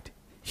side.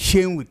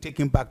 Shane will take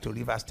him back to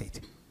River State.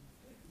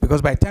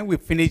 Because by the time we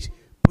finish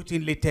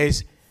putting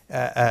latest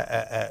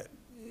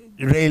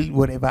rail,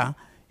 whatever,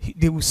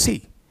 they will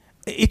see.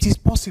 It is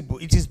possible.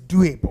 It is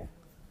doable.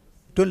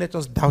 Don't let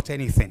us doubt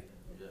anything.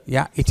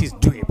 Yeah, it is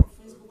doable.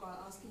 Facebook are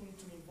asking you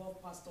to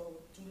involve Pastor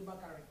Tunde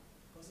Bakare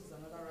because he's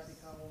another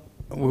radical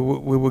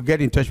one. We will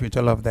get in touch with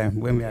all of them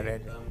when we are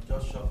ready.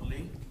 Just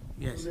shortly.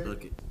 Yes.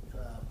 Okay.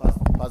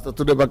 Pastor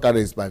Tunde Bakare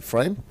is my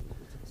friend.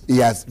 He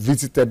has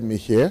visited me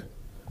here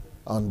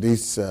on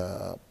this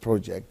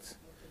project.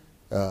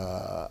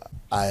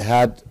 I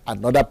had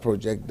another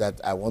project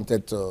that I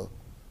wanted to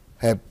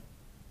help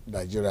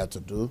Nigeria to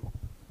do,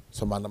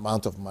 some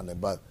amount of money,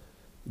 but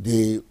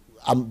the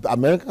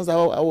Americans I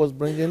was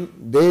bringing,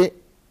 they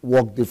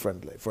work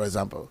differently. For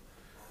example,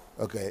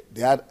 okay,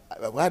 we had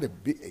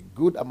a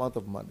good amount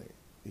of money,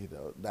 you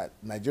know, that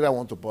Nigeria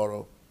want to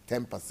borrow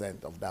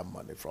 10% of that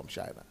money from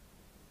China,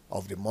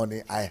 of the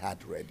money I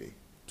had ready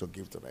to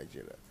give to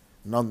Nigeria.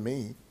 Not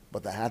me,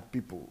 but I had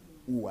people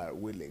who were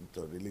willing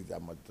to release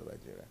that money to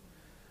Nigeria.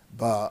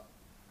 But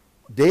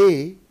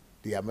the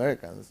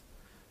Americans,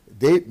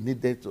 they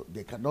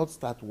cannot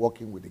start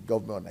working with the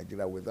government of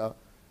Nigeria without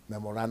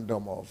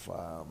memorandum of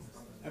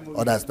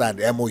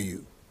understanding,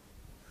 MOU.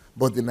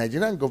 But the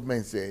Nigerian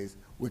government says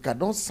we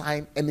cannot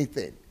sign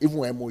anything, even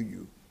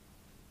MOU,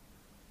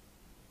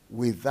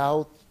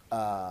 without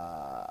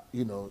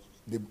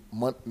the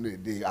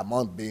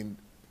amount being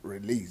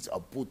released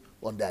or put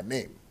on their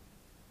name.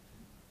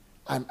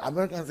 And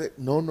Americans say,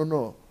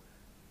 no.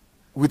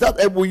 Without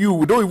MOU,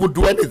 we don't even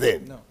do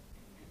anything. No.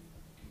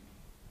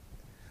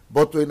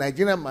 But to a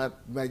Nigerian man,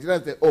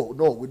 Nigerians say, oh,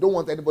 no, we don't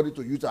want anybody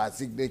to use our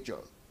signature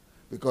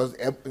because,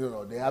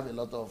 they have a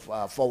lot of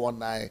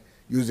 419,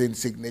 using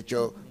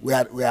signature. We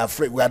are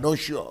afraid. We are not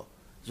sure.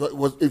 So it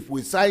was, if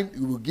we sign,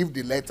 we will give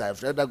the letter,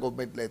 federal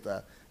government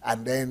letter,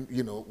 and then,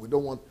 you know, we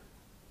don't want.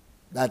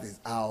 That is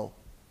how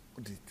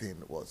the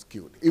thing was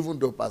killed. Even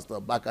though Pastor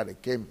Bakare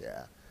came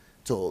here,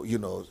 so, you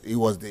know, he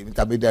was the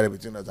intermediary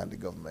between us and the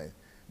government.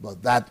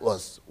 But that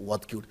was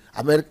what killed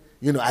America.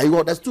 You know, I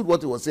understood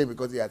what he was saying,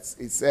 because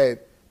he said,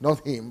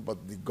 not him,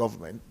 but the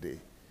government,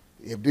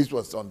 if this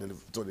was on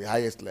to the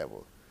highest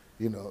level,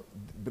 you know,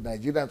 the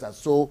Nigerians are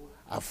so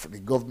afraid, the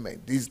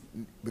government,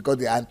 because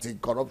they're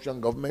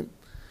anti-corruption government,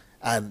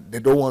 and they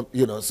don't want,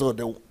 you know, so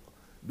they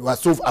were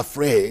so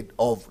afraid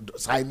of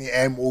signing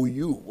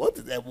MOU. What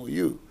is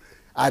MOU?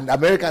 And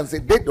Americans say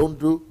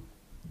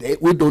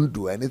we don't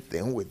do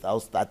anything without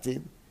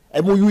starting.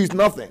 MOU is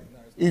nothing.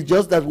 It's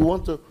just that we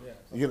want to,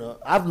 you know,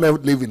 I've never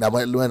lived in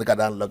America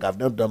and look, I've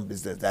never done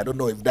business there. I don't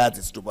know if that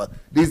is true, but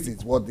this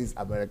is what these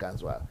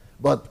Americans were.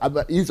 But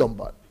he's on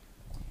board.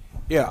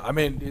 Yeah, I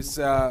mean, it's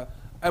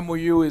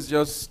MOU is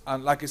just,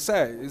 and like I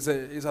said, it's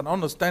an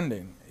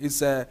understanding.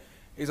 It's an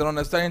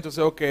understanding to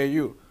say, okay,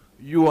 you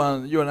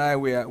and I,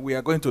 we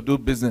are going to do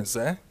business,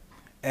 eh?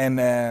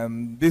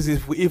 And this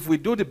is, if we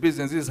do the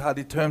business, this is how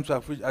the terms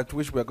at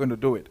which we are going to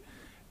do it.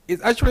 It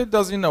actually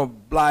doesn't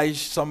oblige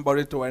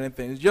somebody to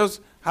anything. It's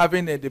just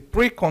having the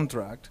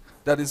pre-contract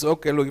that is,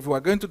 okay, look, if we are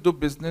going to do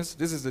business,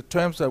 this is the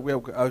terms at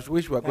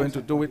which we are going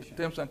to do it,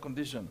 terms and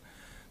conditions.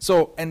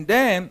 So, and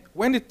then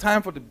when the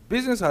time for the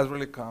business has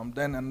really come,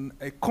 then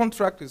a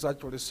contract is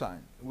actually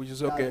signed, which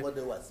is okay. That's what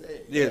they were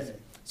saying. Yes. Yeah.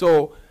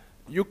 So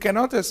you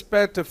cannot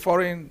expect a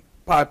foreign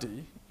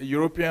party, a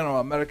European or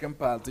American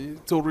party,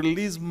 to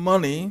release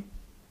money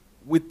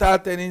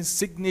without any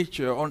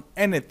signature on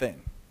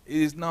anything. It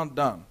is not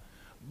done.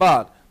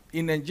 But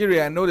in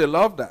Nigeria, I know they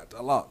love that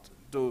a lot,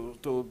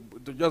 to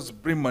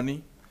just bring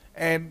money.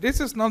 And this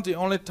is not the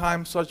only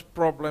time such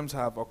problems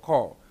have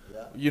occurred.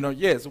 Yeah. You know,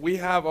 yes, we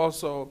have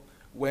also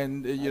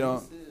when, you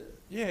know,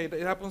 yeah,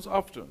 it happens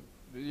often.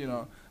 You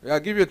know, I'll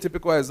give you a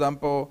typical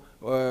example.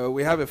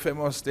 We have a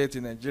famous state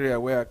in Nigeria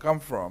where I come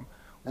from,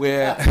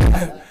 where,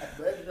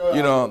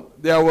 you know,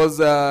 there was,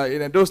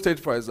 in Edo State,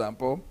 for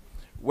example,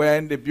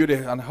 when they built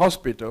an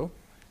hospital,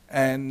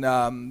 and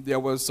there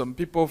was some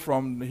people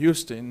from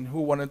Houston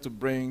who wanted to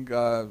bring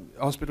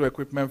hospital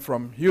equipment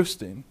from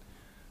Houston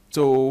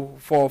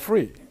for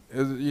free.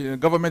 You know,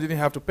 government didn't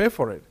have to pay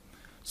for it.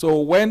 So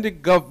when the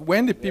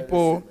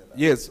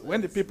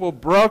people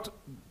brought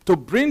to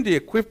bring the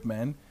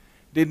equipment,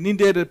 they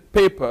needed a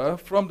paper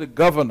from the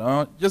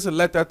governor, just a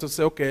letter to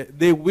say, okay,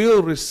 they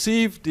will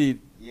receive the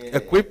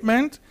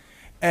equipment,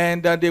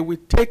 and that they will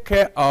take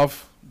care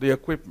of the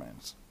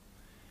equipment.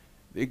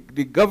 The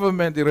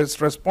government, the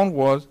response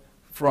was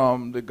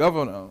from the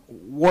governor,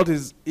 what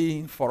is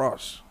in for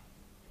us?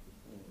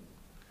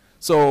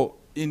 So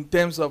in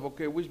terms of,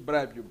 okay, which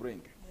bribe you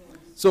bring?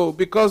 So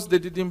because they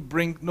didn't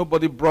bring,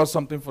 nobody brought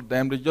something for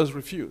them, they just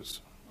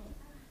refused.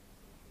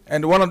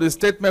 And one of the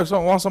statements,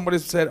 somebody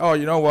said, oh,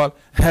 you know what,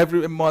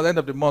 every month, end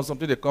of the month,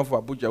 something they come for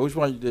Abuja, which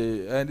one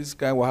and this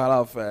kind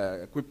of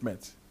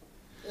equipment.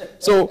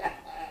 So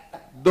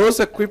those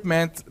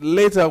equipment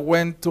later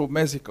went to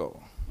Mexico.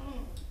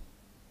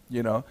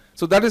 You know,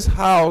 so that is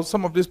how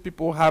some of these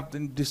people have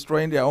been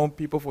destroying their own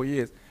people for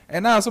years.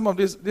 And now some of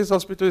this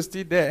hospital is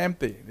still there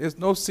empty. There's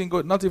no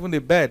single, not even a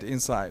bed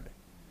inside.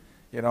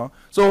 You know,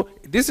 so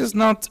this is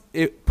not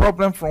a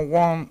problem from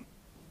one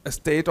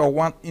state or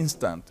one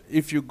instant.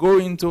 If you go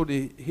into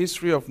the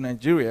history of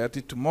Nigeria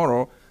till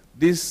tomorrow,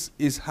 this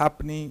is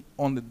happening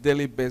on a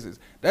daily basis.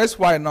 That's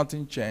why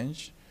nothing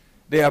changed.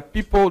 There are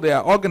people, there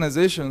are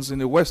organizations in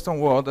the Western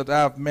world that I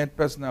have met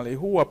personally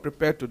who are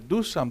prepared to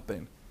do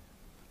something.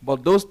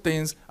 But those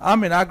things,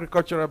 I'm in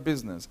agricultural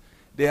business.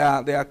 There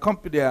are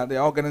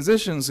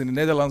organizations in the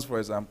Netherlands, for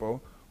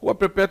example, who are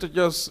prepared to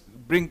just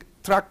bring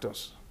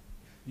tractors,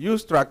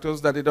 use tractors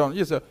that they don't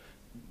use,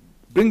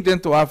 bring them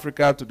to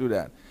Africa to do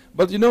that.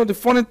 But you know, the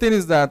funny thing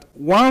is that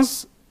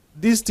once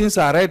these things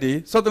are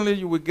ready, suddenly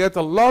you will get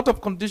a lot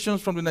of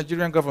conditions from the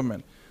Nigerian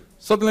government.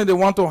 Suddenly they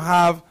want to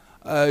have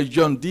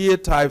John Deere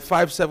type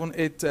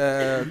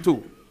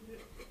 5782,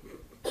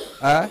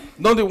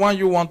 not the one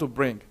you want to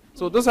bring.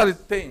 So those are the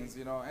things,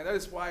 you know, and that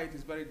is why it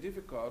is very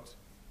difficult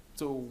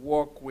to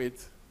work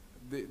with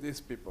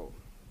these people.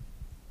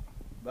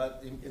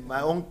 But in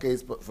my own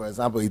case, for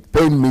example, it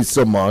pained me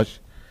so much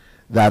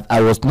that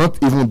I was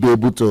not even be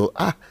able to,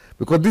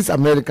 because these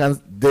Americans,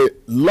 they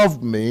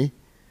loved me,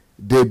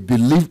 they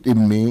believed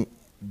in me,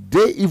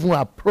 they even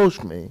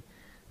approached me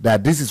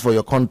that this is for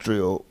your country.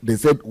 Or they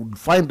said,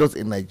 find us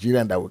in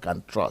Nigeria that we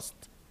can trust.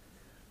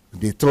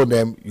 They told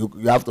them, you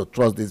have to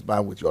trust this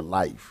man with your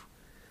life.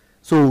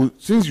 So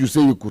since you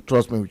say you could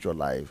trust me with your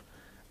life,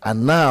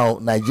 and now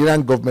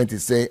Nigerian government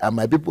is saying, and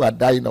my people are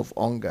dying of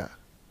hunger,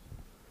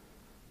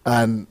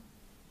 and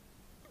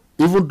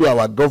even though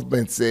our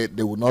government said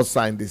they will not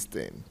sign this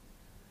thing,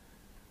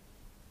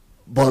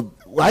 but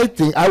I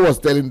think I was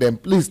telling them,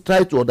 please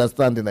try to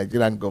understand the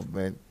Nigerian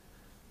government.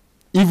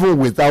 Even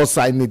without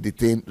signing the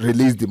thing,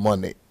 release the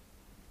money.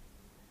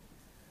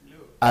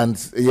 And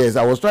yes,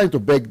 I was trying to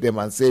beg them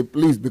and say,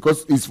 please,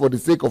 because it's for the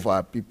sake of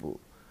our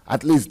people.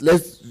 At least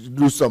let's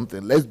do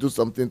something. Let's do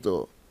something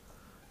to,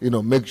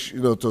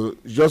 to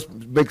just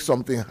make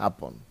something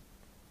happen.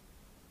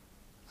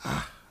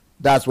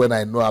 That's when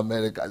I know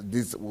America.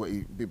 These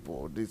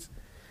people,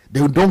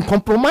 they don't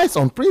compromise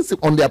on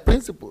their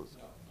principles.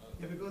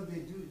 Yeah, because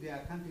they are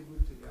accountable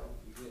to their own.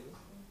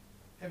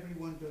 Every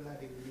 $1 they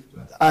will need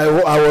to.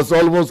 I was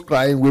almost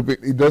crying, weeping.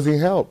 It doesn't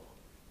help.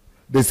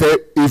 They say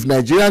if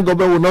Nigerian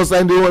government will not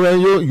sign the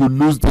MOU, you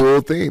lose the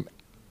whole thing.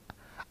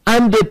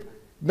 And they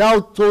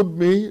now told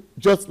me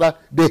just like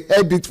they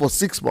had it for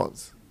 6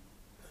 months.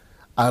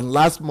 And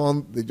last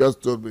month they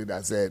just told me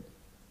that said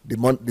the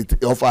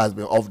offer has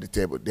been off the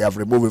table. They have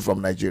removed it from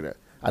Nigeria.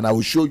 And I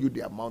will show you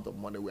the amount of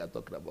money we are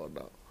talking about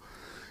now.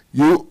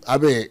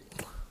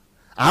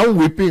 I'm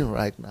weeping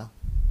right now.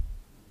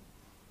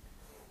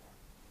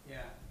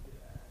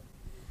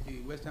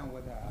 The Western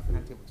water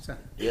accountable. Sir.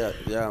 Yeah.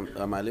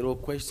 My little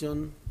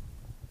question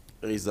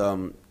is,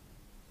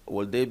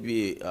 will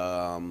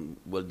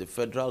the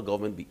federal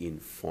government be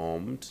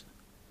informed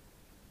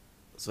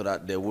so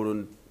that they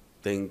wouldn't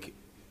think,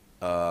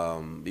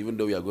 even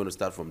though we are going to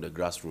start from the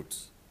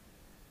grassroots,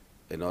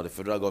 the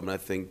federal government,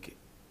 I think,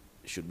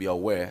 should be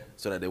aware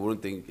so that they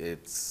wouldn't think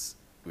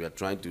we are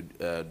trying to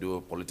do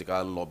a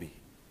political lobby.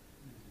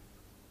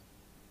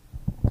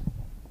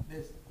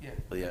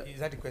 Yeah. Is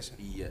that the question?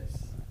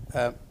 Yes.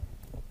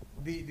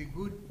 The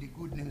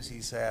good news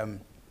is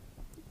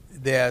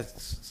there are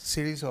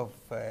series of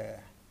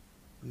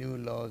new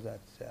laws that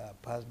are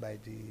passed by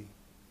the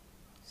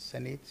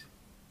Senate.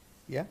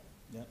 Yeah.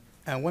 Yeah.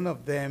 And one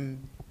of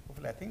them,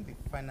 I think they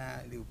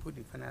will put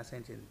the final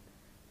sentence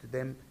to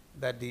them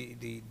that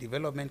the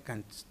development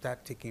can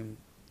start taking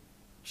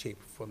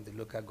shape from the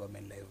local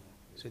government level.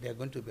 So they are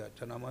going to be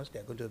autonomous. They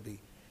are going to be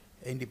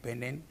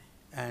independent,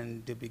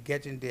 and they'll be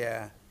getting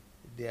their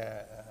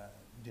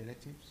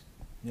directives.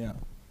 Yeah.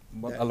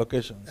 But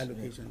allocations.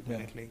 Allocation,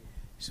 directly.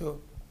 So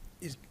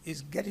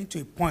it's getting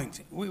to a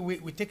point.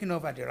 We're taking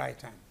over at the right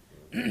time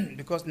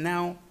because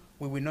now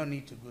we will not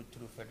need to go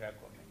through federal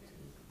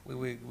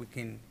government. We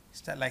can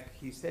start, like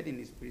he said in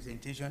his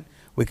presentation,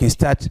 we can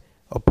start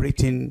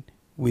operating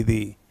with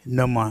the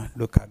normal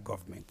local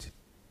government.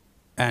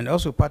 And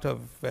also part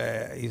of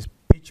his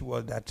pitch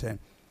was that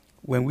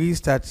when we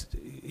start,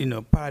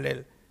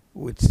 parallel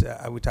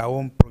with our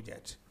own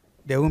project,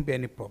 there won't be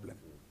any problem.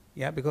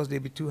 Yeah, because they'll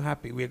be too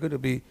happy. We're going to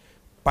be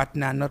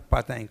not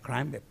partner in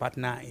crime, but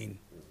partner in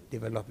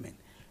development.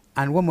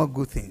 And one more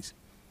good thing,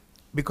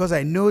 because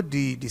I know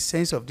the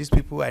sense of these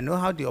people, I know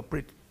how they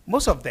operate.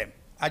 Most of them,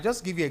 I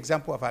just give you an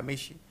example of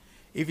Amechi.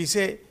 If you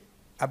say,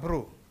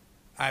 Abro,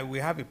 we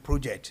have a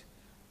project,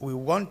 we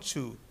want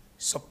to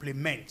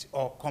supplement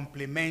or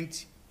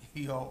complement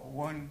your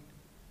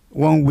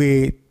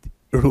one-way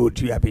road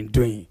you have been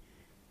doing.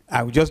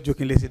 I will just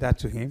jokingly say that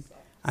to him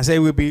and say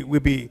we'll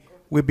be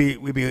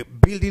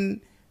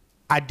building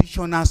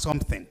additional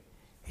something.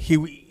 He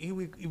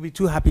will be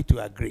too happy to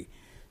agree.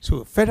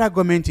 So federal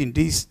government in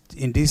this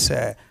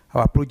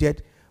our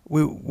project,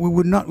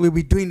 we'll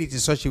be doing it in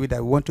such a way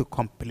that we want to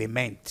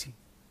complement,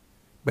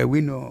 but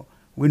we know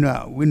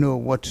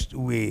what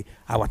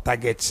our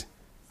targets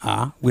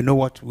are. We know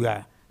what we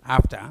are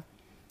after.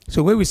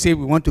 So when we say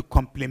we want to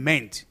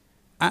complement,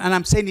 and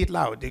I'm saying it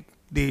loud,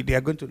 they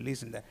are going to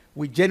listen. That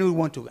we genuinely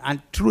want to,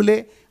 and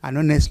truly and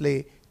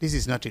honestly, this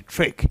is not a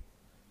trick.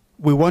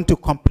 We want to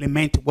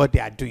complement what they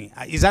are doing.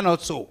 Is that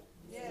not so?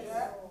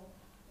 Yes.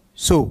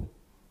 So,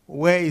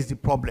 where is the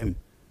problem?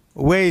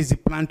 Where is the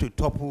plan to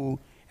topple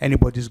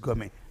anybody's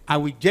government?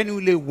 And we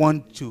genuinely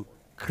want to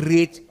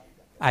create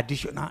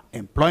additional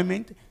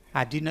employment,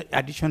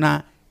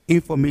 additional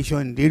information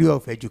in the area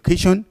of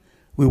education.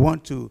 We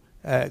want to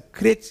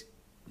create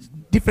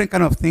different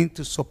kind of things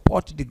to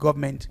support the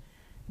government.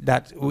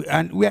 We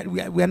are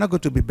not going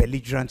to be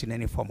belligerent in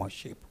any form or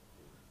shape.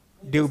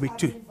 They will be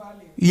too.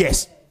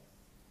 Yes.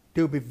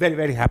 They will be very,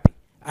 very happy.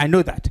 I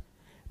know that.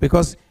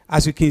 Because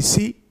as you can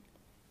see,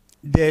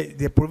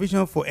 the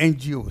provision for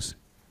NGOs.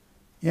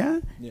 Yeah?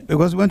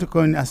 Because we want to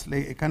call it as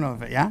like a kind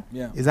of, yeah?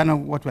 Is that not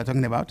what we're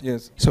talking about?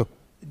 Yes. So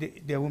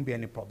there won't be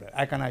any problem.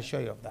 I can assure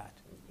you of that.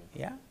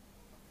 Yeah?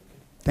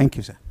 Thank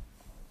you, sir.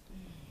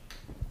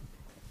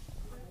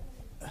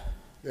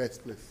 Yes,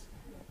 please.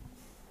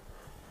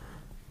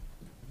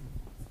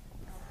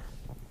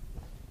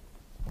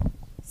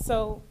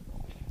 So,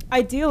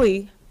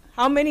 ideally,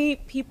 how many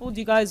people do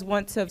you guys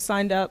want to have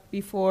signed up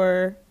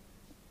before,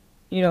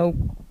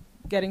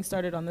 getting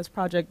started on this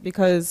project?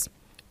 Because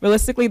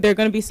realistically, there are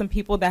going to be some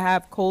people that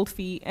have cold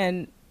feet,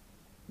 and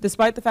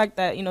despite the fact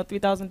that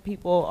 3,000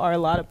 people are a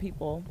lot of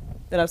people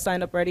that have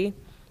signed up already,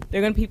 there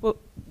are going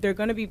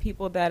to be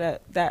people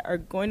that are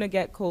going to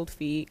get cold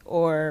feet,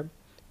 or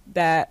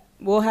that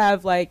will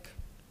have like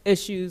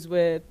issues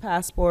with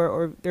passport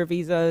or their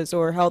visas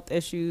or health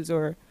issues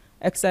or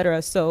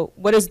etc. So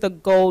what is the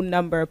goal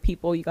number of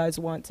people you guys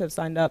want to have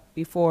signed up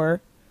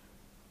before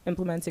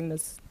implementing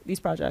these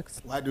projects?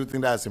 Why do you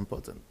think that's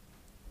important?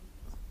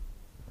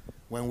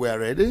 When we are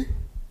ready,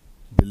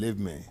 believe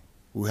me,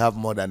 we have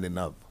more than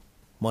enough,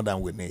 more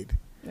than we need.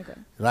 Okay.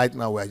 Right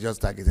now, we're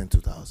just targeting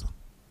 2,000.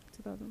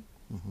 2,000.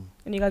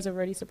 And you guys have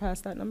already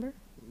surpassed that number?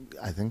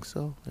 I think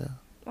so, yeah.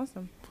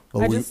 Awesome. Oh,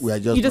 we are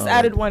just you just now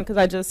added ready. one because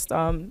I just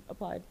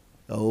applied.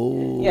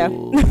 Oh. Yeah.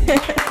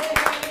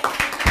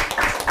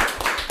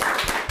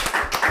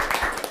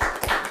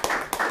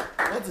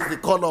 What is the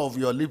color of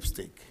your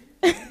lipstick?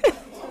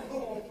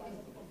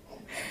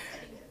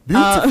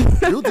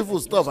 Beautiful, beautiful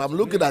stuff. I'm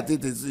looking at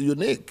it. It's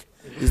unique.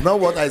 It's not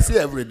what I see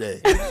every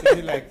day. Should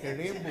be like a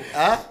rainbow.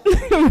 Huh?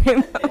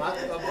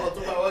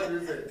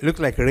 It looks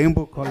like a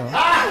rainbow color.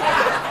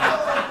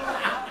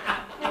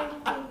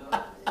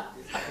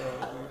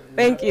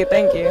 Thank you.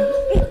 Thank you.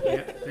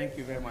 Yeah, thank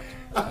you very much.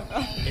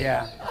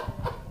 Yeah.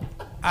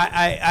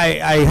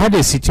 I had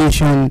a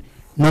situation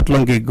not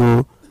long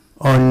ago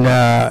on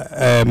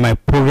my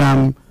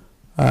program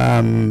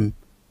on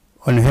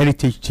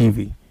Heritage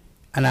TV.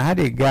 And I had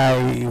a guy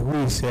who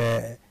is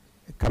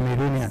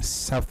Cameroonian,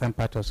 southern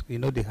part of,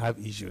 they have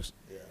issues.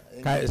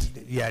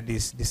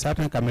 The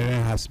southern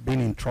Cameroon has been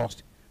in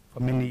trust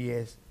for many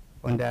years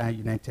under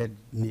United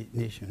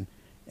Nations.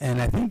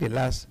 And I think the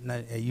last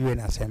UN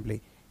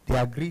Assembly, they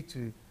agreed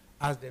to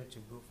ask them to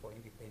go for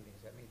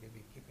independence. I mean, they've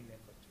been keeping them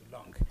for too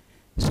long.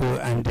 So,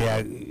 and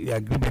they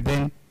agreed, but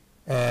then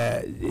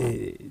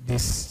the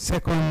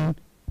second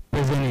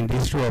president in the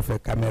history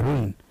of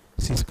Cameroon,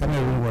 since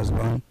Cameroon was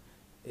born,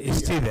 is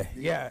still there.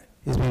 Yeah,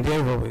 he's been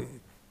there for,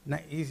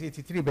 he's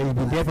 83, but he's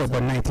been there for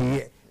about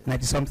 90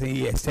 something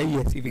years, 10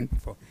 years even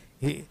before.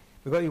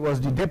 Because he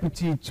was the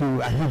deputy to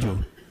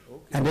Adelaja,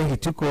 and then he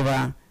took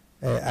over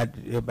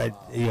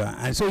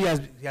and so he has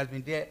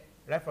been there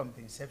right from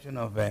the inception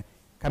of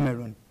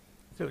Cameroon.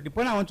 So the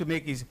point I want to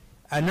make is,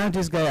 now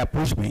this guy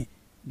approached me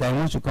that he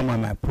wants to come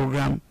on my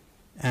program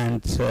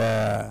and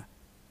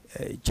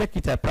check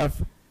it apart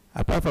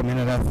from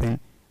another thing.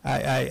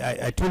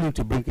 I told him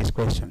to bring his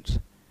questions.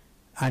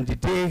 And the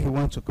day he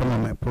wants to come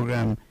on my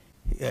program,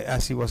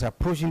 as he was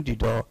approaching the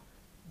door,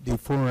 the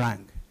phone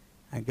rang.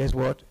 And guess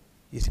what?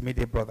 His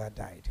immediate brother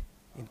died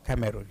in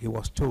Cameroon. He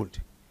was told,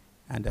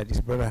 and that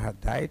his brother had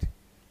died.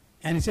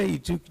 And he said he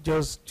took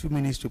just 2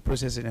 minutes to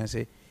process it and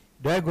say,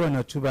 do I go on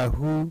a Tuba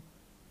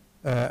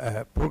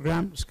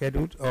program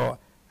scheduled, or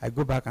I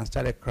go back and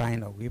started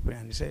crying or weeping?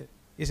 And he said,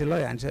 he's a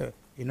lawyer, and he said,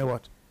 you know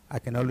what? I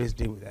can always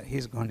deal with that.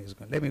 He's gone, he's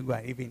gone. Let me go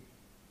and even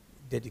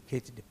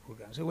dedicate the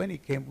program. So when he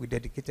came, we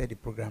dedicated the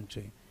program to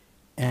him.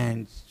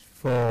 And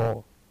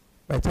by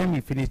the time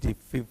we finished the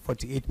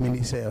 48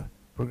 minutes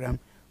program,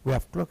 we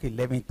have clocked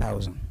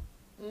 11,000,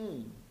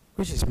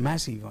 which is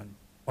massive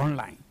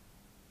online.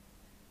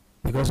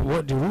 Because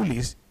what the rule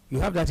is,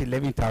 you have that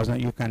 11,000,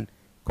 you can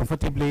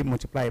comfortably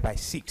multiply it by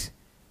 6.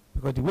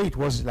 Because the way it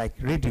was like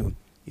radio,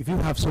 if you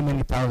have so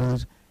many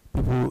thousands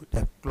people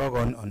that clock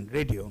on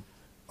radio,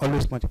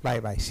 always multiply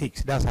by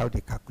 6. That's how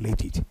they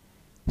calculate it.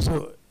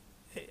 So,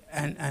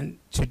 and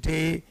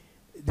today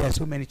there are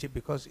so many changes,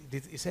 because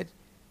it said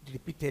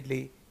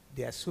repeatedly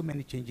there are so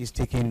many changes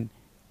taken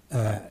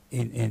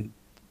in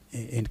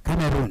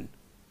Cameroon,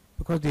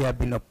 because they have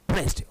been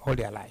oppressed all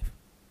their life.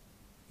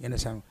 You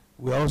understand?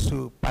 We're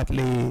also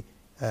partly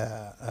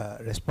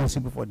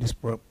responsible for these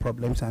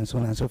problems and so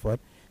on and so forth.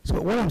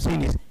 So what I'm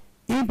saying is,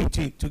 in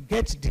between, to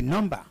get the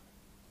number,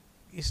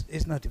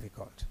 it's not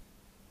difficult.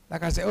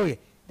 Like I say, oh yeah,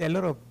 there are a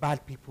lot of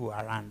bad people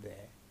around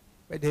there,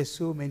 but there's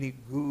so many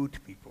good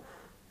people.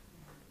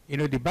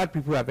 The bad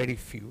people are very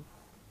few.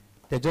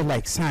 They're just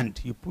like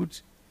sand. You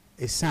put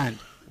a sand,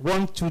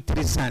 1, 2,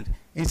 3 sand,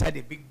 inside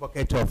a big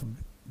bucket of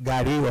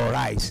gari or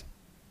rice.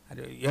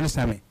 You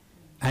understand me?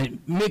 And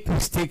make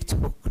mistake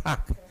to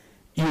crack.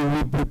 You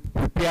will be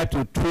prepared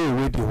to throw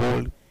away the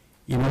whole,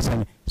 you know what I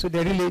mean? So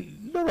there are really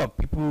a lot of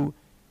people,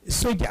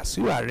 soldiers,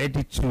 who are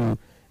ready to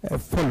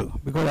follow,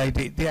 because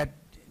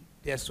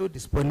they are so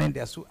despondent, they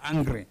are so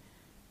angry.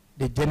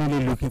 They're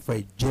generally looking for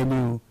a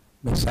genuine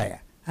Messiah.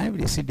 And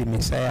if they see the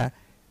Messiah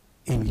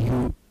in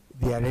you,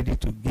 they are ready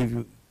to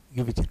give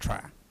it a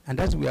try. And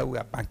that's where we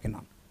are banking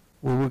on.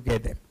 We will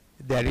get them.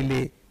 They are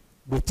really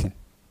waiting.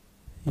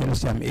 You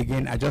understand?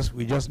 Again,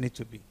 we just need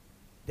to be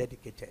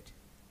dedicated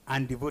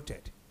and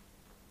devoted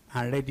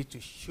and ready to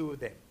show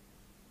them.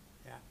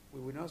 Yeah. We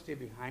will not stay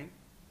behind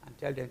and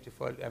tell them to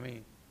follow,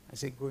 and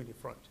say go in the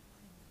front.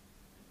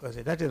 Because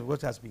that is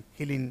what has been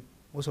killing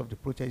most of the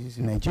protests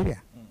in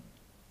Nigeria.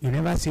 You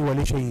never see Wale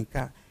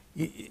Soyinka.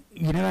 You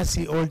never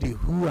see all the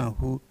who and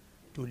who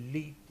to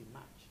lead the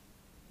march.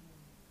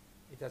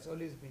 It has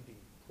always been the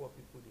poor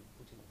people they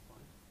put in the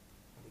front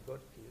and they got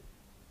killed.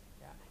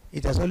 Yeah.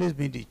 It has always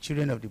been the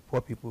children of the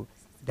poor people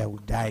that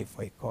would die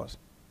for a cause.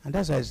 And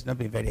that's why it's not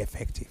been very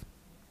effective.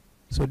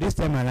 So this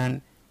time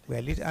around, we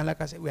are little, and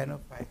like I said, we are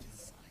not fighting.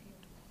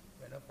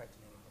 We are not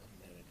fighting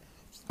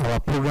anybody. Our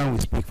program will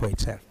speak for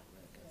itself.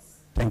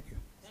 Thank you.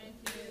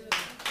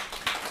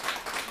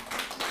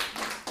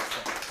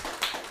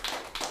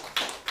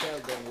 Tell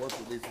them what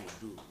this will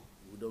do.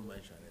 We don't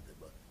mention anything,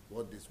 but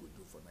what this will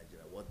do for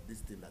Nigeria, what this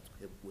thing that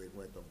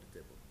went off the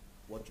table,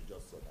 what you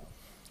just saw now.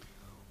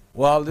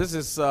 Well, this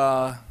is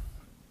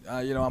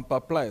you know, I'm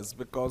perplexed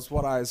because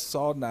what I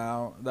saw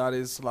now, that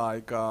is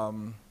like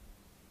the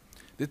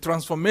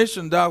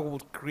transformation that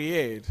would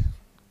create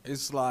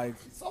is like,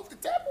 It's off the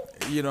table.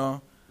 you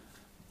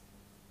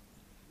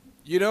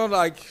know,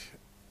 like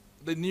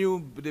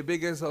the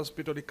biggest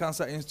hospital, the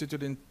Cancer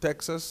Institute in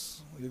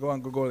Texas, you go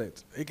and Google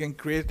it. It can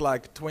create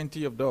like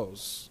 20 of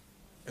those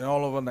in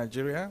all over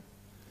Nigeria.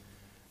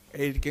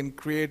 It can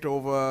create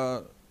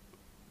over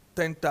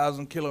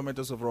 10,000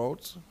 kilometers of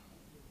roads.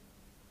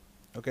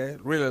 Okay,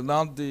 really,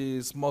 not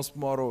the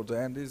small roads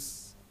and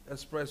this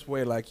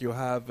expressway like you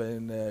have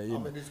in,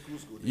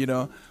 you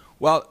know.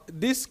 Well,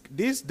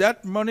 that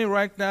money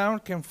right now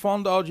can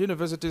fund all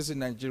universities in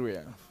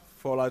Nigeria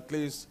for at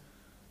least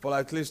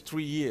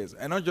 3 years,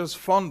 and not just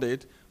fund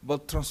it,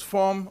 but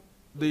transform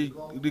the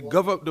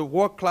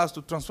work class,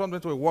 to transform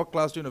them to a work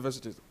class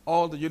universities.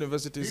 All the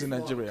universities in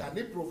Nigeria. Can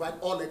it provide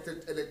all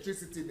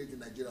electricity needs in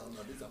Nigeria on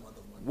this amount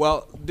of money?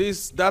 Well,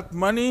 that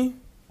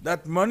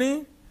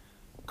money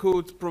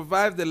could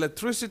provide the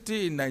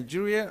electricity in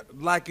Nigeria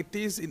like it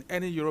is in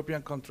any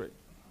European country.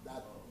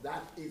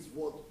 That is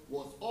what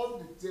was on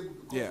the table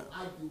because Yeah. of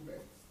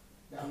arguments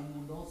that we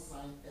will not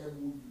sign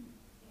MOU.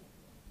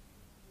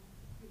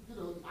 You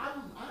know, I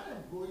am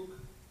going,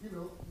 you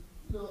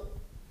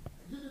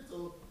need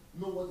to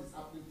know what is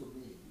happening to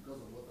me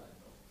because of what I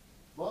know.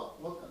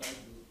 But what can I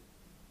do?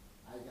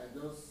 I can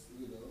just,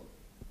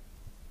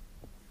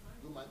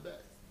 do my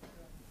best.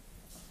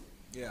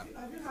 Yeah.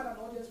 Have you had an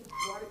audience with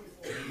Buhari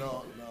before?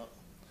 No.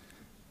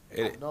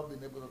 I've not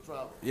been able to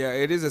travel. Yeah,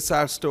 it is a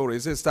sad story.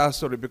 It's a sad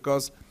story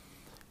because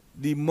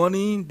the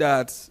money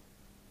that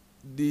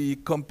the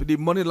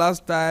money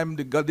last time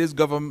this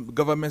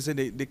government said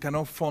they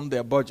cannot fund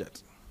their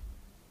budget.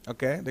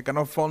 Okay, they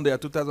cannot fund their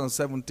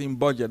 2017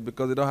 budget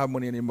because they don't have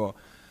money anymore.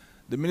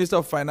 The Minister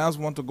of Finance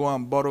wants to go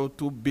and borrow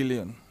 $2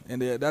 billion,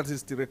 and that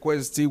is the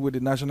request still with the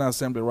National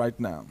Assembly right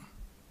now.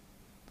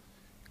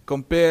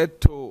 Compared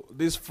to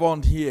this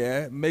fund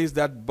here, makes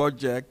that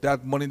budget,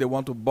 that money they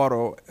want to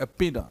borrow, a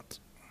peanut.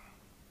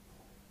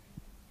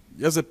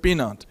 Just a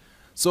peanut.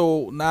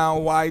 So now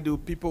why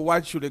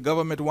should the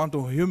government want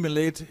to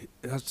humiliate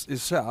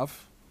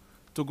itself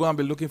to go and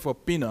be looking for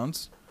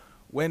peanuts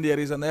when there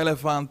is an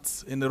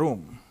elephant in the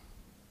room?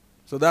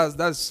 So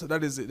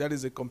that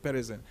is a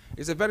comparison.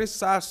 It's a very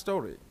sad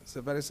story. It's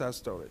a very sad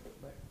story.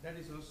 But that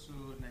is also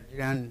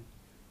Nigerian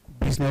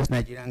business,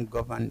 Nigerian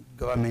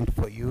government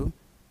for you.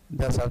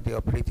 That's how they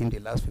operate in the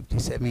last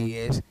 57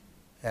 years.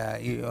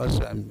 You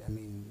also,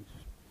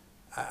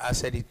 I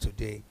said it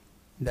today,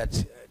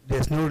 that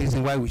there's no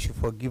reason why we should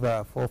forgive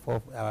our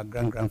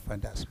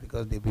grandfathers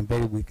because they've been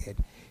very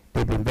wicked.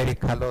 They've been very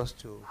callous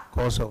to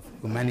cause of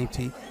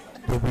humanity.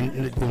 They've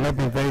not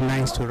been very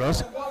nice to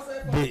us.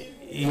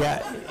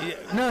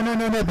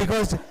 No,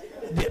 because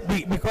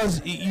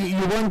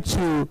you want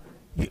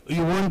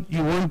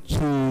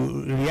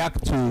to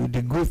react to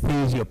the good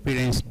things your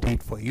parents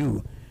did for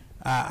you.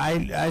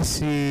 I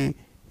see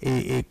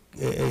a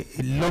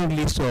long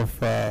list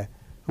of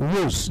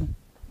woes.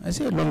 I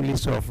see a long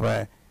list of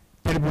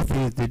terrible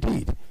things they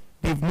did.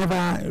 They've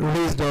never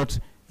raised out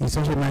in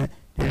such a manner.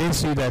 They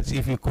raised you that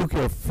if you cook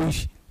your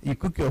fish, you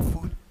cook your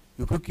food,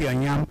 you cook your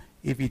yam,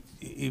 if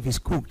it's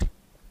cooked,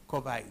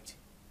 cover it.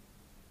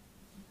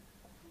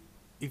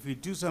 If you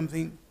do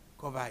something,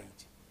 cover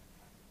it.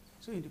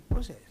 So in the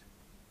process,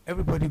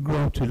 everybody grew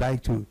up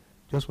to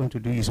just want to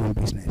do his own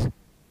business.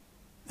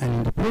 And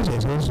in the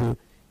process also,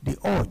 the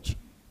urge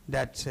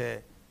that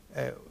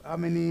how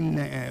many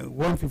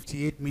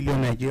 158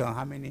 million Nigerians,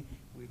 how many,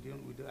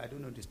 I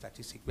don't know the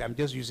statistic, but I'm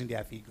just using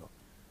their figure.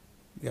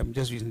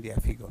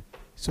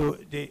 So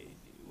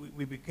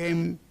we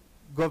became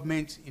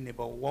government in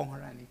about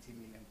 180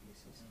 million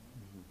places.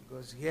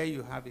 Because here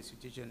you have a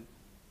situation,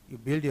 you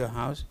build your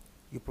house,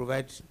 you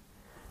provide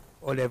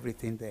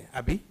everything there.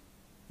 Abi,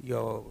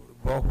 your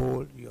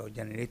borehole, your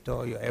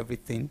generator, your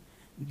everything.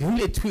 The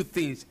only two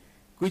things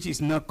which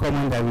is not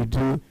common that we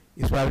do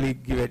is probably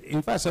give it.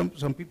 In fact,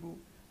 some people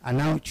are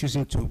now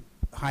choosing to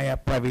hire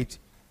private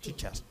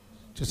teachers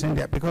to send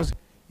there because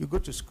you go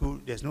to school,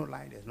 there's no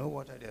light, there's no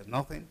water, there's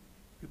nothing.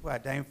 People are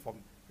dying from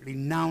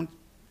renowned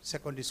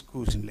secondary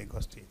schools in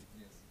Lagos State,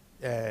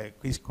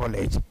 Queen's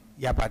College,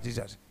 Yapa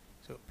teachers.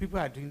 So people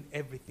are doing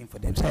everything for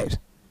themselves.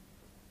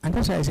 And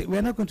that's why I say,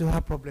 we're not going to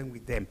have problem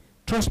with them.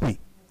 Trust me.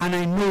 And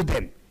I know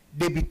them.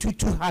 They'll be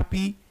too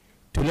happy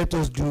to let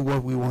us do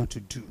what we want to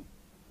do.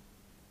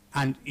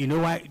 And you know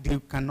why? They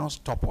cannot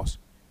stop us.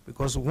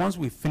 Because once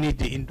we finish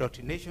the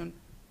indoctrination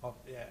of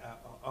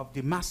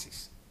the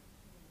masses,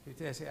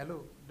 they say,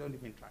 hello, don't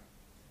even try.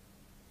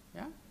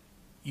 Yeah?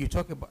 You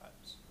talk about,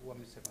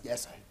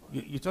 yes, sir.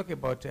 You talk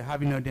about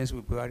having audience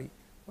with Buhari.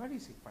 Buhari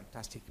is a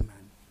fantastic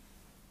man.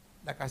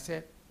 Like I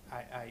said,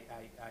 I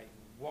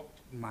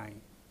worked my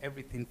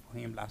everything for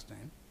him last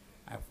time.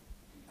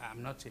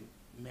 I'm not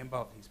a member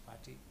of his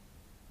party,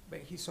 but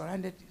he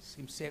surrounded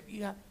himself.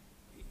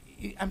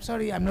 I'm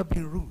sorry, I'm not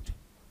being rude.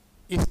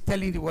 He's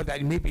telling the world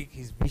that maybe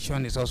his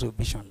vision is also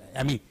visionless.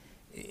 I mean,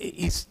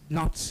 it's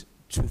not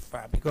too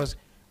far because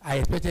I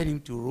expected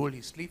him to roll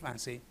his sleeve and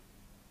say,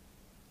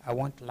 I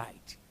want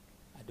light.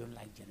 I don't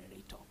like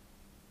generator.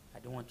 I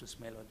don't want to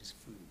smell all this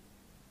food.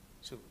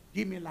 So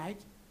give me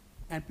light,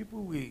 and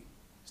people will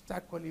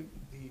start calling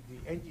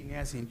the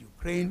engineers in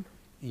Ukraine,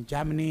 in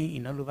Germany,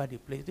 in all over the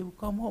place. They will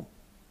come home.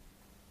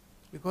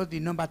 Because the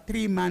number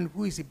 3 man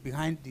who is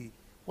behind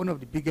one of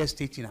the biggest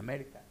states in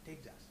America,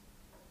 Texas,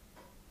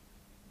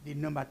 the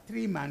number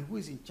 3 man who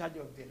is in charge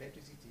of the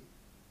electricity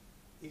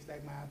is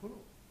like my bro.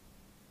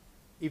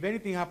 If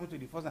anything happens to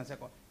the first and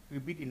second, he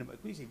will be the number,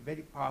 which is a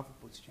very powerful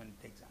position in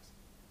Texas.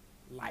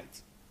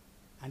 Light.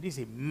 And this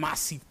is a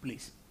massive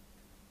place.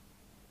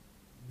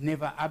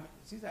 Never,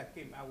 since I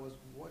came, I was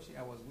watching,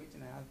 I was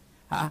waiting,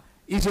 I asked,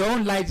 if your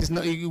own light is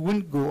not, you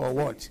won't go or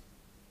what?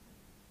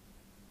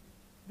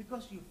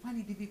 Because you find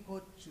it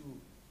difficult to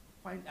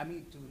find,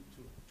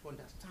 to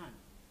understand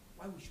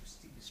why we should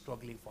still be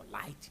struggling for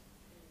light.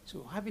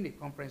 So having a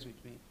conference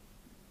with me,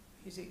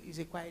 he's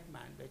a quiet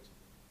man, but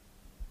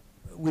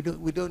we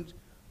don't,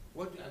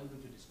 what are we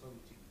going to discuss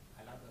with you?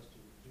 Allow us to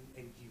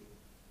do NGO.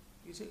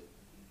 You say,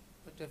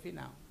 but Tafi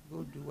now,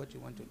 go do what you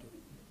want to do.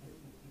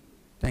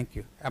 Thank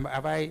you.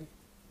 Have I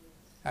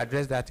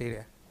addressed that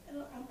area?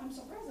 I'm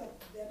surprised that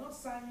they're not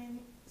signing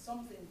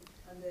something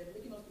and they're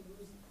making us to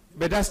lose.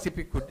 But that's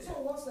typical. So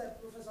what's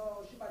Professor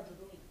Shibajo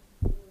doing?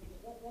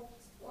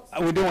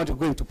 We don't want to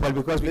go into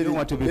politics because we don't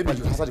want to be maybe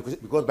you answer the question,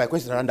 because my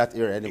question is around that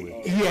area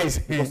anyway. Yes.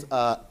 Because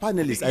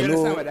panelists, I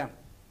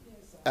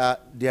know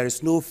there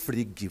is no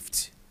free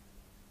gift.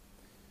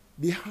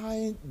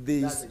 Behind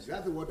this... That's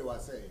exactly what they were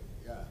saying,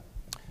 yeah.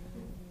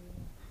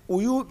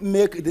 Will you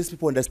make these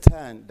people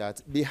understand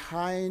that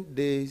behind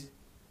this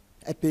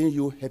helping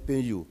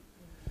you,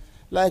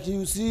 like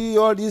you see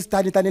all these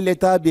tiny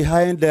letters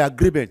behind the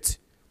agreement,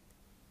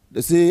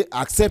 they say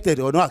accepted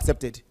or not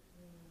accepted.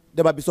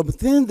 There might be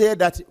something there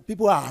that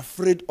people are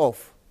afraid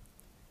of.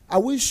 Are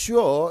we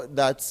sure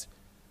that,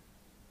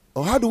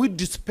 or how do we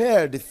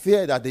dispel the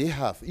fear that they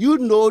have? You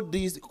know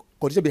this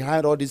condition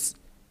behind all this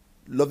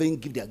loving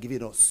gift they are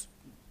giving us.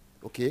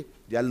 Okay?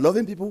 They are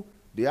loving people.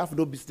 They have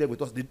no business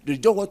with us. They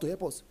just want to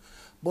help us.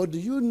 But do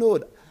you know,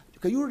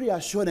 can you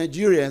reassure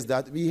Nigerians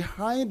that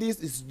behind this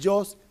is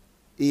just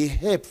a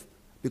help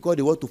because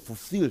they want to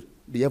fulfill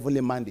the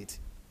heavenly mandate?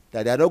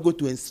 That they are not going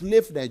to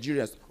enslave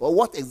Nigerians? Or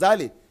what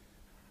exactly?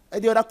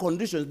 Any other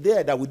conditions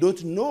there that we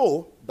don't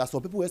know that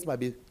some people else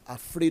might be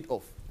afraid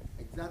of?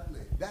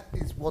 Exactly. That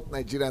is what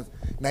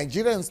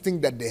Nigerians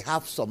think, that they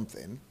have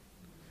something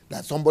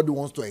that somebody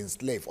wants to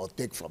enslave or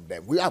take from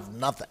them. We have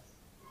nothing.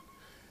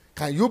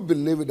 Can you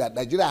believe it that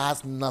Nigeria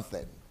has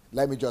nothing?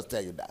 Let me just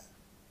tell you that.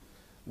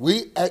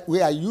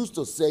 We are used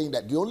to saying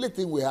that the only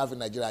thing we have in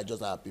Nigeria is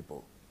just our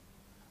people.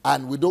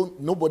 And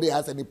nobody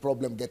has any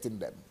problem getting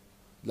them.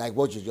 Like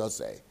what you just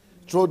say.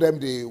 Throw them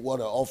the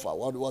offer.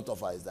 What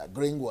offer is that?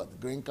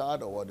 Green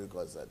card, or what do you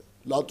call it?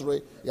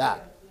 Lottery? Yeah.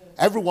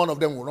 Every one of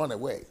them will run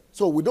away.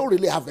 So we don't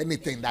really have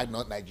anything like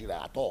not Nigeria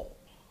at all.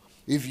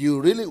 If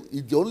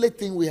the only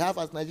thing we have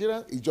as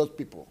Nigerians is just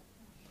people.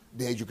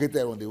 The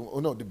educated one,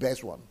 the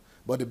best one.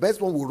 But the best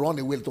one will run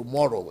away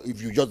tomorrow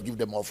if you just give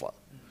them offer.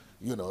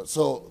 You know,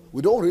 so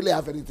we don't really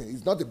have anything.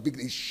 It's not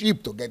it's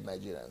cheap to get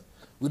Nigerians.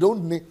 We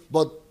don't need,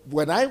 but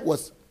when I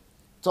was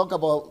talking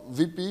about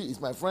VP,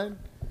 he's my friend,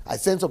 I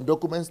sent some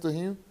documents to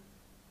him.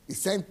 He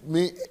sent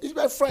me, he's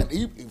my friend,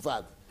 in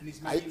fact. And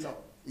he's my in-law.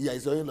 Yeah,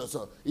 he's my in-law.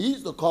 So he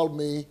used to call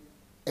me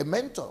a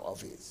mentor of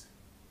his.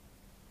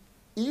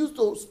 He used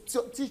to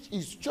teach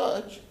his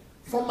church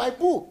from my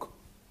book.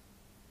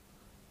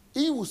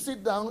 He would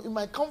sit down in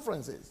my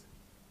conferences,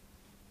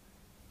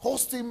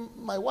 hosting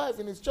my wife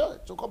in his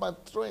church to come and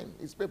train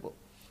his people.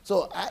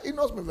 So he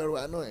knows me very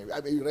well. I know him.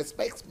 I mean, he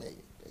respects me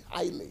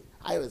highly.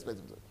 I respect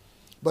him.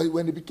 But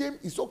when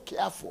he's so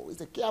careful.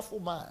 He's a careful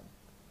man.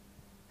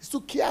 He's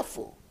too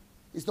careful.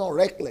 He's not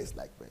reckless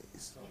like me.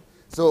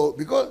 So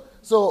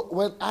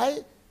when I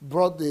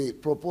brought the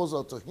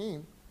proposal to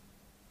him,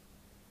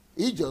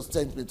 he just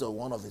sent me to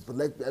one of his. But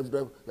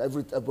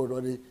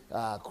everybody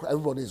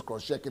is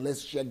cross-checking.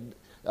 Let's check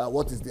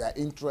what is their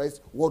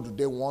interest. What do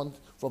they want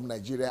from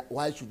Nigeria?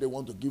 Why should they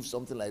want to give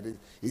something like this?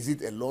 Is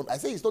it a loan? I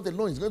say it's not a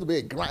loan. It's going to be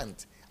a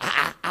grant.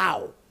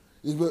 How?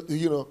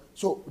 You know.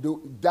 So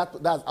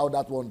that's how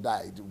that one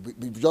died.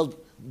 Just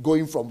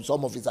going from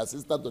some of his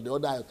assistants to the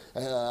other,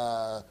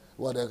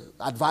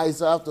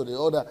 advisor to the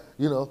other.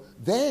 You know.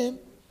 Then,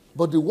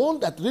 but the one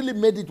that really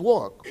made it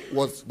work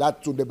was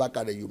that Tunde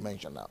Bakare you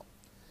mentioned now.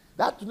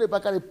 That Tunde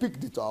Bakare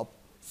picked it up,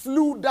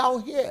 flew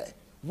down here,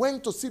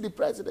 went to see the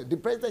president. The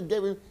president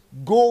gave him,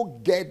 go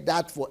get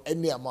that for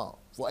any amount,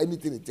 for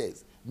anything it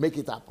takes, make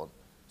it happen.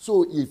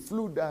 So he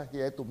flew down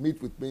here to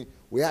meet with me.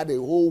 We had a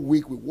whole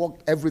week. We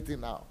worked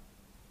everything out.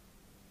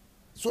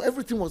 So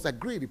everything was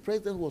agreed. The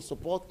president was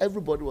support.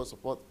 Everybody was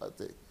support.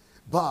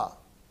 But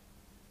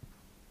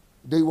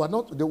they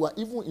were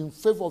even in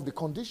favor of the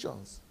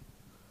conditions.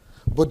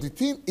 But the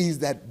thing is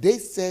that they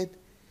said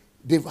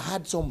they've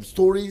had some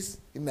stories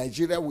in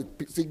Nigeria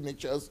with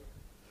signatures.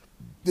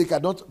 They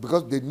cannot,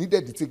 because they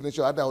needed the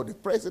signature either of the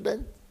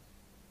president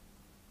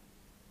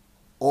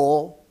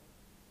or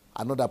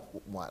another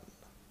one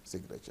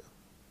signature.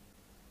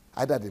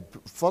 either the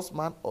first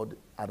man or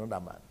another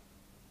man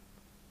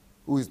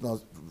who is not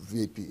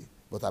VP,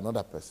 but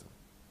another person.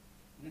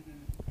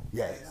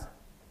 Yes.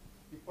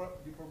 The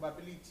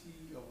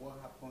probability of what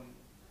happened,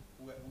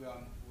 we're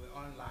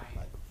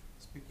online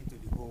speaking to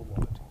the whole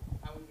world.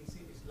 And we can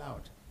see this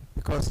loud.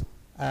 Because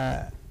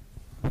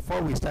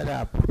before we started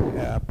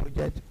our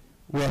project,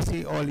 we are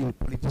still all in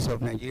politics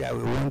of Nigeria.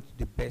 We want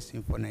the best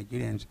thing for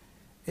Nigerians.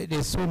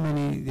 There's so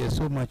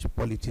much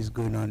politics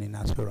going on in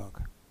Aso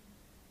Rock.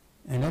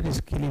 And that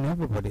is killing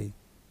everybody.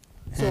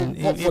 So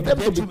and for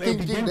them to be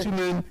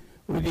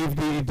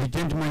if the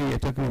gentleman you're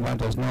talking about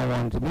does not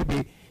want,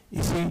 maybe,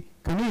 you see,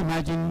 can you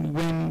imagine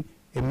when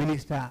a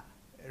minister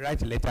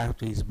writes a letter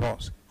to his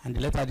boss and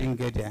the letter didn't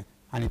get there,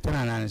 and he turned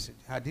around and said,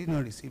 I did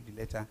not receive the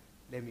letter,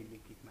 let me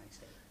make it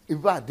myself. In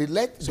fact, the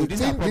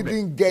thing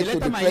didn't get to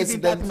the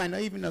president.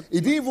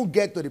 It didn't even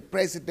get to the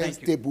president's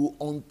table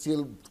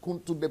until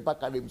Kuntunde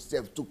Bakare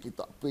himself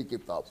picked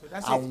it up,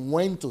 So and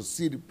went to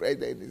see the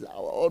president.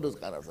 All those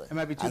kind of things. It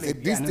might be too I late.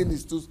 said, this thing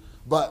is too.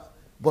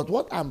 But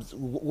what I'm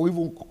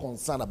even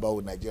concerned about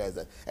with Nigeria is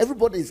that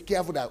everybody is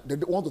careful that they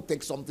want to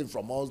take something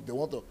from us. They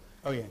want to.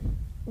 Oh yeah.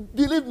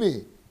 Believe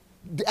me,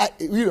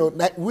 we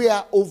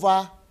are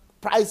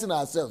overpricing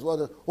ourselves,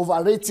 we're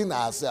overrating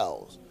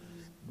ourselves.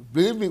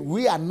 Believe me,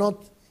 we are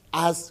not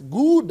as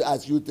good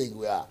as you think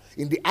we are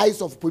in the eyes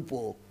of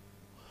people.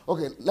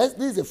 Okay, this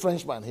is a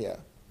Frenchman here.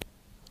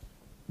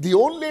 The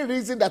only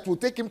reason that will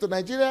take him to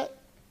Nigeria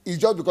is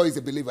just because he's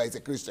a believer, he's a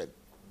Christian,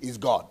 he's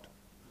God,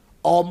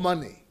 or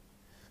money.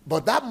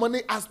 But that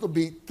money has to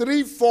be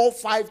 3, 4,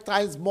 5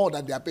 times more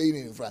than they are paying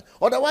in France.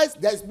 Otherwise,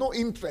 there's no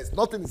interest.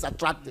 Nothing is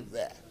attractive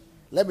there.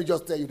 Let me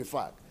just tell you the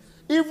fact.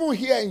 Even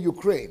here in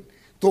Ukraine,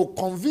 to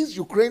convince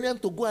Ukrainians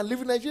to go and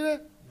live in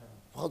Nigeria,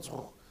 what's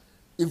wrong?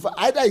 If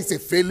either it's a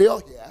failure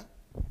here,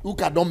 who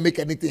cannot make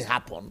anything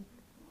happen,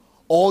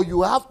 or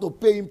you have to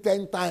pay him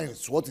 10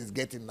 times what he's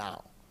getting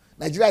now.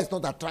 Nigeria is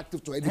not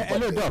attractive to anybody.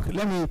 Hello, Doc.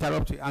 Let me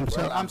interrupt you. I'm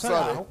sorry. I'm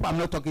sorry. I hope I'm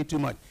not talking too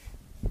much.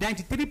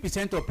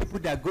 93% of people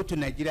that go to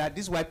Nigeria,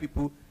 these white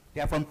people,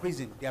 they are from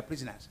prison. They are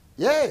prisoners.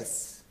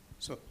 Yes.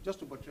 So, just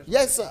to buttress.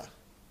 Yes, sir.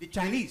 The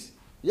Chinese.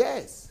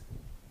 Yes.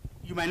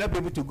 You might not be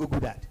able to Google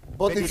that.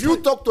 But if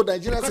you talk to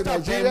Nigerians in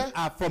Nigeria, them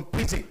are from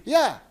prison.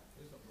 Yeah.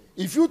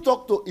 If you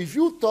talk to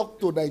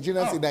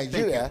Nigerians in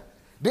Nigeria,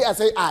 they are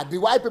saying, the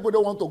white people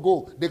don't want to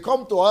go. They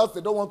come to us,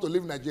 they don't want to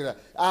live in Nigeria.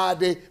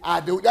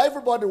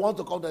 Everybody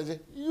wants to come to Nigeria.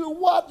 You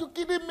what? You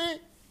kidding me?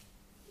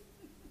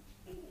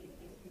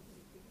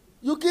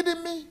 You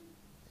kidding me?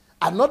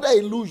 Another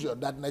illusion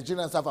that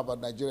Nigerians have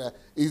about Nigeria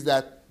is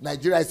that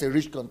Nigeria is a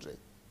rich country.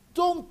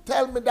 Don't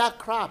tell me that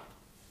crap.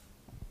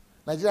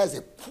 Nigeria is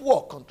a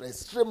poor country,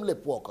 extremely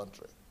poor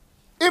country.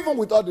 Even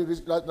with all the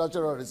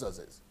natural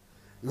resources.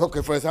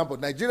 Okay, for example,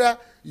 Nigeria,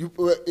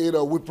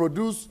 we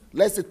produce,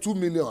 let's say, 2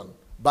 million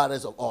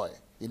barrels of oil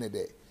in a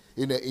day.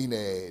 In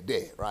a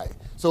day, right?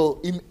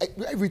 So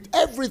with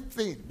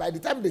everything, by the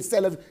time they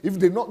sell, if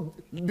they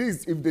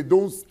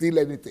don't steal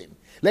anything,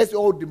 let's say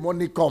all the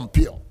money come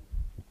pure.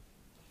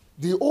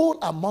 The whole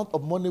amount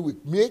of money we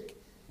make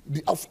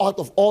out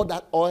of all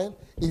that oil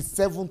is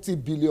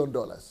 $70 billion.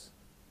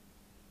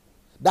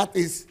 That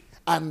is,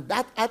 and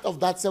that out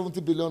of that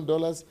 $70 billion,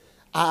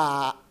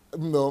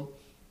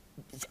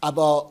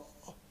 about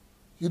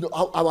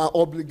our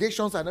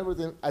obligations and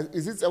everything.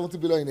 Is it 70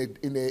 billion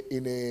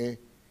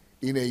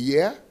in a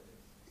year?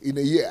 In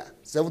a year,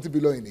 70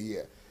 billion in a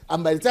year.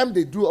 And by the time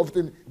they do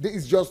everything,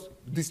 it's just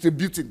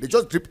distributing. They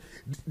just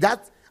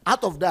that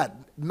out of that,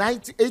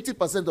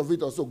 80% of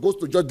it also goes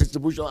to just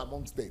distribution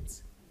among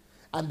states.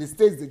 And the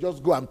states, they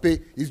just go and pay.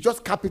 It's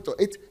just capital.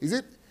 Is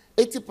it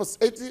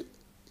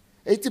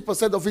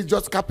 80% of it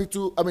just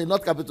capital? I mean,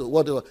 not capital.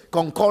 Whatever.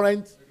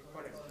 Concurrent.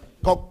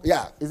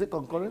 Is it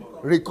concurrent?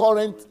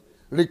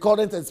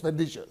 Recurrent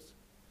expenditures.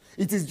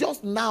 It is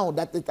just now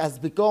that it has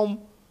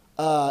become.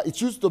 It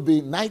used to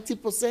be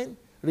 90%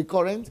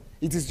 recurrent.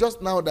 It is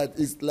just now that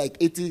it's like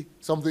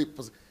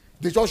 80-something%.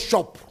 They just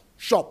shop.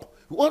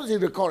 What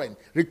is recurrent?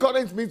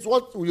 Recurrent means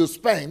what you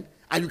spend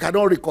and you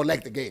cannot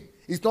recollect again.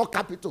 It's not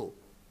capital.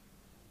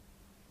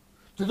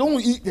 They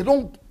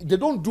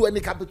don't do any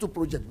capital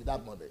project with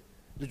that money.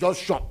 They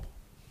just shop.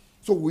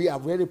 So we are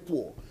very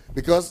poor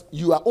because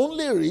you are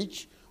only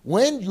rich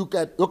when you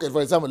can. Okay,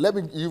 for example, let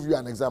me give you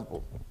an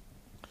example.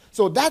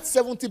 So that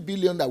 70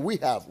 billion that we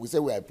have, we say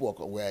we are poor,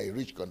 we are a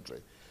rich country.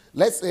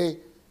 Let's say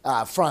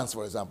France,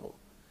 for example,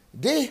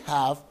 they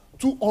have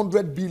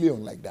 200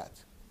 billion like that.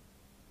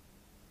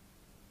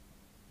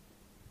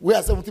 We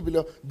are 70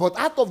 billion, but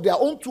out of their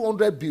own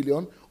 200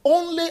 billion,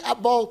 only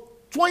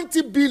about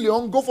 20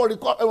 billion go for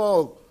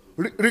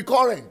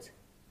recurrent.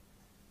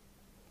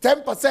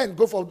 10%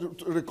 go for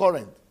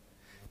recurrent.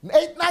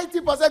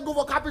 90% go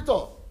for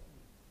capital.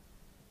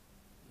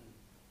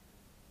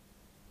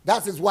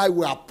 That is why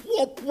we are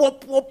poor,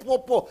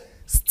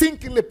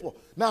 stinkingly poor.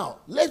 Now,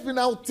 let me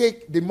now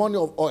take the money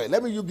of oil.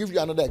 Let me give you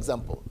another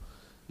example.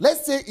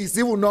 Let's say it's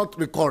even not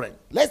recurrent.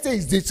 Let's say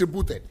it's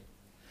distributed.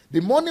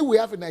 The money we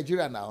have in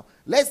Nigeria now,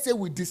 let's say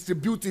we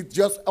distribute it,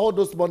 just all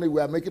those money we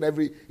are making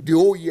the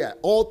whole year.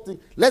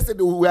 Let's say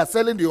we are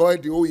selling the oil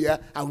the whole year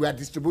and we are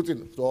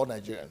distributing to all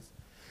Nigerians.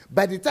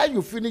 By the time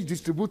you finish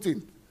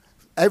distributing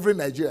every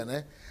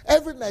Nigerian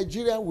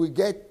will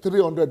get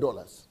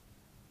 $300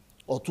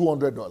 or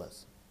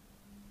 $200.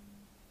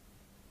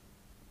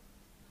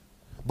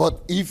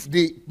 But if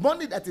the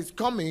money that is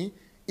coming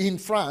in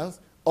France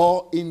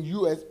or in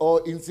US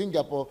or in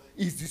Singapore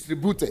is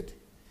distributed,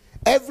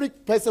 every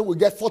person will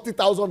get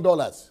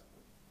 $40,000.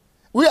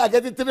 We are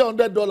getting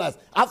 $300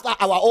 after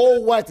our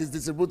whole wealth is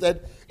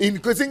distributed.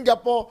 In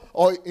Singapore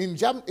or in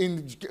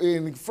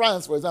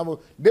France, for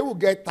example, they will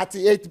get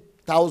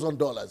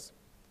 $38,000.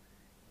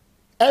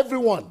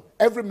 Everyone,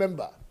 every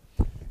member,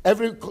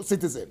 every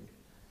citizen.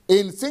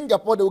 In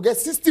Singapore, they will get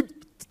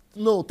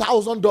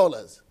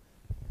 $1,000.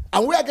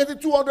 And we are getting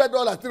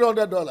 $200,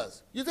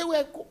 $300. You say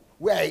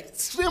we are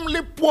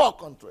extremely poor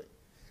country.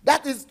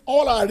 That is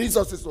all our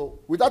resources, so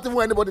without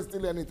even anybody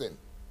stealing anything.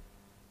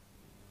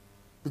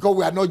 Because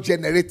we are not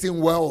generating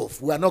wealth.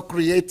 We are not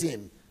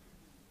creating.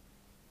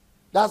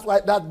 That's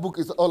what that book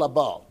is all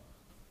about.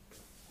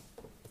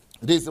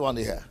 This one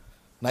here,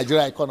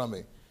 Nigeria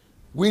economy.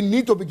 We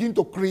need to begin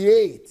to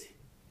create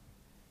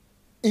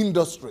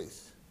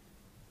industries.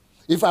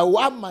 If I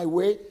want my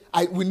way,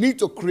 we need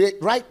to create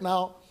right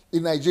now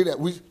in Nigeria.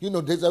 We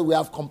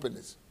have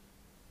companies.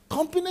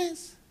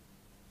 Companies?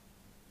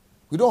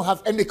 We don't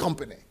have any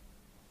company.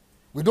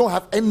 We don't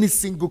have any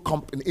single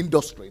company,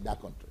 industry in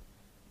that country.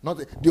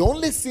 The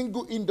only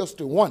single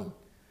industry, one,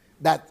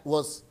 that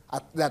was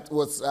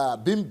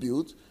being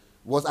built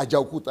was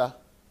Ajaokuta.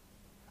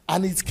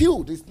 And it's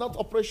killed. It's not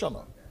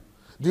operational.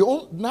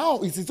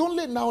 It is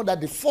only now that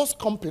the first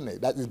company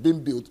that is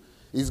being built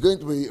is going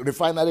to be a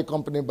refinery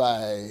company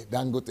by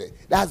Dangote.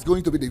 That's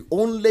going to be the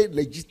only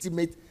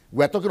legitimate,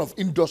 we're talking of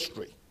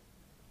industry.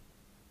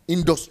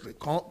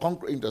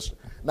 Concrete industry.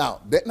 Now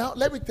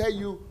let me tell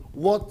you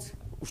what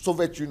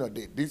Soviet Union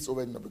did. This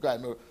Soviet Union, because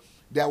I know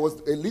there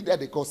was a leader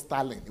they called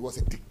Stalin. He was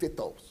a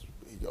dictator.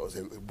 He was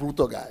a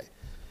brutal guy.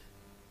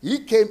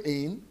 He came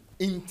in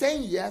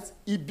 10 years,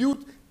 he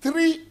built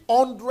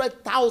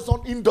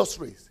 300,000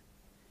 industries.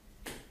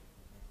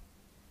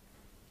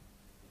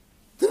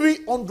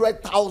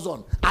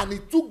 300,000. And he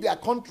took their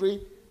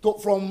country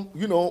from,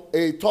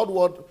 a third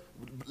world,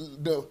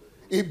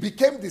 it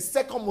became the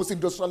second most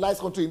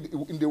industrialized country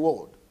in the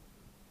world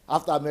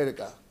after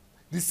America.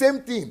 The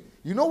same thing.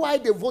 You know why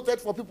they voted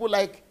for people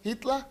like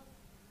Hitler?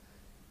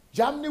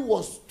 Germany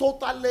was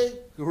totally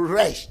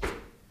wrecked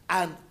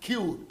and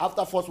killed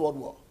after First World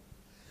War.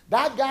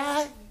 That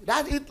guy,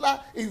 that Hitler,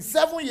 in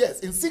 6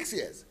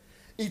 years,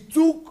 he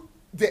took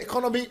the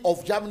economy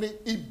of Germany.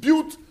 He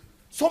built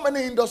so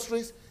many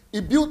industries. He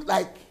built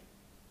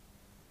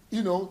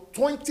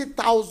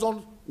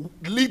 20,000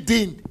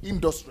 leading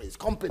industries,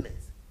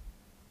 companies.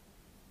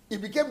 It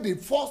became the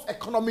first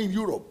economy in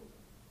Europe.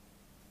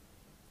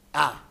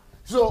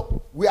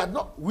 So we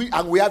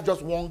have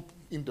just one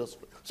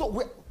industry. So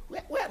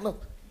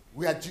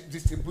we are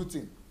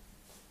distributing.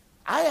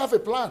 I have a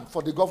plan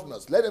for the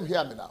governors. Let them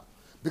hear me now.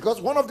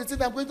 Because one of the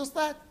things I'm going to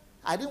start,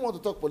 I didn't want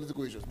to talk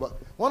political issues, but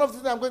one of the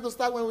things I'm going to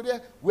start when we're there,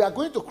 we are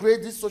going to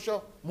create this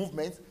social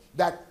movement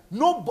that we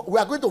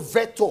are going to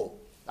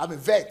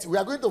we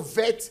are going to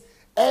vet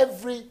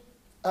every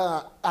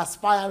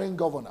aspiring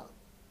governor.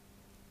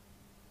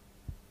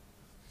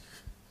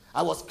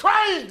 I was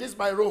crying, this is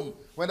my room,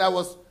 when I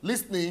was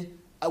listening,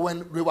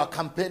 when we were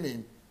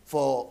campaigning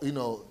for,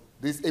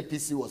 this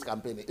APC was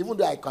campaigning. Even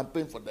though I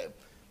campaigned for them.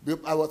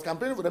 I was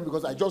campaigning for them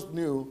because I just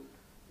knew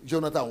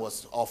Jonathan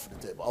was off the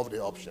table, off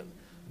the option.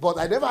 But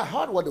I never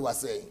heard what they were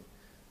saying.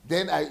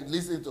 Then I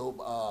listened to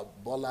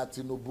Bola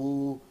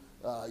Tinubu,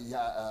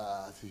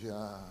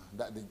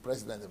 the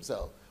president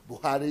himself,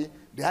 Buhari.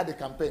 They had a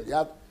campaign.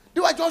 They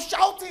were just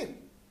shouting.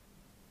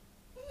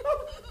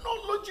 No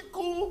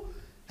logical.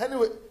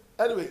 Anyway,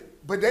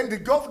 but then the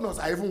governors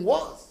are even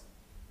worse.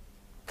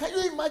 Can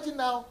you imagine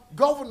now?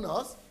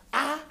 Governors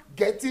are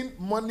getting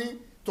money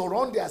to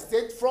run their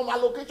state from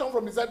allocation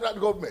from the central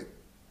government.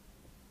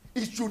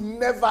 It should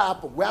never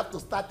happen. We have to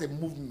start a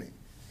movement.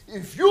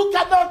 If you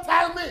cannot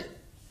tell me,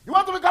 you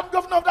want to become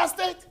governor of that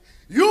state?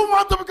 You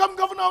want to become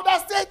governor of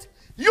that state?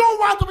 You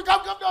want to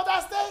become governor of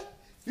that state?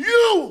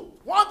 You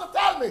want to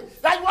tell me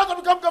that you want to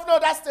become governor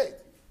of that state?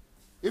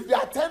 If there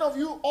are 10 of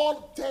you,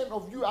 all 10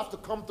 of you have to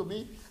come to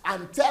me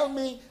and tell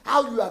me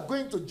how you are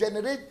going to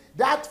generate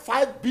that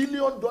 $5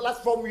 billion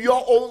from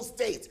your own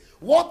state.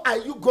 What are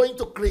you going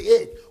to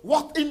create?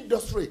 What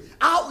industry?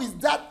 How is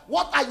that?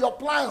 What are your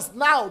plans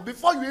now,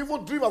 before you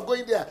even dream of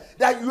going there,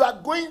 that you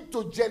are going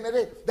to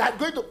generate,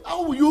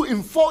 how will you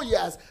in 4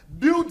 years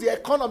build the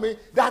economy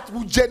that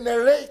will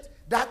generate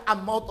that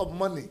amount of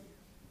money?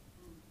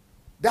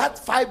 That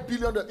 $5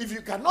 billion, if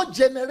you cannot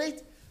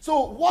generate.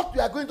 So what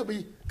we are going to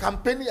be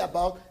campaigning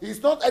about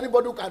is not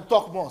anybody who can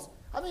talk most.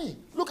 I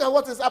mean, look at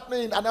what is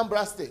happening in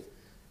Anambra State.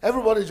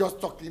 Everybody just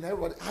talking,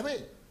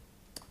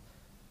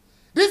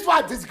 these people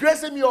are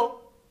disgracing me.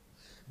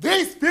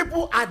 These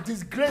people are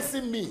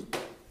disgracing me.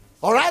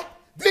 All right?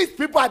 these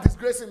people are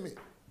disgracing me.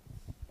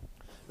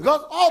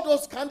 Because all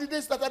those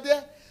candidates that are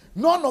there,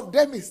 none of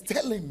them is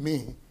telling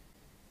me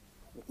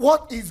where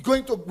he's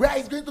going to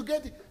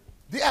get it.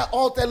 They are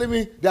all telling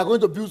me they are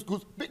going to build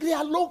schools. They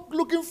are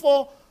looking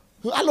for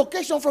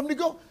allocation from the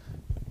government.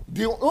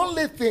 The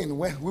only thing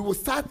when we will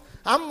start,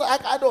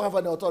 I don't have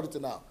any authority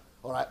now,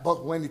 all right,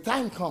 but when the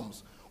time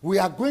comes, we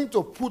are going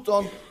to put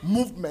on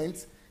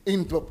movements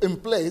in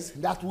place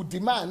that will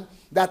demand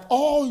that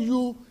all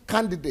you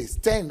candidates,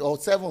 10 or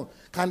 7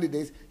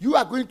 candidates, you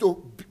are going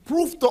to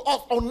prove to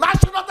us on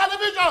national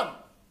television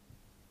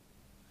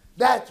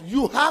that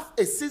you have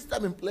a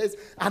system in place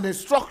and a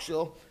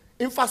structure,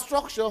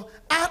 infrastructure,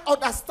 and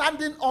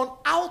understanding on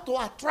how to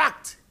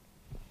attract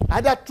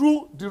either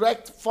through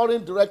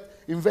foreign direct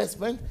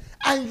investment,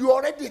 and you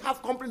already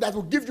have companies that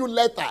will give you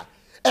letter,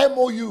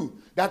 MOU,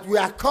 that we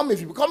are coming,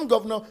 if you become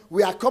governor,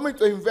 we are coming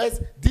to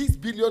invest this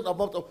billion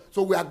amount of,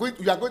 so you are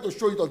going to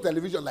show it on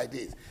television like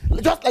this.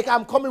 Just like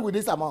I'm coming with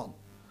this amount.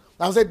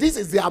 I'll say, this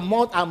is the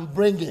amount I'm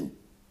bringing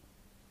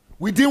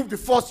within the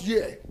first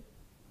year.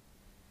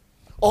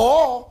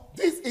 Or,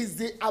 this is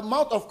the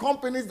amount of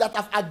companies that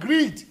have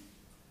agreed.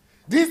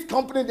 This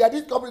company there,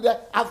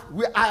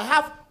 I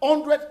have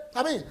 100,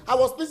 I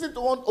was listening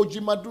to one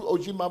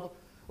Ojimadu,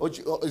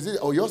 is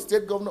it your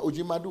state governor,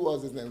 Ojimadu, what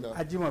was his name now?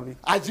 Ajimobi.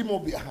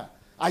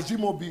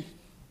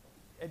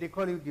 They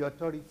call him the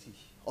authority.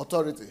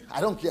 Authority.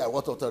 I don't care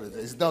what authority.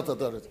 It's not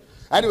authority.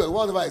 Anyway,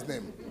 whatever his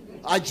name.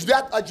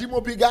 That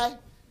Ajimobi guy,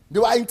 they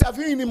were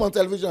interviewing him on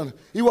television.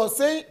 He was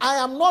saying, I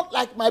am not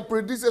like my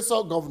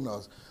predecessor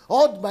governors.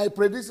 All my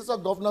predecessor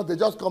governors, they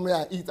just come here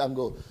and eat and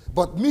go.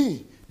 But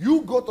me,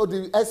 you go to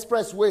the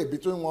expressway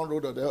between one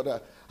road or the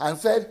other and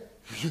said,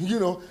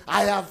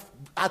 I have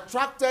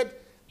attracted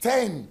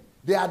 10.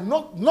 There are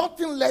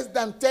nothing less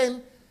than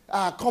 10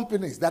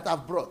 companies that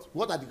I've brought.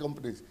 What are the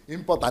companies?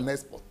 Import and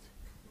export.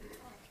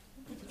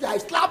 If I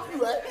slap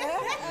you,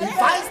 If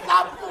I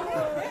slap you.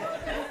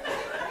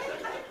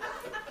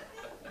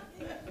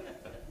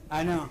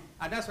 I know.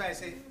 And that's why I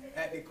say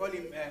they call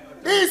him...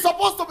 He's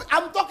supposed to be...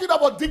 I'm talking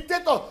about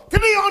dictator.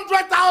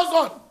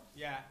 300,000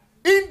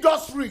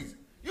 industries.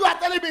 You are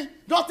telling me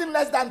nothing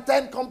less than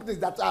 10 companies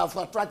that have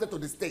attracted to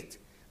the state.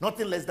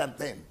 Nothing less than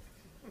 10.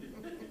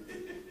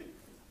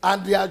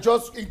 And they are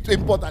just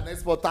import and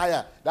export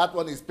tire. That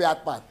one is spare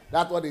part.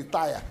 That one is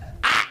tire.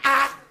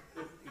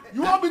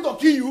 You want me to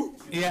kill you?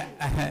 Yeah.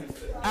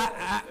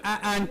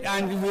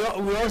 And we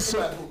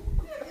also...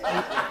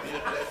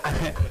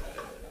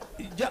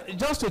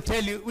 just to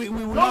tell you, we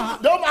will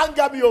not... Don't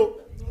anger me,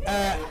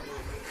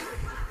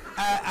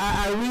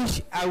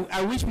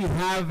 I wish we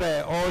have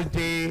all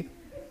day,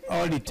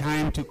 all the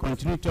time to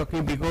continue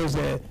talking, because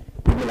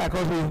people like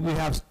us, we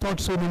have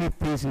stored so many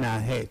things in our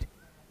head.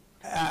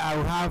 I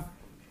will have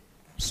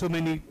so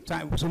many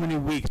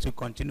weeks to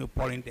continue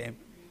pouring them,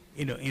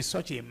 in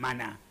such a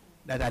manner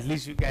that at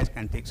least you guys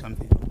can take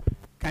something.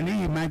 Can you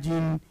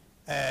imagine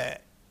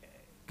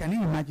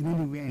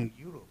anywhere in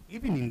Europe,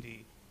 even in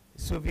the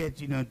Soviet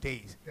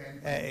days?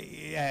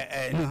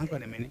 No, hang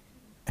on a minute.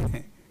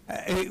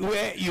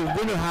 Where you're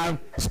going to have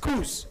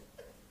schools.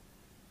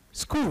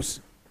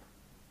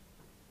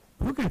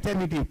 Who can tell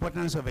me the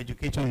importance of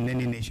education in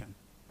any nation?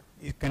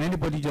 Can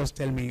anybody just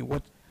tell me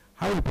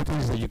how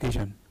important is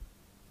education?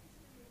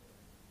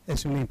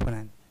 It's really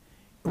important.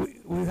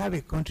 We have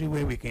a country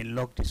where we can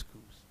lock the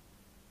schools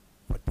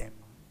for 10 months.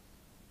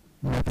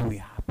 Nothing will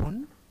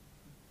happen.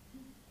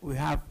 We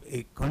have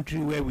a country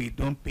where we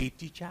don't pay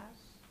teachers.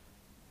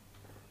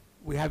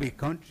 We have a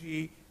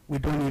country we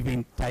don't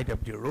even tidy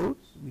up the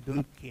roads. We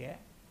don't care.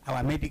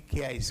 Our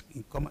Medicare is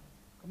in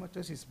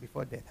comatose is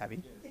before death,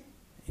 having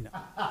that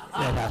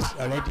has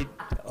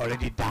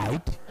already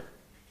died.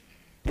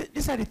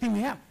 These are the things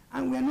we have,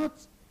 and we're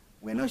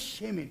not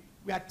shaming.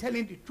 We are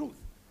telling the truth,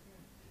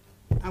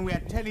 and we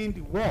are telling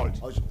the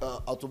world.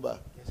 Otuba,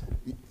 yes,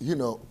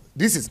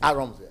 this is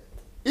Aaron's here.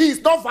 He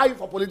is not vying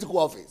for political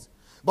office,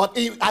 but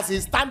as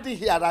he's standing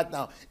here right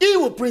now, he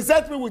will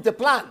present me with a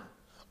plan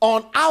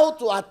on how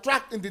to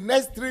attract in the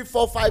next 3,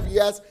 4, 5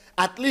 years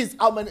at least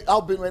how many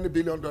 $1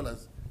 billion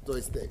to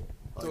a state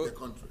or the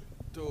country,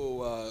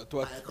 to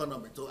our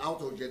economy, to how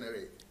to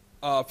generate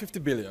 50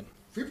 billion.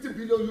 50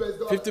 billion US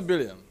dollars. 50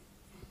 billion.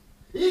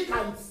 He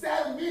can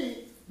sell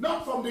me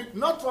not from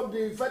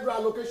the federal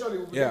allocation he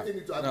will be getting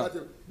into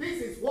advantage.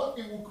 This is what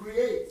he will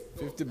create.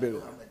 50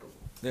 billion.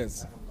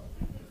 Yes.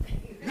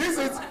 This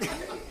is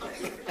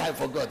I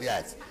forgot.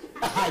 Yes,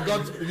 I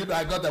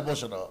got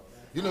emotional.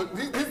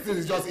 This thing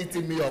is just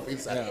eating me up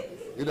inside.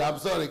 Yeah. I'm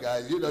sorry,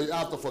 guys. You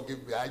have to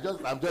forgive me.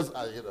 I'm just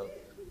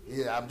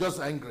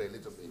angry a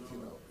little bit.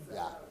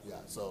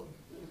 So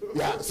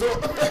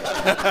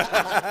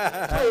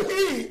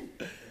he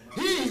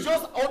is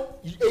just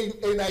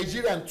a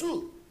Nigerian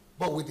too,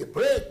 but with the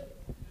brain,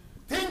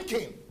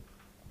 thinking.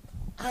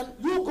 And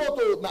you go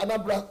to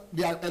Anambra,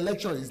 their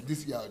election is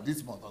this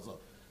month or so,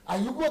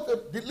 and you go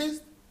to the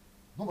list.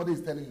 Nobody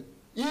is telling you.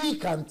 He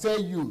can tell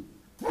you,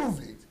 prove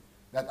it,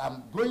 that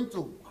I'm going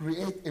to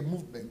create a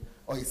movement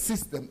or a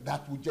system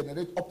that will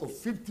generate up to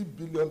 $50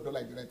 billion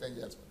in 10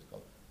 years for the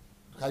country.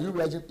 Can you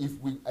imagine if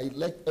we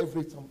elect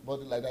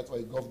somebody like that for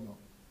a governor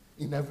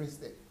in every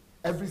state?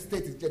 Every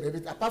state is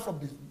generating, apart from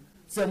the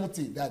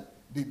 70 that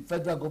the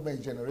federal government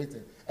is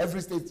generating, every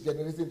state is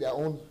generating their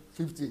own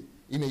 50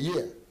 in a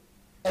year.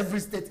 Every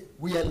state,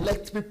 we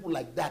elect people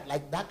like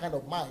that kind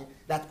of mind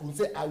that can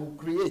say, I will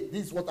create,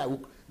 this is what I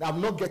will,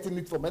 I'm not getting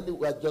it from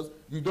anywhere, just,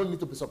 you don't need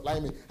to be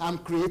supplying me, I'm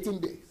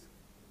creating this.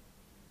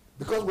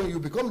 Because when you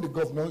become the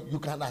governor, you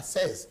can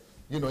access,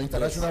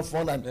 international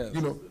fund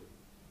and,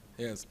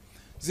 Yes.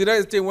 See, that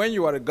is the thing, when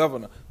you are a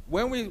governor,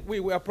 when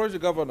we approach the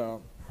governor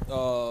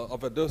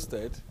of Edo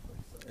State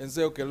and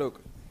say, okay,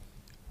 look,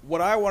 what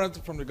I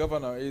wanted from the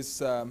governor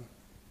is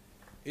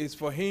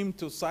for him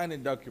to sign a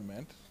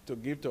document to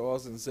give to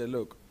us and say,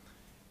 look,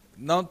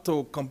 not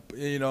to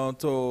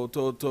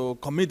to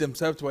commit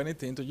themselves to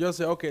anything, to just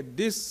say, okay,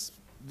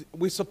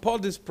 we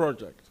support this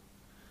project,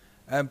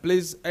 and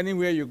please,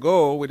 anywhere you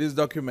go with this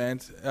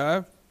document,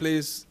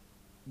 please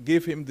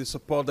give him the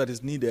support that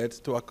is needed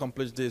to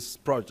accomplish this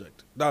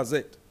project. That's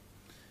it.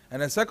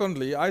 And then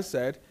secondly, I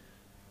said,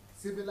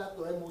 similar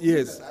to MOU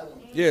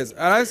yes, and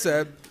I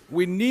said,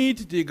 we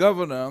need the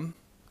governor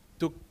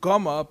to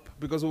come up,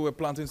 because we were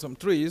planting some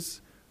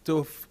trees,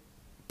 to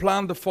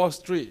plant the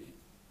first tree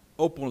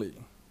openly.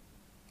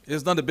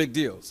 It's not a big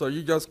deal. So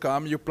you just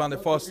come, you plant the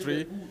first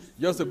tree,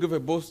 just to give a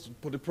boost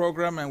to the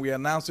program, and we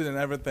announce it and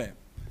everything.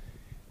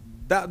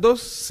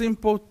 Those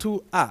simple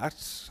two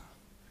acts,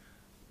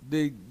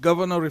 the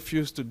governor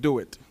refused to do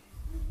it.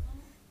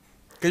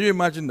 Can you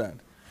imagine that?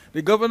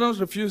 The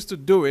governors refused to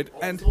do it,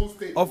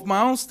 of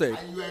my own state.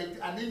 And you are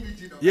an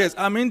indigenous. Yes,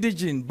 I'm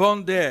indigenous,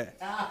 born there.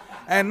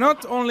 And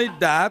not only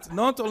that,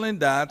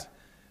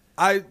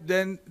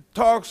 then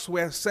talks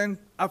were sent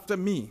after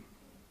me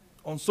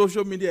on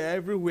social media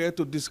everywhere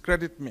to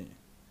discredit me.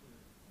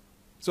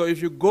 So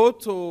if you go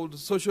to the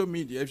social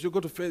media, if you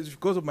go to Facebook, if you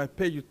go to my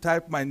page, you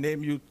type my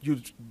name, you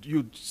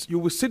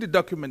will see the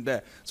document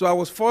there. So I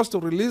was forced to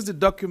release the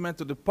document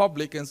to the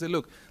public and say,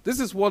 look,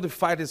 this is what the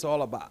fight is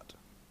all about.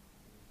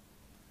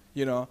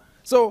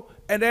 So,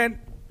 and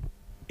then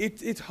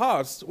it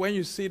hurts when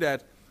you see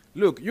that,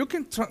 look, you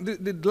can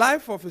the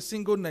life of a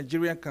single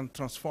Nigerian can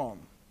transform.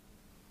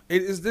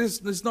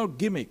 It's not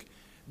gimmick.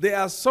 There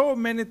are so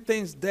many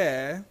things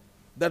there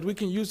that we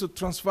can use to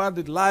transfer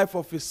the life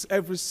of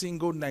every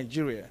single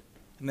Nigerian.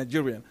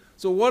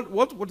 So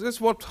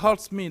what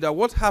hurts me, that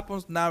what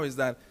happens now is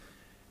that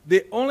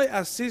they only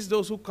assist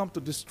those who come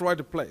to destroy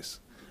the place.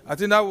 I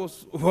think that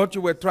was what you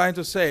were trying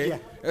to say. Yeah.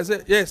 I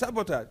said, yes,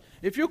 sabotage.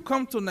 If you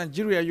come to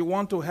Nigeria, you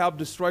want to help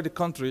destroy the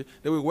country,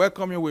 they will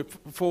welcome you with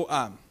full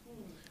arm.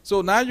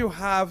 So now you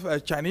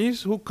have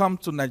Chinese who come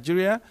to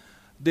Nigeria,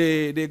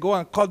 they go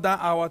and cut down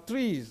our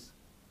trees.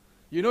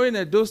 In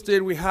Edo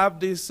State, we have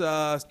this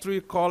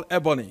tree called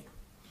ebony.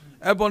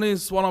 Ebony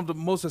is one of the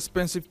most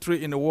expensive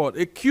trees in the world.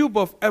 A cube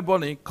of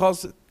ebony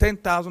costs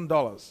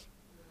 $10,000.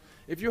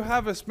 If you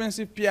have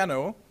expensive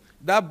piano,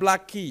 that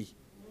black key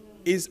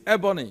is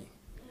ebony.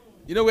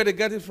 You know where they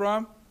get it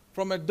from?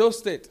 From Edo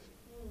State.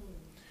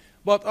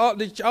 But all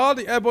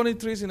the ebony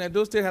trees in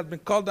Edo State have been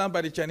cut down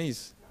by the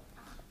Chinese.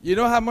 You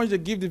know how much they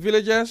give the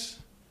villagers?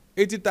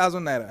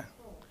 80,000 naira.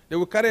 They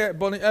will carry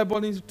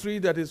ebony tree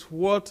that is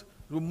worth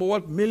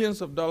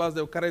millions of dollars.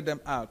 They will carry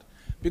them out.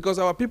 Because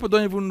our people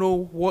don't even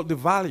know what the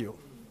value.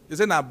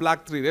 It's in a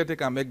black tree, they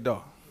can make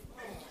dough.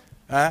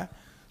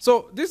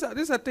 So this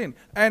is a thing.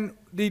 And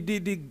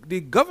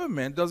the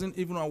government doesn't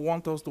even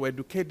want us to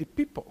educate the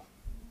people.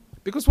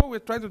 Because what we're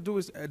trying to do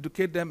is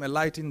educate them,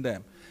 enlighten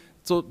them.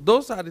 So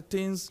those are the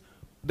things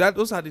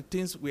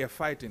we are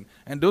fighting.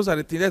 And those are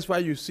the things, that's why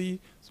you see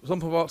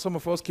some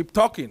of us keep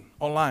talking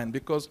online,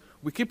 because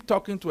we keep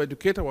talking to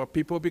educate our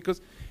people, because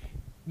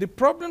the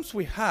problems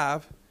we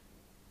have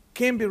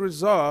can be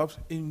resolved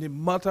in a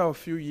matter of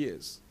few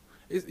years.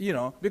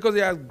 Because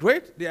they are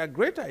great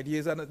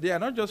ideas, and they are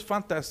not just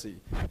fantasy.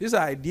 These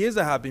are ideas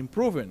that have been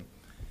proven.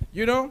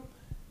 In a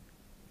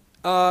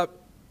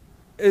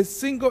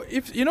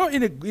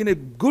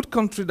good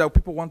country that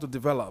people want to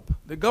develop,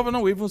 the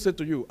governor will even say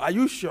to you, are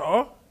you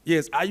sure?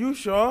 Yes. Are you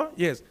sure?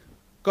 Yes.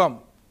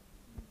 Come.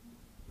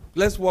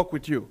 Let's work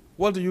with you.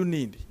 What do you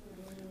need?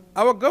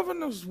 Our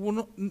governors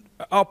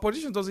our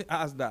politicians doesn't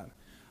ask that.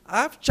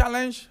 I've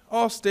challenged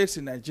all states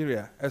in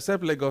Nigeria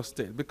except Lagos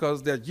State,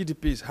 because their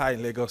GDP is high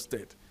in Lagos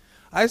State.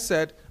 I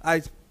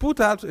put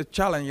out a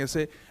challenge and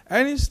say,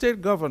 any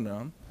state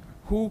governor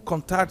who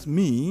contacts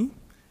me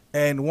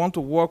and want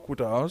to work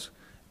with us,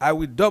 I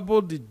will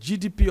double the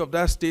GDP of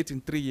that state in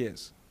 3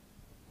 years.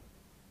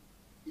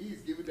 He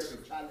is giving them a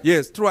challenge.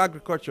 Yes, through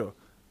agriculture.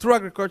 Through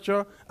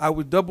agriculture, I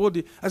will double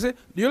I said,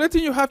 the only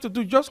thing you have to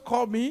do, just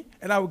call me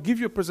and I will give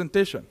you a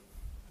presentation.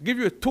 I'll give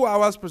you a 2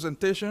 hours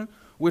presentation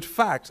with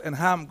facts and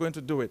how I'm going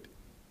to do it.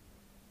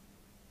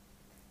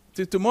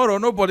 Till tomorrow,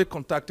 nobody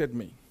contacted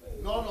me.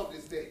 None of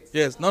the states.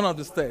 Yes, none of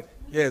the states.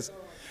 Yes.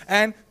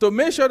 And to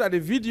make sure that the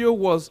video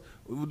was,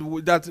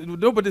 that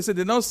nobody said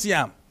they don't see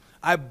him,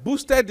 I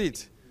boosted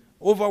it.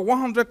 Over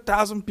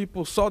 100,000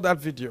 people saw that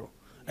video.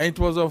 And it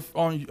was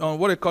on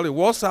what they call it,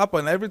 WhatsApp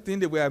and everything.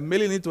 They were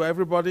mailing it to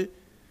everybody.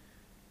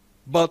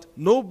 But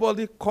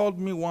nobody called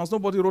me once,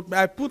 nobody wrote me.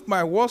 I put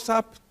my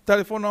WhatsApp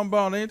telephone number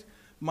on it,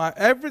 my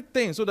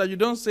everything, so that you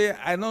don't say,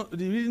 you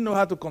didn't know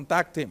how to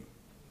contact him.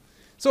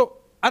 So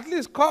at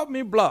least call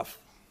me bluff.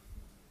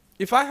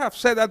 If I have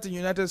said that in the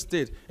United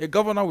States, a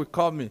governor will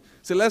call me,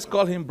 say, let's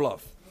call him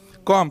bluff.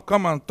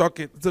 Come and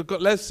talk it. So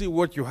let's see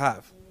what you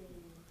have.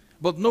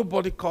 But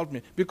nobody called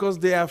me because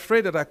they are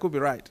afraid that I could be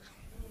right.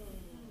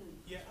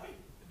 Yeah,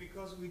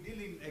 because we deal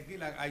in, again,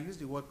 like I used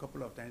the word a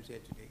couple of times here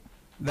today,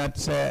 that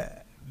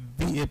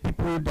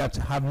people that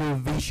have no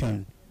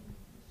vision,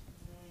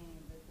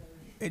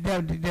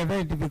 they're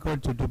very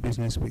difficult to do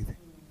business with.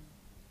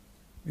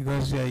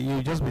 Because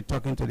you just be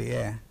talking to the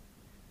air,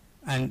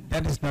 and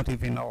that is not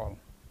even all.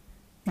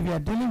 If you are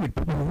dealing with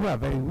people who are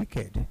very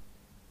wicked,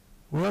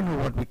 we all know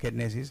what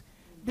wickedness is.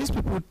 These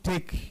people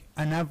take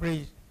an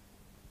average.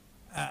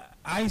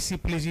 I see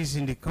places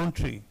in the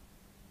country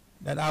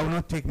that I will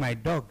not take my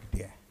dog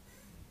there.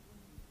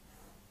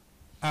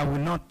 I will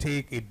not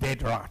take a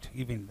dead rat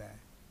even there.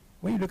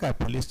 When you look at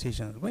police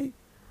stations, when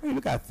you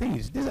look at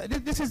things,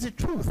 this is the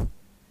truth.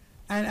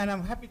 And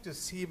I'm happy to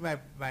see my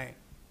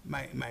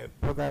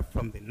brother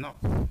from the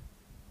north.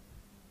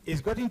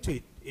 It's gotten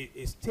to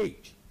a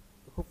stage.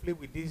 Hopefully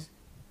with this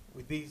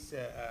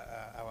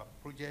our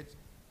project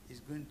is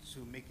going to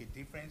make a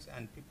difference,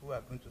 and people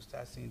are going to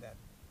start seeing that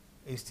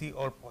it's still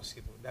all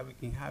possible, that we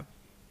can have.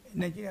 In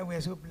Nigeria, we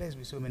are so blessed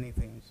with so many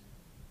things.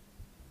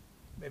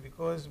 But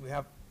because we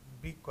have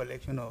big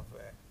collection of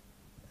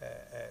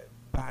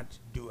bad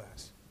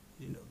doers,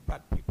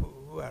 bad people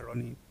who are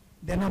running,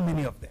 there are not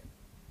many of them.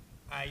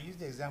 I used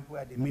the example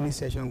at the mini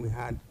session we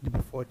had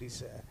before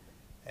this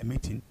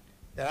meeting,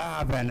 that I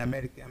have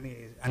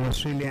an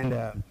Australian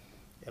a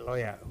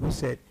lawyer who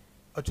said,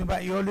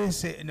 Otumba, you always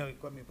say, no, you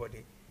call me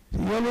body.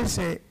 So you always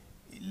say,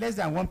 less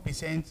than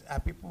 1% are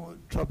people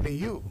troubling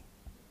you.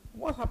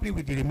 What's happening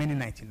with the remaining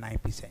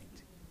 99%?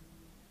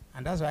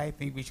 And that's why I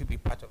think we should be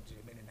part of the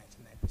remaining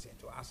 99%,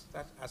 to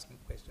start asking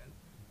questions,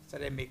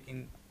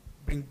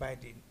 bring by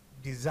the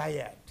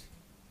desired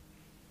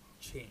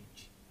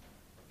change.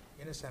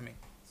 You understand me?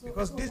 So,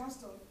 because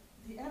Pastor,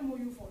 the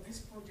MOU for this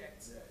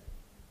project,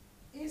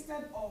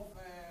 instead of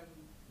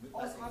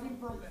us having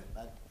problems,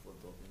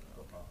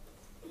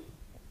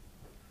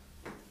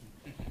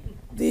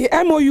 the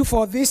MOU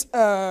for this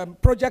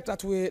project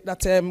that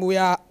we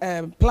are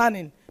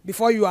planning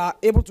before you are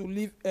able to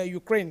leave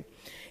Ukraine,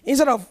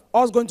 instead of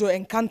us going to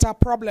encounter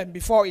problem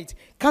before it,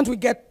 can't we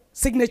get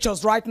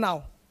signatures right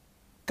now?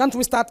 Can't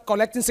we start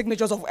collecting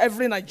signatures of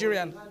every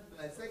Nigerian?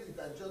 I said it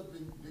has just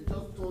been, they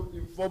just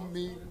informed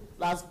me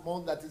last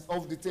month that it's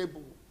off the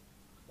table.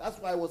 That's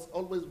why I was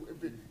always,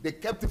 they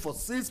kept it for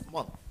 6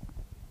 months,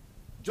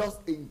 just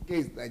in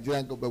case the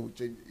Nigerian government will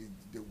change it,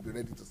 they will be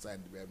ready to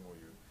sign the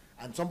MOU.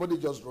 And somebody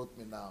just wrote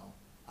me now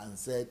and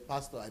said,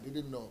 Pastor, I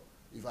didn't know.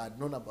 If I had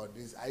known about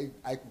this, I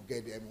could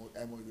get the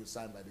MOU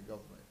signed by the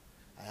government.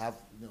 I have,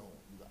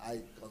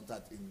 I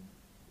contact in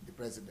the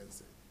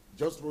presidency.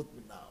 Just wrote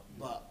me now.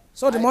 But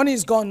so the money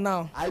is gone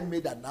now. I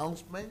made an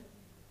announcement.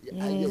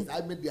 Yes, I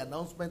made the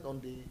announcement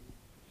on the,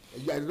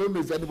 I don't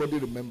know if anybody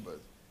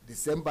remembers,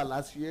 December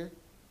last year,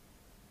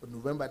 or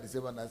November,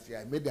 December last year,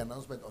 I made the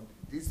announcement on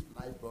this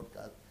live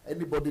broadcast.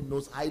 Anybody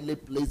knows highly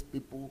placed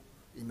people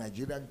in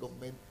Nigerian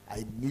government,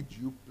 I need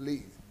you,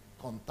 please.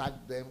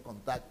 Contact them,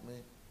 contact me,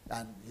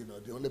 and,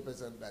 the only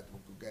person that we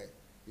could get,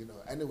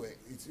 anyway,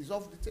 it's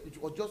off the table.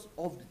 It was just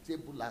off the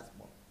table last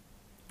month.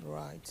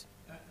 Right.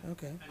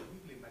 Okay. And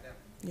quickly, madam,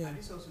 yeah. And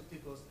this also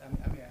takes us, I'm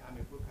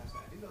a broadcaster,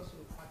 this is also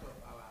part of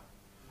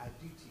our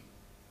duty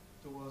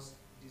towards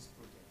this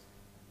project.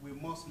 We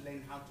must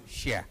learn how to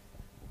share.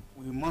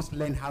 We must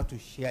learn how to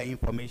share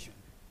information.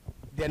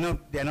 They're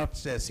not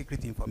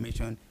secret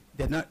information.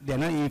 They're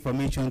not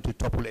information to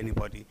topple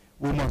anybody.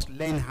 We must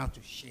learn how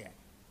to share.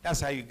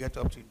 That's how you get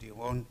up to the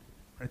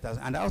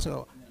 100,000. And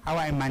also how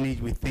I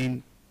manage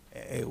within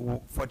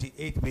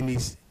 48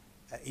 minutes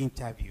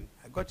interview.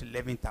 I got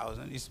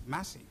 11,000. It's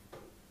massive,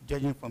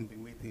 judging from the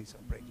way things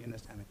operate. You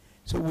understand me?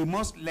 So we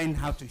must learn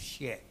how to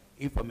share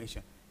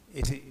information.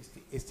 It's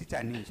still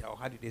an inch, or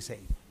how do they say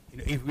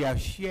it? If we have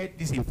shared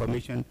this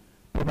information,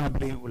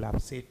 probably we'll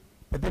have said,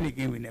 but then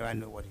again, we never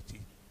know what it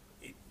is.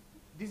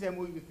 This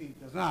MOU thing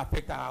does not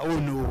affect our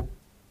own.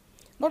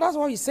 No, that's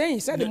what he's saying. He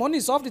said the money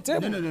is off the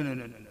table. No.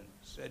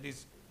 So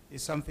this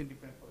is something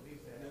different for this.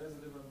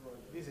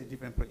 This is a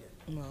different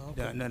project. No,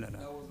 okay. No.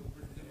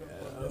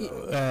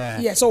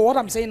 Yeah, so what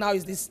I'm saying now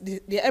is this: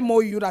 the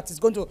MOU that is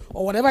going to,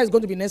 or whatever is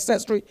going to be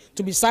necessary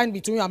to be signed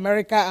between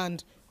America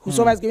and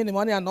whosoever is giving the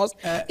money and us.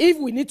 If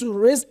we need to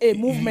raise a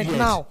movement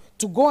now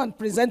to go and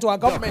present to our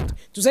government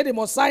to say they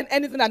must sign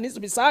anything that needs to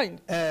be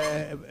signed.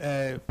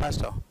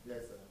 Pastor.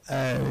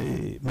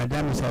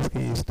 Madam is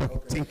asking,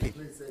 thinking.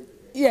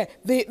 Yeah,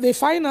 the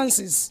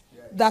finances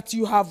that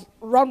you have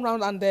run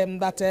around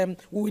and that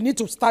we need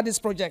to start this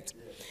project,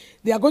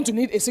 they are going to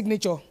need a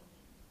signature.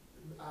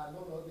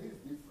 No, this is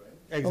different.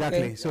 Exactly.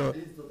 Okay. So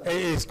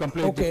it's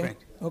completely different.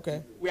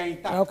 Okay. We are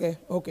intact.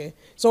 Okay.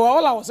 So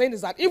all I was saying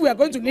is that if we are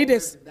going to need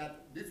this.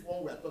 This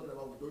one we are talking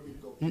about, we don't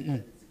need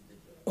government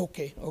signature.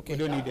 Okay, okay. We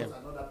don't need them.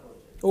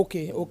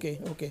 Okay, okay,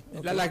 okay.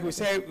 Okay. Like we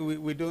said, we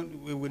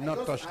will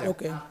not touch them.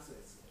 Okay.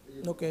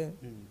 Okay.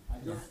 I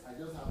just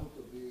happen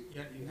to be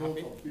know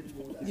from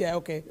people that Yeah,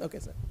 okay, okay,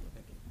 sir.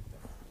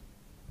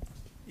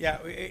 Yeah,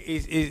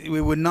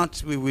 we would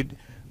not,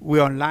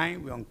 we're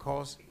online, we're on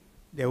course,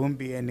 there won't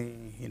be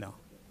any, you know.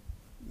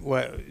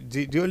 Well,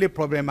 the only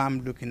problem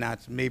I'm looking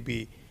at,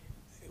 maybe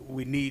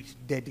we need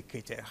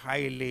dedicated,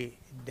 highly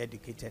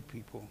dedicated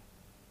people.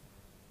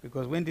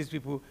 Because when these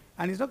people,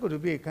 and it's not going to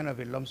be a kind of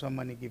a lump sum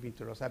money given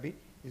to us, Abi,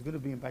 it's going to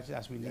be in batches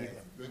as we need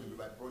them. It's going to be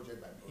by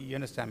project by project. You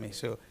understand me?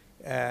 So,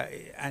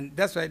 and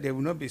that's why there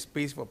will not be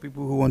space for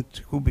people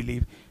who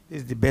believe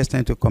this is the best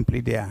time to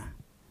complete their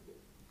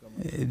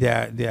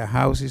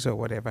houses or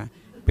whatever,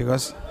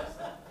 because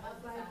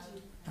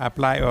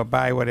apply or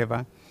buy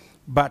whatever.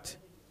 But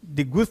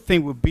the good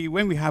thing would be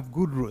when we have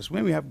good roads,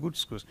 when we have good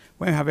schools,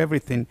 when we have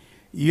everything,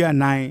 you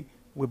and I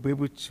will be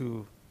able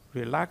to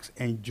relax,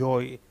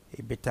 enjoy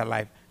a better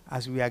life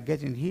as we are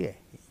getting here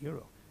in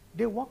Europe.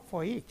 They work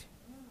for it.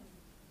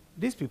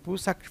 These people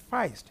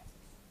sacrificed.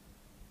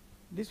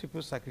 These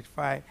people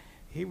sacrificed.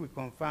 He will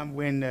confirm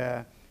when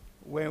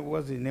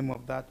was the name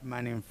of that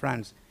man in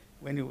France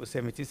when it was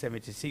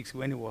 1776,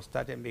 when he was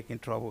started making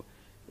trouble.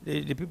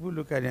 The people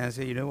look at it and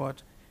say, you know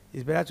what,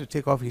 it's better to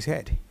take off his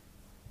head.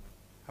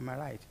 Am I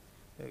right?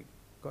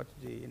 Got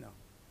the, you know,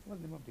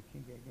 what's the name of the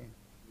king again?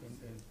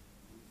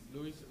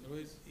 Louis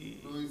XVI.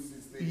 Yes. Louis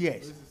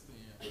XVI,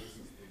 yeah.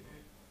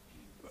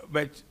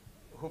 But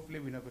hopefully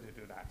we're not going to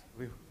do that.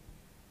 We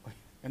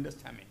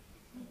understand me?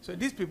 So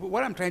these people,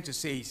 what I'm trying to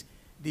say is,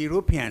 the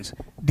Europeans,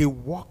 they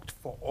worked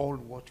for all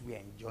what we are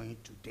enjoying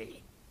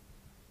today.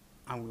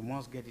 And we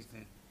must get it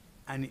in.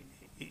 And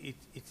it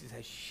is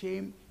a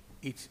shame,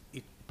 it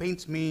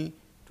pains me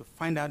to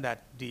find out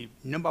that the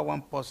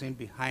 #1 person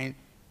behind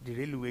the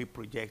railway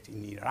project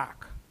in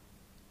Iraq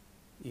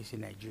is a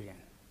Nigerian.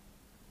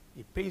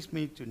 It pains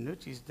me to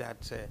notice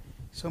that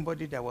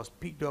somebody that was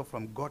picked up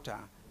from Gotha,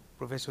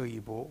 Professor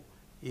Ibo,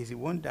 is the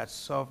one that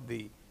solved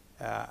the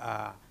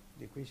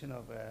equation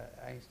of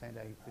Einstein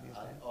that he couldn't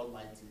stand.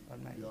 Almighty.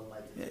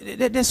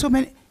 There's so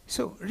many.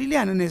 So really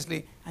and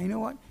honestly, I know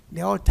what?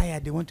 They're all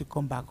tired. They want to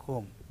come back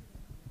home.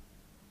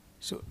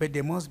 So, but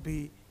there must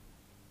be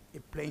a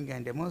playing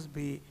game. There must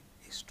be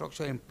a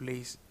structure in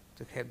place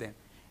to help them.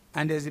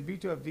 And there's the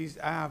beauty of this.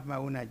 I have my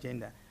own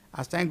agenda.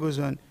 As time goes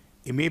on,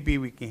 it may be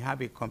we can have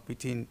a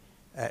competing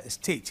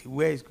state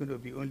where it's going to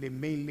be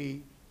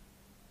mainly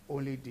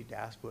only the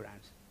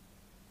diasporans.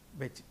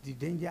 But the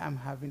danger I'm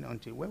having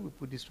until when we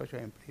put this structure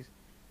in place,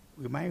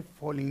 we might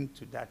fall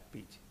into that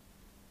pit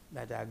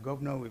that our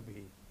governor will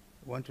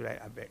want to write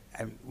a bet,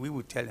 and we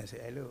will tell and say,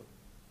 hello,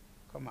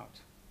 come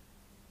out.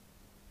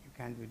 You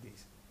can't do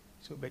this.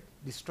 So, but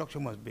the structure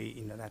must be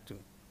in order to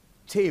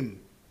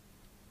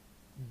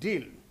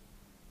deal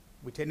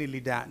with any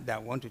leader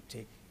that want to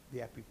take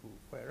their people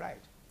for a ride.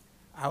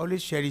 I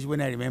always cherish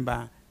when I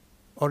remember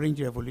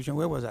Orange Revolution.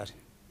 Where was that?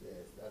 Yes,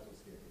 that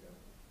was here.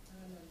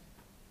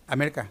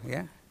 America,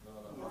 yeah?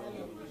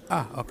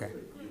 Ah, okay.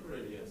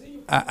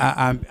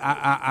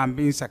 I'm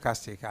being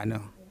sarcastic, I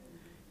know.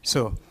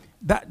 So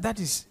that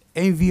is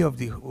envy of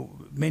the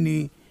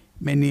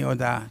many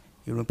other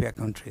European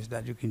countries,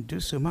 that you can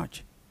do so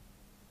much.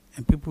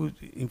 And people,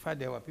 in fact,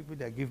 there were people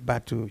that give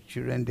birth to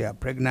children, they are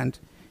pregnant.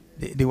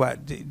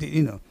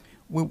 You know,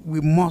 we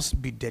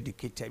must be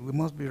dedicated. We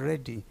must be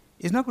ready.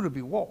 It's not going to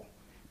be war,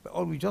 but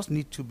all we just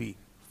need to be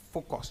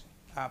focused.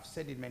 I've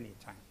said it many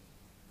times.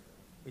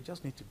 We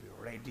just need to be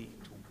ready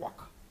to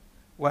work.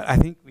 Well, I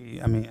think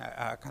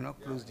I cannot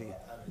close the.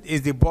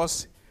 Is the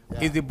boss?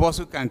 Yeah. Is the boss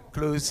who can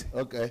close?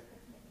 Okay.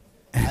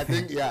 I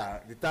think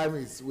the time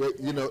is.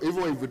 You know,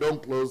 even if we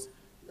don't close,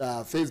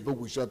 Facebook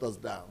will shut us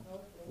down.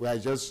 We are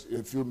just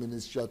a few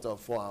minutes short of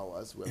 4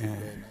 hours.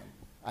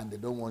 And they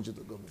don't want you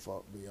to go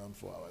beyond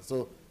 4 hours.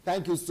 So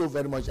thank you so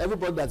very much,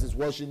 everybody that is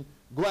watching.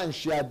 Go and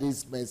share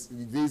this please.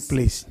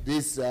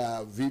 This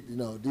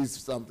this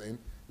something.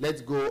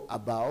 Let's go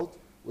about.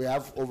 We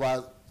have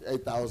over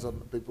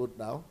 8,000 people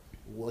now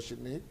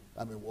watching it.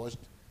 Watched,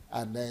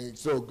 and then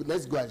so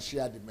let's go and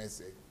share the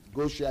message.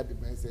 Go share the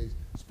message,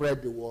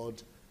 spread the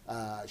word,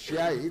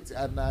 share it,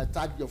 and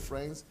tag your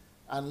friends,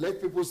 and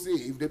let people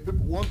see. If the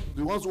people want,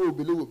 the ones who will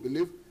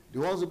believe. The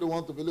ones who don't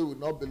want to believe will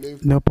not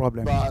believe. No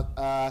problem.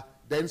 But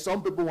then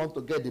some people want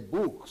to get the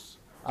books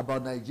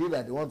about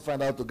Nigeria. They want to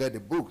find out to get the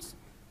books.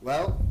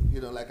 Well,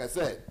 like I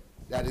said,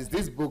 there is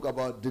this book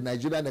about the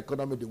Nigerian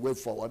economy, the way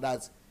forward.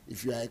 That's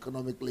if you are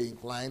economically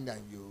inclined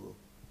and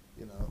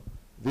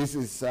this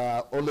is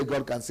Only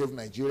God Can Save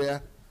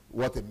Nigeria.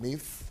 What a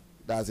myth.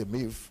 That's a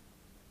myth.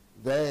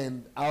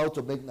 Then how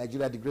to make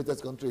Nigeria the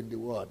greatest country in the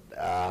world.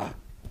 The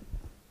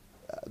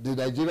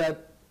Nigerian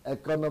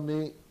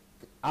economy,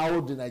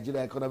 how the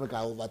Nigerian economy can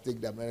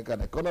overtake the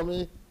American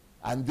economy.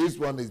 And this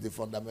one is the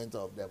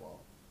fundamental of them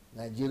all.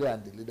 Nigeria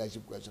and the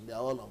leadership question. They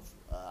are all on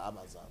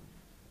Amazon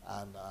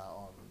and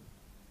on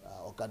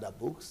Okada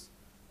Books.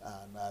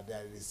 And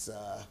there is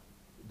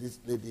this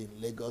lady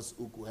in Lagos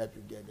who could help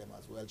you get them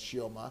as well,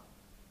 Shioma.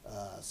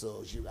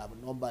 So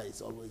our number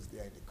is always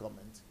there in the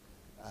comments.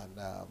 And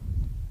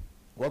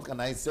what can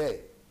I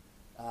say?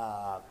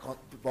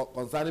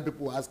 Concerning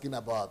people asking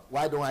about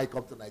why don't I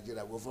come to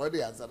Nigeria, we've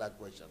already answered that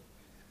question.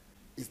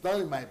 It's not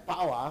in my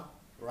power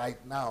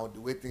right now,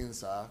 the way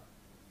things are.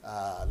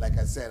 Like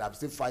I said, I'm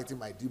still fighting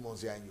my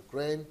demons here in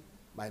Ukraine.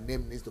 My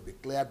name needs to be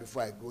cleared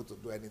before I go to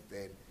do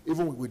anything.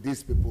 Even with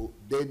these people,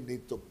 they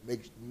need to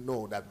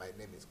know that my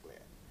name is cleared.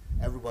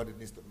 Everybody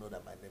needs to know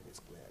that my name is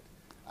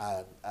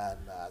cleared.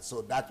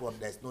 So that one,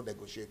 there's no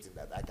negotiating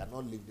that. I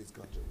cannot leave this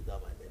country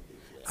without my name being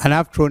cleared. And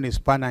I've thrown a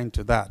spanner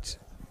into that.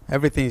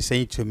 Everything is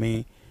saying to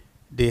me,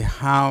 they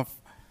have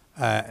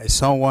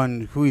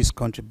someone who is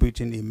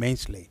contributing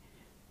immensely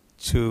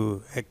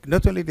to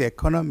not only the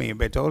economy,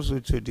 but also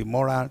to the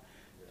moral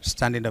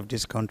standing of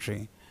this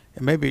country.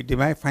 And maybe they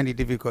might find it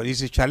difficult.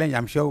 It's a challenge.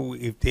 I'm sure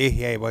if they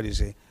hear about it,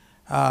 say,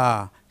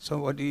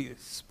 somebody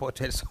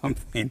spotted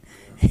something,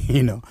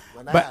 you know.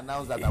 When I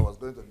announced that I was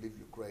going to leave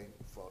Ukraine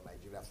for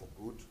Nigeria for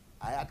good,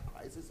 I had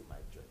crisis in my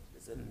church.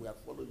 They said, we have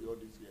followed you all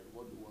this year.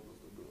 What do you want us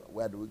to do?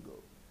 Where do we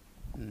go?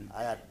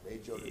 I had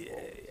major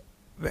reforms.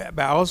 But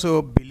I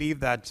also believe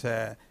that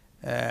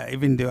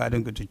even though I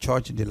don't go to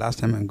church the last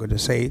time I'm going to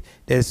say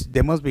it,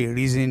 there must be a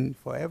reason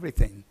for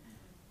everything.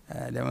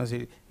 There must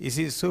be, you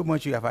see, so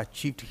much you have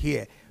achieved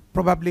here.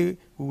 Probably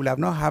we will have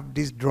not have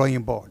this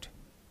drawing board.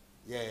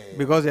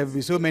 Because there will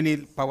be so many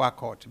power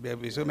cuts. There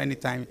will be so many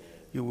times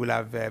you will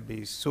have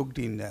been soaked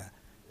in the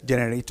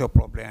generator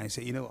problem and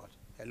say, you know what,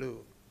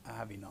 hello, I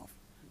have enough.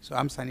 So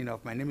I'm signing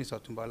off. My name is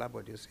Otumba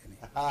Olabode-Oseni.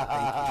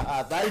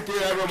 Thank you,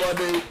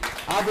 everybody.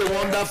 Have a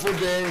wonderful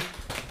day.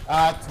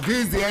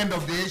 This is the end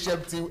of the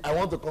HMT. I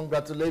want to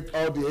congratulate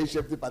all the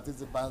HMT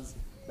participants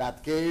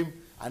that came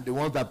and the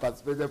ones that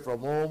participated from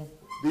home.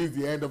 This is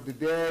the end of the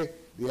day,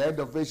 the end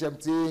of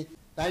HMT.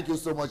 Thank you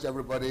so much,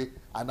 everybody,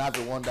 and have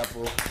a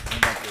wonderful,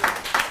 wonderful day.